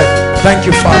outside. Thank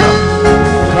you, Father.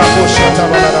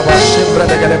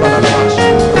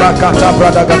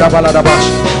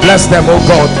 Bless them, oh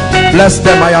God. Bless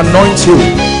them. I anoint you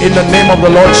in the name of the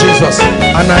Lord Jesus,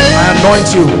 and I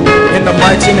anoint you in the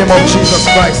mighty name of Jesus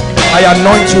Christ. I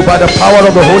anoint you by the power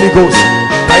of the Holy Ghost.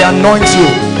 I anoint you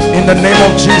in the name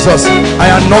of Jesus. I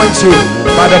anoint you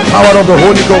by the power of the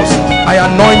Holy Ghost. I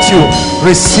anoint you.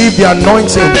 Receive the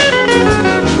anointing.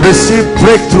 Receive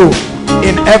breakthrough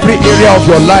in every area of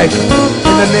your life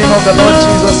in the name of the Lord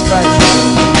Jesus Christ.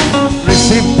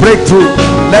 Receive breakthrough.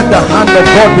 Let the hand of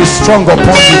God be strong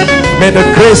upon you. May the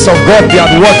grace of God be at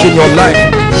work in your life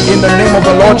in the name of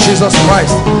the Lord Jesus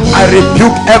Christ. I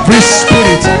rebuke every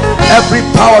spirit, every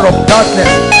power of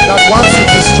darkness that wants to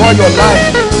destroy your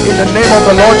life in the name of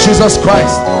the Lord Jesus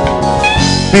Christ.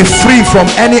 Be free from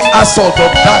any assault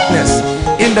of darkness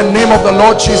in the name of the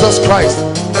Lord Jesus Christ.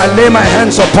 I lay my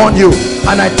hands upon you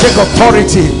and I take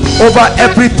authority over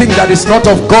everything that is not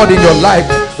of God in your life.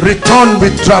 Return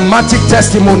with dramatic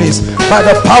testimonies by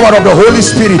the power of the Holy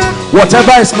Spirit.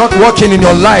 Whatever is not working in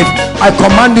your life, I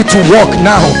command it to work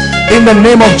now in the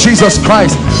name of Jesus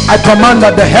Christ. I command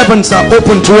that the heavens are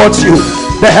open towards you.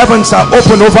 The heavens are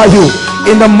open over you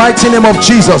in the mighty name of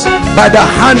Jesus. By the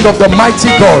hand of the mighty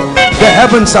God, the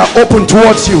heavens are open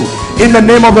towards you in the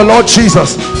name of the Lord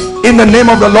Jesus. In the name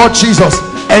of the Lord Jesus,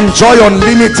 enjoy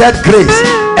unlimited grace.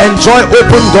 Enjoy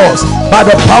open doors by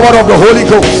the power of the Holy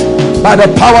Ghost. By the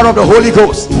power of the Holy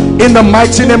Ghost, in the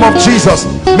mighty name of Jesus,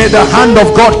 may the hand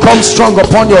of God come strong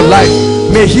upon your life.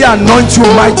 May he anoint you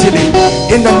mightily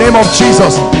in the name of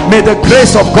Jesus. May the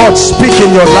grace of God speak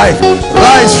in your life.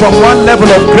 Rise from one level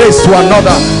of grace to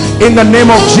another in the name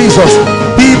of Jesus.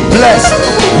 Be blessed.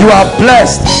 You are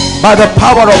blessed by the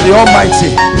power of the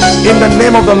Almighty in the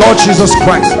name of the Lord Jesus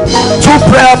Christ. 2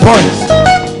 prayer points.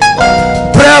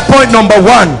 Prayer point number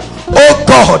 1: oh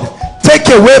God, take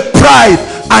away pride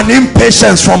and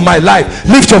impatience from my life.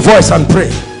 Lift your voice and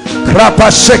pray.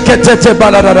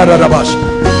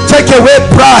 Take away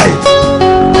pride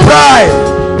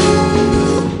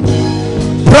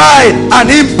and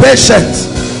impatience.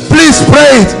 Please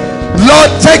pray it.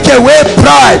 Lord, take away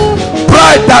pride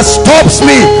that stops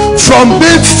me from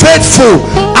being faithful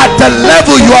at the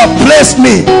level you have placed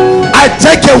me. I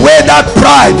take away that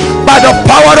pride by the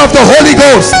power of the Holy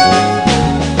Ghost.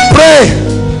 Pray.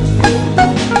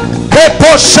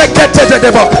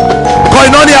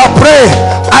 Koinonia, pray.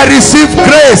 I receive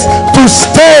grace to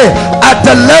stay at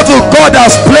the level God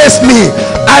has placed me.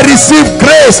 I receive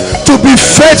grace to be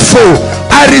faithful.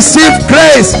 I receive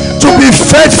grace to be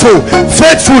faithful.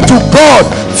 Faithful to God,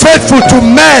 faithful to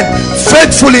men,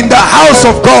 faithful in the house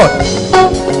of God.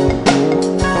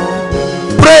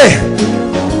 Pray.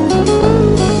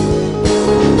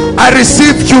 I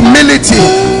receive humility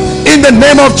in the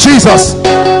name of Jesus.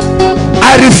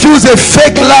 I refuse a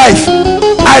fake life.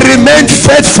 I remain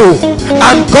faithful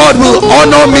and God will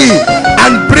honor me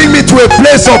bring me to a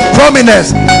place of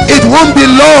prominence. It won't be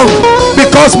long,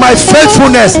 because my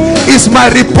faithfulness is my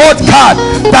report card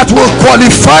that will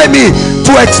qualify me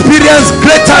to experience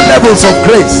greater levels of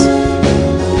grace.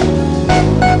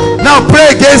 Now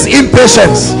pray against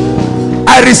impatience.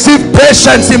 I receive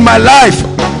patience in my life.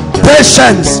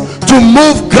 Patience to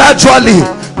move gradually.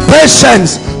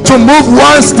 Patience to move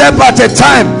one step at a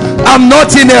time. I'm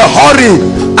not in a hurry.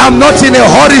 I'm not in a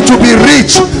hurry to be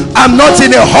rich. I'm not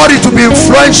in a hurry to be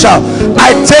influential.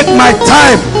 I take my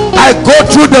time. I go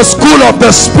through the school of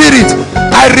the Spirit.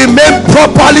 I remain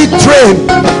properly trained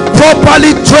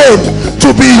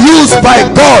to be used by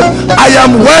God. I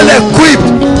am well equipped.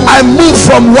 I move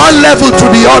from one level to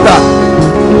the other.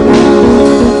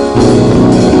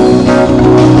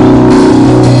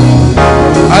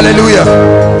 Hallelujah.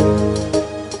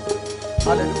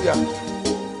 Hallelujah.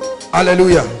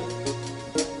 Hallelujah.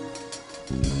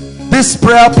 This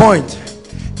prayer point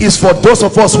is for those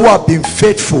of us who have been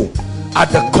faithful at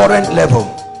the current level.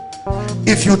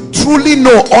 If you truly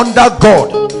know under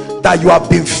God that you have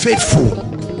been faithful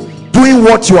doing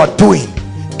what you are doing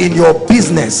in your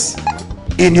business,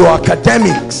 in your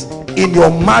academics, in your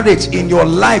marriage, in your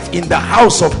life, in the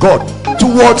house of God,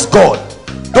 towards God,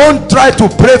 don't try to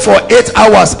pray for 8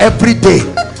 hours every day.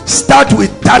 Start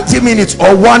with 30 minutes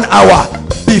or 1 hour.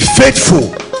 Be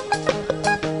faithful.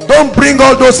 Don't bring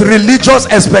all those religious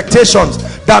expectations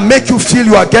that make you feel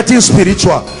you are getting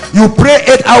spiritual. You pray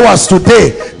 8 hours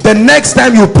today. The next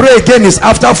time you pray again is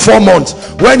after 4 months,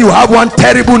 when you have one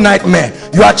terrible nightmare.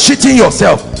 You are cheating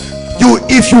yourself.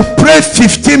 If you pray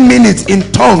 15 minutes in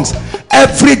tongues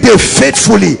every day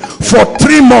faithfully for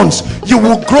 3 months, you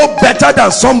will grow better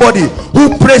than somebody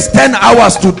who prays 10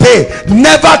 hours today,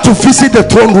 never to visit the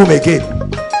throne room again.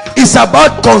 It's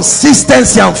about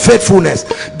consistency and faithfulness.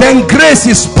 Then grace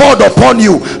is poured upon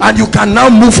you and you can now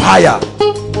move higher.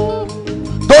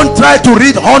 Don't try to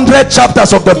read 100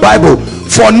 chapters of the Bible.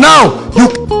 For now, you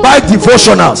buy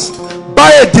devotionals.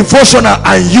 Buy a devotional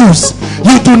and use.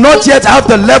 You do not yet have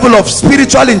the level of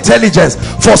spiritual intelligence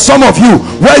for some of you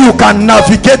where you can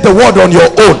navigate the word on your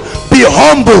own. Be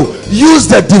humble. Use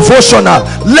the devotional.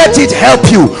 Let it help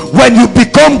you. When you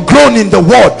become grown in the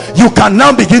word, you can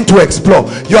now begin to explore.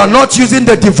 You are not using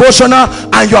the devotional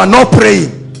and you are not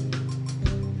praying.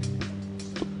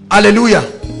 Hallelujah.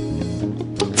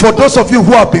 For those of you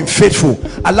who have been faithful,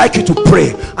 I'd like you to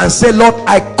pray and say, Lord,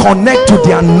 I connect to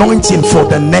the anointing for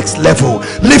the next level.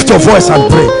 Lift your voice and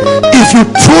pray. If you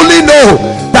truly know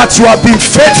that you have been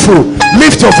faithful,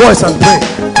 lift your voice and pray.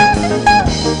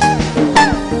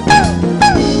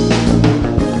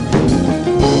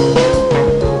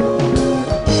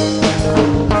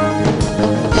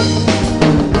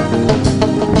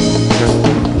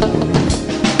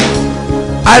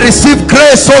 I receive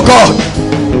grace, oh God,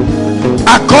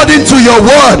 according to your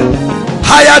word,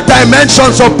 higher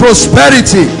dimensions of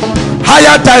prosperity,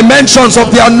 higher dimensions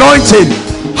of the anointing,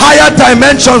 higher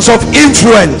dimensions of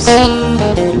influence.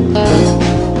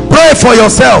 Pray for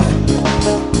yourself.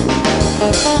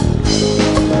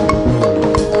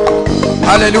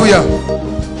 Hallelujah.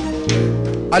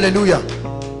 Hallelujah.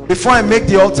 Before I make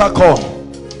the altar call,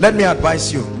 let me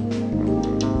advise you.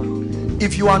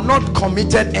 If you are not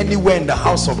committed anywhere in the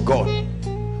house of God,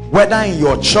 whether in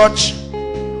your church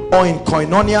or in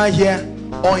koinonia here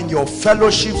or in your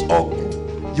fellowships, or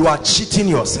you are cheating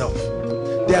yourself.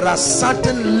 There are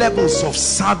certain levels of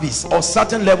service or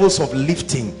certain levels of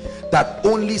lifting that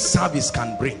only service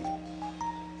can bring.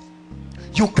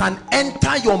 You can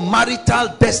enter your marital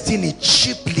destiny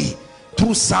cheaply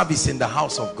through service in the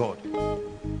house of God.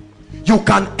 You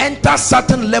can enter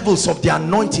certain levels of the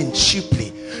anointing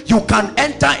cheaply. You can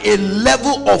enter a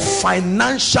level of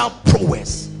financial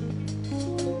prowess.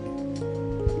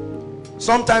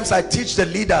 Sometimes I teach the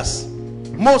leaders,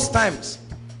 most times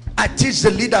I teach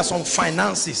the leaders on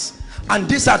finances, and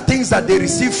these are things that they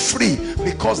receive free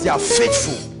because they are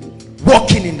faithful,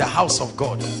 walking in the house of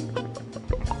God.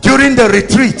 During the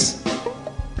retreat,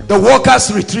 the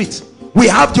workers retreat, we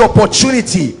have the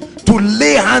opportunity to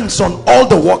lay hands on all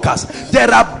the workers.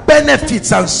 There are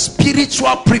benefits and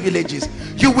spiritual privileges.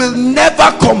 You will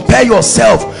never compare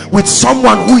yourself with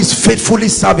someone who is faithfully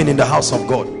serving in the house of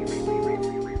God.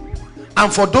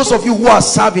 And for those of you who are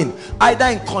serving either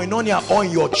in koinonia or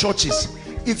in your churches,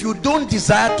 if you don't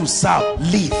desire to serve,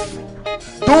 leave.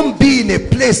 Don't be in a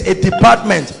place, a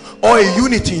department or a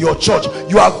unit in your church.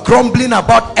 You are grumbling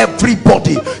about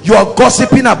everybody, you are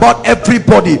gossiping about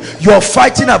everybody, you are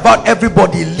fighting about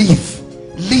everybody. Leave.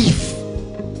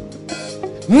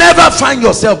 Never find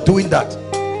yourself doing that.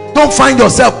 Don't find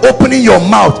yourself opening your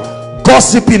mouth,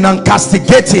 gossiping and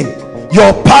castigating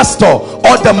your pastor,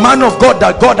 or the man of God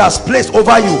that God has placed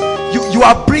over you, you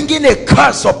are bringing a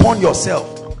curse upon yourself.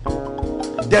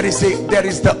 There is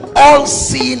the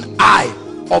all-seeing eye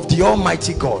of the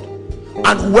Almighty God,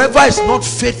 and whoever is not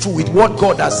faithful with what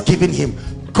God has given him,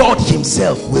 God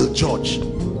himself will judge.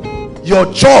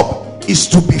 Your job is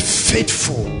to be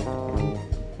faithful.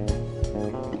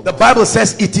 The Bible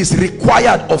says it is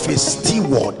required of a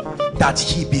steward that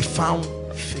he be found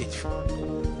faithful.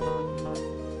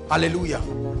 Hallelujah.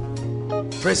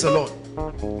 Praise the Lord.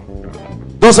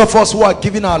 Those of us who are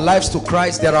giving our lives to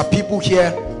Christ, there are people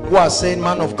here who are saying,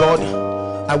 man of God,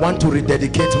 I want to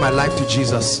rededicate my life to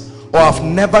Jesus, or I've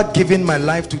never given my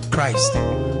life to Christ,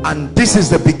 and this is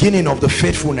the beginning of the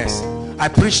faithfulness. I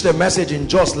preached a message in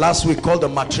Jos last week called the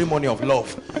matrimony of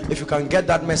love. If you can get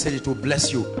that message, it will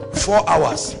bless you. 4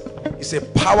 hours. It's a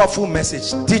powerful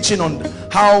message teaching on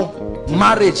how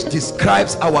marriage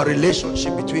describes our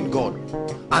relationship between God,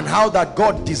 and how that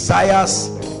God desires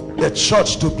the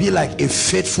church to be like a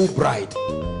faithful bride.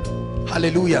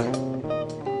 Hallelujah.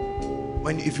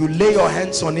 If you lay your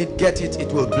hands on it, get it,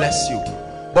 it will bless you.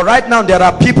 But right now there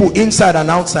are people inside and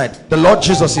outside. The Lord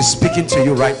Jesus is speaking to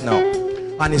you right now,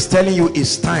 and is telling you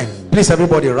it's time. Please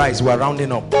everybody rise, we're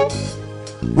rounding up.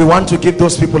 We want to give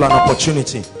those people an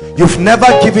opportunity. You've never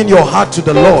given your heart to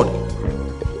the Lord,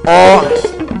 or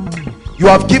you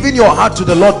have given your heart to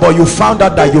the Lord, but you found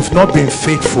out that you've not been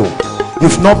faithful.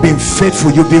 You've not been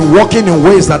faithful. You've been walking in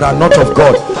ways that are not of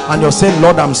God, and you're saying,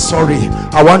 Lord, I'm sorry,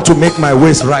 I want to make my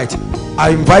ways right.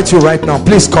 I invite you right now,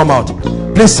 please come out.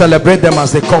 Please celebrate them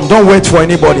as they come. Don't wait for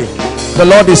anybody. The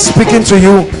Lord is speaking to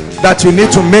you that you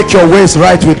need to make your ways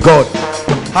right with God.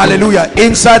 Hallelujah.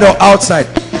 Inside or outside,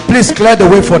 please clear the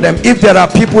way for them. If there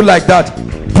are people like that,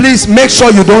 please make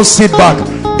sure you don't sit back.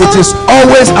 It is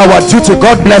always our duty.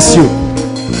 God bless you.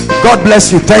 God bless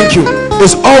you. Thank you.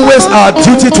 It's always our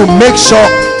duty to make sure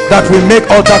that we make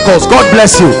altar calls. God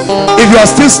bless you. If you are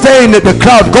still staying in the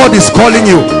crowd, God is calling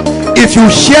you. If you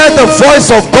hear the voice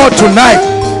of God tonight,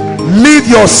 leave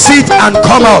your seat and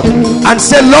come out and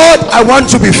say, Lord, I want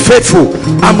to be faithful.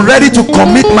 I'm ready to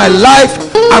commit my life.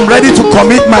 I'm ready to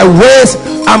commit my ways.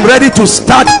 I'm ready to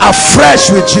start afresh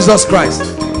with Jesus Christ.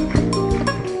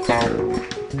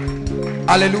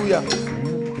 Hallelujah.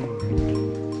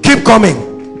 Keep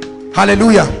coming.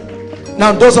 Hallelujah.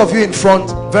 Now those of you in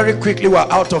front, very quickly, we're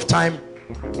out of time.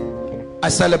 I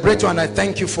celebrate you and I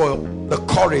thank you for the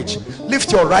courage.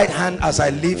 Lift your right hand as I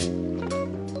leave.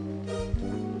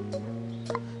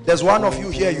 There's one of you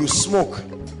here, you smoke.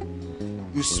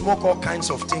 You smoke all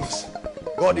kinds of things.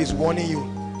 God is warning you.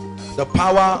 The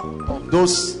power of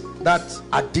that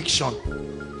addiction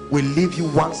will leave you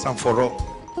once and for all.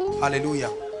 Hallelujah.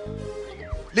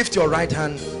 Lift your right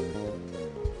hand.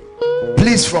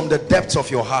 Please, from the depths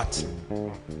of your heart,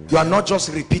 you are not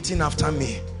just repeating after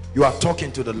me, you are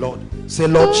talking to the Lord. Say,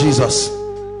 Lord Jesus,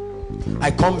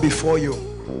 I come before you,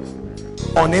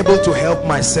 unable to help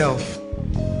myself.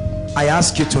 I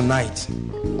ask you tonight,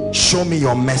 show me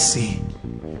your mercy,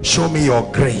 show me your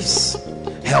grace,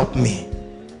 help me,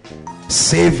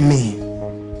 save me,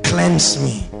 cleanse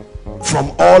me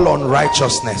from all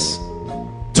unrighteousness.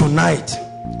 Tonight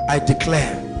I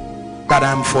declare that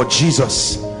I am for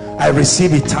Jesus. I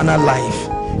receive eternal life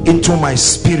into my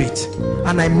spirit,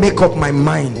 and I make up my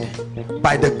mind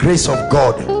by the grace of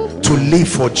God to live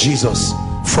for Jesus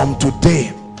from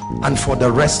today and for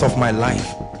the rest of my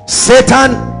life.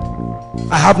 Satan,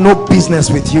 I have no business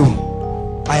with you.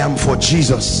 I am for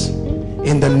Jesus,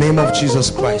 in the name of Jesus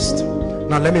Christ.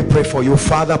 Now let me pray for you.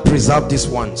 Father, preserve these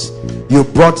ones. You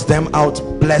brought them out,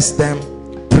 bless them,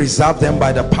 preserve them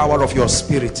by the power of your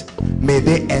spirit. May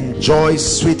they enjoy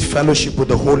sweet fellowship with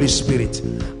the Holy Spirit.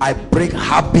 I break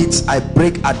habits, I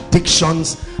break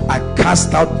addictions, I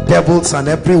cast out devils and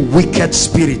every wicked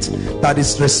spirit that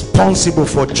is responsible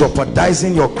for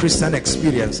jeopardizing your Christian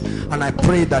experience. And I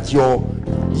pray that your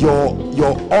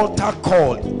altar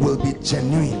call will be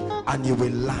genuine and you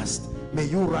will last. May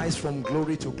you rise from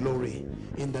glory to glory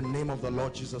in the name of the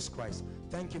Lord Jesus Christ.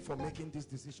 Thank you for making this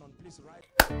decision. Please rise.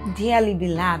 Dearly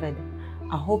beloved,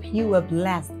 I hope you were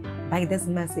blessed by this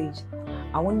message.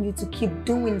 I want you to keep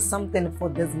doing something for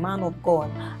this man of God,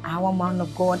 our man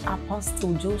of God,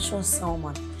 Apostle Joshua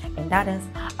Selman. And that is,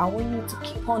 I want you to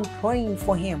keep on praying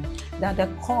for him, that the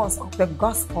cause of the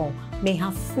gospel may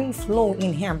have free flow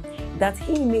in him, that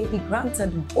he may be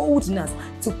granted boldness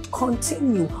to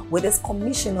continue with this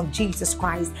commission of Jesus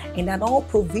Christ, and that all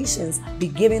provisions be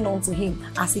given unto him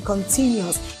as he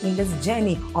continues in this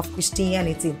journey of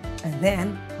Christianity. And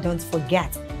then don't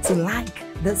forget to like,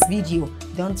 this video,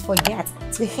 don't forget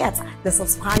to hit the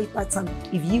subscribe button.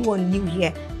 If you are new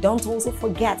here, don't also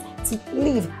forget to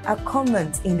leave a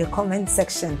comment in the comment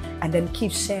section, and then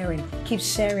keep sharing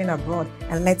abroad,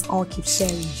 and let's all keep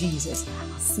sharing Jesus.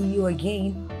 I'll see you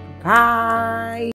again. Bye.